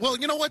bullet. Well,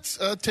 you know what?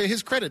 To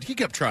his credit, he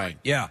kept trying.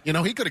 Yeah.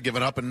 He could have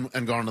given up and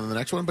gone on to the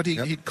next one, but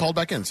he called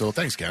back in, so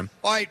thanks, Ken.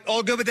 All right,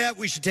 all good with that.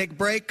 We should take a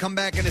break, come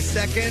back in a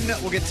second.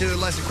 We'll get to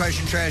Lesson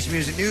Question, Trash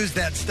Music News,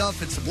 that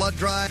stuff. It's the blood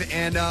drive,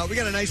 and we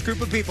got a nice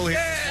group of people here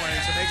this morning,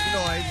 so make some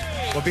noise.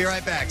 We'll be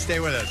right back. Stay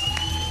with us.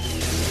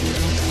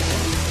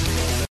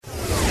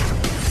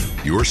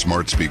 Your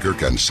smart speaker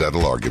can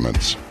settle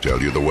arguments,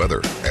 tell you the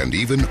weather, and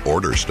even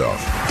order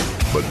stuff.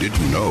 But did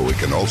you know it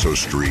can also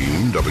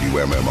stream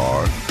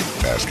WMMR?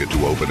 Ask it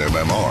to open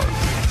MMR,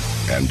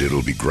 and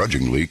it'll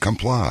begrudgingly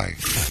comply.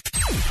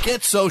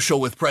 Get social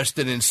with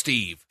Preston and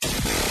Steve.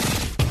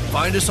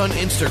 Find us on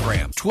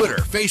Instagram, Twitter,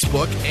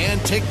 Facebook, and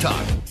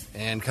TikTok.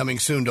 And coming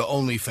soon to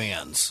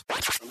OnlyFans.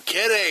 I'm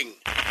kidding.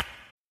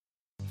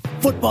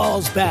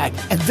 Football's back,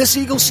 and this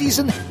Eagles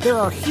season, there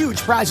are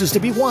huge prizes to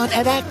be won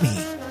at Acme.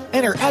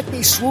 Enter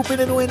Acme Swoop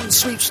In and Win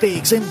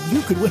sweepstakes, and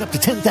you could win up to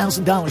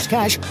 $10,000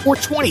 cash or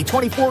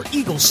 2024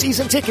 Eagles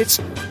season tickets.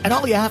 And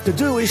all you have to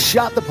do is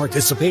shop the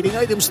participating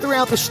items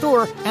throughout the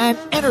store and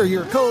enter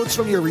your codes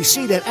from your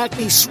receipt at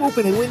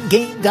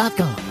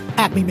acmeswoopinandwingame.com.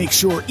 Acme makes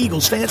sure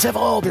Eagles fans have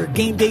all their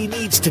game day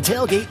needs to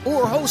tailgate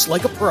or host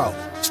like a pro.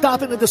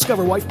 Stop in to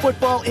discover why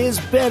football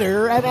is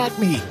better at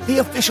Acme, the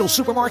official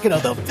supermarket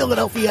of the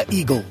Philadelphia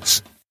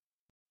Eagles.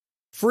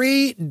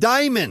 Free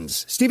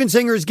diamonds. Steven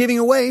Singer is giving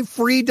away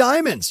free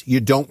diamonds. You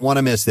don't want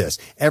to miss this.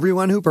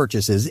 Everyone who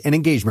purchases an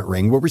engagement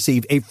ring will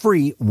receive a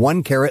free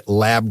 1-carat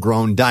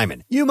lab-grown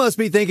diamond. You must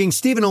be thinking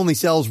Steven only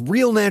sells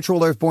real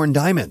natural earth-born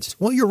diamonds.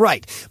 Well, you're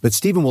right, but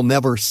Steven will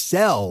never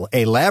sell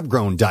a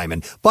lab-grown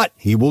diamond, but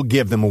he will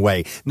give them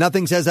away.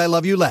 Nothing says I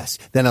love you less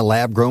than a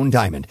lab-grown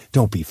diamond.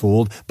 Don't be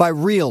fooled by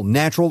real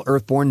natural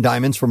earth-born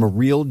diamonds from a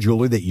real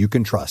jeweler that you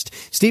can trust.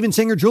 Steven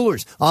Singer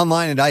Jewelers,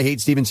 online at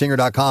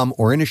IHateStevenSinger.com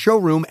or in a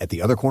showroom at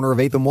the other corner of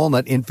 8th and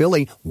Walnut in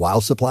Philly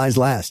while supplies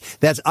last.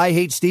 That's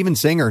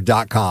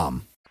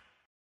IHateStevenSinger.com.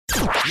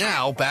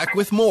 Now, back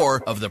with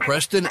more of the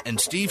Preston and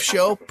Steve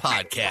Show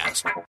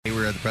podcast. Hey,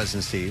 we're at the Preston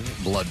and Steve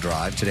Blood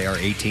Drive. Today, our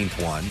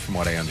 18th one, from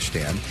what I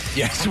understand.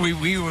 Yes, we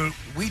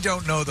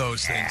don't know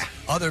those things.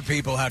 Other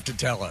people have to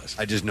tell us.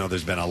 I just know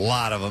there's been a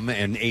lot of them,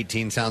 and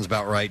 18 sounds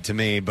about right to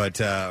me. But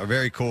a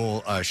very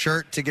cool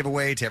shirt to give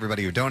away to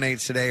everybody who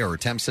donates today or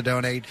attempts to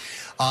donate.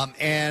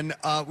 And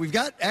we've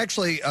got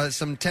actually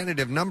some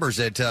tentative numbers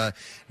that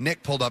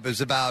Nick pulled up. It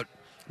was about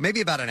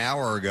maybe about an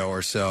hour ago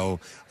or so.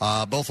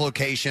 Both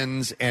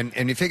locations, and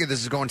you figure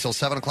this is going until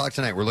 7 o'clock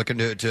tonight. We're looking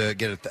to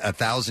get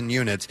 1,000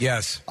 units.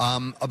 Yes.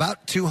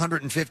 About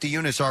 250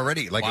 units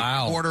already, like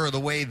a quarter of the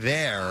way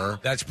there.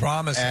 That's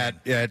promising. At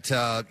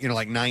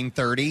like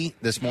 9:30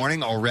 this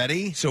morning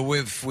already. So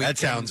if we that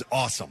sounds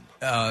awesome.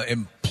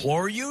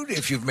 Implore you,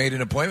 if you've made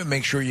an appointment,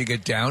 make sure you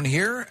get down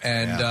here.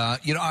 And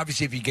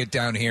obviously, if you get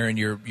down here and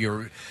your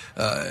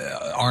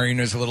RN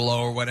is a little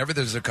low or whatever,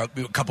 there's a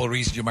couple of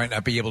reasons you might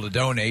not be able to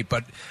donate.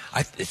 But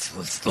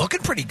it's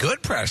looking pretty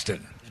good,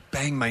 Preston.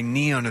 Bang my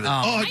knee under the.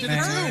 I did it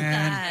too.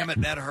 Damn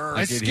it, that hurt.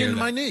 I skinned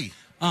my knee.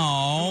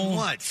 Oh,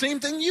 what? Same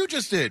thing you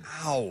just did.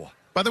 Ow.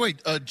 By the way,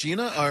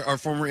 Gina, our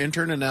former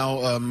intern and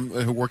now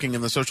working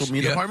in the social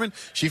media department,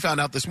 she found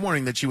out this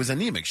morning that she was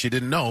anemic. She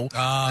didn't know,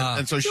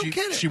 and so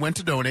she went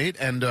to donate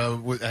and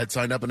had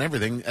signed up and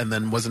everything, and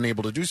then wasn't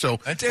able to do so.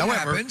 That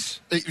happens.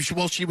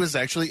 She was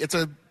actually.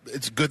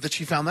 It's good that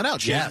she found that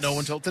out. She didn't know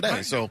until today.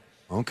 Right. So.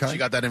 Okay. She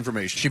got that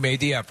information. She made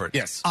the effort.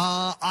 Yes.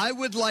 I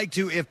would like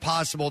to, if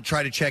possible,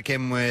 try to check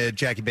in with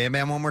Jackie Bam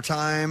Bam one more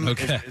time.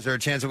 Okay. Is there a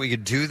chance that we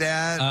could do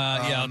that?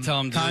 Yeah, I'll tell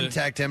him to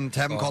contact him,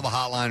 have him call the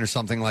hotline or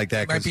something like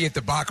that. Might be at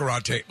the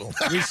Baccarat table.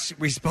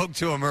 we spoke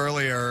to him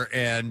earlier,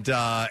 and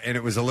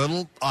it was a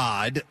little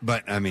odd,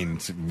 but I mean,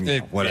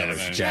 whatever,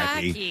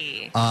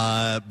 Jackie.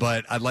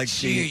 But I'd like to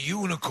see a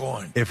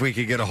unicorn. If we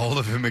could get a hold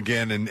of him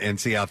again and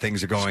see how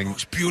things are going.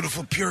 It's the most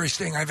beautiful, purest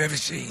thing I've ever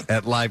seen.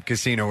 At Live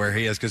Casino where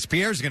he is, because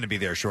Pierre's going to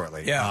be there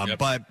shortly. Yeah.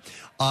 But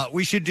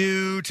we should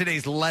do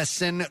today's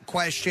lesson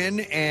question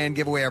and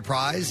give away our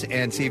prize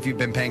and see if you've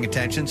been paying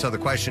attention. So the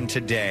question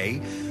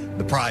today,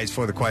 the prize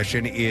for the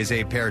question is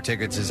a pair of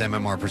tickets as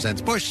MMR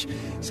Presents Busch,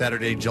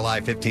 Saturday,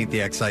 July 15th,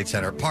 the Excite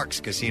Center Parks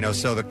Casino.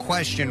 So the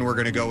question we're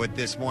going to go with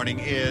this morning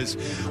is,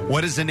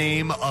 what is the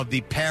name of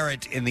the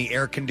parrot in the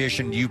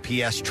air-conditioned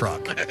UPS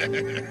truck?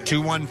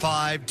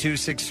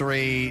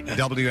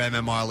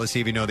 215-263-WMMR. Let's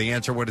see if you know the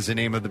answer. What is the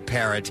name of the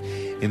parrot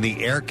in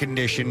the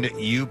air-conditioned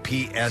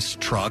UPS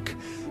truck?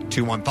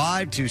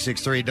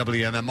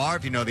 215-263-WMMR.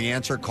 If you know the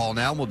answer, call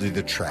now. We'll do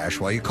the trash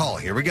while you call.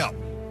 Here we go.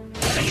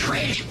 The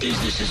trash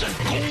business is a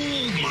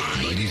gold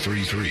mine.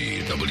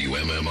 93.3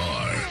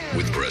 WMMR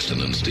with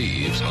Preston and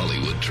Steve's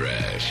Hollywood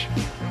Trash.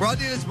 Brought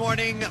to you this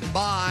morning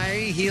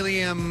by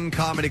Helium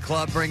Comedy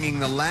Club, bringing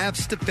the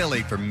laughs to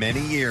Philly for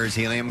many years.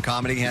 Helium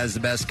Comedy has the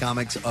best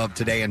comics of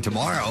today and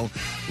tomorrow,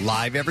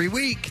 live every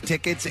week.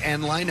 Tickets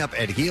and lineup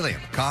at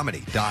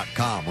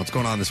heliumcomedy.com. What's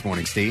going on this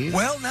morning, Steve?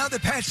 Well, now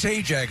that Pat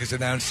Sajak has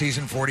announced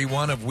season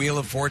 41 of Wheel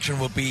of Fortune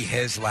will be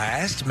his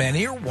last,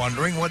 many are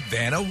wondering what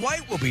Vanna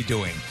White will be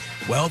doing.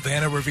 Well,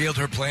 Vanna revealed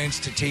her plans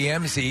to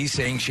TMZ,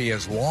 saying she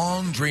has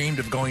long dreamed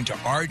of going to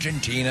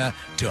Argentina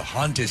to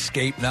hunt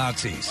escaped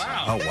Nazis.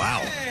 Wow. Oh, wow.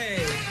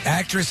 Hey.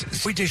 Actress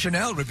Zooey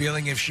Deschanel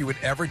revealing if she would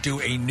ever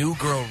do a New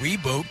Girl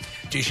reboot.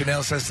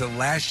 Deschanel says the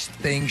last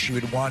thing she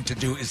would want to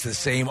do is the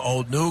same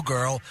old New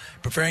Girl,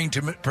 preferring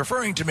to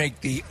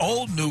make the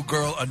old New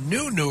Girl a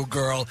new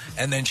Girl,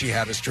 and then she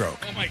had a stroke.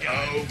 Oh, my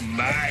God. Oh,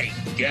 my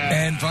God.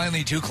 And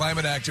finally, 2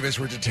 climate activists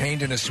were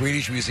detained in a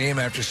Swedish museum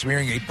after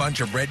smearing a bunch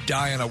of red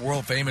dye on a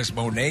world-famous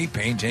Monet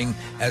painting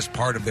as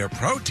part of their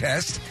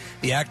protest.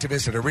 The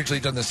activists had originally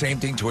done the same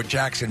thing to a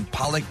Jackson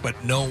Pollock,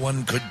 but no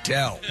one could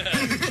tell.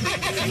 And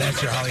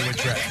that's your Hollywood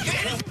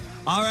Trash.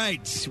 All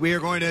right, we are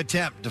going to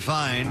attempt to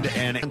find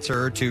an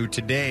answer to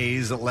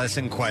today's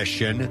lesson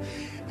question.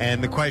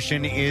 And the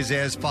question is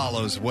as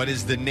follows. What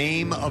is the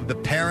name of the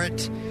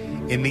parrot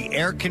in the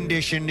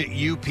air-conditioned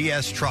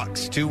UPS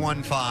trucks?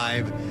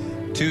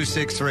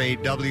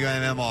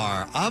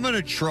 215-263-WMMR. I'm going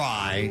to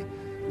try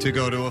to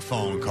go to a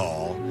phone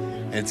call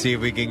and see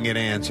if we can get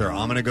an answer.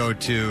 I'm going to go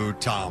to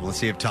Tom. Let's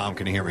see if Tom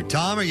can hear me.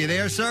 Tom, are you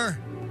there, sir?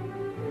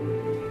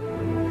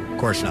 Of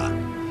course not.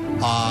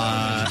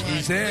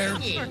 He's there.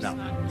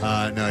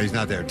 No, he's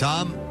not there.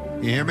 Tom,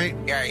 you hear me?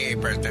 Yeah, yeah,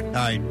 Preston. All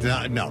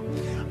right, no.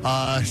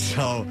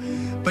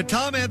 But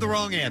Tom had the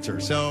wrong answer.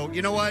 So,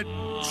 you know what?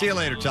 See you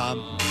later, Tom.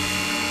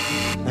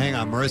 Hang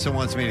on. Marissa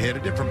wants me to hit a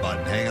different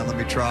button. Hang on. Let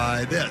me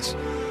try this.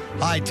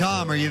 Hi,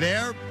 Tom. Are you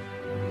there?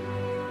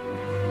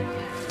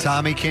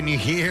 Tommy, can you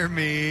hear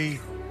me?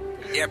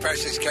 Yeah,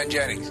 Preston, it's Ken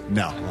Jennings.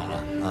 No.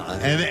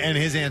 And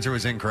his answer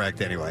was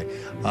incorrect anyway.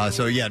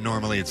 So, yeah,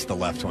 normally it's the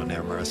left one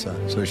there,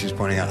 Marissa. So she's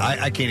pointing out.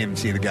 I can't even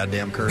see the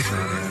goddamn cursor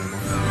on there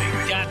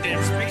anymore.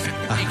 Goddamn space.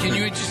 Hey, can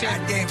you just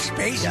goddamn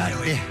space?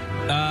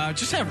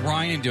 Just have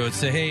Ryan do it.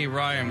 Say, hey,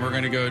 Ryan, we're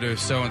going to go to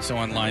so-and-so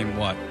on line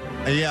what?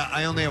 Yeah,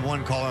 I only have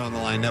one caller on the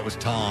line. That was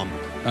Tom.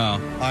 Oh. All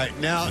right,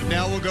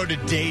 now we'll go to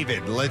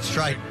David. Let's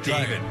try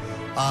David.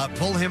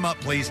 Pull him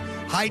up, please.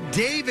 Hi,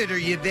 David. Are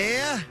you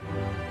there?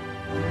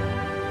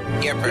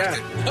 Yeah,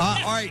 Preston.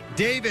 All right,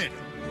 David,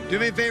 do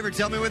me a favor.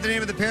 Tell me what the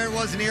name of the parrot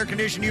was in the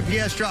air-conditioned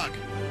UPS truck.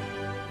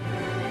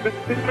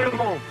 Mr.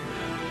 Nibble.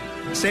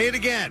 Say it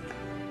again.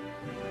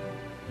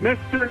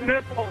 Mr.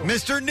 Nibble.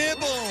 Mr.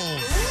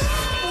 Nibbles.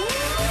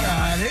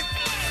 Got it.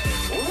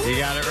 You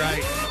got it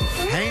right.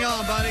 Hang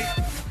on, buddy.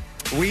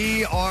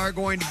 We are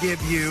going to give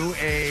you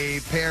a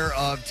pair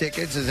of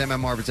tickets as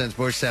MMR presents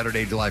Busch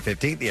Saturday, July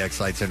 15th, the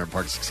X-Light Center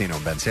Parks Casino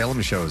in Ben Salem.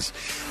 The show's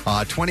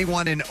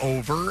 21 and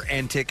over,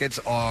 and tickets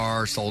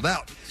are sold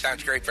out.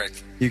 Sounds great,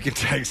 Preston. You can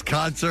text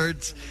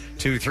concerts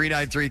to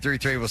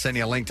 39333. We'll send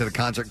you a link to the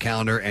concert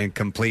calendar and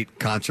complete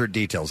concert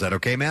details. Is that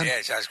okay, man?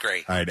 Yeah, sounds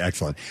great. All right,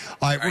 excellent.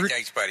 All right,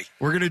 thanks, buddy.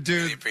 We're going to do...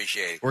 Really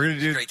appreciate it. We're going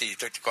to do... It's great that you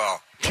took the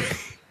call.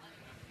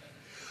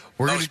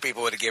 Most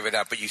people would have given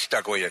up, but you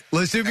stuck with it.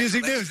 Let's do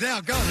music news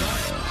now. Go.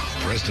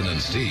 Preston and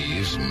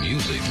Steve's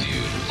Music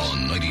News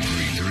on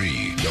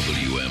 93.3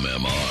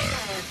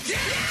 WMMR.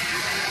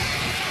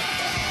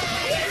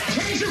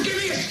 Can't you give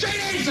me a straight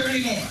answer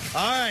anymore?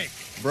 All right.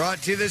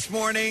 Brought to you this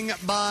morning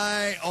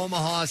by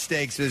Omaha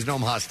Steaks. Visit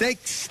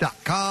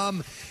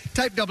omahasteaks.com.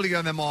 Type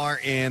WMMR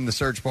in the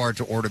search bar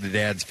to order the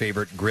dad's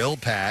favorite grill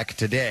pack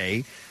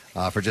today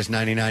for just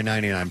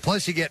 $99.99.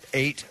 Plus, you get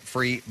 8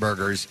 free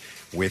burgers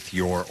with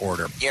your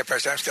order. Yeah,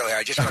 Preston, I'm still here.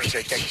 I just want to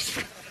say thanks.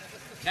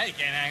 Now you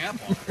can't hang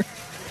up on her.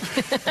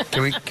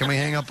 Can we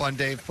hang up on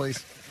Dave,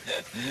 please?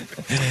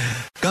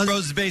 Guns N'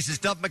 Roses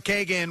bassist Duff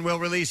McKagan will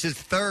release his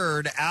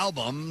third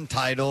album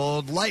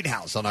titled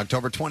Lighthouse on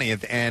October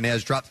 20th and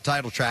has dropped the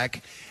title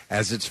track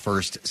as its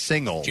first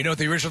single. Do you know what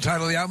the original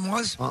title of the album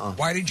was?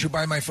 Why didn't you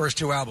buy my first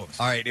 2 albums?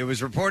 All right, it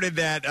was reported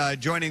that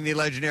joining the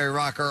legendary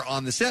rocker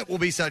on the set will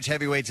be such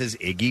heavyweights as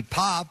Iggy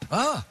Pop,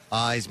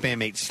 his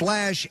bandmate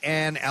Slash,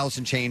 and Alice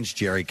in Chains'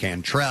 Jerry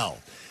Cantrell.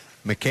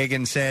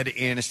 McKagan said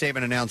in a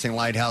statement announcing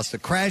Lighthouse, the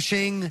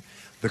crashing,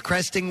 the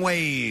cresting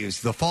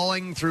waves, the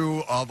falling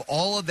through of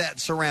all of that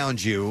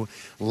surrounds you.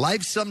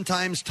 Life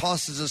sometimes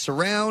tosses us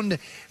around,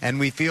 and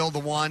we feel the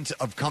want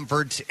of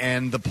comfort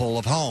and the pull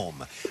of home.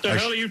 What the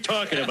hell are you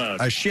talking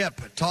about? A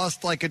ship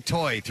tossed like a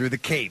toy through the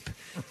Cape,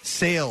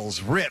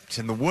 sails ripped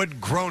and the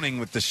wood groaning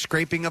with the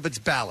scraping of its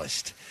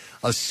ballast.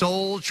 A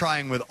soul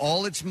trying with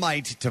all its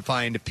might to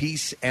find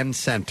peace and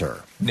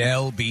center.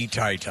 Nell B.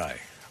 Tai-Tai.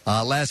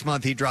 Last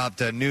month, he dropped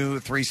a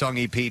new 3-song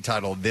EP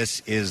titled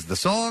This Is the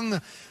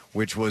Song,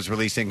 which was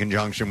released in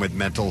conjunction with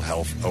Mental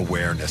Health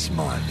Awareness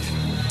Month.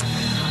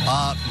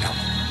 No.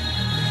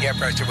 Yeah,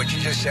 Preston, what you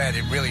just said,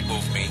 it really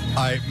moved me.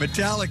 All right,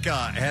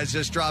 Metallica has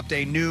just dropped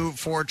a new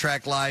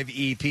 4-track live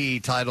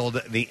EP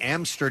titled The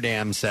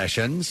Amsterdam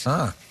Sessions.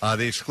 The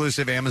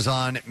exclusive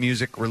Amazon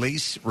music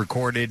release,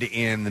 recorded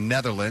in the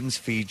Netherlands,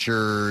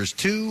 features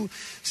 2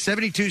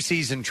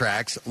 72-season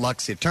tracks,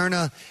 Lux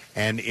Eterna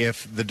and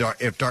If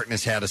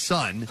Darkness Had a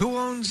Son. Who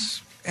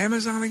owns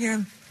Amazon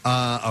again? We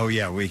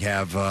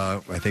have, I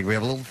think we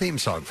have a little theme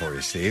song for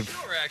you, Steve.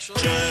 Sure,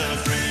 actually.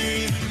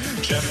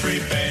 Jeffrey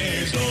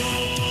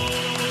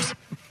Bezos.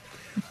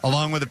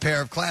 Along with a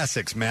pair of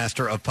classics,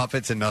 Master of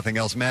Puppets and Nothing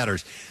Else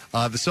Matters.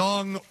 The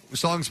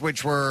songs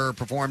which were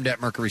performed at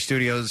Mercury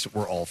Studios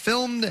were all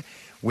filmed,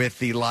 with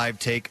the live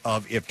take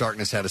of If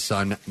Darkness Had a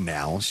Son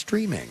now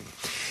streaming.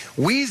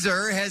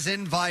 Weezer has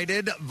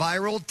invited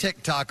viral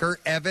TikToker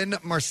Evan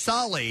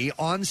Marsali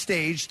on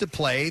stage to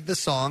play the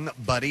song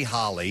Buddy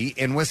Holly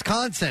in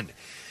Wisconsin.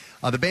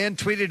 The band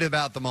tweeted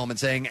about the moment,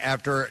 saying,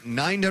 after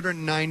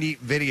 990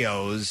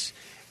 videos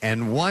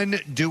and 1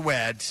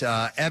 duet,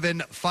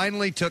 Evan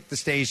finally took the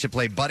stage to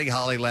play Buddy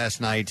Holly last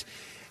night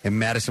in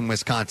Madison,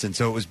 Wisconsin.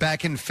 So it was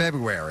back in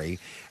February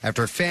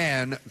after a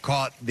fan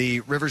caught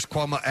Rivers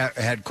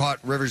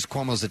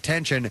Cuomo's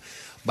attention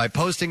by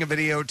posting a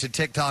video to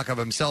TikTok of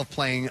himself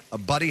playing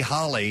Buddy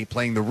Holly,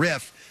 playing the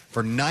riff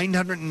for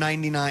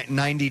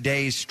 990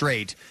 days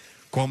straight.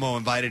 Cuomo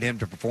invited him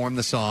to perform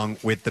the song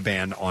with the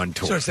band on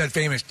tour. So it's that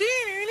famous...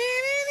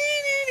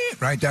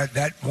 Right,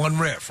 that one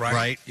riff, right?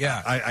 Right.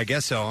 Yeah. I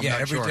guess so. I'm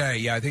not every sure. day.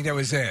 Yeah, I think that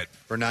was it.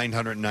 For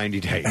 990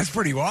 days. That's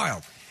pretty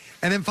wild.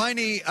 And then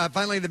finally,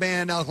 the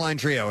band Alkaline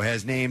Trio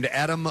has named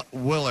Adam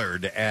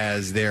Willard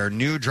as their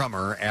new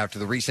drummer after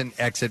the recent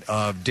exit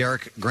of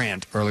Derek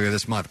Grant earlier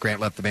this month. Grant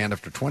left the band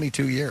after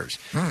 22 years.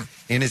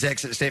 In his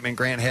exit statement,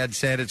 Grant had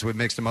said, "It's with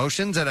mixed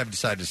emotions that I've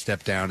decided to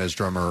step down as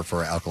drummer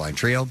for Alkaline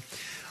Trio.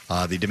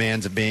 The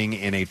demands of being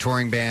in a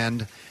touring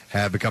band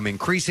have become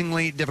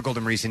increasingly difficult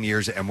in recent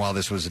years, and while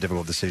this was a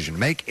difficult decision to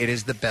make, it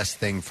is the best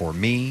thing for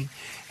me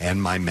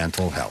and my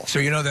mental health."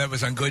 So that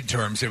was on good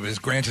terms. It was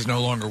Grant is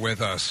no longer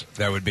with us.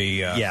 That would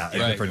be... a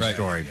different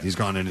story. He's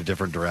gone in a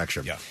different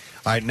direction. Yeah.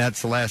 All right, and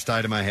that's the last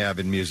item I have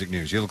in music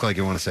news. You look like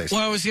you want to say something.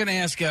 Well, I was going to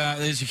ask,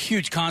 there's a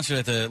huge concert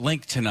at the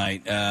Link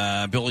tonight.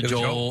 Billy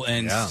Joel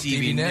and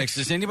Stevie Nicks.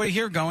 Is anybody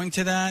here going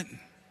to that?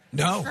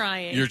 No.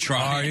 Trying. You're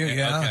trying? Are you?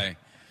 Yeah. Okay.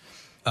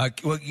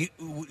 Well,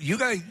 you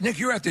guys, Nick,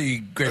 you were at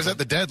the I was at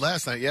the Dead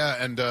last night,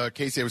 and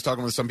Casey, I was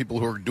talking with some people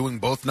who are doing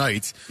both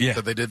nights. Yeah.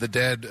 So they did the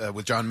Dead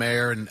with John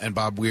Mayer and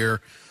Bob Weir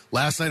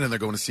last night, and they're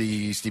going to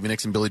see Stevie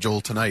Nicks and Billy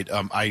Joel tonight.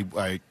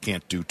 I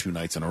can't do 2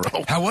 nights in a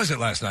row. How was it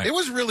last night? It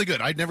was really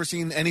good. I'd never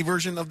seen any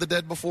version of the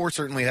Dead before.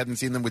 Certainly hadn't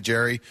seen them with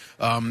Jerry.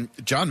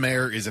 John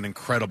Mayer is an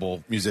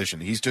incredible musician.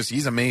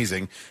 He's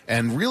amazing.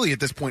 And really, at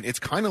this point, it's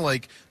kind of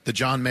like the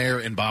John Mayer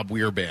and Bob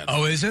Weir band.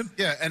 Oh, is it?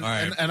 Yeah, and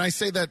I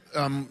say that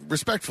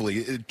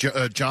respectfully.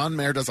 John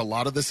Mayer does a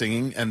lot of the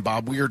singing, and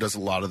Bob Weir does a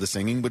lot of the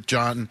singing, but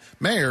John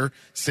Mayer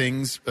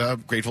sings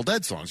Grateful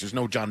Dead songs. There's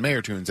no John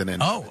Mayer tunes in it.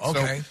 Oh,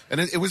 okay. So, and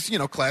it was,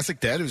 classic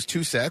Dead. It was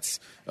 2 sets.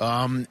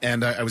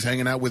 And I was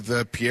hanging out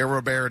with Pierre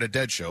Robert at a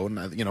Dead show, and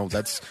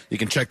that's you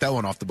can check that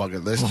one off the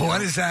bucket list.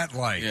 What is that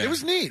like? It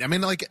was neat. I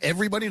mean, like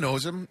everybody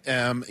knows him.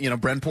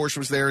 Brent Porsche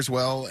was there as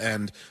well,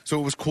 and so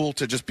it was cool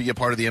to just be a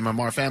part of the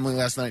MMR family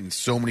last night. And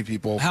so many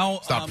people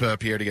stopped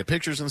Pierre to get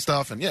pictures and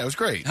stuff, and yeah, it was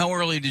great. How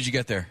early did you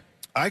get there?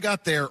 I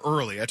got there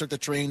early. I took the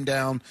train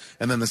down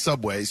and then the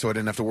subway, so I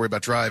didn't have to worry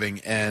about driving.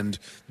 And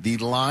the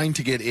line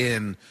to get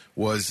in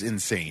was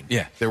insane.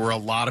 Yeah. There were a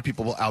lot of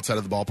people outside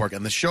of the ballpark,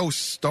 and the show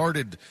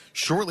started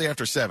shortly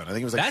after 7. I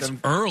think it was like That's 7,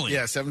 early.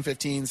 Yeah,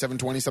 7:15,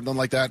 7:20, something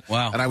like that.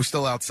 Wow. And I was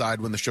still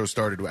outside when the show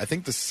started. I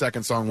think the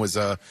second song was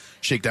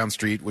Shakedown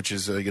Street, which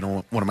is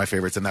one of my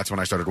favorites, and that's when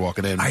I started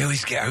walking in. I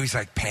always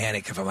like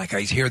panic if I'm like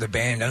I hear the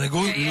band and I go.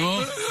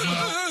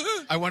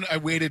 I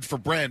waited for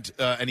Brent,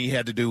 and he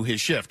had to do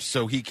his shift,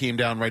 so he came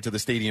down right to the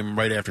stadium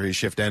right after his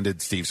shift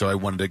ended, Steve. So I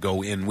wanted to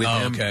go in with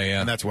him,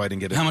 and that's why I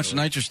didn't get it. How much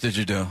nitrous did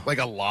you do? Like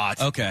a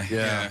lot. Okay.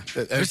 Yeah.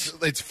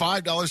 It's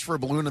 $5 for a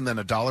balloon and then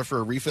 $1 for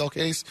a refill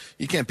case.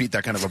 You can't beat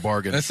that kind of a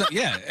bargain.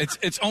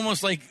 It's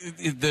almost like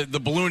the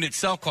balloon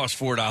itself costs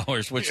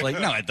 $4, which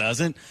no, it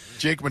doesn't.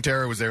 Jake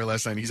Matera was there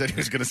last night. He said he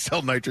was going to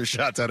sell nitrous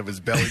shots out of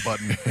his belly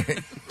button.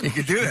 You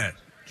could do that.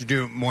 Did you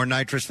do more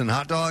nitrous than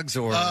hot dogs,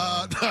 or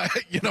I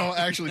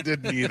actually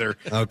didn't either.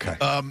 Okay,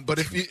 but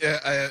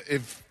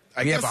if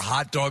I guess have a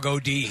hot dog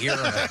OD here.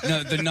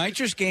 No, the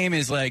nitrous game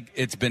is like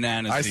it's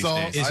bananas. I these saw.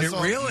 days. Is it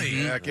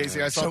really? Yeah,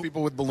 Casey. I saw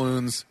people with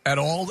balloons at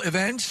all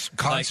events,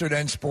 concert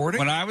and sporting.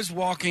 When I was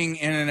walking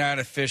in and out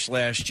of Fish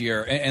last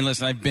year, and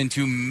listen, I've been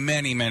to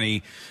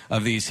many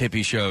of these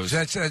hippie shows.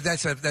 That's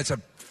a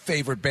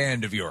favorite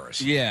band of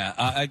yours. Yeah,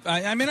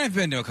 I mean, I've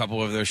been to a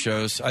couple of their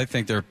shows. I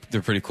think they're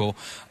pretty cool.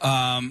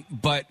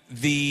 But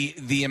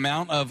the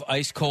amount of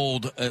ice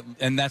cold,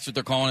 and that's what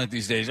they're calling it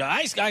these days.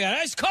 I got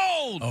ice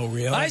cold. Oh,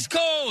 really? Ice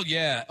cold.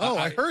 Yeah. Oh,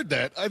 I heard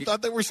that. I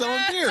thought they were selling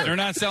beer. They're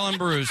not selling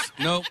brews.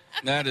 Nope,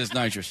 that is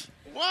nitrous.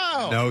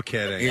 Wow. No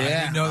kidding. Yeah. I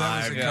didn't know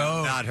that was a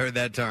code. Not heard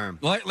that term.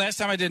 Last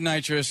time I did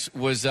nitrous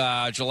was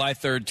July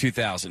 3rd,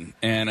 2000,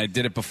 and I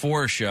did it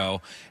before a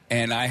show,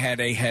 and I had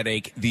a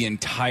headache the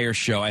entire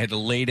show. I had to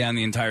lay down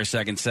the entire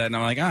second set, and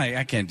I'm like,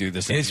 I can't do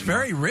this anymore. It's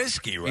very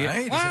risky,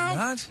 right?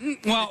 Yeah. Is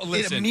it not? Well,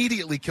 listen. It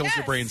immediately kills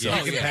your brain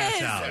cells. You can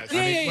pass out.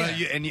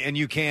 Yeah.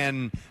 You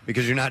can,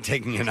 because you're not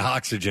taking in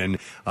oxygen,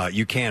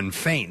 you can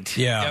faint.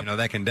 Yeah.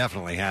 That can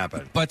definitely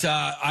happen. But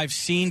I've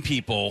seen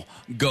people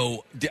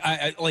go,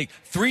 like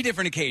 3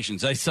 different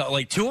occasions. I saw,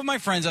 like, 2 of my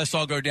friends I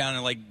saw go down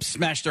and, like,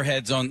 smash their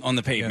heads on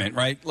the pavement,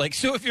 right? Like,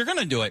 so if you're going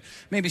to do it,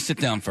 maybe sit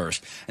down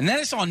first. And then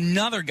I saw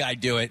another guy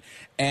do it,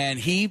 and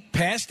he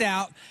passed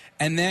out.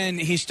 And then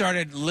he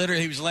started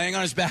he was laying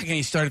on his back and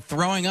he started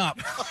throwing up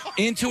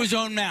into his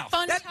own mouth.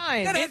 Fun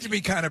time. That had to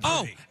be kind of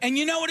pretty. Oh, and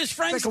you know what his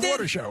friends like a did?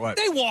 water show. What?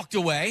 They walked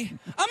away.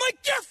 I'm like,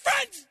 your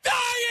friend's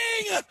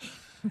dying!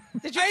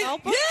 Did you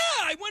help him?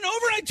 Yeah, I went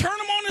over and I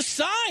turned him on his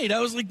side. I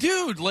was like,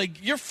 dude,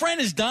 like, your friend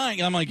is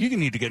dying. I'm like, you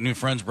need to get new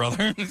friends,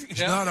 brother.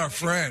 He's not our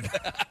friend.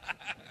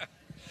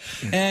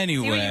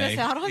 Anyway. You miss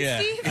out on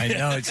Steve? I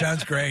know, it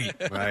sounds great.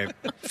 Right.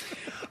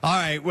 All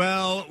right,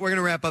 well, we're going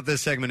to wrap up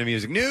this segment of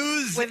music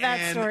news. With that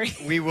and story.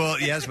 We will,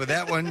 yes, with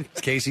that one.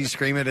 Casey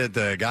screaming at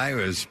the guy who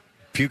is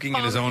puking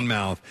in his own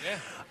mouth. Yeah.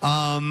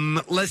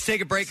 Let's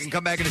take a break and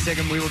come back in a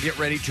second. We will get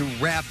ready to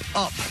wrap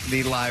up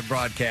the live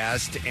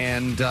broadcast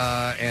and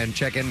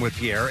check in with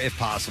Pierre if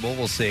possible.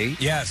 We'll see.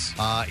 Yes.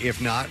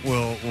 If not,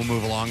 we'll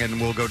move along and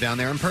we'll go down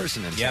there in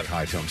person and say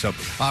hi to him. So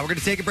we're going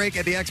to take a break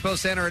at the Expo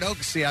Center at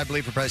Oaks. I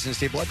believe for Preston and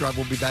Steve Blood Drive.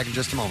 We'll be back in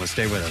just a moment.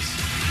 Stay with us.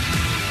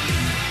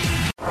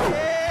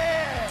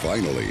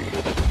 Finally,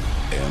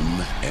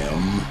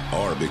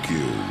 MMRBQ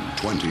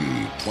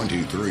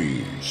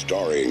 2023,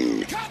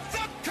 starring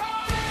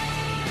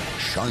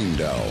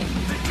Shinedown,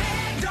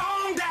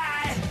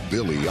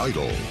 Billy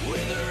Idol.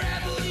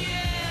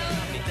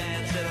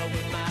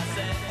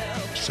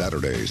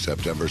 Saturday,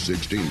 September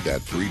 16th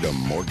at Freedom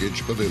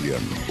Mortgage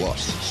Pavilion.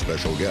 Plus,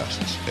 special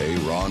guests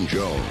Aaron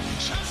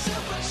Jones,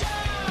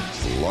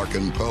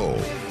 Larkin Poe,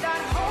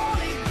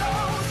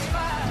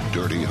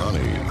 Dirty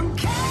Honey,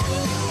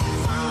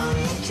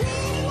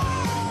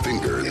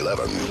 Finger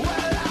 11.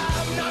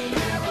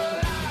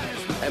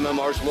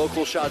 MMR's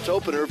local shots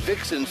opener,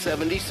 Vixen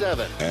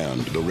 77.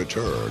 And the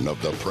return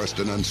of the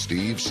Preston and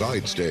Steve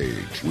side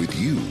stage with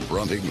you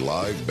fronting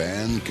live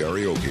band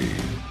karaoke.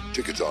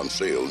 Tickets on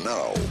sale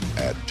now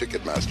at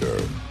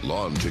Ticketmaster.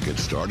 Lawn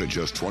tickets start at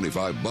just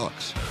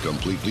 $25.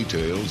 Complete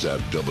details at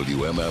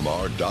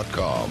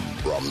WMMR.com.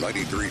 From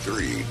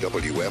 93.3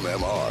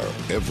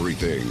 WMMR.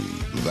 Everything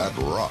that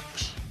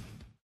rocks.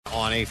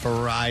 on a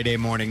Friday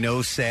morning.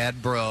 No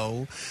sad,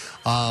 bro.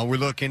 We're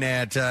looking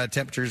at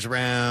temperatures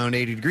around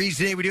 80 degrees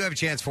today. We do have a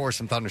chance for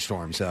some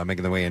thunderstorms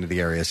making their way into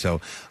the area,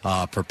 so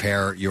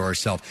prepare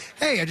yourself.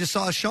 Hey, I just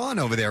saw Sean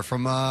over there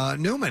from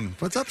Newman.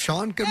 What's up,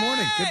 Sean? Good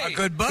morning.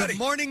 Good buddy. Good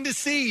morning to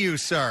see you,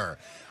 sir.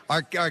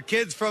 Our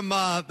kids from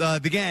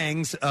the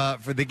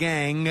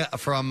gang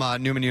from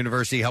Newman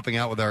University helping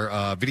out with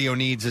our video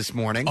needs this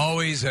morning.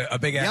 Always a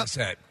big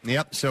asset.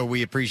 Yep. So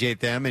we appreciate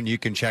them, and you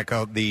can check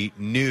out the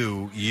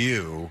new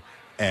you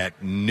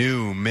at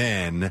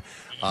Newman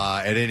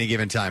at any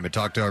given time. But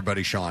talk to our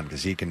buddy Sean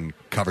because he can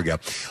cover you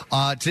up.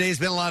 Today's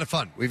been a lot of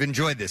fun. We've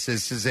enjoyed this.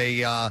 This is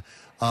a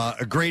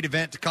great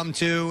event to come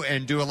to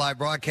and do a live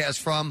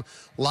broadcast from.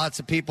 Lots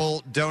of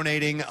people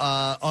donating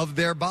of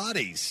their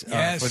bodies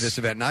for this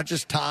event. Not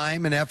just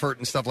time and effort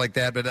and stuff like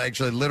that, but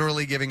actually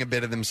literally giving a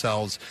bit of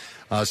themselves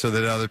so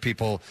that other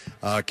people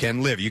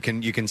can live. You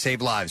can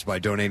save lives by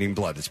donating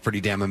blood. It's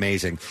pretty damn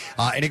amazing.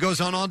 And it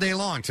goes on all day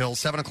long till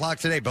 7 o'clock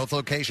today. Both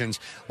locations,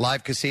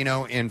 live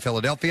casino in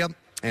Philadelphia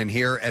and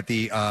here at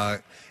the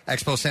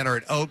Expo Center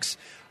at Oaks.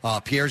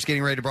 Pierre's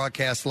getting ready to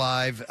broadcast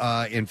live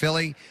in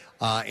Philly.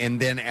 And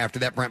then after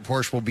that, Brent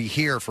Porsche will be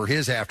here for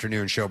his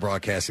afternoon show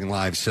broadcasting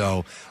live.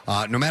 So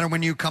no matter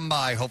when you come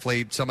by,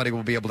 hopefully somebody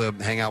will be able to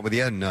hang out with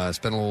you and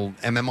spend a little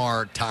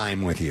MMR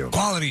time with you.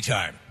 Quality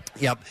time.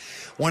 Yep.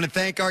 Want to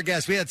thank our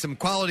guests. We had some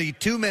quality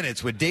 2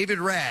 minutes with David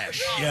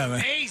Rash.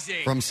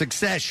 Amazing. From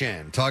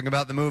Succession, talking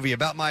about the movie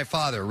About My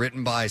Father,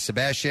 written by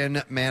Sebastian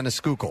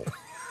Maniscalco.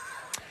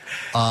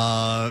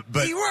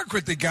 But he worked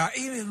with the guy.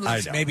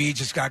 Maybe he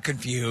just got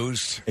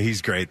confused.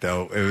 He's great,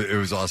 though. It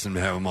was awesome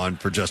to have him on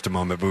for just a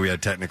moment, but we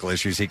had technical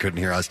issues. He couldn't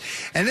hear us.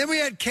 And then we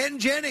had Ken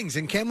Jennings,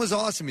 and Ken was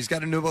awesome. He's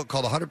got a new book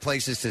called 100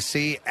 Places to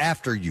See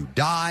After You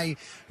Die,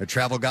 a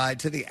travel guide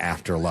to the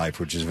afterlife,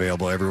 which is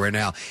available everywhere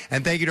now.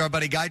 And thank you to our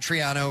buddy Guy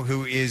Triano,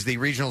 who is the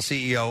regional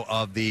CEO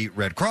of the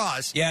Red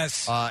Cross.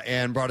 Yes.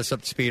 And brought us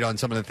up to speed on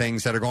some of the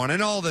things that are going on,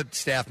 and all the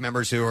staff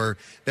members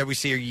that we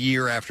see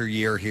year after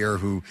year here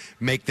who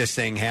make this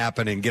thing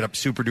happen and get up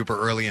super duper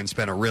early and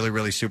spend a really,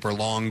 really super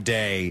long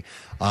day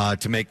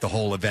to make the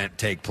whole event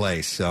take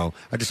place. So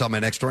I just saw my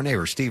next door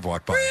neighbor, Steve,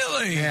 walk by.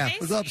 Really? Yeah.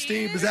 What's up,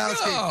 Steve?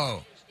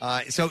 Wazowski.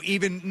 So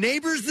even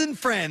neighbors and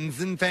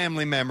friends and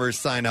family members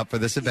sign up for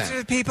this event. These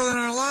are the people in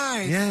our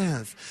lives.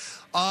 Yes.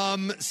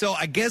 So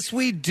I guess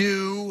we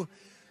do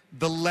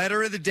the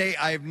letter of the day.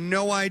 I have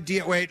no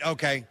idea. Wait,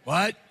 okay.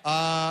 What?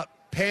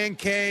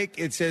 Pancake.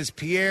 It says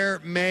Pierre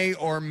may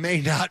or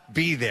may not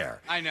be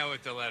there. I know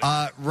what the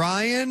letter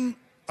Ryan,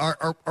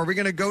 are we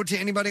going to go to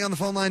anybody on the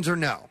phone lines or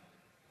no?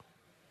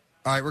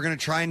 All right, we're going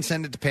to try and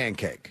send it to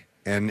Pancake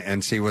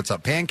and see what's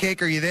up.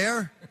 Pancake, are you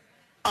there?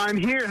 I'm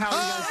here. How are you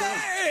guys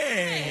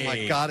doing? Oh,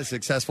 my God, a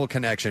successful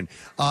connection.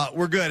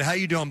 We're good. How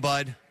you doing,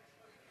 bud?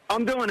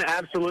 I'm doing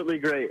absolutely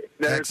great.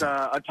 There's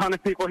a ton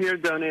of people here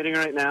donating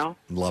right now.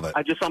 Love it.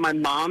 I just saw my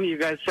mom. You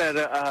guys said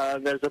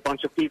there's a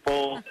bunch of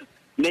people,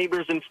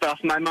 neighbors and stuff.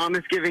 My mom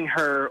is giving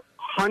her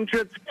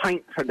 100th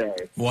pint today.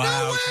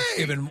 Wow. She's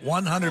given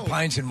 100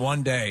 pints in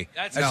one day.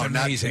 That's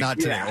amazing. Not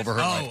today. Over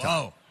her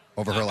lifetime.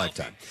 Over her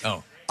lifetime.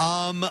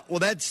 Well,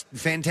 that's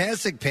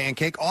fantastic,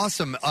 Pancake.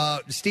 Awesome.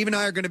 Steve and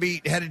I are going to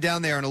be headed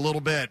down there in a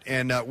little bit,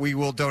 and we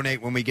will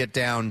donate when we get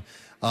down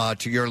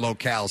to your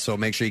locale, so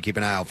make sure you keep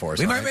an eye out for us.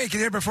 We might make it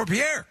there before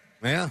Pierre.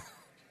 Yeah.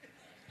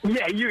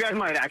 Yeah, you guys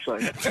might,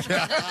 actually.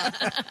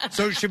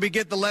 So should we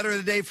get the letter of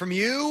the day from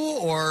you,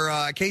 or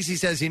Casey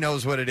says he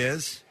knows what it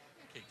is?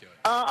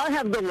 I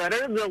have the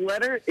letter. The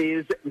letter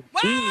is D.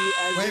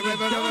 Wait,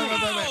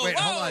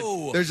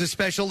 hold on. There's a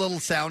special little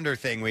sounder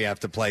thing we have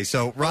to play.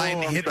 So,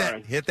 Ryan, hit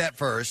that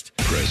first.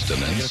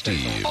 Preston and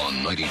Steve on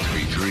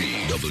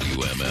 93.3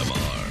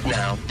 WMMR.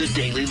 Now, the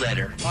Daily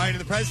Letter. All right, and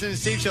the Preston and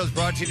Steve Show is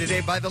brought to you today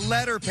by the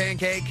letter,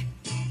 Pancake.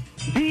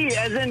 D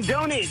as in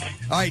donate.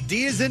 All right,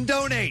 D as in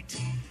donate.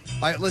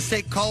 All right, let's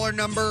take caller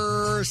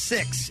number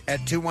 6 at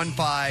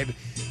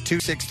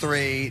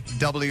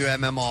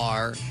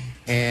 215-263-WMMR.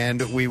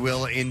 And we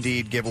will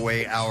indeed give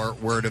away our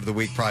Word of the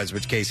Week prize,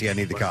 which, Casey, I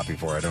need the copy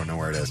for. I don't know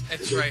where it is.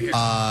 It's right here.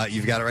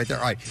 You've got it right there.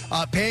 All right.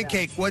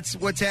 Pancake,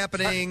 what's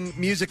happening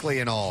musically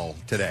and all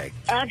today?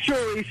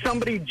 Actually,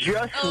 somebody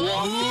just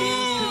walked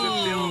into the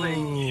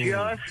building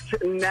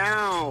just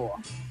now.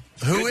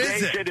 Who Good is day,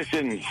 it?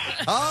 Citizens.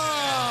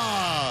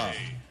 Ah!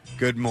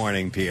 Good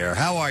morning, Pierre.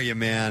 How are you,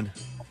 man?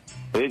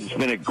 It's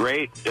been a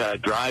great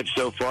drive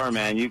so far,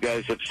 man. You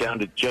guys have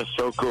sounded just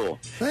so cool.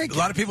 Thank you. A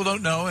lot of people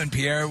don't know, and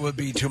Pierre would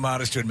be too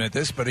modest to admit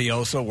this, but he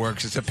also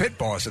works as a pit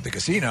boss at the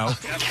casino.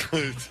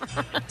 Could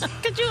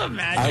you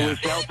imagine? I was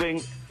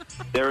helping.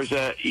 There was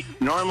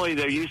normally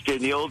there used to,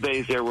 in the old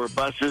days, there were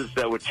buses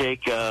that would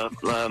take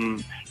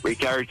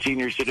retired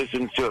senior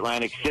citizens to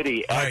Atlantic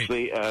City. Right.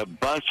 Actually, a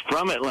bus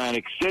from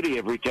Atlantic City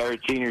of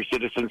retired senior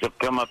citizens have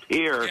come up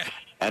here. Yeah.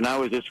 And I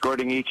was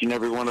escorting each and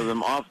every one of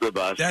them off the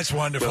bus. That's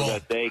wonderful. So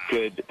that they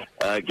could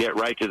get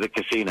right to the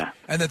casino.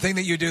 And the thing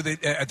that you do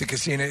at the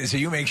casino is that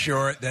you make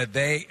sure that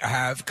they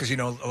have, because, a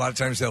lot of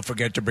times they'll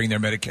forget to bring their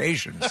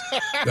medications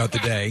throughout the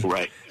day.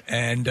 Right.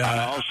 And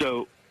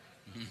also,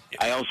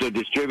 I also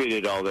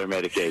distributed all their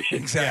medication.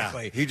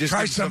 Exactly. He just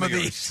Try did some of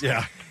yours. these.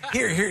 Yeah.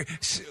 Here.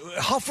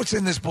 Huff what's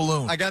in this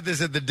balloon. I got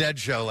this at the Dead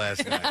Show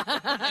last night.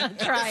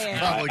 Try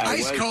it.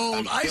 Ice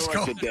cold. I'm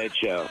still at the Dead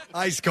Show.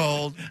 Ice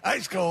cold.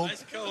 Ice cold.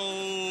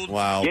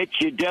 Wow. Get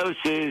your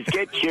doses.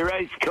 Get your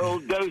ice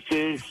cold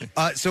doses.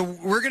 So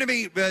we're going to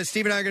be,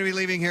 Steve and I are going to be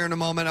leaving here in a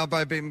moment. I'll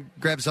probably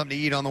grab something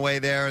to eat on the way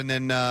there, and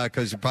then,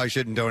 because you probably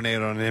shouldn't donate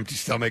on an empty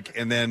stomach,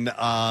 and then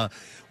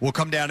we'll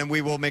come down and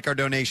we will make our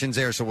donations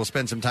there, so we'll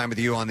spend some time with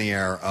you on the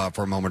air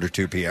for a moment or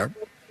two, Pierre.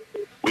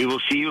 We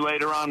will see you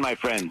later on, my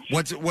friends.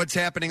 What's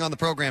happening on the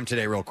program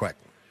today, real quick?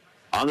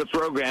 On the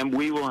program,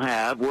 we will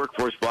have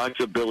workforce blocks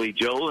of Billy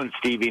Joel and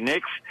Stevie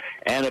Nicks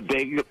and a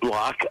big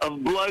block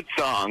of blood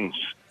songs.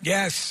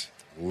 Yes.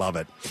 Love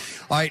it.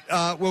 All right,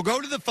 we'll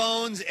go to the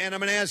phones, and I'm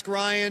going to ask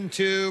Ryan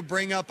to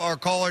bring up our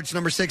caller. It's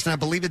number 6, and I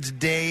believe it's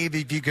Dave.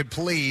 If you could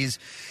please,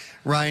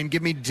 Ryan,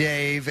 give me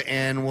Dave,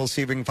 and we'll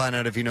see if we can find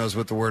out if he knows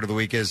what the word of the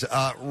week is.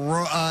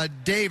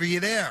 Dave, are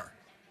you there?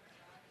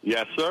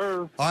 Yes,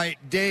 sir. All right,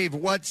 Dave,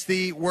 what's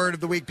the word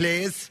of the week,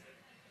 please?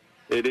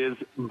 It is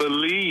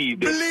bleed.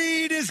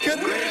 Bleed is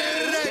correct.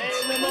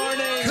 In the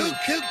morning.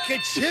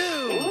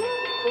 Cuckoo-ca-choo.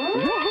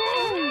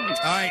 All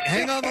right,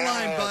 hang on the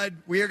line, bud.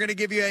 We are going to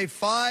give you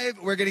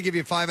We're going to give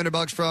you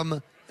 $500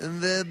 from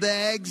the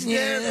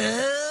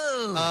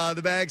Bagster.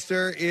 The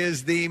Bagster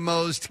is the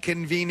most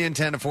convenient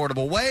and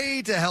affordable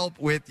way to help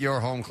with your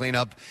home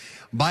cleanup.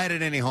 Buy it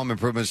at any home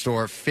improvement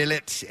store, fill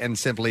it, and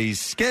simply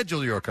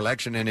schedule your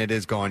collection, and it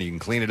is gone. You can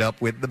clean it up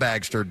with the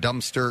Bagster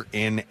dumpster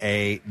in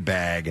a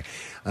bag.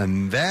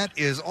 And that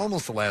is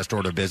almost the last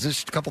order of business.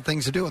 Just a couple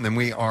things to do, and then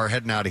we are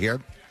heading out of here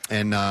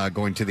and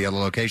going to the other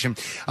location.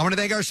 I want to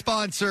thank our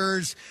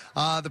sponsors,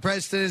 the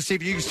Preston and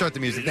Steve. You can start the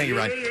music. Thank you,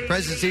 Ryan.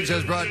 Preston and Steve Show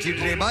is brought to you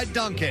today by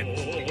Duncan.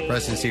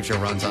 Preston and Steve Show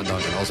runs on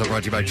Duncan. Also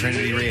brought to you by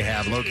Trinity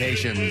Rehab.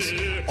 Locations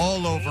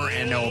all over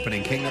and now open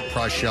in King of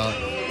Prussia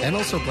and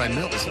also Glen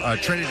Mills.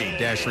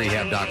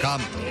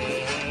 Trinity-rehab.com.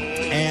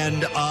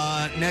 And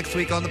next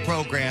week on the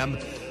program,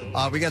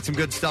 we got some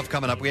good stuff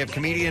coming up. We have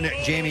comedian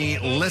Jamie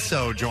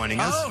Lissow joining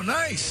us. Oh,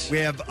 nice. We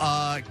have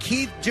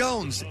Keith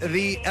Jones,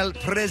 the El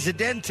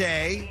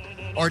Presidente.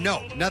 Or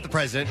no, not the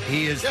president.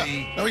 He is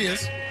the... Oh, he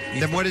is.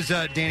 Then what is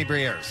Danny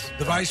Briere's?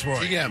 The Viceroy.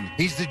 GM.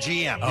 He's the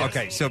GM. Oh.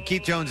 Okay, so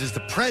Keith Jones is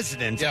the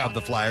president of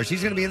the Flyers.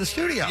 He's going to be in the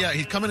studio. Yeah,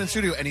 he's coming in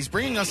studio, and he's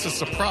bringing us a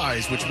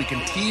surprise, which we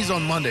can tease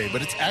on Monday,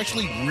 but it's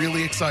actually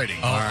really exciting.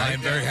 Oh, I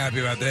am very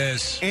happy about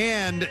this.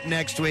 And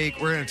next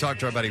week, we're going to talk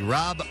to our buddy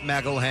Rob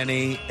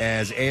McElhenney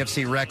as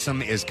AFC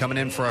Wrexham is coming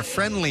in for a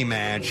friendly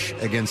match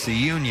against the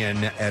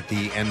Union at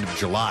the end of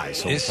July.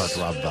 So we'll talk to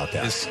Rob about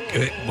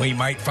that. We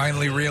might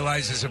finally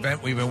realize this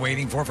event we've been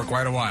waiting for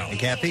quite a while. And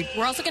Kathy?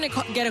 We're also going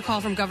to get a call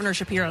from Governor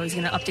Shapiro. He's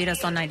going to update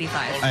us on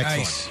 95.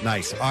 Excellent.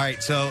 Nice. All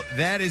right, so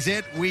that is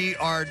it. We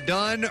are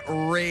done.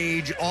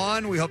 Rage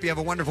on. We hope you have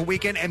a wonderful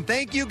weekend, and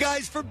thank you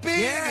guys for being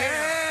here.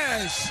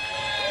 Yes!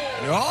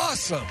 You're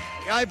awesome.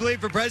 I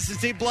believe for Preston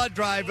Steve Blood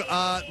Drive,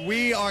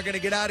 we are going to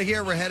get out of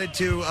here. We're headed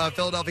to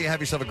Philadelphia. Have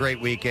yourself a great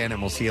weekend, and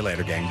we'll see you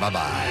later, gang.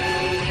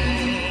 Bye-bye.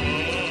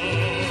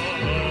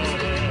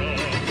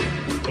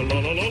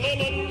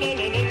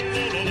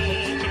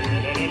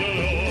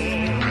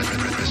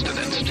 Preston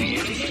and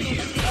Steve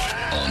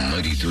on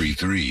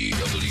 93.3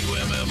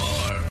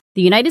 WMMR.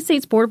 The United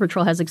States Border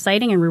Patrol has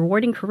exciting and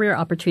rewarding career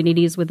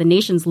opportunities with the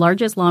nation's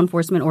largest law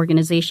enforcement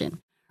organization.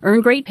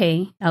 Earn great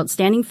pay,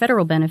 outstanding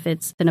federal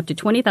benefits, and up to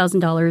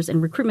 $20,000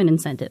 in recruitment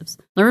incentives.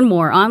 Learn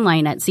more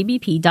online at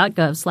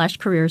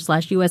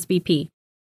cbp.gov/career/USBP